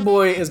older Hardy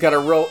Boy has got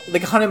they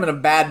caught him in a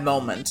bad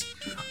moment.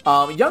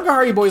 Younger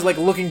Hardy Boy is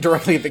looking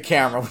directly at the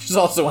camera, which is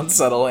also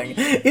unsettling.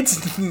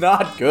 It's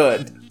not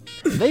good.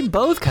 They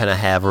both kind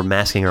of we're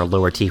masking our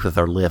lower teeth with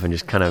our lip and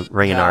just kind of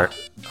bringing our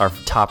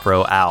top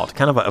row out.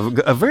 Kind of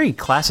a very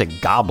classic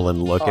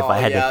goblin look, if I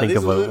had to think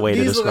of a way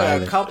to describe it. These look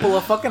like a couple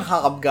of fucking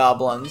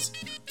hobgoblins.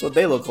 That's what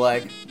they look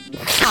like.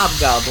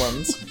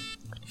 Hobgoblins.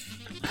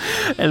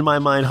 In my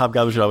mind,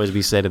 hobgoblins should always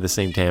be said in the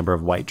same timbre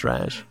of white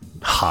trash.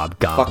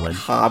 Hobgoblin.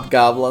 Fuck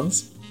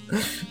hobgoblins.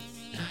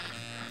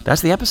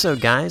 That's the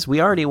episode, guys.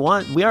 We already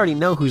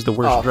know who's the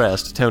worst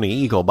dressed. Tony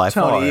Eagle by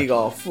far. Tony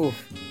Eagle.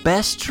 Oof.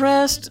 Best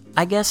dressed,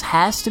 I guess,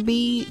 has to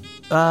be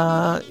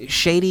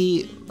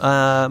Shady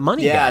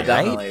Money Guy, yeah,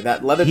 definitely. Right?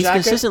 That leather jacket.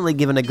 He's consistently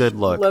given a good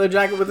look. Leather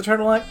jacket with the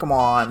turtleneck? Come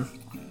on.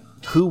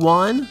 Who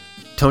won?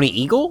 Tony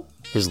Eagle?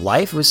 His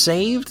life was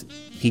saved?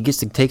 He gets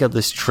to take up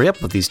this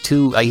trip with these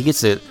two... he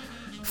gets to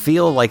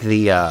feel like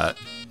the...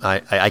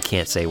 I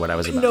can't say what I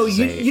was about to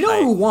say. You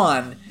know who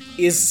won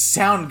is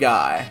Sound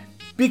Guy.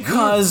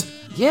 Because...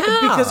 Yeah.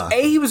 Because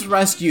A, he was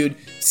rescued.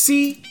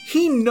 C,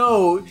 he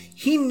knows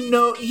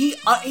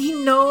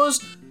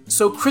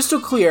so crystal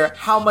clear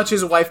how much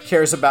his wife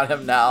cares about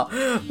him now.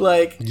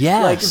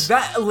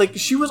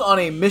 She was on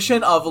a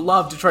mission of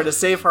love to try to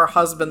save her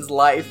husband's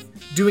life,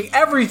 doing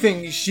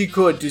everything she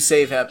could to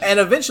save him, and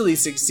eventually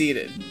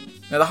succeeded.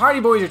 Now the Hardy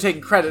Boys are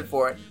taking credit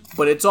for it,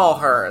 but it's all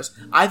hers.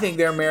 I think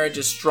their marriage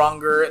is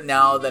stronger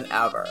now than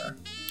ever.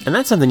 And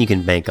that's something you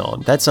can bank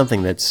on. That's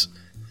something that's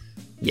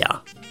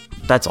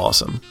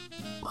awesome.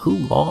 Who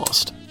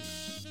lost?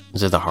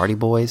 Was it the Hardy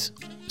Boys?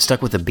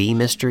 Stuck with the bee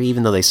mystery,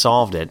 even though they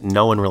solved it.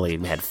 No one really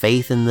had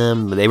faith in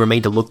them. They were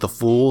made to look the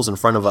fools in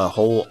front of a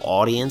whole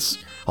audience,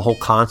 a whole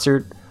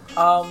concert.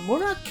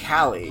 What about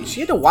Callie?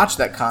 She had to watch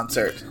that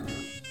concert.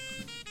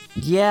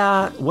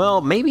 Yeah, well,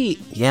 maybe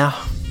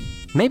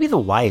the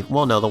wife.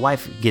 Well, no, the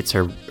wife gets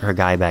her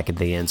guy back at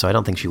the end, so I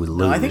don't think she would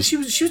lose. No, I think she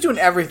was doing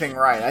everything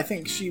right. I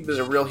think she was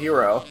a real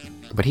hero.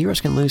 But heroes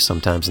can lose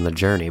sometimes in the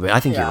journey. But I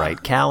think you're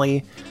right.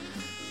 Callie...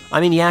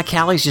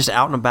 Callie's just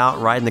out and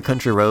about riding the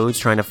country roads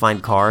trying to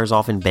find cars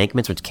off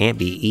embankments, which can't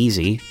be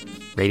easy.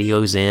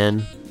 Radio's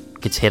in,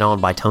 gets hit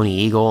on by Tony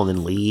Eagle, and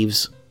then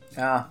leaves.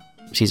 Yeah.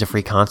 She's a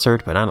free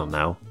concert, but I don't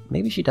know.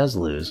 Maybe she does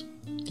lose.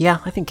 Yeah,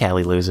 I think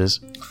Callie loses.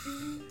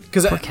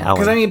 Because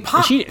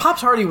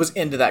Pops Hardy was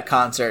into that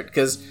concert,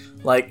 because,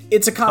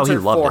 it's a concert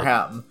for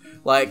him.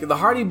 The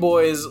Hardy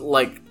Boys,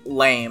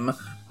 lame.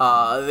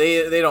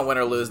 They don't win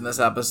or lose in this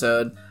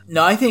episode.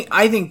 No, I think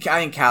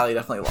Callie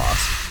definitely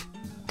lost.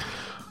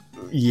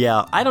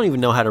 Yeah, I don't even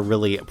know how to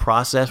really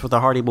process what the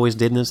Hardy Boys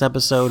did in this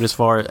episode as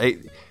far as...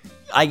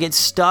 I get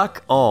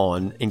stuck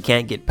on and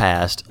can't get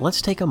past.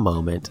 Let's take a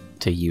moment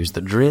to use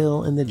the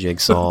drill and the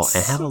jigsaw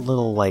and have a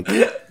little,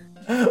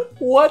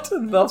 What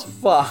the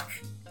fuck?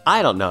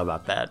 I don't know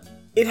about that.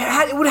 It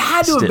would have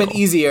had to have been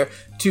easier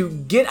to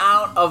get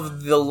out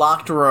of the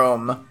locked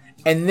room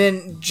and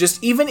then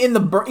just, even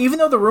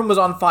though the room was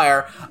on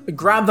fire,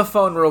 grab the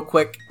phone real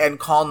quick and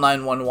call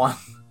 911.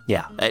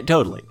 Yeah,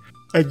 totally.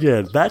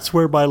 Again, that's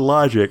where my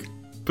logic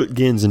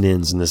begins and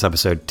ends in this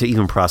episode to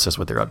even process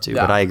what they're up to.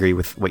 Yeah. But I agree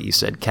with what you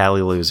said.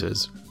 Callie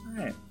loses. All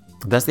right.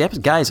 That's the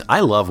episode. Guys, I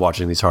love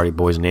watching these Hardy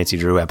Boys and Nancy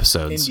Drew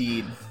episodes.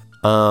 Indeed.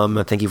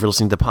 Thank you for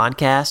listening to the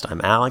podcast.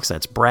 I'm Alex.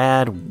 That's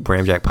Brad.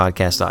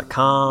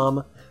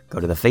 BramJackPodcast.com. Go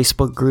to the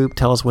Facebook group.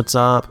 Tell us what's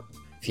up.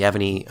 If you have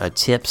any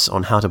tips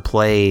on how to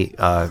play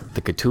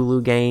the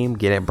Cthulhu game,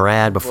 get at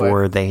Brad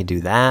before they do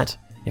that.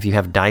 If you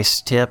have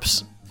dice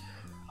tips,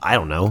 I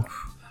don't know.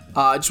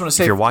 I just want to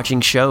say, if you're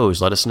watching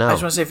shows, let us know. I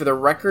just want to say, for the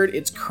record,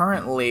 it's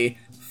currently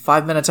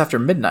 5 minutes after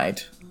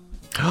midnight.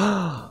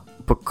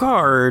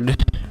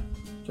 Picard.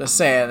 Just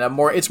saying,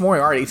 it's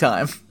Moriarty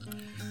time.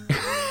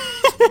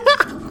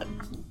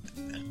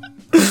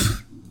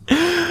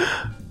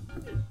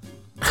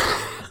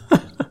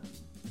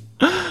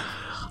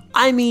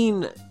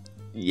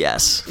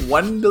 Yes.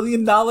 $1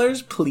 billion,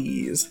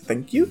 please.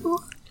 Thank you.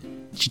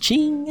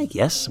 Cha-ching.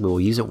 Yes, we will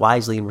use it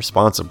wisely and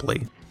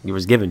responsibly. It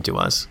was given to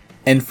us.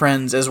 And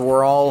friends, as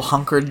we're all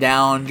hunkered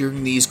down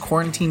during these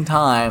quarantine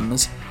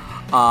times,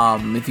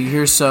 if you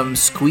hear some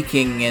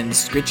squeaking and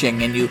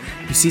scritching and you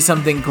see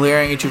something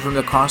glaring at you from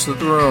across the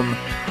room,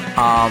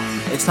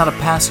 it's not a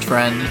pest,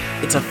 friend.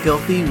 It's a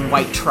filthy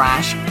white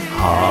trash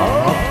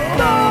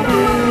hobgoblin.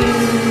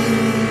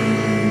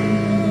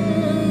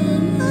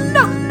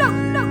 No.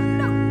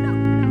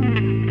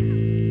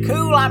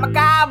 Cool, I'm a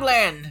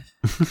goblin.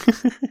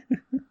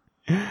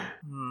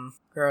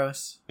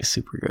 Gross.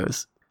 Super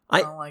gross.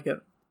 I don't like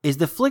it. Is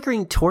the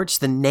flickering torch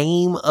the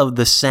name of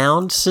the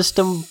sound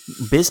system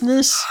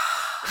business?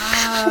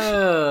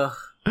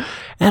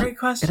 Great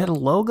question. It had a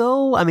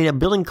logo? A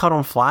building caught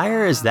on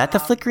fire? Is that the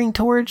flickering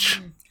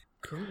torch?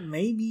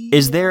 Maybe.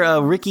 Is there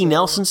a Ricky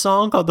Nelson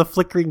song called The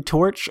Flickering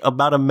Torch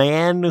about a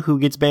man who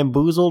gets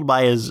bamboozled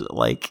by his,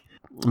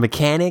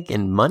 mechanic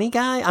and money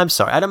guy? I'm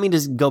sorry. I don't mean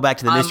to go back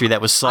to the mystery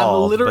that was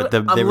solved.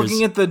 I'm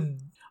looking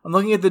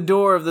at the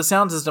door of the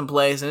sound system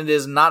place, and it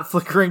is not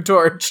Flickering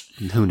Torch.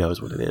 Who knows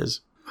what it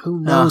is? Who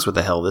knows what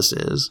the hell this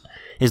is?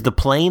 Is the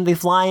plane they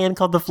fly in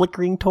called the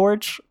Flickering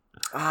Torch?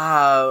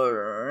 Like,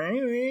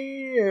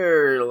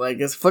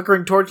 is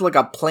Flickering Torch like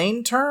a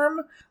plane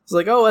term? It's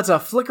like, oh, it's a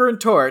Flickering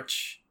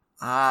Torch.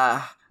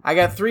 I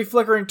got 3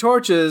 Flickering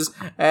Torches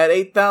at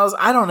 8,000.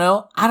 I don't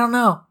know.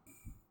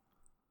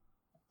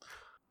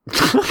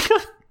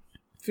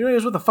 If you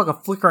know what the fuck a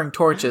Flickering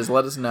Torch is,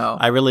 let us know.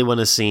 I really want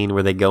a scene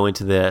where they go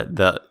into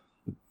the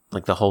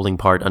holding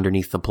part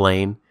underneath the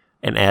plane,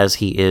 and as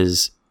he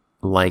is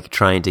like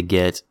trying to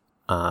get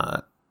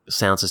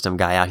sound system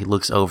guy out, he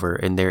looks over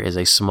and there is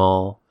a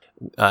small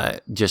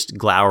just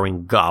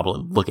glowering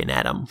goblin looking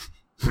at him.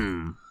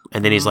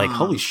 And then he's like,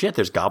 holy shit,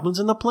 there's goblins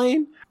in the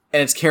plane?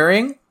 And it's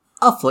carrying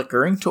a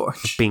Flickering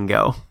Torch.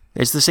 Bingo.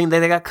 It's the same day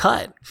they got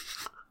cut.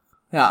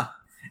 Yeah.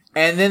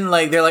 And then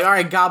they're like, all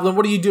right, Goblin,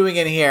 what are you doing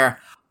in here?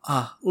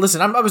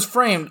 Listen, I was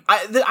framed.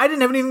 I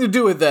didn't have anything to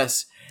do with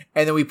this.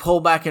 And then we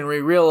pull back and we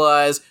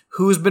realize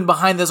who's been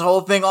behind this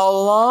whole thing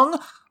all along?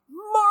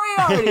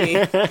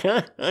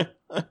 Moriarty.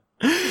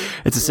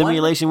 It's a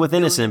simulation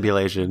within a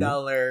simulation.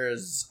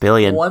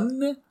 Billion.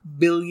 $1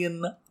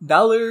 billion,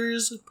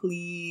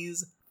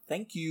 please.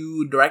 Thank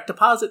you. Direct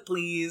deposit,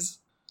 please.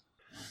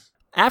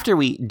 After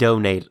we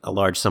donate a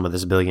large sum of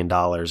this $1 billion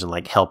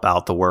and help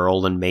out the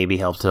world and maybe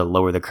help to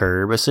lower the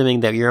curve,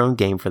 assuming that you're on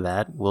game for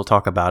that, we'll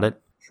talk about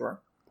it.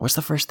 Sure. What's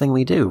the first thing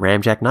we do?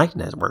 Ramjack Night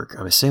Network,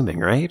 I'm assuming,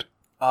 right?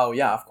 Oh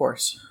yeah, of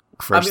course.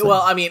 First thing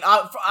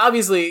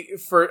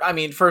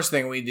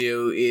we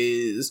do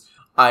is,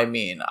 I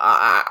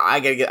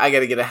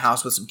gotta get a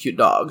house with some cute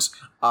dogs.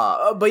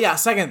 But yeah,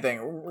 second thing,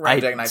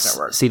 Ramjack Night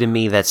Network. See, to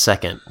me, that's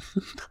second.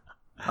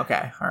 Okay,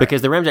 all right.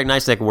 Because the Ramjack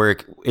Nights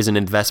Network is an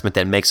investment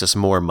that makes us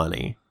more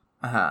money.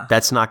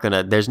 That's not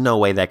gonna. There's no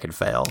way that could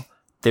fail.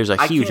 There's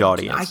a huge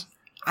audience.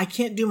 I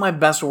can't do my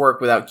best work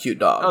without cute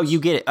dogs. Oh, you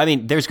get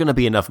it. There's gonna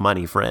be enough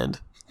money, friend.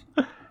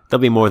 There'll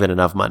be more than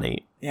enough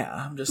money. Yeah,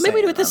 I'm just maybe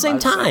we do it at the same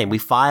time. We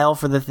file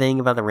for the thing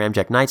about the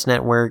Ramjack Nights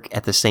Network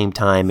at the same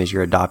time as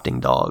you're adopting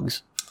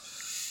dogs.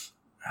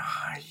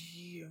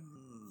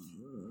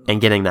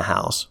 And getting the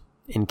house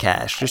in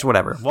cash. Just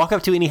whatever. Walk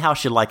up to any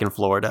house you like in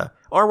Florida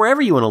or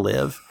wherever you want to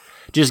live.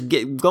 Just go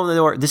in the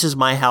door. This is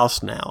my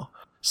house now.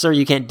 Sir,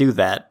 you can't do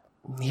that.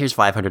 Here's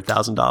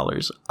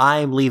 $500,000.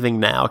 I'm leaving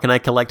now. Can I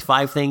collect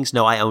 5 things?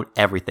 No, I own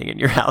everything in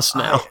your house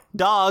now.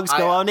 Dogs,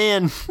 go on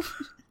in.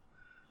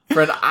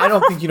 Friend, I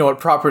don't think you know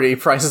what property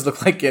prices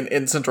look like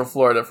in Central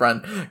Florida,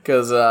 friend.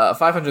 Because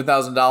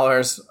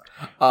 $500,000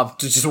 to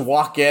just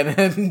walk in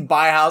and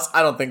buy a house,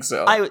 I don't think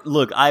so.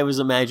 I was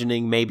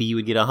imagining maybe you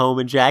would get a home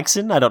in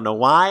Jackson. I don't know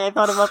why I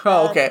thought about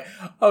that.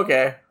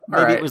 Okay.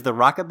 Maybe it was the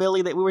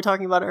rockabilly that we were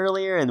talking about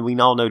earlier, and we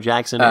all know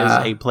Jackson is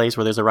a place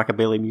where there's a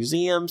rockabilly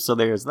museum, so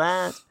there's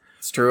that.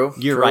 It's true.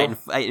 You're right.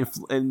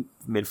 In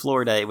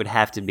Florida, it would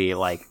have to be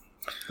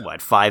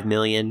 $5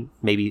 million,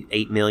 maybe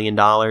 $8 million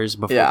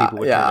before people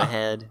would turn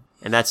ahead.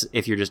 And that's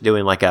if you're just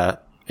doing a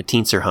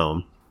teenser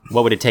home.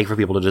 What would it take for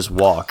people to just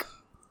walk?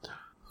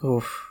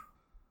 Oof.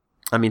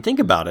 Think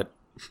about it.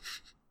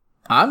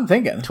 I'm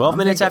thinking. 12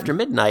 minutes after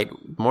midnight,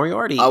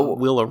 Moriarty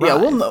will arrive. Yeah,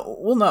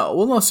 we'll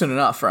know soon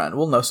enough, friend.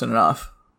 We'll know soon enough.